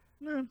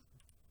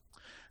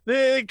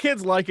 The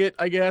kids like it,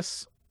 I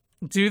guess.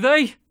 Do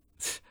they?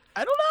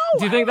 I don't know.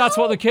 Do you think that's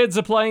what the kids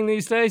are playing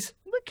these days?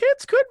 The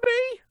kids could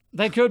be.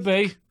 They could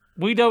be.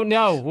 We don't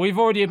know. We've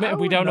already admitted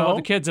we don't know what know.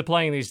 the kids are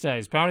playing these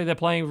days. Apparently they're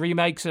playing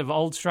remakes of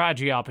old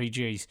strategy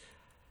RPGs.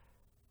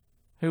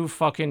 Who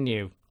fucking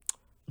knew?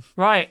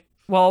 Right.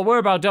 Well, we're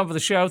about done for the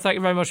show. Thank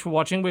you very much for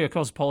watching. We, of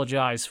course,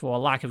 apologise for a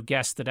lack of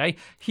guests today.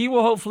 He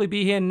will hopefully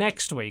be here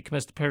next week,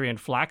 Mr. Pyrian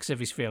Flax, if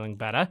he's feeling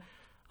better.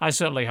 I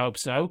certainly hope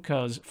so,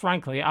 because,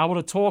 frankly, I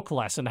want to talk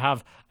less and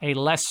have a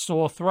less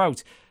sore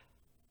throat.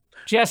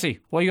 Jesse,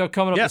 what you got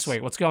coming up this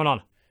week? What's going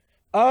on?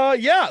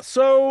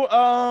 So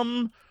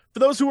for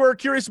those who are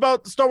curious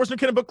about Star Wars New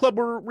Canon Book Club,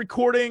 we're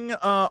recording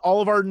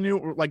all of our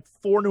new, like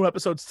 4 new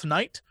episodes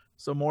tonight.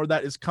 So more of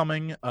that is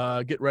coming.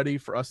 Get ready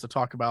for us to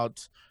talk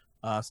about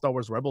Star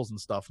Wars Rebels and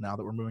stuff now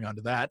that we're moving on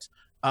to that.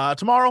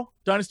 Tomorrow,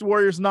 Dynasty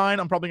Warriors 9.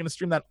 I'm probably going to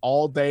stream that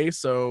all day.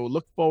 So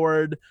look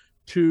forward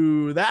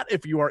to that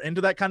if you are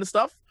into that kind of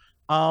stuff.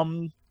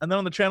 And then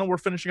on the channel, we're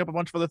finishing up a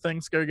bunch of other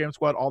things, Scary Game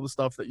Squad, all the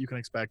stuff that you can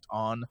expect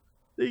on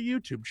the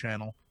YouTube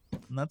channel.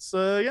 And that's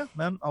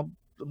man,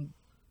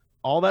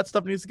 all that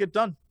stuff needs to get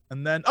done.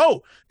 And then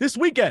this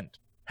weekend,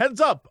 heads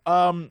up,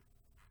 one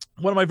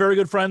of my very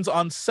good friends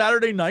on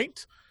Saturday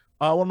night,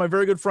 one of my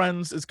very good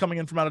friends is coming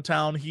in from out of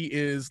town. He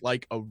is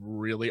like a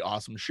really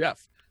awesome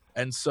chef,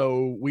 and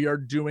so we are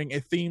doing a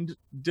themed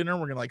dinner.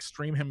 We're gonna like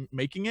stream him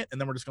making it,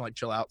 and then we're just gonna like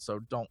chill out. So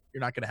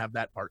you're not gonna have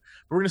that part,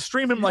 but we're gonna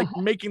stream him like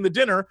making the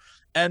dinner.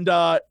 And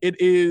it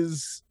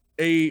is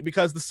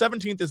because the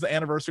 17th is the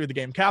anniversary of the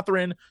game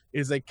Catherine,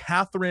 is a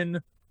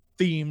Catherine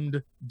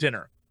themed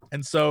dinner.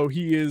 And so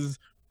he is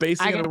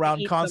basing it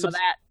around concepts.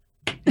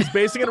 He's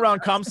basing it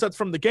around concepts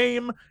from the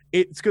game.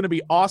 It's going to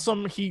be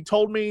awesome. He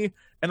told me,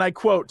 and I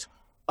quote,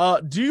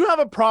 do you have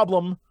a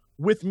problem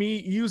with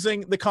me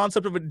using the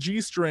concept of a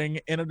G-string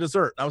in a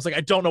dessert? And I was like,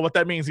 I don't know what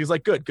that means. He's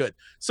like, good.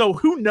 So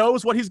who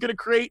knows what he's going to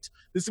create?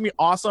 This is going to be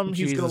awesome.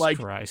 He's going to like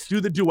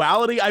do the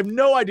duality. I have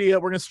no idea.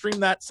 We're going to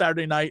stream that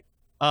Saturday night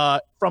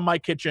from my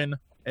kitchen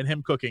and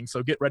him cooking.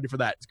 So get ready for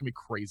that. It's going to be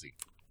crazy.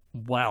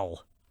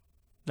 Well,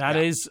 that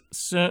is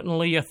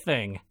certainly a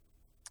thing.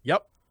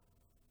 Yep.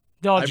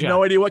 Dodger. I have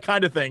no idea what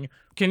kind of thing.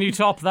 Can you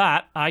top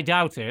that? I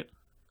doubt it.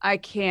 I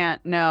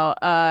can't. No.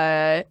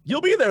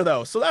 You'll be there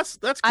though, so that's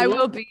cool. I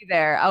will be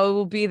there. I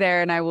will be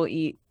there, and I will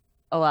eat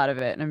a lot of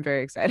it, and I'm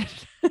very excited.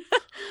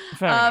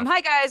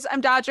 Hi guys, I'm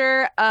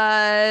Dodger.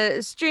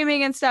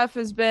 Streaming and stuff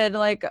has been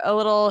like a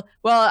little.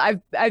 Well,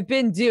 I've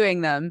been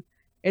doing them.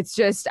 It's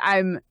just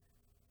I'm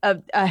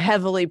a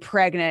heavily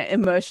pregnant,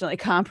 emotionally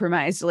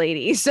compromised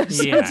lady. So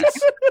Yes.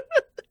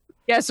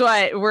 guess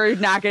what? We're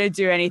not going to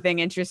do anything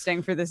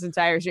interesting for this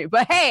entire stream.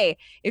 But hey,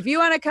 if you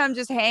want to come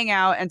just hang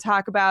out and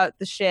talk about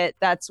the shit,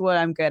 that's what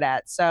I'm good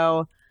at.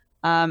 So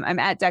I'm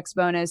at Dex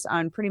Bonus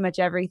on pretty much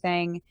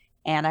everything.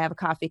 And I have a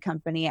coffee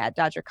company at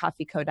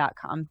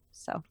DodgerCoffeeCo.com.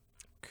 So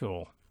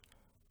Cool.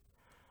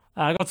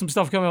 I got some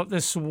stuff coming up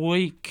this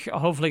week. I'll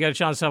hopefully get a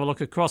chance to have a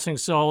look at Crossing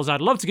Souls.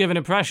 I'd love to give an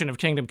impression of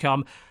Kingdom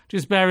Come.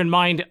 Just bear in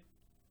mind,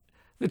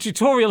 the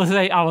tutorial is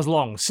 8 hours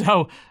long,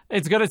 so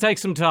it's going to take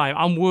some time.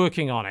 I'm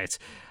working on it.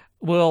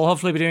 We'll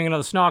hopefully be doing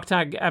another Snark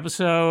Tag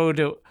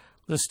episode.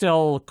 There's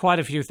still quite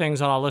a few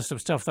things on our list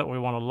of stuff that we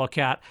want to look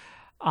at.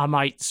 I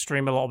might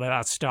stream a little bit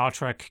of that Star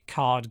Trek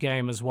card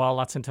game as well.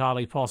 That's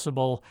entirely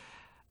possible.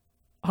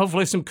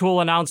 Hopefully some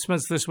cool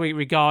announcements this week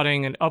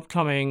regarding an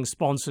upcoming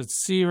sponsored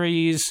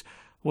series,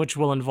 which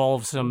will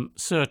involve some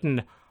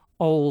certain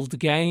old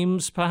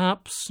games,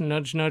 perhaps.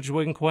 Nudge, nudge,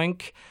 wink,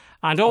 wink.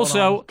 And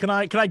also... Can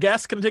I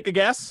guess? Can I take a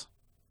guess?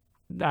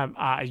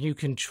 You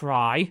can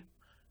try.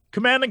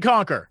 Command and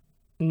Conquer.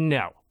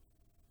 No.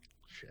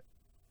 Shit.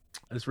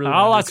 I just really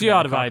I'll want let to do you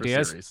out Command of and Conquer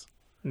ideas. series.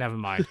 Never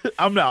mind.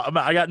 I'm not.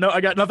 I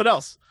got nothing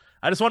else.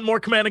 I just want more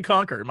Command and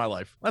Conquer in my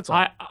life. That's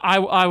all.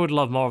 I would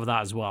love more of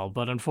that as well,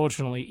 but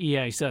unfortunately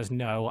EA says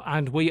no,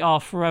 and we are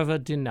forever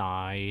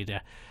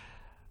denied.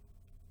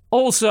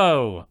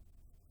 Also,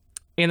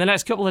 in the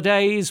next couple of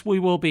days, we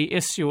will be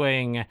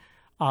issuing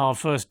our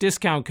first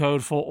discount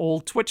code for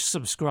all Twitch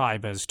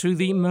subscribers to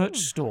the merch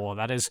store.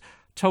 That is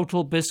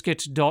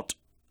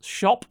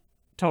totalbiscuit.shop.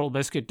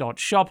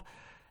 Totalbiscuit.shop.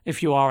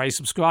 If you are a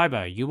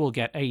subscriber, you will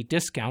get a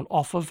discount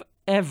off of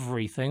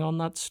everything on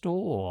that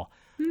store.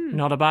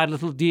 Not a bad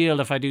little deal,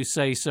 if I do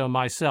say so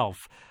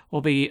myself.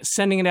 We'll be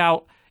sending it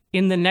out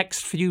in the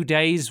next few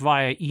days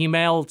via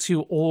email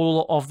to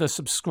all of the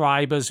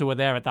subscribers who are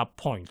there at that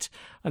point.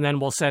 And then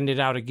we'll send it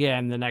out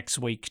again the next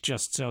week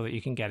just so that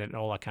you can get it and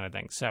all that kind of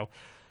thing. So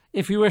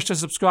if you wish to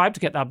subscribe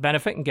to get that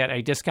benefit and get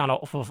a discount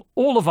off of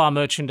all of our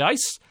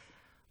merchandise,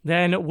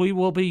 then we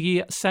will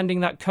be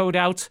sending that code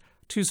out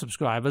to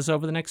subscribers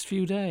over the next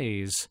few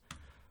days.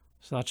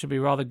 So that should be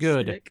rather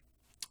good. Sick.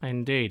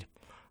 Indeed.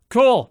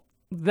 Cool.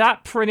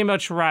 That pretty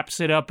much wraps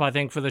it up, I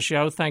think, for the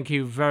show. Thank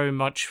you very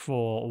much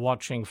for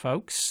watching,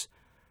 folks.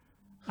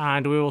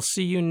 And we will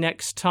see you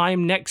next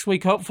time, next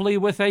week, hopefully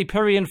with a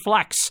Pyrian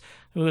Flax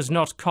who is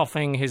not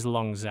coughing his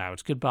lungs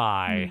out.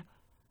 Goodbye.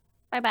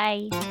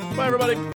 Bye-bye. Bye, everybody.